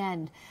at the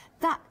end.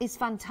 That is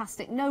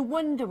fantastic. No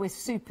wonder we're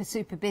super,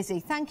 super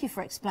busy. Thank you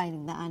for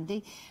explaining that,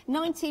 Andy.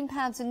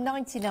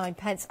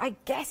 £19.99. I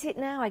get it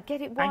now. I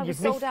get it why we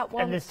sold out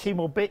once. And there's 2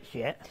 more bits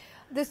yet.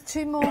 There's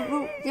 2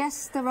 more.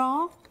 Yes, there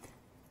are.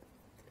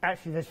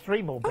 Actually, there's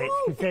 3 more bits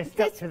because they're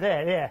stuck to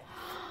there.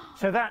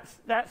 So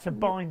that's a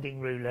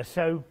binding ruler.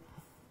 So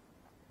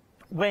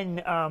when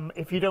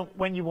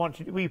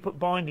you put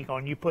binding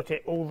on, you put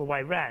it all the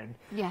way round.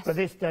 Yes. But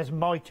this does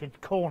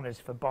mitered corners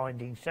for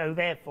binding. So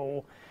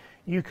therefore,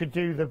 you could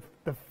do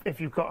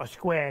if you've got a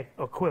square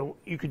or quilt,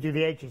 you could do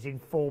the edges in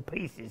 4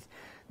 pieces.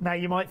 Now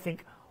you might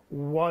think,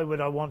 why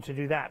would I want to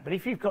do that? But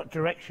if you've got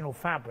directional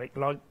fabric,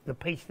 like the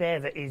piece there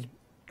that is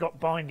got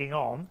binding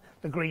on,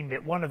 the green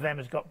bit, one of them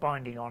has got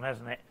binding on,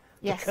 hasn't it?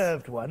 Yes. The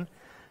curved one.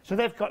 So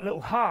they've got little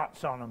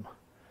hearts on them.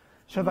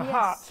 So the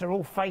hearts are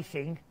all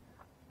facing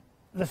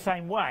the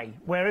same way,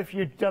 where if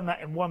you'd done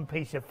that in one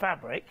piece of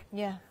fabric,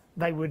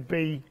 they would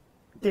be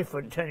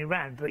different turning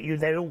around, but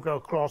they all go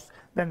across,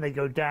 then they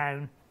go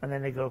down, and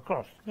then they go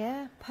across.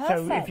 Yeah,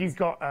 perfect. So if you've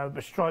got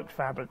a striped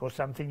fabric or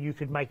something, you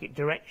could make it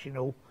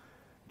directional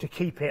to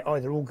keep it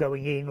either all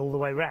going in all the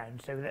way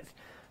round.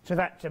 So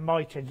that's a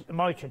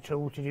miter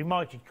tool to do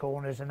mitered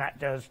corners, and that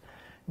does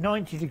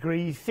 90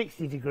 degrees,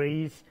 60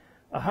 degrees,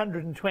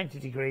 120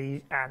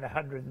 degrees, and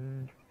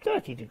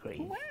 130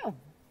 degrees. Wow,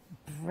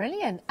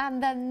 brilliant.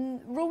 And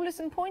then rulers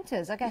and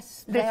pointers, I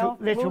guess. Little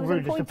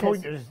rulers. The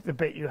pointers, the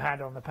bit you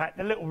had on the pack.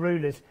 The little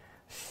rulers.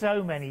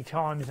 So many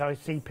times I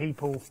see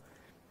people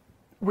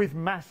with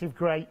massive,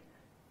 great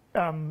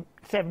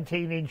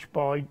 17-inch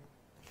by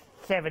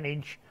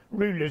 7-inch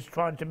rulers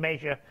trying to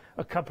measure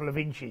a couple of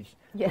inches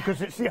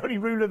because it's the only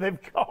ruler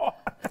they've got.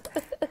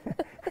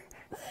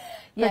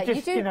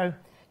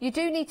 You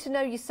do need to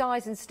know your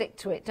size and stick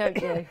to it,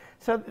 don't you?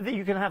 So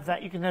you can have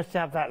that. You can just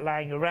have that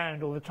laying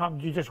around all the time.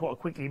 You just want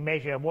to quickly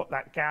measure what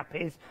that gap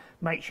is.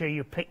 Make sure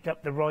you picked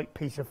up the right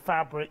piece of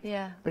fabric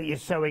that you're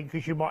sewing,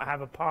 because you might have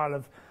a pile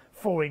of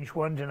 4-inch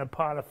ones and a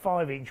pile of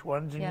 5-inch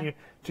ones, and Yeah. you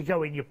to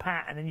go in your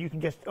pattern, and you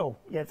can just, oh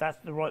yeah, that's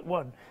the right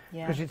one,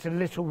 Yeah. because it's a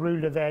little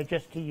ruler there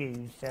just to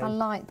use. So. I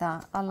like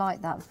that. I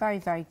like that. Very,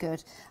 very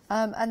good.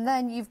 And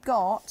then you've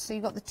got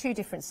the 2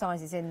 different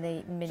sizes in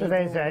the mini. So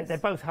there's drawers. they're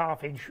both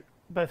half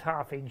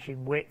inch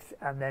in width,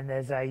 and then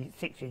there's a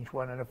 6-inch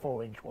one and a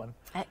 4-inch one.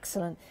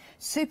 Excellent.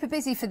 Super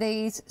busy for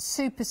these.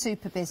 Super,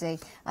 super busy.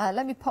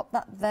 Let me pop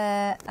that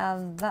there,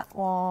 and that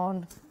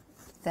one.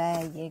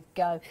 There you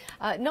go.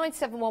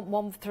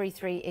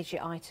 971133 is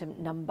your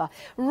item number.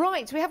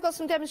 Right, we have got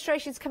some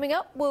demonstrations coming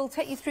up. We'll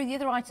take you through the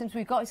other items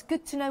we've got. It's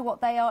good to know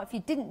what they are. If you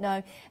didn't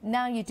know,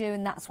 now you do,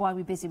 and that's why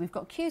we're busy. We've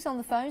got queues on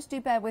the phones.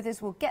 Do bear with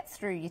us. We'll get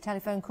through your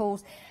telephone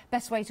calls.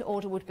 Best way to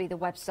order would be the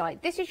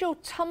website. This is your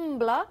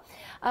tumbler.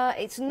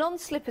 It's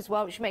non-slip as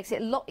well, which makes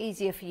it a lot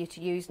easier for you to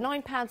use.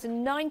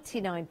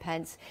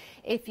 £9.99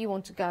 if you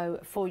want to go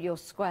for your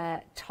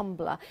square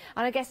tumbler.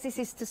 And I guess this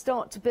is to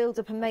start to build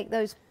up and make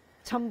those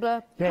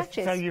tumbler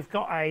patches. So you've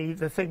got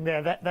the thing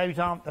there, that those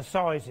aren't the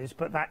sizes,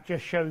 but that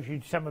just shows you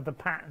some of the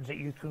patterns that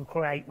you can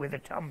create with a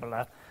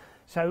tumbler.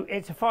 So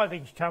it's a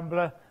 5-inch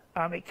tumbler.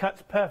 It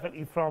cuts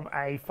perfectly from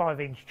a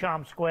 5-inch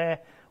charm square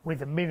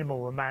with a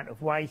minimal amount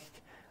of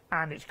waste,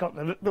 and it's got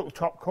the little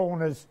top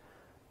corners.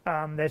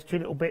 There's 2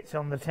 little bits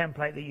on the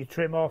template that you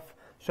trim off,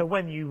 so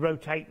when you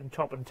rotate and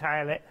top and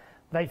tail it,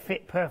 they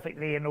fit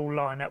perfectly and all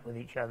line up with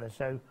each other.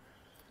 So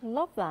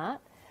love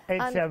that.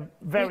 It's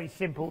very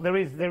simple. There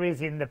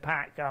is in the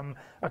pack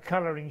a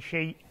colouring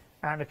sheet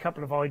and a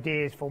couple of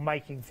ideas for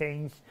making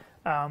things,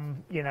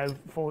 you know,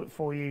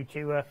 for you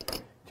to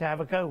have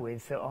a go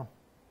with. So.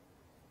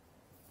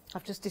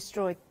 I've just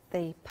destroyed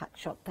the pack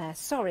shot there.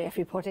 Sorry,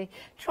 everybody.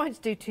 Trying to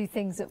do 2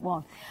 things at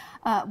once.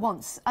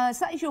 So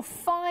that is your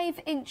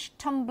 5-inch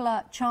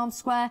tumbler charm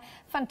square.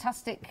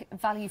 Fantastic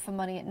value for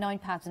money at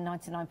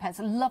 £9.99.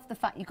 I love the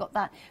fact you got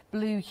that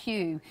blue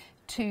hue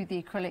to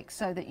the acrylic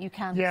so that you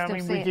can yeah, still I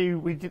mean, see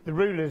we do the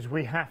rulers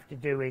we have to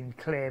do in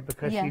clear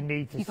because Yeah, you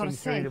need to you've gotta see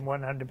through see. them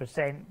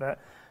 100%. But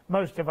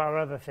most of our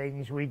other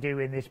things we do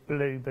in this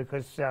blue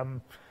because,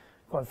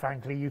 quite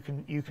frankly, you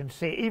can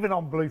see it. Even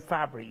on blue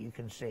fabric you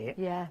can see it.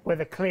 Yeah. Where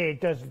the clear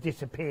does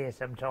disappear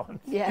sometimes.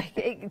 Yeah,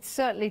 it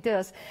certainly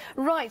does.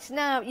 Right,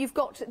 now you've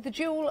got the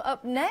jewel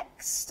up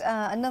next,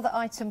 another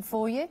item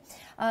for you.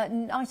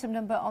 Item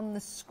number on the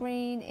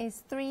screen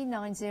is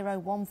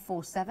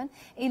 390147,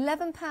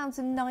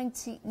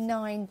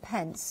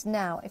 £11.99.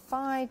 Now, if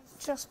I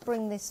just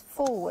bring this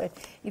forward,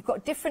 you've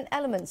got different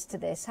elements to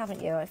this,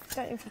 haven't you? I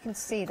don't know if you can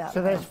see that.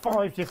 So there's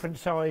 5 different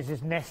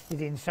sizes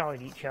nested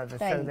inside each other.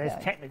 There So you there's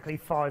go. technically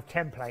 5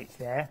 templates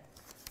there.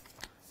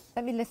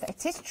 Let me lift it.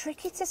 It is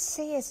tricky to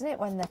see, isn't it,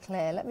 when they're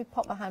clear? Let me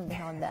pop my hand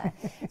behind there.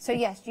 So,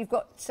 yes, you've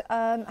got...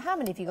 how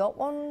many have you got?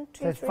 1,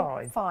 2, There's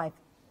 3, 5.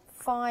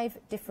 5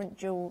 different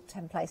jewel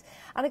templates.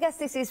 And I guess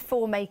this is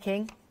for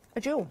making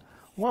a jewel.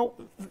 Well,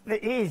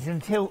 it is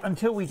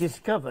until we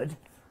discovered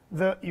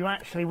that you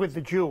actually, with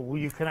the jewel,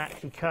 you can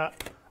actually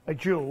cut a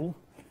jewel.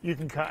 You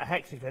can cut a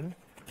hexagon,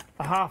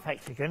 a half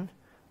hexagon,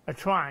 a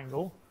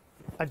triangle,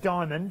 a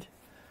diamond.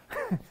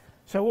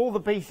 So all the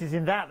pieces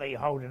in that you're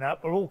holding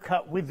up are all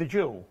cut with the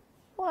jewel.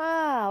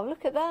 Wow,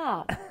 look at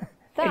that.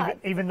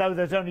 Even though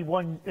there's only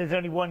one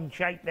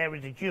shape there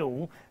is a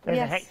jewel, there's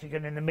a Yes.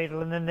 hexagon in the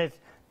middle, and then there's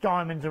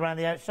diamonds around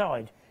the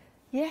outside.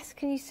 Yes,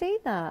 can you see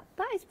that?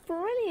 That is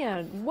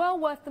brilliant. Well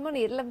worth the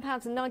money at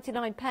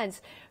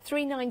 £11.99,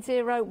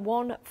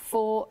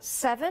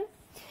 390147.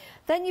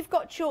 Then you've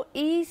got your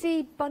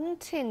easy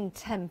bunting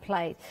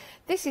template.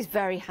 This is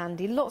very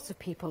handy. Lots of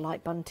people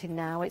like bunting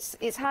now.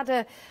 It's had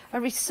a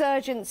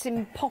resurgence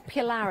in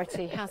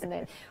popularity, hasn't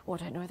it? Well,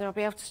 I don't know whether I'll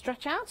be able to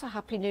stretch out to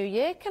Happy New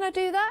Year. Can I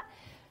do that?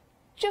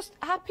 Just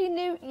Happy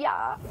New...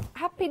 Yeah.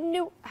 Happy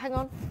New... Hang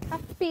on.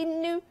 Happy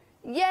New...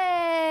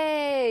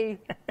 Yay!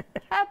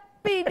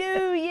 Happy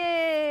New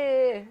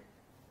Year!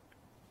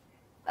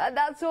 And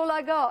that's all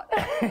I got.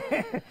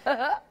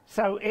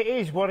 So it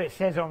is what it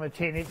says on the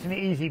tin. It's an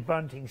easy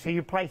bunting. So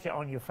you place it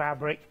on your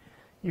fabric,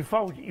 you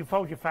fold your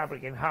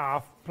fabric in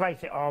half,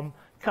 place it on,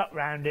 cut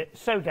round it,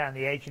 sew down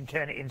the edge and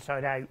turn it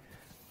inside out,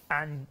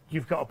 and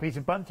you've got a piece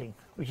of bunting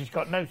which has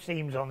got no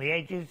seams on the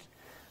edges.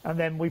 And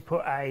then we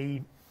put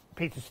a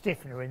piece of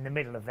stiffener in the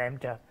middle of them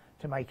to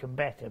make them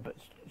better, but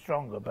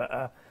stronger.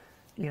 But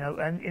you know,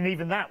 and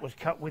even that was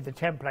cut with the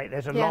template.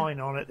 There's a line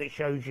on it that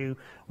shows you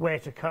where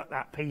to cut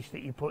that piece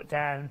that you put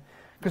down.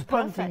 Because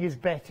bunting is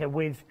better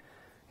with,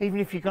 even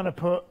if you're going to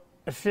put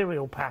a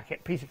cereal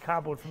packet, piece of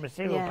cardboard from a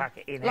cereal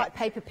packet in it. Like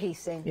paper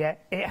piecing. Yeah,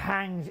 it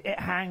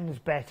hangs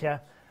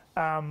better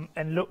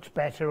and looks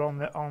better on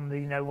the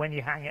you know, when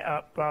you hang it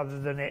up rather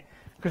than it,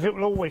 because it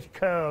will always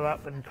curl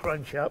up and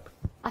crunch up.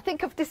 I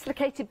think I've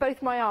dislocated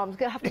both my arms. I'm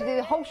going to have to do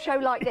the whole show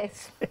like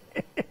this.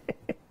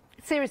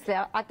 Seriously,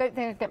 I don't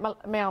think I can get my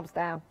arms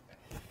down.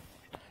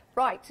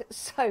 Right,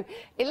 so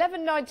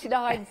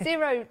 £11.99,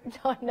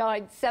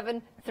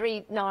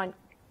 099739.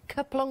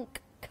 Kaplunk,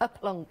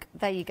 kaplunk.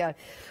 There you go.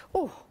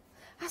 Oh,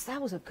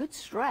 that was a good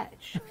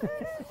stretch.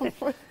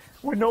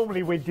 Well,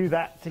 normally we'd do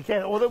that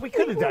together, although we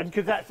could have done,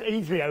 because that's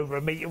easily over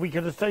a metre. We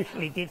could have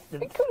socially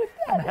distanced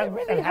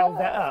and held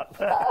that up.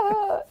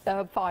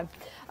 Fine.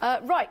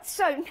 Right,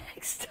 so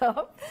next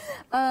up,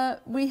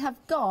 we have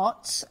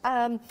got...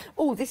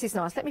 oh, this is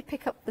nice. Let me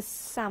pick up the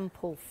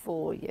sample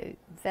for you.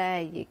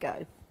 There you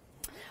go.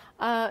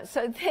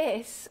 So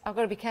this, I've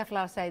got to be careful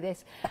how I say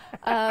this.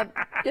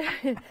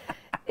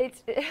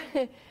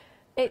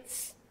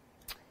 It's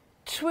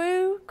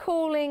True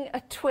calling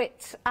a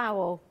twit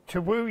owl.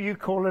 To woo, you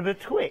call it a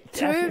twit.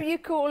 True, you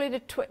call it a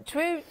twit.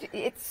 True,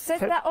 it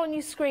says that on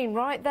your screen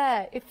right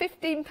there.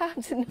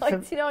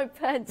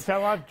 £15.99.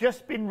 So I've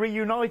just been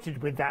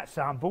reunited with that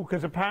sample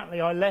because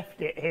apparently I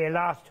left it here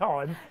last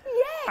time.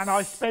 Yes. And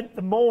I spent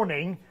the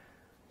morning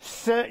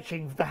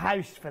searching the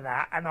house for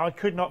that, and I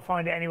could not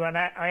find it anywhere. And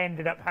I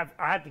ended up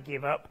I had to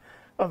give up,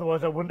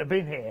 otherwise I wouldn't have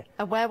been here.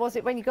 And where was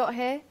it when you got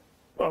here?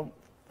 Well,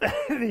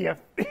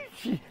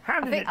 she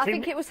handed it to I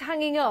think it was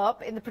hanging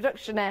up in the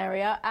production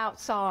area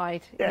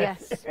outside.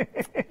 Yes.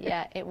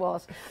 Yeah, it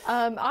was.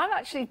 I've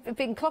actually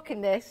been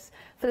clocking this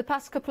for the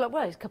past couple of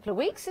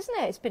weeks, isn't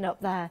it? It's been up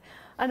there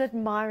and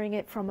admiring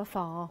it from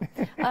afar.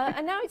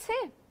 And now it's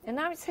here. And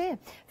now it's here.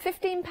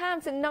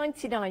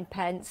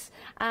 £15.99,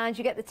 and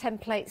you get the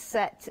template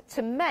set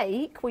to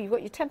make. Well, you've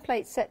got your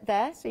template set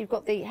there, so you've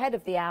got the head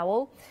of the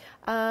owl,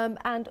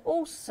 and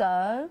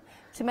also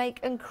to make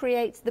and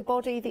create the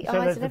body, the eyes, and everything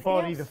else. So there's the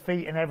body, the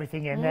feet, and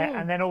everything in there,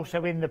 and then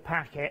also in the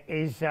packet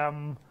is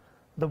the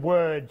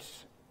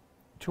words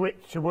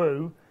 "twit to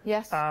woo."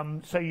 Yes.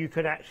 So you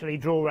could actually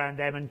draw around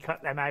them and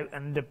cut them out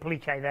and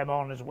applique them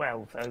on as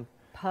well. So.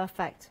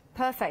 Perfect,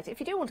 perfect. If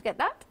you do want to get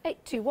that,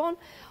 821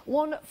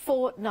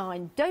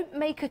 149. Don't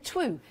make a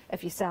twoo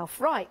of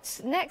yourself.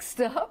 Right, next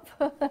up,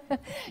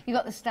 you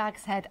got the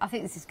stag's head. I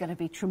think this is going to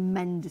be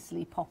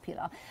tremendously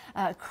popular.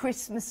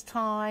 Christmas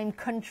time,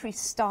 country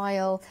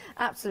style,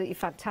 absolutely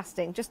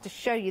fantastic. Just to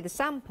show you the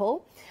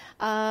sample,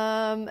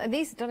 and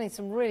these are done in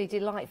some really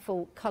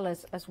delightful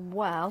colours as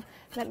well.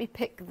 Let me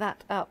pick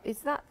that up.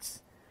 Is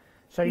that?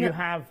 So you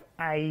have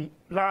a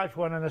large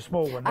one and a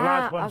small one. The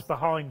large one's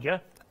behind you.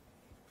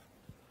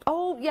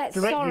 Oh, yes,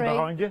 Directly sorry.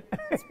 behind you.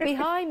 It's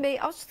behind me.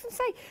 I was just going to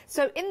say,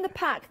 so in the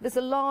pack, there's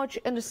a large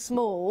and a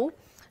small.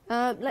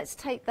 Let's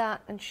take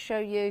that and show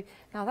you.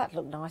 Now, that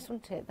looked nice,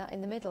 wouldn't it? That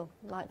in the middle,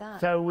 like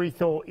that. So we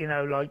thought, you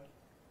know, like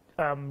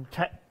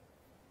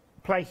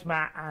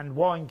placemat and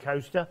wine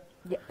coaster.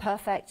 Yeah,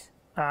 perfect.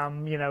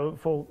 You know,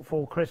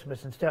 for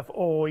Christmas and stuff,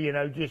 or, you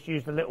know, just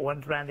use the little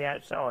ones around the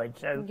outside.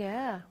 So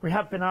yeah. We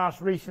have been asked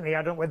recently,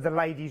 I don't know whether the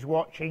lady's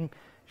watching,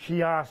 she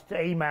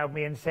emailed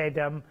me and said,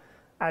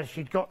 as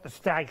she'd got the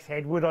stag's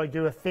head, would I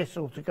do a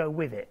thistle to go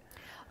with it?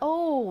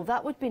 Oh,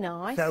 that would be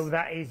nice. So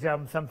that is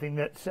something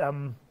that's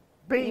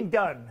being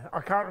done.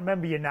 I can't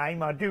remember your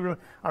name. I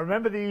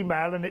remember the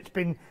email, and it's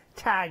been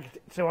tagged,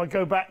 so I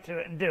go back to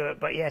it and do it.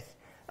 But yes,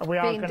 we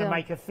are going to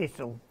make a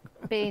thistle.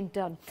 Being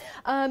done.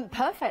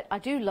 Perfect. I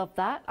do love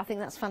that. I think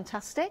that's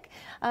fantastic.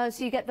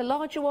 So you get the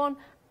larger one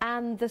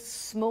and the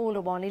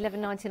smaller one,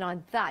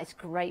 £11.99. That is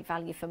great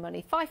value for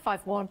money.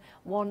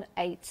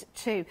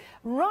 551182.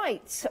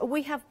 Right,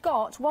 we have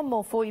got one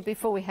more for you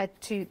before we head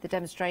to the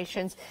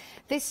demonstrations.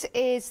 This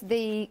is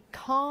the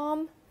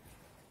Calm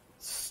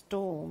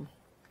Storm.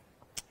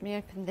 Let me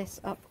open this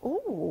up.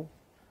 Ooh.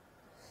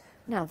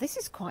 Now, this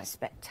is quite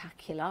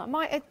spectacular.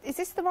 Is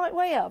this the right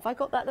way up? Have I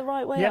got that the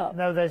right way up?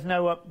 No, there's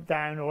no up,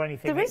 down or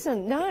anything. There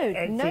isn't, no.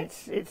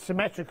 It's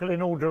symmetrical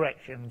in all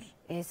directions.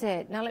 Is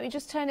it? Now, let me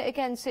just turn it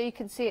again so you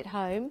can see it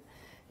home.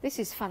 This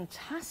is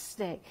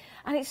fantastic.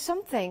 And it's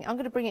something, I'm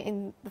going to bring it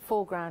in the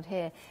foreground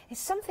here,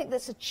 it's something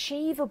that's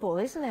achievable,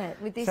 isn't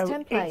it, with these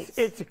templates?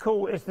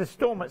 It's the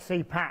Storm at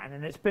Sea pattern,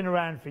 and it's been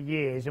around for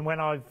years. And when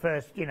I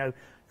first, you know,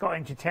 got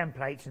into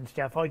templates and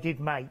stuff, I did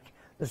make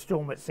the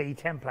Storm at Sea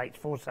templates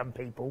for some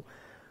people,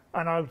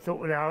 and I thought,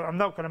 well, I'm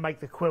not going to make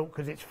the quilt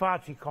because it's far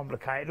too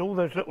complicated. All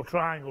those little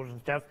triangles and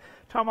stuff.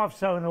 Time I've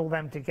sewn all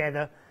them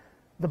together,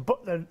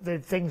 the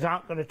things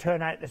aren't going to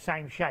turn out the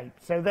same shape.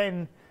 So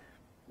then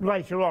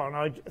later on,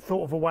 I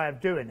thought of a way of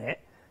doing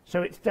it.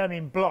 So it's done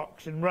in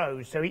blocks and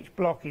rows. So each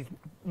block is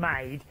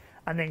made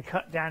and then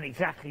cut down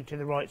exactly to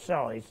the right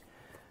size.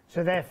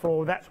 So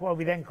therefore, that's why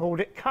we then called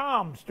it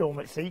Calm Storm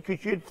at Sea,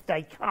 because you'd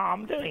stay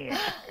calm doing it.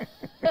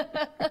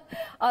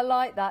 I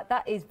like that.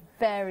 That is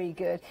very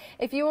good.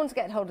 If you want to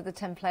get hold of the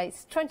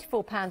templates,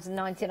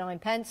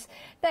 £24.99.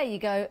 There you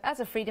go.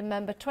 As a Freedom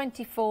member,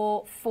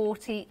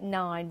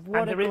 £24.49.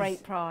 What a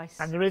great price.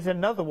 And there is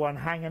another one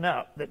hanging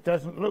up that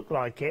doesn't look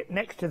like it,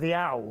 next to the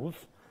owls.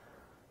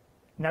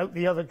 No,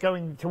 the other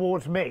going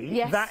towards me.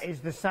 Yes. That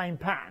is the same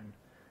pattern,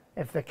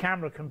 if the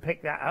camera can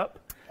pick that up.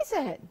 Is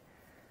it?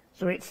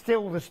 So it's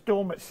still the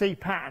Storm at Sea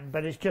pattern,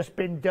 but it's just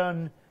been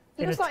done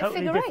in a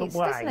totally different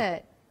way. Doesn't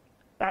it?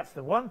 That's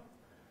the one.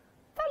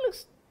 That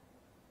looks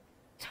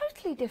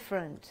totally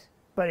different.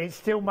 But it's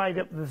still made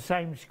up of the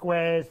same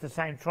squares, the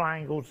same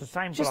triangles, the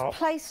same blocks. Just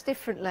placed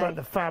differently. But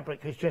the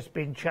fabric has just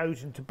been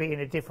chosen to be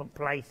in a different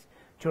place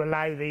to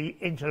allow the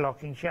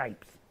interlocking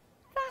shapes.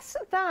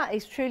 That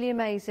is truly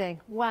amazing.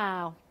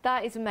 Wow,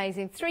 that is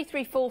amazing.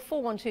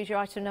 334412 is your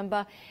item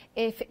number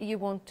if you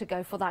want to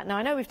go for that. Now,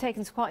 I know we've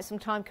taken quite some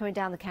time coming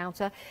down the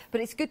counter, but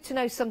it's good to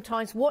know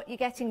sometimes what you're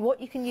getting, what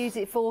you can use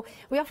it for.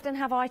 We often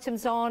have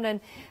items on and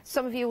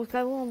some of you will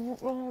go,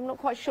 oh, I'm not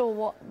quite sure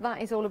what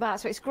that is all about.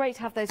 So it's great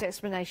to have those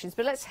explanations.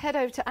 But let's head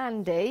over to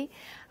Andy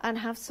and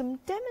have some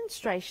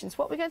demonstrations.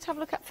 What are we going to have a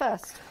look at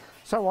first?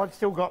 So I've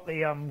still got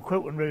the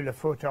quilting ruler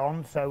foot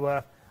on,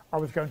 so I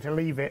was going to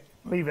leave it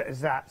as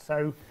that.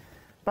 So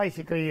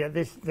basically,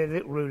 the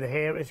little ruler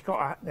here, it's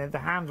got the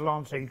handle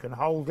on so you can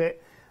hold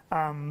it.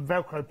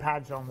 Velcro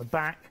pads on the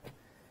back.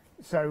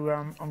 So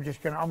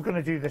I'm going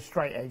to do the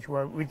straight edge.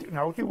 Where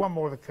I'll do one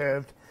more of the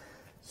curved.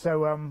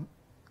 So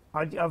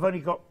I've only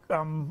got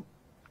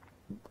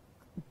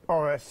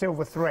a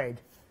silver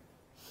thread.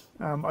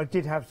 I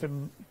did have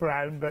some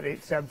brown, but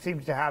it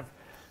seems to have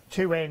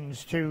two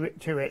ends to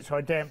it, so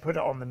I daren't put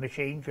it on the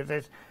machine because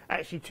there's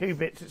actually two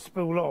bits that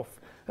spool off.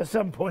 At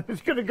some point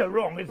it's going to go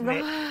wrong, isn't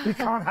it? You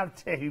can't have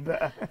two.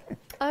 But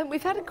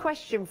we've had a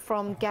question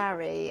from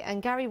Gary,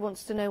 and Gary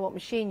wants to know what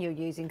machine you're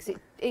using because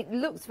it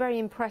looks very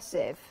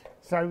impressive.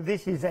 So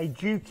this is a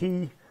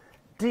Juki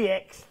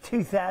DX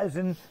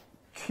 2000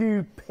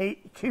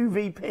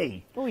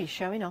 QVP. Oh, you're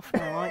showing off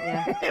now,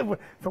 aren't you?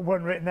 For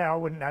one written there, I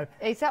wouldn't know.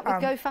 Is that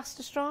with Go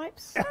Faster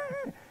stripes?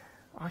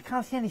 I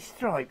can't see any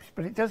stripes,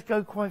 but it does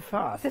go quite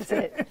fast. Does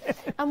it?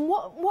 And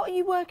what are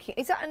you working?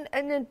 Is that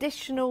an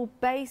additional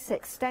base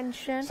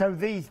extension? So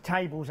these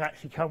tables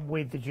actually come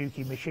with the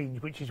Juki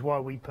machines, which is why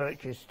we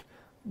purchased.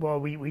 Well,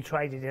 we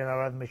traded in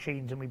our other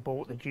machines and we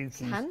bought the Jukis. It's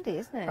handy,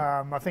 isn't it?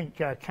 I think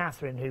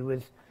Catherine, who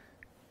was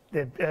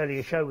the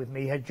earlier show with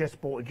me, had just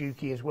bought a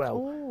Juki as well.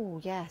 Oh,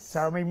 yes.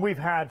 So I mean, we've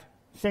had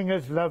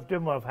singers loved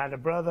them. I've had a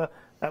brother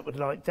that would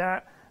like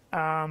that.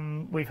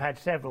 We've had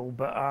several,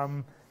 but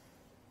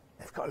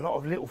they've got a lot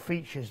of little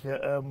features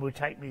that would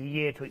take me a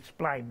year to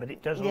explain, but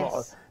it does a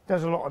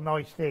lot of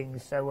nice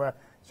things. So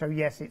so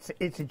yes, it's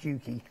a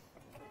Juki.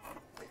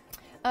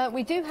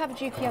 We do have a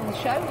Juki on the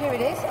show. Here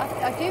it is.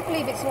 I do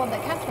believe it's the one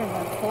that Catherine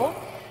went for.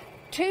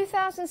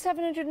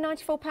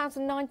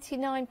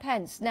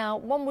 £2,794.99. Now,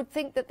 one would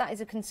think that that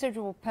is a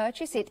considerable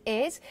purchase. It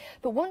is.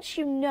 But once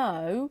you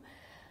know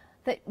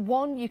that,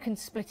 one, you can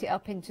split it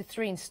up into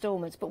 3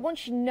 instalments, but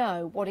once you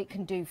know what it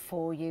can do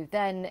for you,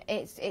 then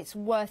it's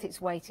worth its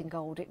weight in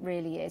gold. It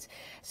really is.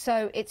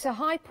 So it's a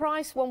high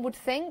price, one would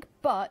think,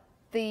 but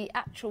the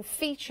actual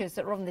features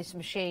that are on this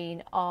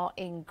machine are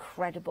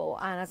incredible.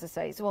 And as I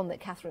say, it's the one that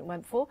Catherine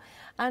went for,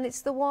 and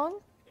it's the one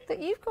that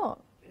you've got.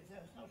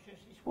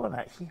 One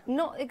actually.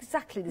 Not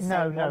exactly the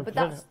same one, but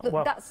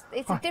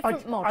it's a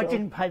different model. I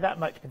didn't pay that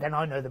much, but then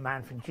I know the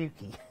man from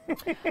Juki.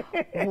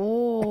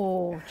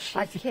 Oh,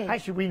 cheeky.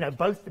 Actually, we know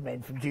both the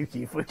men from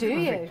Juki. Do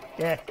you?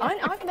 Yeah.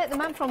 I've met the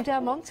man from Del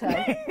Monte.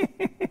 I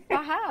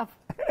have.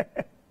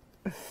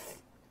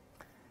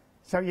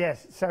 So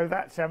yes, so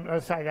that's I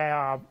say they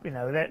are, you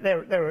know,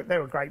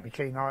 they're a great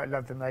machine. I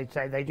love them. They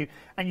say they do,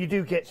 and you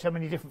do get so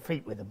many different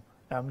feet with them.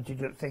 To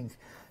do things.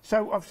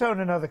 So I've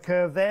sewn another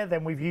curve there.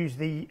 Then we've used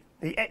the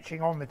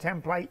etching on the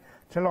template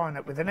to line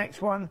up with the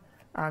next one,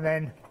 and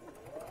then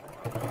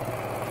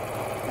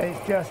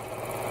it's just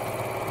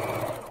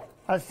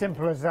as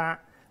simple as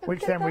that.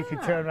 Which then we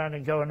could turn around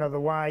and go another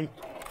way,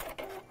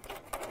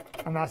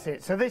 and that's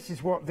it. So this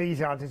is what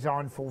these are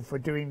designed for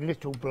doing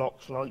little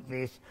blocks like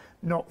this,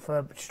 not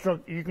for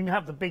you can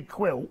have the big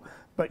quilt,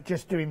 but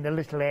just doing the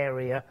little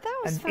area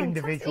and fantastic.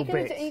 Individual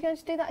bits. Are you going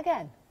to do that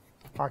again?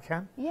 I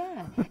can.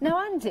 Yeah. Now,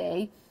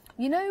 Andy,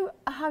 you know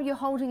how you're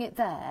holding it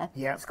there?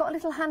 Yeah. It's got a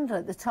little handle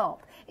at the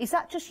top. Is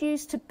that just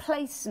used to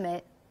place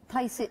it onto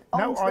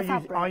the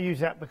fabric? No, I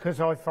use that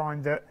because I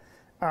find that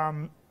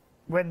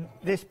when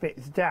this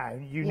bit's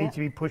down, you need to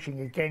be pushing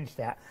against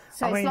that.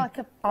 So it's like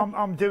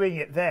I'm doing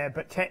it there,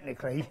 but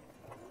technically.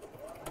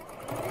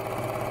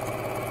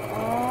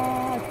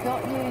 Oh, I've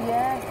got you,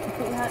 yeah. You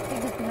put your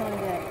fingers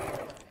behind it.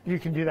 You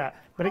can do that,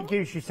 but it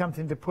gives you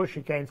something to push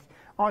against.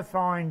 I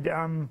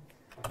find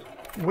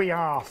we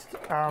asked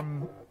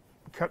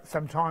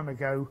some time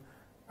ago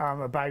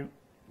about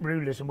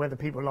rulers and whether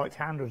people liked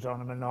handles on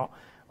them or not,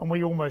 and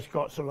we almost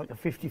got sort of like a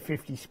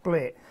 50-50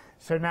 split.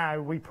 So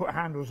now we put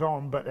handles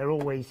on, but they're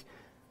always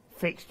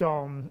fixed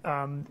on.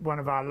 One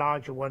of our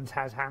larger ones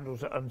has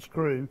handles that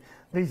unscrew.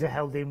 These are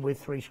held in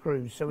with 3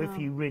 screws, so if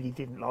you really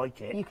didn't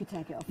like it, you could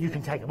take it off. You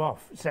can take them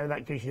off, so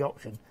that gives you the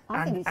option.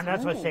 And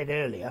as I said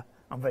earlier,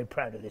 I'm very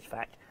proud of this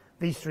fact.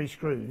 These 3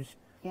 screws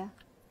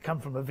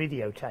come from a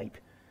videotape.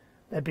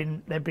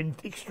 They've been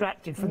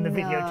extracted from the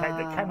videotape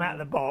that came out of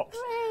the box,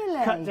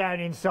 cut down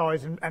in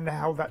size, and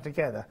held that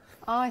together.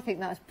 I think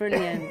that's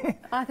brilliant.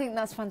 I think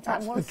that's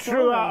fantastic. That's the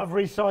true art of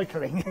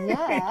recycling.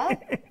 Yeah.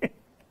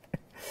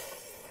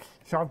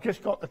 So I've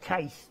just got the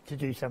case to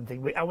do something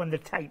with. Oh, and the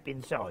tape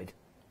inside.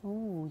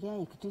 Oh, yeah,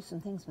 you could do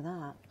some things with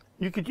that.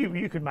 You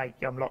could make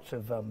lots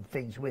of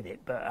things with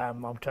it, but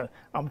I'm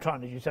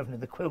trying to do something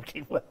in the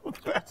quilting world.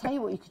 I'll tell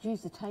you what you could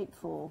use the tape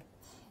for.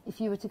 If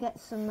you were to get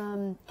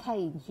some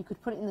canes, you could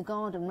put it in the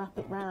garden, wrap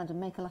it round, and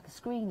make like a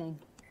screening.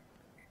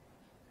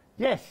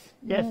 Yes,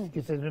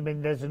 because I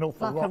mean, there's an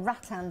awful lot. Like a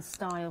rattan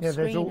style Yeah,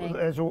 screening.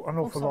 there's an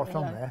awful lot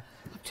on there.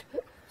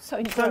 So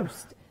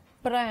engrossed,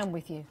 but I am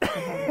with you.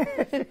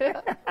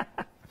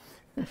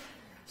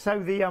 So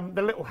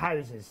the little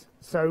houses.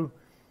 So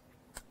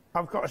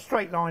I've got a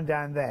straight line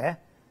down there.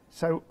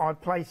 So I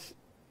place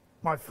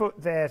my foot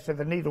there, so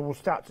the needle will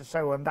start to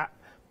sew on that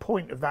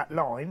point of that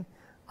line,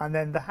 and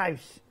then the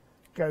house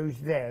goes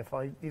there. If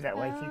I do that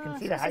way, so you can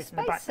see the house in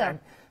the background.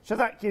 So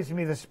that gives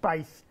me the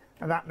space,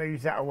 and that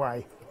moves that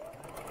away.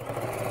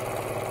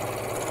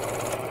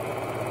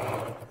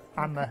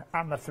 And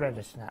the thread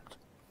is snapped.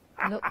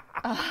 Look,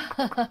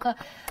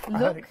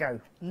 How'd it go?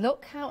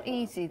 Look how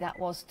easy that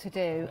was to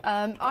do.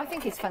 I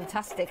think it's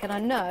fantastic, and I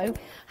know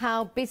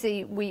how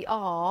busy we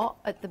are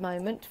at the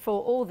moment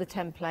for all the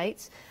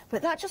templates,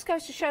 but that just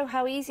goes to show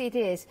how easy it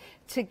is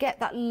to get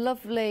that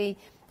lovely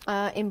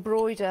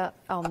embroider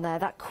on there,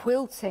 that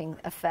quilting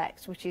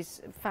effect, which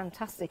is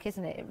fantastic,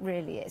 isn't it? It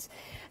really is.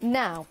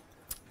 Now,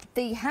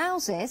 the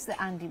houses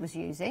that Andy was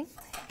using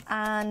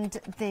and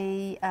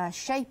the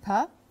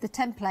shaper, the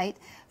template,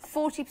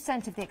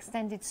 40% of the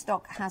extended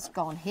stock has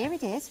gone. Here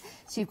it is.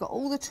 So you've got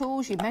all the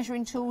tools, your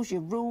measuring tools,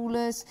 your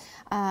rulers,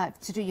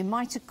 to do your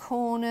mitre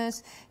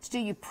corners, to do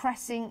your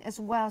pressing as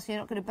well, so you're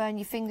not going to burn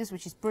your fingers,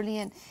 which is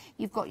brilliant.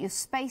 You've got your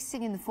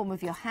spacing in the form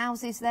of your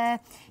houses there.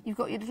 You've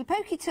got your little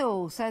pokey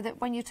tool, so that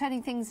when you're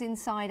turning things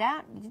inside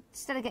out,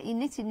 instead of getting your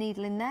knitting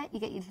needle in there, you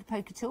get your little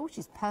pokey tool, which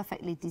is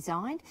perfectly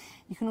designed.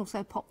 You can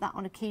also pop that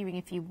on a keyring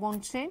if you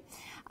want to.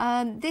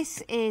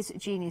 This is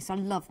genius. I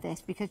love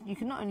this because you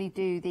can not only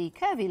do the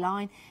curvy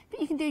line, but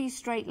you can do your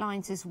straight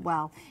lines as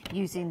well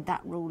using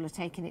that ruler,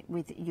 taking it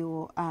with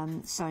your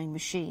sewing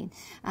machine.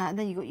 And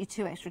then you've got your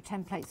 2 extra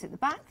templates at the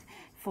back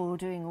for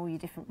doing all your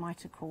different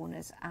mitre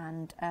corners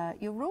and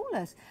your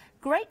rulers.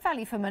 Great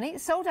value for money.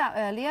 It's sold out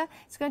earlier.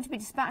 It's going to be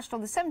dispatched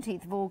on the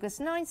 17th of August.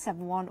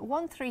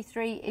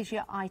 971133 is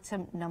your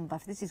item number.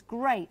 This is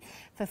great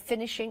for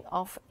finishing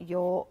off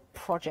your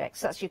projects.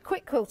 That's your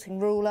quick quilting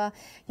ruler,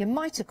 your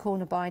mitre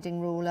corner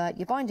binding ruler,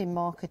 your binding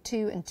marker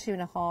 2 and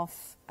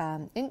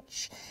 2.5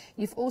 inch.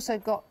 You've also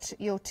got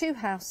your 2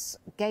 house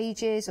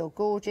gauges or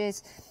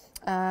gauges.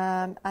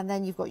 And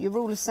then you've got your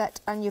ruler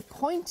set and your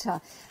pointer.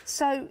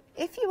 So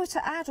if you were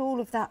to add all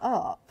of that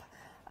up,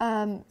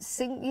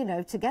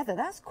 together,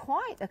 that's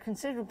quite a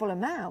considerable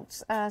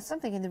amount.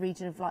 Something in the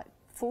region of like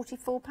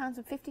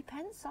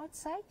 £44.50, I'd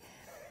say.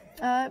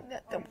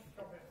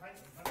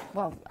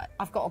 Well,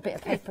 I've got a bit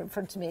of paper in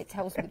front of me. It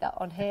tells me that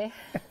on here.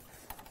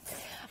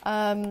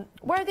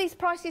 Where are these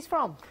prices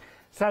from?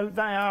 So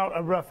they are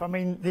a rough. I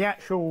mean, the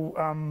actual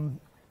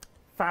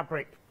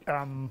fabric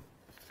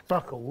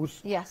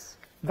buckles. Yes.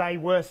 They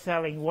were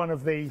selling one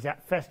of these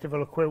at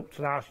Festival of Quilts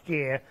last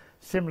year,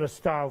 similar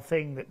style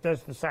thing that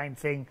does the same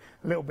thing,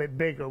 a little bit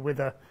bigger with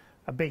a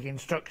big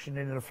instruction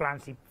in a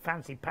fancy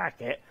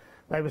packet.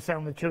 They were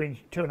selling the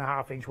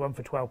 2.5 inch one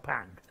for £12.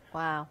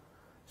 Wow.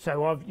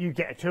 So you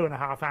get a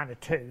 2.5 and a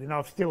 2, and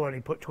I've still only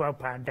put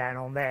 £12 down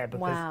on there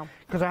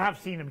because I have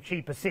seen them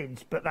cheaper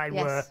since, but they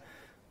were,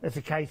 it's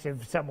a case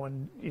of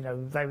someone, they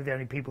were the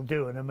only people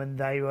doing them, and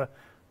they were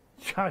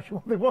charge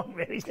what they want,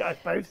 really, I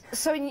suppose.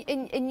 So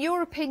in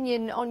your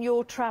opinion, on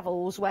your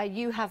travels where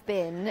you have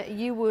been,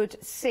 you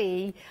would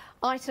see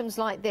items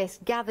like this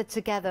gathered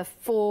together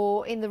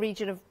for in the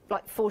region of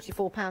like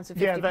 £44 and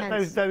 50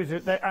 pence? Those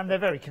are, and they're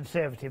very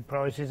conservative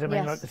prices. I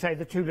mean, like I say,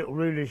 the 2 little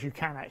rulers you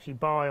can actually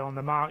buy on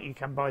the market. You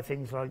can buy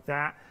things like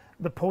that.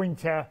 The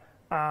pointer,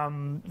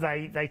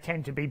 they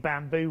tend to be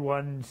bamboo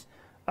ones.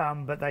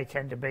 But they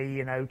tend to be,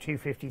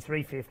 £2.50,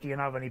 £3.50,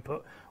 and I've only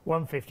put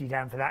 £1.50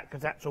 down for that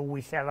because that's all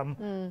we sell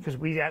them. Because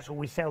that's all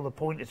we sell the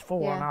pointers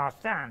for on our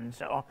stand.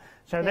 So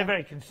they're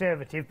very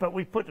conservative. But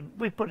we put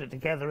it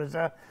together as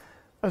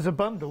a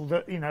bundle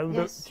that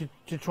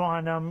to try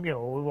and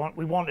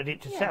we wanted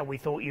it to sell. We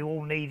thought you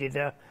all needed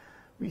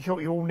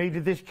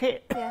this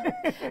kit. Yeah.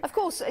 Of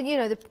course,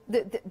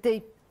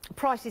 the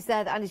prices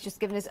there that Andy's just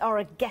given us are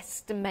a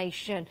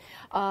guesstimation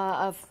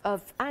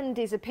of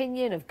Andy's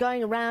opinion of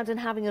going around and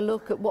having a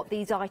look at what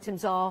these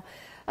items are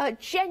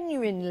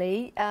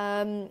genuinely,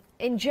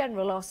 in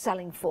general, are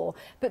selling for.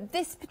 But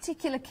this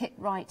particular kit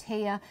right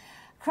here,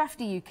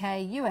 Crafty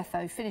UK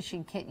UFO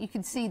finishing kit, you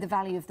can see the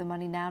value of the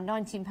money now,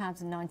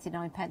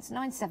 £19.99,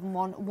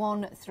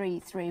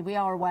 971133. We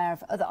are aware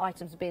of other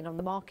items being on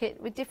the market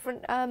with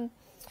different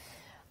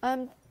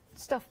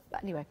stuff.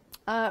 But anyway,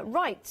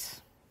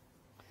 right.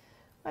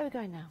 Where are we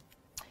going now?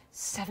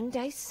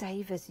 7-day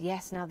savers.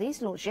 Yes, now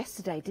these launched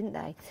yesterday, didn't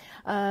they?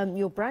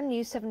 Your brand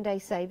new 7-day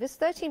savers,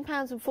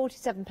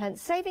 £13.47,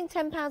 saving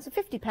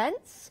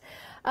 £10.50.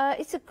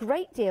 It's a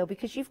great deal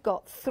because you've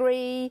got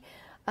 3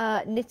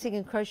 knitting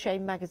and crochet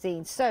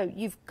magazines. So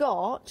you've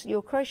got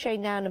your Crochet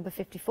Now number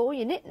 54,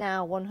 your Knit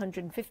Now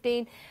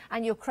 115,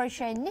 and your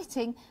Crochet and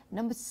Knitting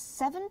number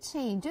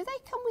 17. Do they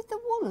come with the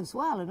wool as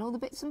well and all the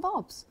bits and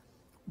bobs?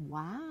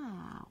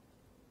 Wow.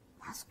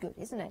 That's good,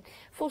 isn't it?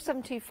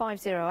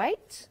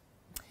 472508.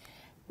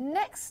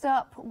 Next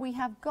up, we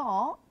have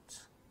got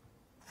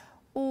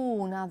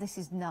Oh, now this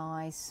is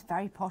nice,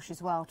 very posh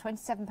as well.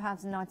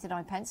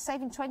 £27.99,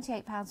 saving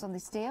 £28 on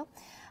this deal.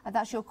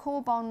 That's your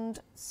Core Bond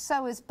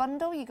Sewers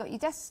Bundle. You've got your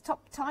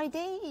desktop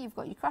tidy, you've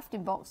got your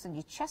crafting box and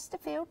your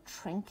Chesterfield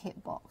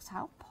trinket box.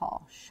 How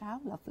posh,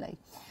 how lovely.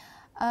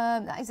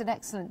 That is an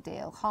excellent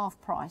deal, half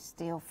price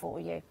deal for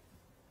you.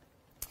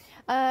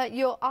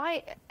 Your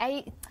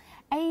Ida,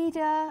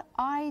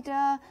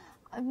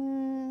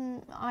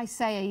 I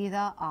say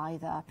either,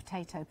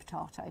 potato.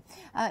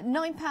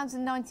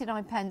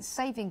 £9.99,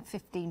 saving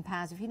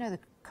 £15. If you know the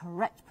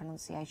correct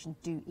pronunciation,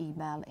 do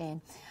email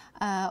in.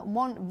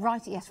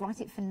 Write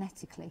it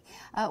phonetically.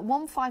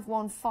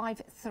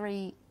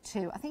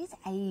 151532. I think it's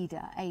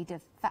Ada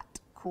Fat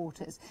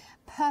Quarters.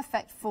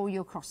 Perfect for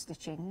your cross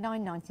stitching.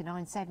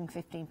 £9.99, saving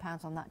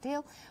 £15 on that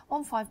deal.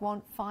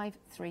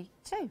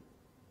 151532.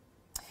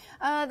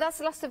 That's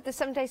the last of the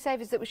 7-day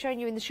savers that we're showing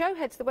you in the show.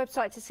 Head to the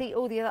website to see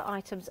all the other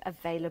items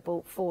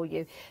available for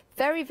you.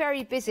 Very,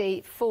 very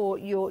busy for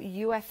your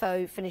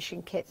UFO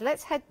finishing kit.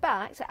 Let's head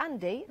back to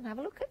Andy and have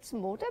a look at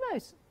some more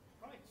demos.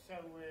 Right, so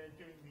we're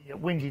doing the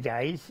windy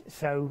days.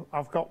 So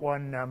I've got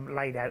one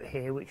laid out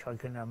here, which I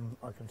can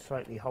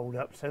slightly hold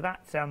up. So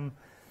that's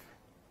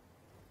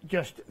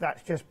just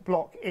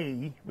block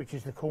E, which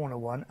is the corner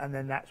one, and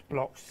then that's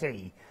block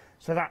C.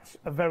 So that's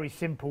a very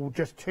simple,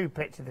 just 2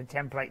 bits of the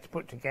template to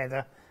put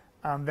together.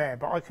 There,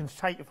 but I can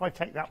take, if I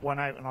take that one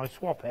out and I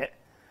swap it,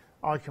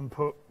 I can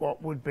put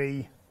what would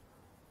be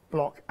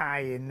block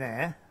A in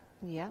there.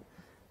 Yeah.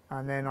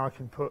 And then I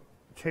can put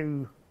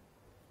 2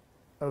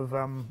 of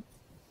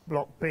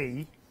block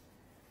B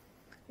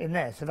in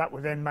there. So that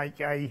would then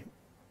make a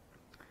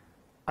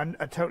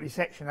totally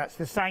section that's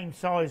the same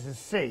size as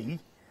C,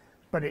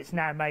 but it's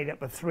now made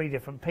up of 3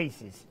 different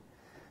pieces.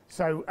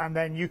 So, and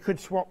then you could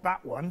swap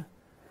that one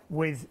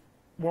with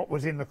what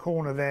was in the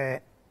corner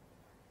there.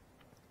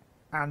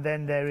 And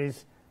then there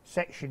is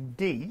section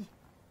D,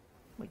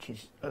 which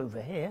is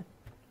over here,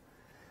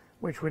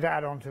 which would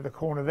add on to the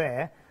corner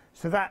there.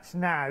 So that's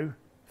now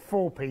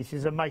 4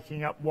 pieces are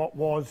making up what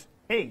was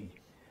E.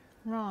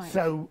 Right.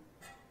 So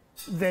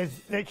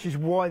which is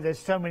why there's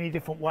so many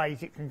different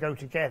ways it can go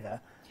together.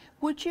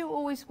 Would you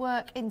always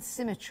work in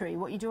symmetry?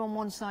 What you do on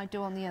one side,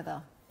 do on the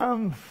other?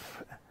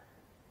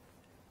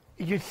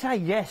 You'd say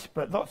yes,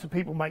 but lots of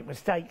people make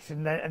mistakes,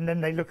 and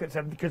then they look at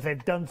something because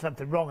they've done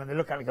something wrong, and they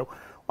look at it and go,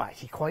 well, I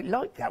actually quite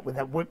like that, with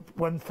that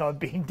one side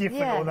being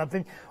different or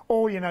something.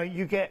 Or, you know,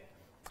 you get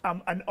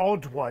an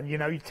odd one, you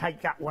know, you take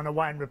that one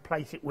away and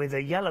replace it with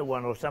a yellow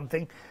one or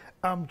something,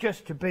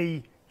 just to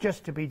be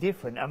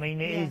different. I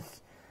mean, it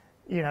is,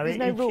 you know,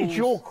 it's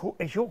your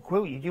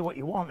quilt, you do what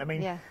you want. I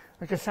mean,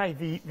 like I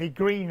say, the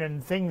green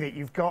and thing that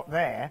you've got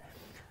there,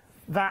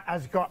 that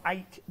has got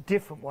 8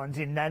 different ones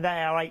in there. They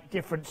are 8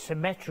 different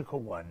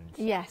symmetrical ones.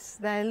 Yes,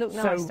 they look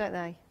nice, don't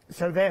they?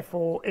 So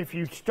therefore, if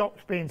you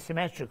stopped being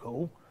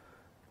symmetrical,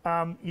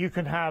 you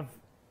can have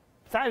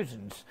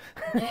thousands.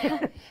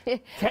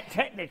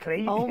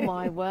 Technically. Oh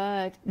my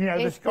word! You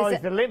know, the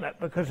sky's the limit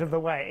because of the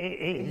way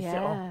it is.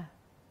 Yeah,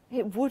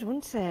 it would,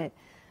 wouldn't it?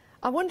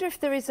 I wonder if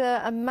there is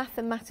a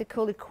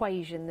mathematical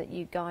equation that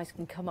you guys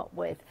can come up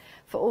with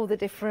for all the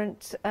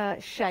different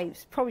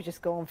shapes. Probably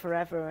just go on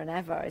forever and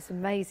ever. It's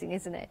amazing,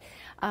 isn't it?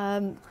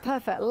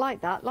 Perfect.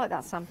 Like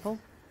that sample.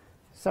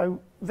 So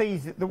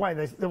these, the way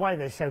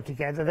they're sewed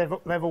together,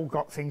 they've all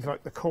got things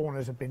like the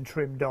corners have been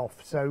trimmed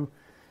off. So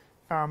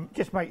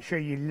just make sure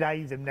you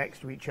lay them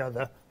next to each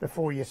other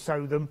before you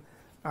sew them.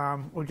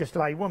 We'll just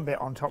lay one bit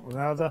on top of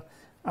another.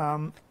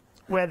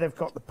 Where they've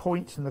got the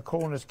points and the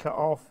corners cut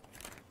off,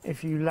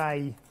 if you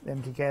lay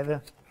them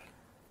together,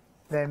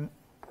 then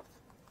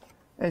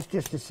there's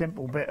just a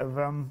simple bit of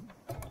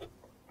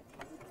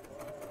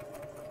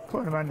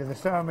putting them under the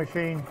sewing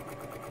machine.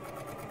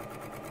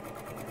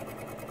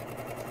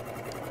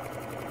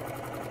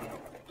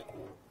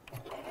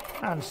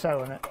 And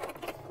sewing it.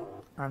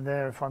 And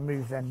there, if I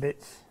move them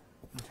bits,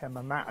 I'll turn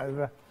my mat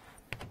over.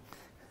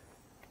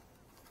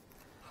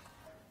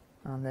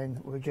 And then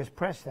we'll just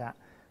press that.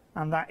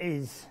 And that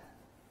is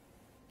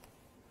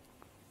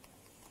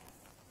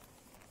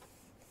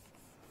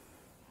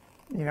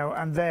you know,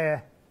 and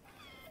there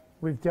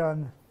we've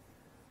done,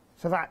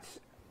 so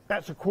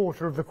that's a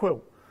quarter of the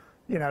quilt,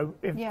 you know,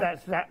 if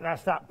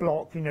that's that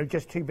block, you know,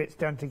 just 2 bits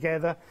done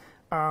together.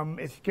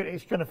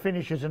 It's going to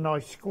finish as a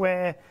nice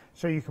square,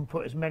 so you can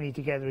put as many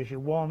together as you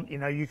want. You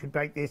know, you could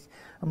make this,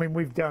 I mean,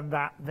 we've done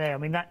that there. I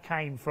mean, that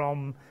came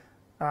from,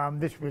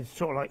 this was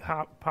sort of like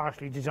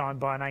partially designed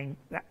by a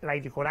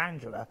lady called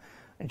Angela,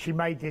 and she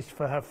made this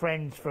for her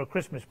friends for a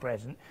Christmas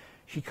present.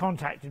 She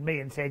contacted me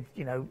and said,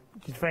 you know,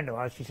 she's a friend of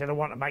ours, she said, I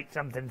want to make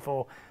something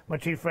for my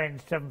 2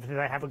 friends, something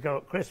they have a go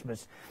at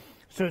Christmas.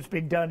 So it's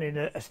been done in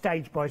a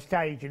stage by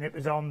stage, and it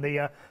was on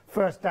the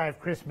first day of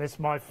Christmas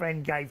my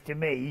friend gave to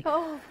me.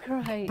 Oh,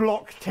 great.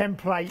 Block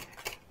template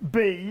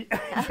B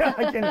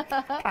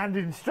and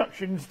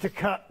instructions to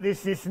cut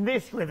this, this and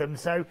this with them.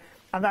 So,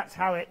 and that's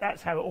how it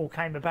all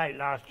came about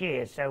last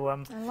year. So I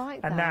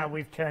like that. And now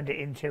we've turned it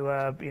into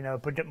a, you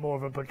know, more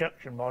of a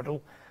production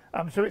model.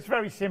 So it's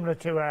very similar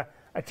to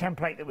a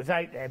template that was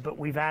out there, but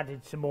we've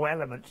added some more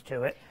elements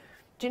to it.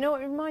 Do you know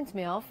what it reminds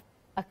me of?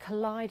 A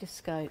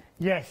kaleidoscope.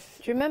 Yes.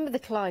 Do you remember the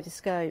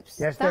kaleidoscopes?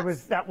 Yes, that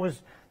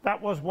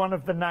was one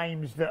of the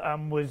names that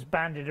was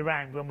bandied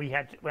around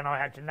when I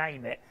had to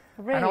name it.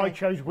 Really? And I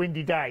chose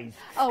Windy Days.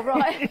 Oh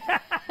right.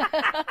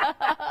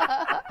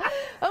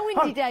 Oh,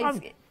 Windy Days is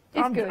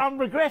good. I'm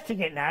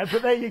regretting it now,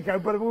 but there you go.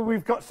 But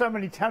we've got so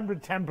many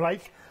 100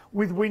 templates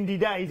with Windy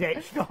Days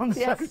etched on.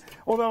 Yes. So,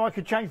 although I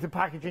could change the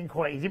packaging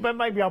quite easy, but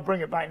maybe I'll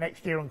bring it back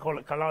next year and call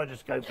it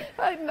Kaleidoscope.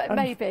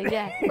 Maybe,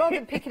 yeah. Rather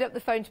than picking up the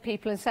phone to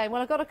people and saying,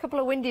 well, I've got a couple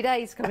of windy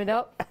days coming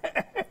up.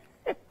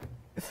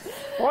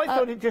 Well, I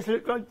thought it just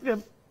looked like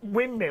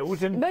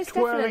windmills and most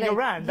twirling definitely.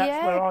 around.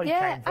 That's where I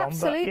came from.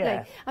 Absolutely. But,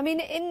 yeah. I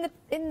mean,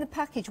 in the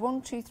package,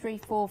 1, 2, 3,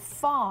 4,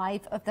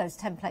 5 of those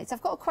templates.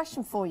 I've got a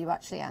question for you,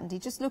 actually, Andy.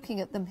 Just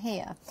looking at them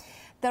here,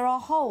 there are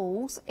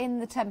holes in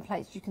the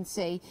templates. You can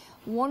see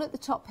one at the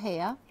top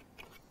here.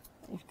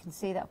 You can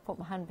see that. I've put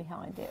my hand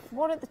behind it.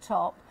 One at the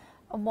top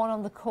and one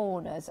on the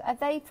corners. Are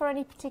they for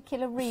any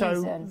particular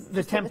reason? So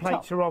the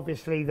templates are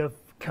obviously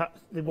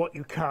what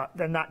you cut.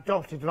 Then that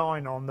dotted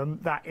line on them,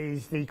 that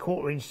is the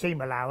 1/4-inch seam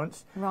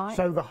allowance. Right.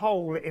 So the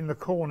hole in the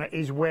corner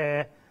is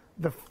where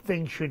the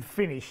thing should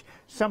finish.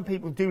 Some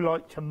people do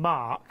like to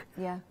mark.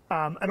 Yeah.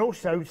 And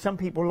also some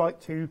people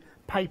like to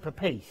paper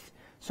piece.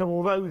 So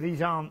although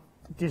these aren't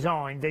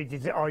designed,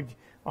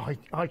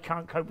 I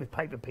can't cope with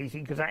paper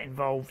piecing because that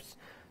involves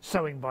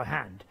sewing by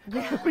hand,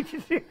 yeah.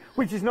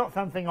 which is not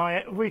something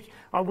I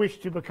wish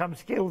to become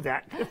skilled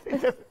at.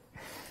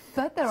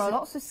 But there are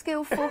lots of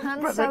skillful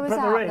hand sewers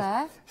out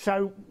there.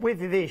 So with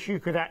this, you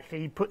could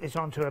actually put this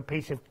onto a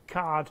piece of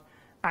card,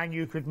 and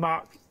you could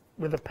mark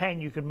with a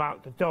pen. You could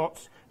mark the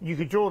dots. You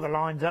could draw the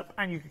lines up,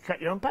 and you could cut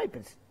your own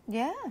papers.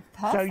 Yeah,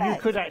 perfect. So you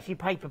could actually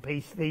paper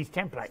piece these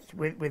templates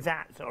with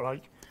that sort of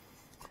like.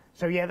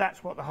 So yeah,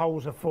 that's what the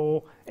holes are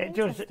for. It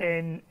does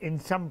in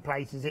some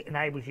places it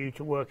enables you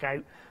to work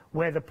out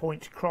where the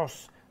points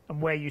cross and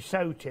where you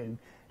sew to.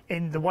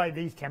 In the way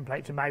these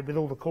templates are made with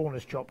all the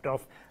corners chopped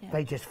off,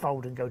 they just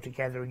fold and go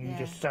together, and you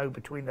just sew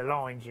between the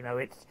lines. You know,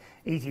 it's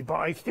easy. But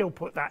I still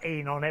put that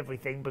in on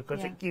everything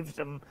because it gives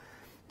them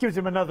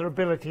another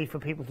ability for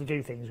people to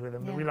do things with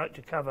them. And we like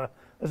to cover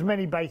as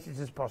many bases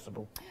as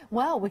possible.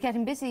 Well, we're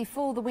getting busy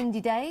for the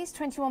windy days.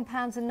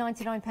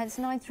 £21.99,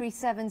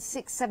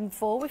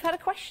 937674. We've had a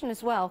question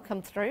as well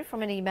come through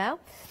from an email.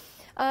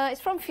 It's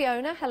from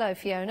Fiona. Hello,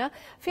 Fiona.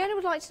 Fiona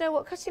would like to know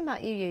what cutting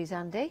mat you use,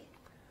 Andy.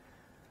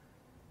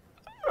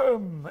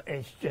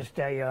 It's just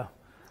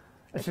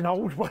it's an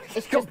old one.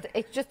 It's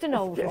just an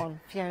old one,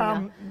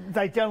 Fiona.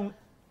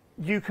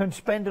 You can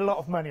spend a lot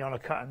of money on a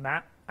cutting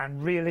mat,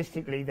 and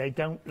realistically they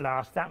don't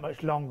last that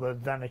much longer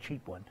than a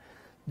cheap one.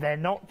 They're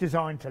not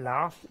designed to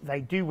last.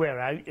 They do wear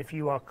out if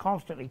you are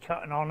constantly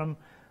cutting on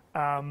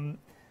them.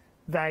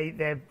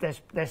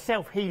 They're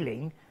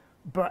self-healing,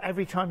 but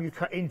every time you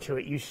cut into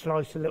it, you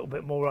slice a little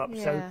bit more up,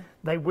 so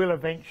they will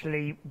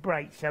eventually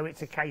break. So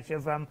it's a case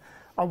of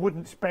I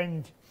wouldn't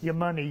spend your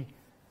money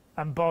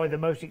and buy the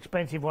most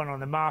expensive one on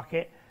the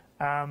market.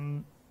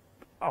 And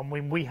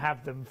when we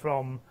have them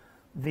from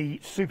the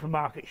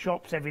supermarket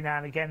shops, every now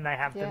and again they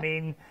have them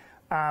in.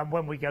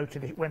 When we go to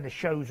when the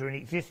shows are in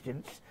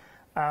existence,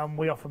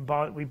 we often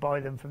buy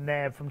them from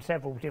there from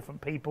several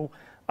different people.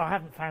 I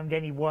haven't found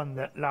any one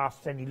that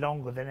lasts any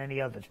longer than any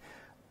others.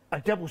 A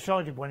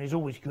double-sided one is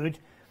always good.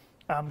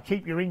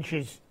 Keep your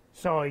inches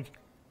side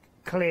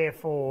clear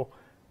for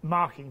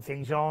marking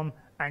things on,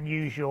 and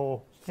use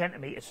your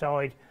centimetre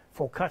side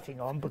for cutting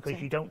on,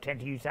 because you don't tend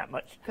to use that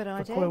much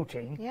for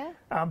quilting. Yeah.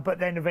 But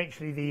then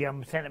eventually the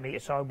centimetre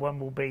side one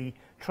will be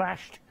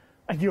trashed,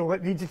 and you'll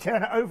need to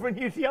turn it over and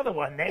use the other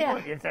one then,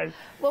 won't you? So,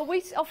 well,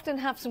 we often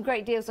have some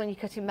great deals on your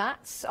cutting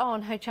mats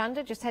on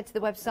Hochanda. Just head to the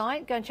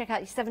website, go and check out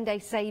your 7-day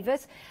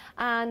savers,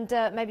 and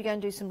maybe go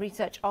and do some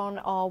research on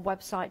our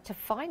website to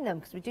find them,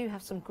 because we do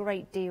have some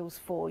great deals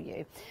for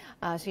you,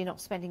 so you're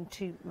not spending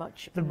too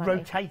much money. The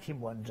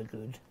rotating ones are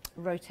good.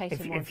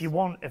 Rotating ones.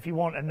 If you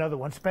want another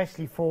one,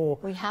 especially for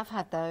we have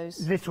had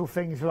those little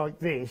things like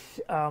this,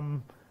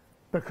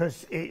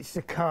 because it's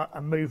a cut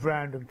and move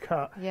round and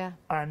cut. Yeah.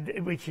 And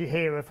which you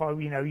hear if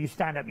you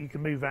stand up, you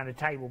can move around a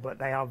table, but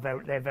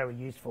they're very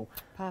useful.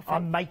 Perfect.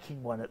 I'm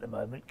making one at the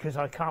moment because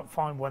I can't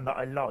find one that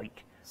I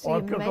like. So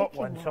I've got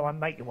one, so I'm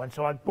making one.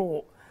 So I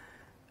bought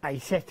a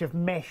set of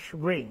mesh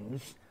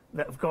rings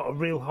that have got a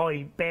real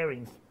high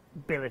bearing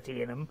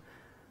ability in them.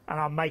 And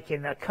I'm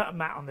making a cut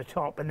mat on the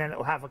top, and then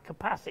it'll have a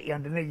capacity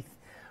underneath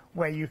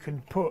where you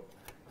can put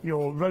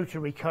your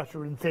rotary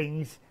cutter and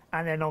things,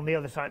 and then on the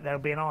other side there'll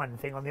be an iron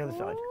thing on the other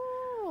side.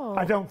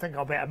 I don't think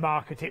I'll better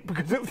market it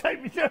because it'll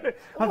take me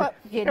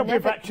it'll be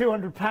about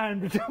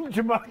 £200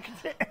 to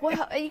market it.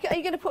 Well, are you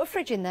going to put a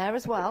fridge in there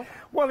as well?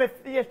 Well,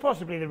 yes,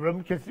 possibly the room,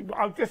 because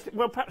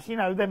perhaps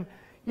them.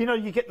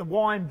 You get the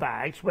wine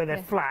bags where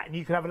they're flat, and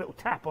you can have a little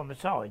tap on the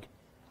side.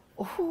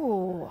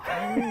 Oh,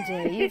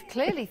 Andy, you've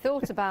clearly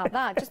thought about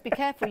that. Just be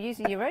careful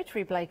using your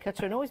rotary blade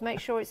cutter, and always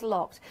make sure it's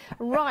locked.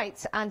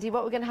 Right, Andy,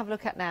 what we're going to have a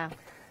look at now?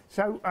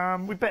 So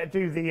we better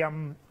do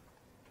the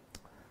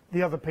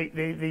the other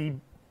the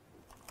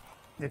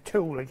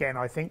tool again,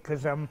 I think,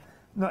 because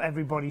not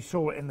everybody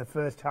saw it in the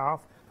first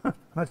half.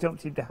 I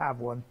don't seem to have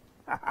one.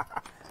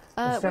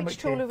 Which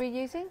tool are we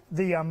using?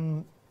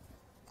 The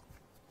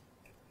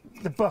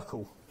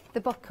buckle.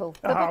 The buckle.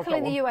 The buckle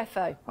in the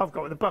UFO. I've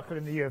got the buckle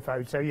in the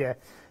UFO. So yeah.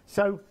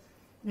 So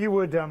you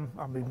would.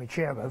 I'll move my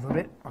chair over a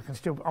bit.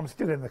 I'm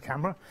still in the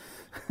camera.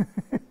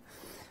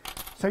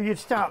 So you'd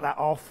start that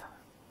off.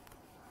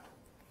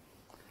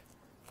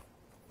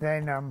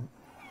 Then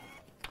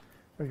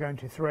we're going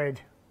to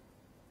thread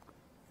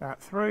that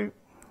through.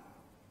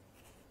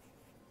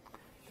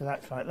 So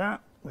that's like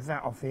that. With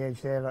that off the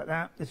edge there like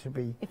that. This would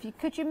be...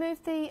 Could you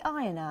move the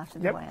iron out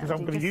of the way? Yep, because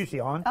I'm going to use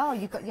the iron. Oh,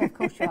 you've got... Yeah, of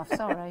course you have,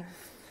 sorry.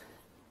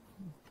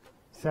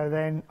 So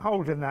then,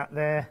 holding that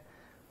there,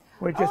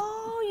 we're just...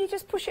 Oh, you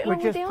just push it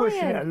along with the iron. We're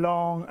just pushing it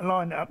along,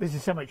 line it up. This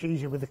is so much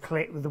easier with the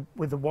clip,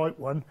 with the white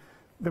one,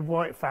 the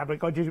white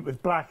fabric. I did it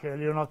with black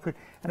earlier,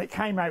 and it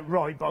came out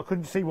right, but I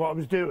couldn't see what I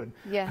was doing.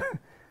 Yeah.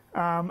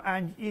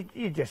 And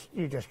you're just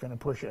going to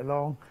push it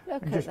along.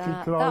 Look and at just that.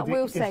 Keep gliding,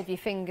 That will save your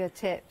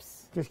fingertips.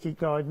 Just keep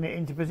gliding it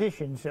into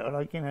position, sort of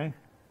like, you know.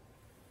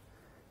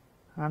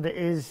 And it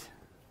is.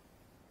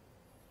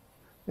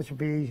 This will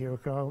be easier.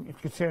 I'm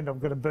concerned I'm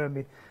going to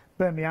burn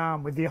my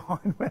arm with the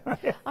iron.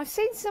 I've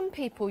seen some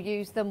people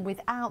use them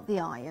without the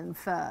iron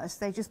first.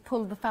 They just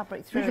pull the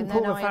fabric through. You can and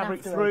pull then the iron fabric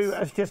afterwards. through.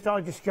 As just I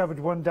discovered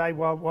one day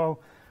while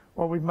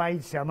we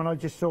made some, and I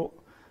just thought,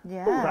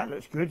 yeah, oh, that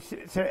looks good.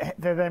 So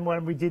then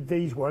when we did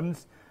these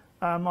ones,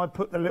 I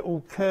put the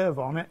little curve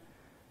on it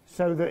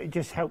so that it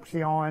just helps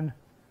the iron.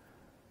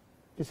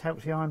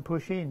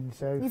 Push in.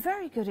 So you're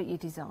very good at your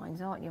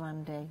designs, aren't you,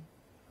 Andy?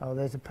 Oh,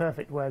 there's a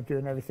perfect way of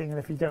doing everything, and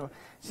if you don't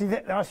see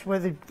that's where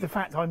the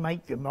fact I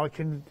make them, I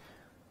can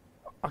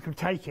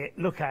take it,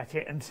 look at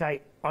it, and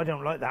say I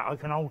don't like that. I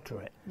can alter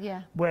it.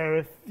 Yeah. Where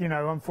if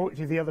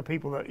unfortunately, the other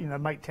people that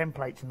make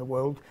templates in the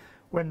world,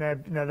 when they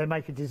they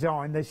make a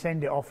design, they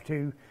send it off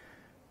to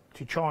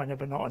China,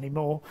 but not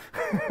anymore.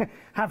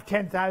 Have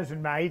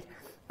 10,000 made,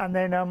 and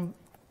then and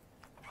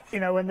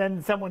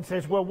then someone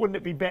says, well, wouldn't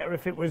it be better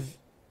if it was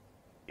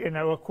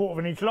a quarter of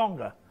an inch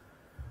longer?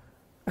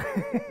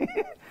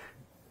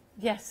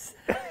 Yes.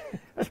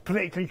 That's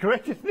politically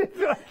correct, isn't it?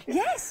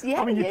 Yes,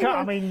 yeah. I mean, you can't.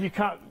 I mean, you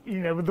can't.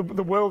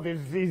 The world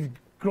is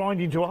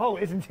grinding to a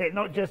halt, isn't it?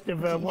 Not just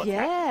of what's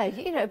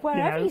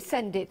wherever you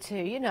send it to.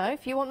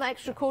 If you want that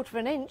extra quarter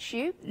of an inch,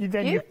 you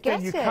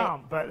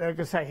can't. But like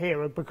I say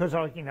here, because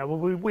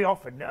we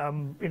often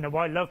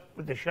I love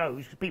with the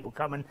shows because people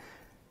come and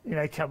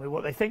tell me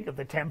what they think of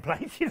the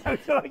templates.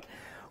 So like.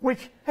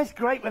 Which is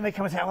great when they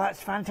come and say, oh,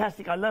 that's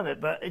fantastic, I love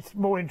it. But it's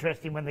more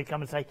interesting when they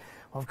come and say,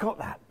 I've got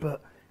that,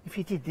 but if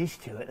you did this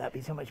to it, that'd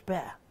be so much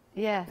better.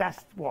 Yeah.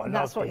 That's what I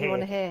love to hear. You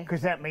want to hear.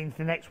 Because that means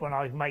the next one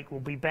I make will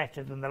be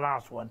better than the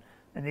last one.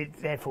 And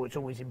therefore it's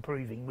always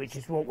improving, which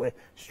is what we're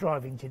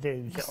striving to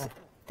do. So.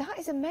 That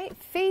is amazing.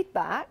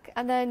 Feedback,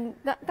 and then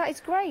that is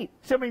great.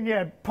 So, I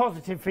mean,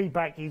 positive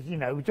feedback is,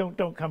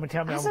 don't come and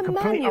tell me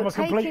I'm a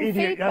complete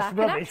idiot. That's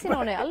rubbish. And acting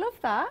on it. I love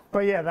that.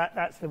 But yeah,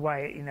 that's the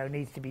way it,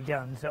 needs to be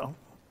done. So.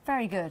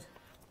 Very good.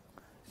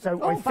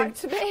 So I think back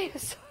to me.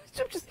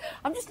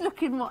 I'm just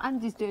looking what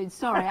Andy's doing.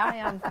 Sorry, I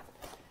am.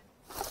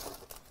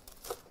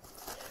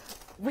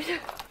 We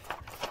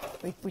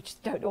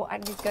just don't know what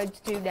Andy's going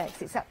to do next.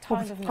 It's that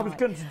time of night. I was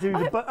going to do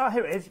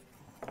here it is.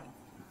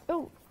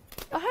 Oh,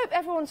 I hope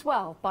everyone's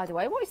well, by the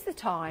way. What is the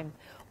time?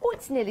 Oh,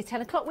 it's nearly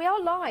 10 o'clock. We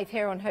are live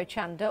here on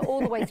Hochanda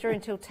all the way through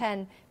until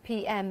 10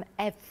 p.m.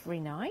 every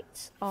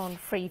night on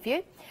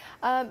Freeview.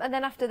 And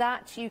then after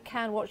that, you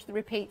can watch the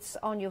repeats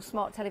on your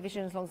smart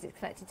television as long as it's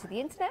connected to the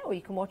internet, or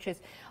you can watch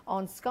us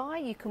on Sky,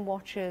 you can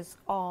watch us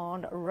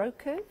on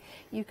Roku,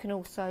 you can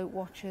also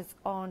watch us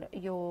on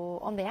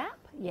the app,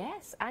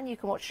 yes, and you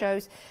can watch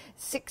shows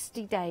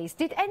 60 days.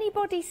 Did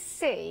anyone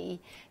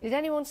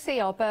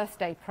see our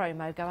birthday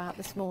promo go out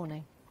this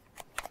morning?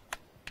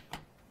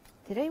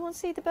 Did anyone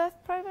see the birth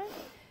promo?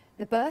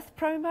 The birth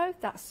promo?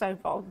 That's so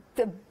wrong.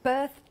 The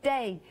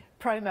birthday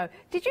promo.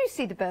 Did you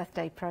see the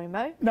birthday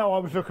promo? No, I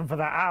was looking for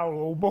that owl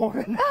all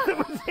morning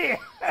that was here.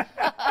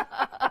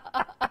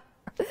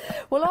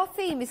 Well, our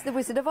theme is The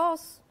Wizard of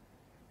Oz.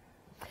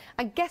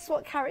 And guess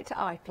what character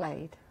I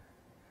played?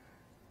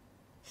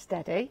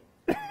 Steady.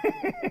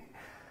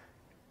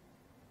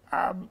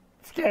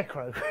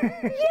 Scarecrow.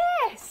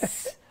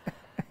 Yes!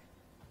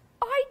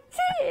 I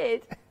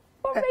did!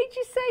 What made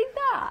you say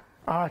that?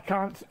 I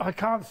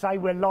can't say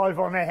we're live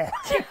on air.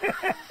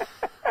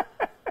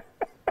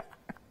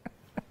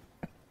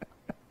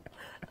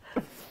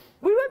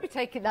 We won't be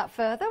taking that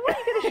further. What are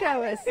you going to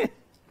show us?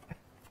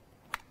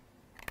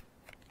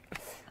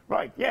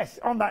 Right, yes,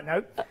 on that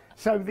note,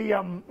 so the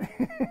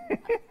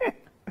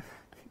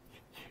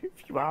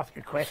if you ask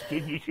a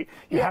question,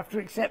 you have to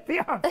accept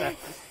the answer.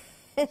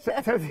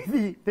 So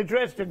the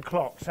Dresden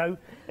clock, so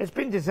it's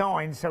been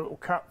designed so it will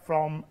cut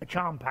from a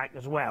charm pack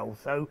as well.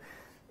 So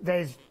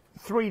there's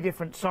 3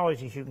 different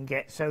sizes you can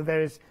get. So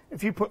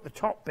if you put the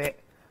top bit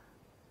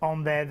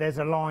on there, there's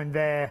a line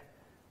there,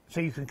 so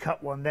you can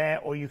cut one there,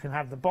 or you can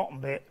have the bottom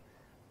bit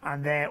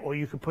and there, or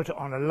you could put it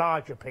on a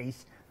larger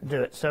piece and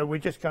do it. So we're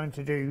just going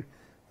to do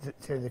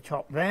to the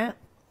top there.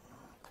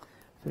 So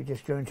we're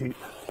just going to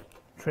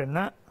trim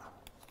that.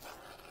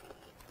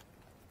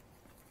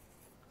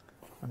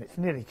 And it's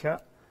nearly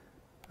cut.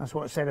 That's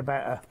what I said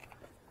about a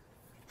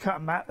cut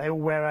and mat, they all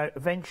wear out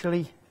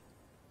eventually.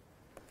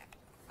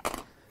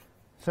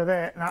 So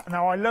there,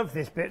 now I love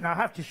this bit. Now I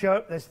have to show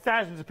it, there's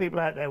thousands of people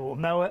out there who will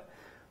know it,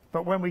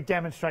 but when we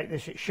demonstrate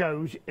this, it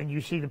shows, and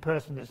you see the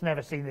person that's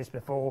never seen this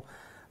before,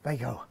 they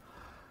go,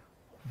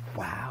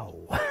 wow.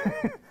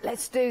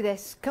 Let's do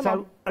this, come on.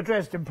 So, a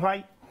Dresden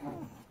plate,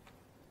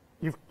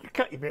 you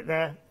cut your bit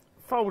there,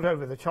 fold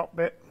over the top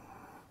bit,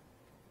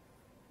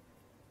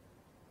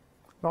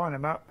 line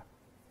them up.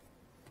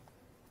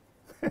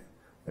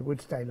 They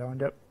would stay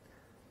lined up.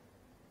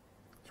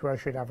 That's where I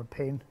should have a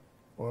pin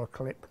or a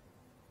clip.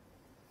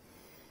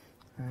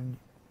 And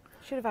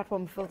should have had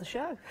one before the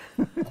show.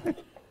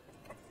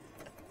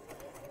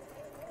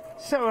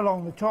 Sew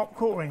along the top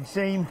 1/4 inch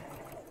seam.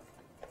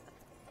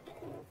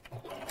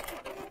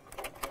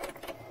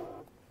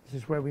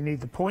 This is where we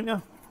need the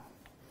pointer.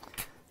 So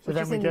which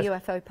then is we in just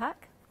the UFO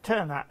pack.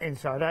 Turn that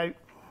inside out.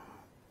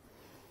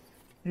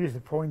 Use the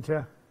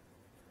pointer.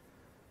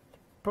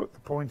 Put the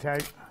point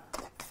out.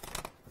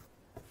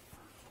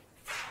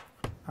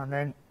 And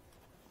then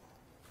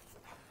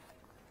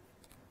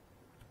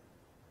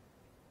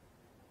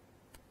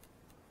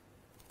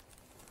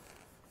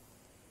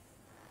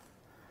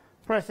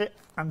press it,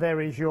 and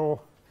there is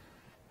your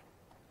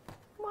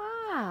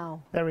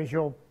there is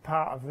your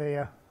part of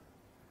the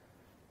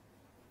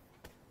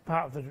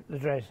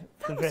dress.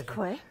 That was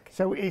quick.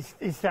 So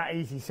it's that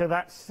easy. So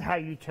that's how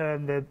you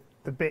turn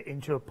the bit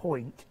into a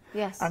point.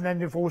 Yes. And then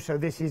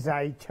this is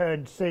a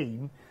turned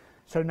seam.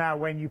 So now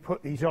when you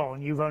put these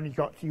on, you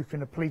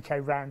can applique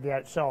round the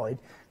outside,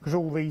 because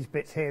all these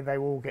bits here, they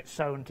all get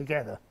sewn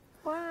together.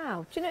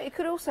 Wow. Do you know, it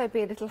could also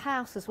be a little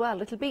house as well, a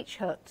little beach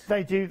hut.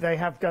 They do, they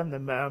have done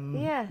them.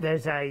 Yeah.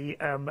 There's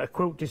a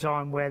quilt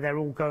design where they're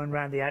all going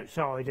round the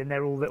outside, and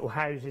they're all little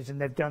houses, and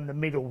they've done the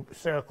middle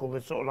circle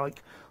that's sort of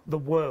like the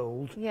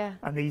world. Yeah.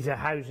 And these are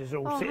houses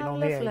all sitting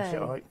on lovely. the edge.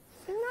 Sort of like.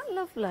 Isn't that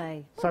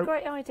lovely? What a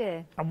great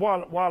idea. And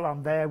while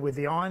I'm there with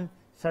the iron,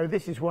 so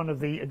this is one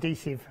of the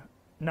adhesive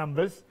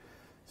numbers.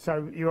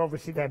 So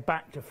they're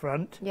back to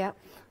front. Yeah.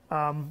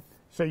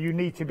 So you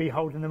need to be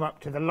holding them up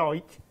to the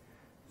light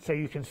so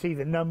you can see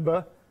the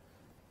number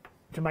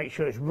to make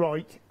sure it's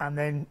right, and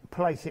then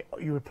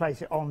you would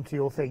place it onto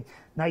your thing.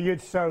 Now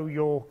you'd sew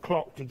your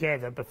clock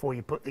together before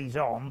you put these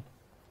on,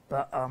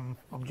 but I'm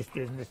just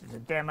using this as a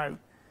demo.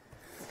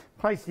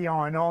 Place the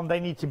iron on. They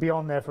need to be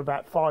on there for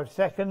about 5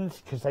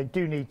 seconds because they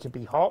do need to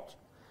be hot.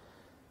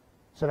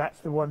 So that's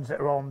the ones that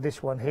are on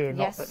this one here,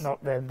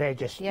 not them. They're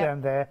just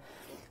down there.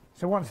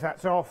 So once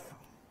that's off,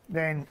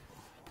 then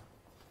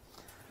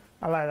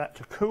allow that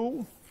to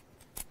cool.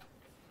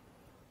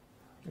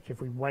 Which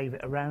if we wave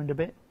it around a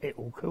bit, it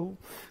will cool.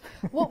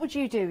 What would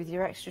you do with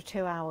your extra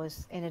 2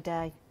 hours in a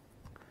day?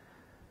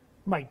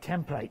 Make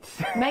templates.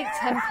 Make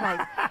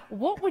templates.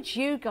 What would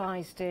you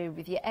guys do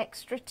with your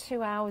extra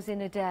 2 hours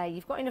in a day?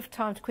 You've got enough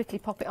time to quickly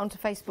pop it onto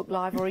Facebook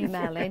Live or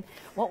email in.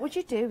 What would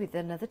you do with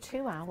another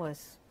 2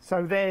 hours?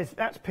 So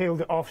that's peeled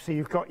it off, so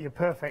you've got your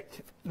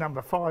perfect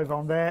number 5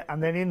 on there,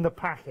 and then in the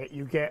packet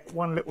you get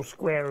one little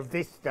square of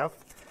this stuff,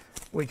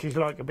 which is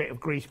like a bit of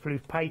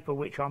greaseproof paper,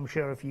 which I'm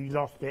sure if you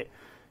lost it,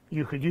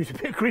 you could use a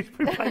bit of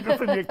greaseproof paper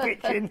from your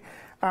kitchen.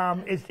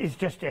 It's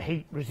just a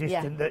heat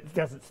resistant that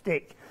doesn't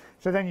stick.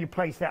 So then you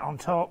place that on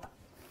top,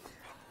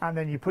 and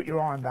then you put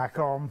your iron back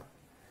on,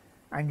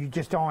 and you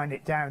just iron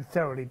it down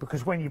thoroughly,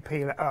 because when you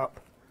peel it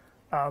up,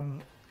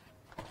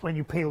 when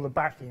you peel the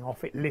backing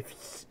off, it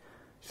lifts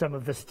some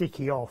of the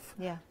sticky off.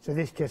 Yeah. So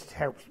this just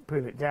helps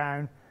pull it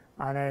down,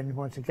 and then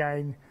once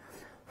again,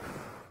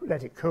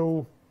 let it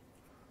cool.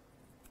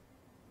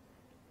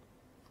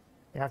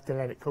 You have to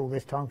let it cool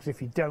this time, because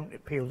if you don't,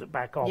 it peels it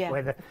back off. Yeah,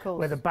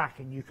 where the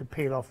backing you could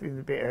peel off a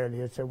bit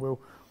earlier, so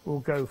we'll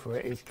go for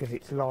it, because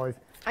it's live.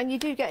 And you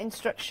do get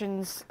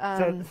instructions.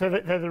 So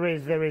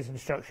there is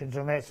instructions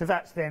on there. So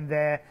that's then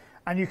there,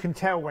 and you can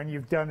tell when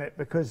you've done it,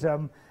 because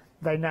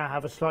they now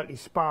have a slightly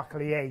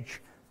sparkly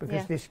edge,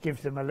 because this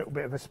gives them a little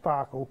bit of a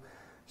sparkle.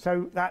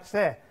 So that's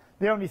there.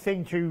 The only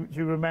thing to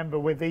remember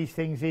with these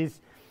things is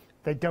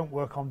they don't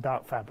work on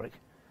dark fabric.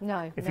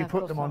 No. If you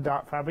put them on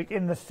dark fabric,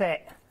 in the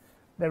set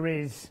there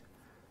is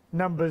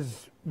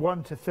numbers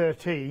 1 to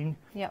 13,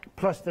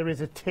 plus there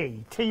is a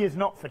T. T is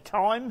not for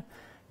time,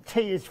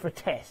 T is for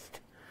test.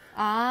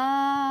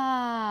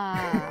 Ah,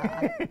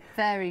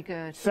 very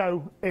good.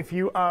 So if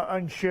you are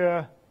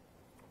unsure,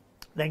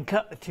 then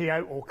cut the T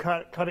out, or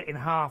cut it in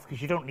half,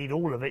 because you don't need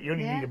all of it, you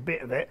only need a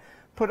bit of it.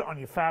 Put it on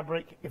your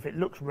fabric. If it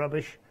looks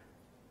rubbish,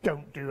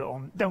 don't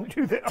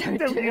use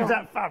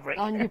that fabric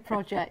on your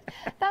project.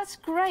 That's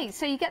great.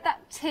 So you get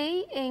that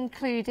T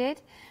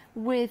included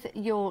with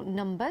your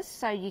numbers,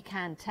 so you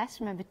can test.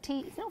 Remember,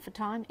 T is not for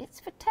time, it's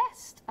for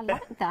test. I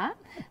like that.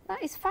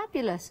 That is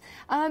fabulous.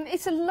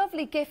 It's a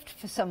lovely gift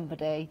for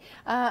somebody,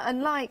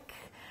 and like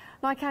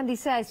Like Andy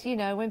says, you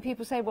know, when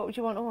people say, what would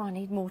you want? Oh, I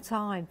need more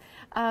time.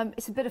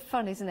 It's a bit of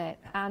fun, isn't it?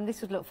 And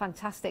this would look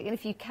fantastic. And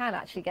if you can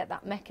actually get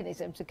that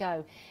mechanism to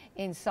go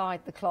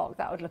inside the clock,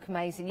 that would look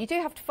amazing. You do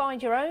have to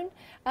find your own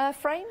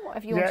frame,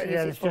 whatever you want to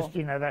use it for. Just,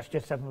 you know, that's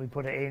just something we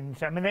put it in.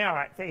 So, I mean,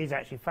 there is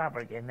actually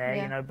fabric in there,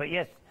 you know, but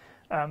yes,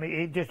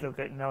 it just looked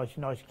like a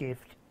nice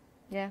gift.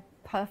 Yeah,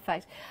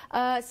 perfect.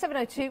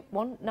 702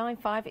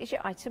 195 is your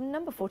item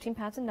number,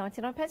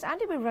 £14.99.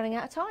 Andy, we're running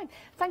out of time.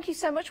 Thank you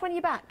so much. When are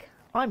you back?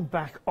 I'm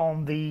back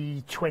on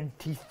the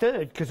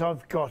 23rd because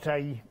I've got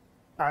a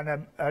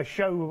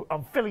show.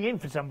 I'm filling in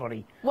for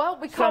somebody. Well,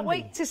 we can't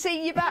wait to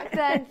see you back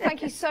then.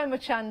 Thank you so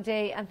much,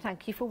 Andy, and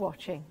thank you for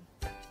watching.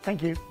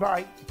 Thank you.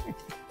 Bye.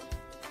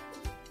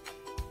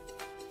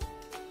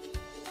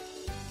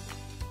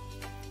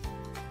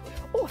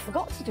 Oh, I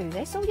forgot to do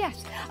this. Oh,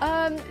 yes.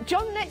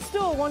 John Next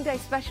Door One Day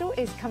Special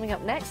is coming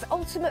up next.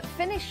 Ultimate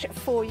finish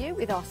for you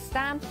with our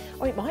Stam.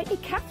 Or it might be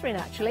Catherine,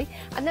 actually.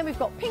 And then we've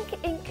got Pink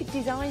Ink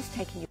Designs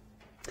taking you.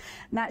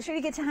 Now, it's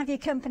really good to have your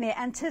company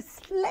and to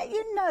let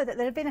you know that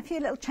there have been a few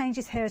little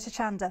changes here at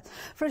Hochanda.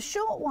 For a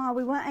short while,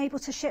 we weren't able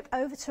to ship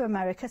over to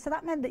America, so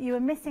that meant that you were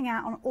missing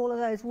out on all of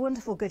those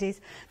wonderful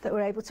goodies that we're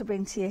able to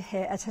bring to you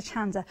here at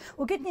Hochanda.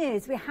 Well, good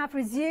news, we have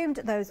resumed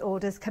those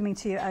orders coming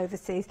to you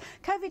overseas.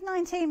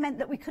 COVID-19 meant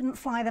that we couldn't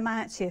fly them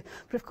out to you,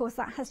 but of course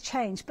that has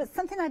changed. But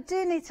something I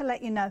do need to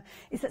let you know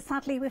is that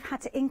sadly we've had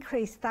to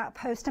increase that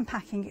post and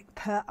packing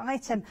per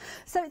item.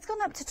 So it's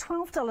gone up to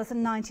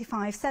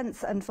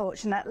 $12.95,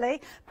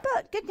 unfortunately. But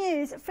good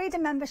news,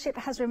 Freedom membership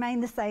has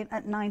remained the same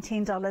at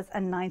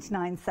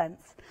 $19.99.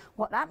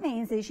 What that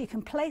means is you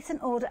can place an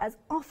order as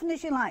often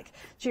as you like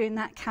during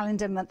that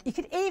calendar month. You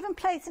could even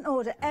place an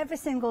order every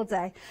single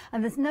day,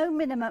 and there's no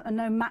minimum and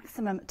no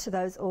maximum to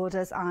those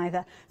orders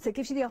either. So it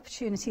gives you the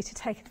opportunity to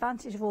take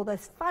advantage of all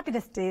those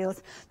fabulous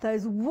deals,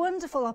 those wonderful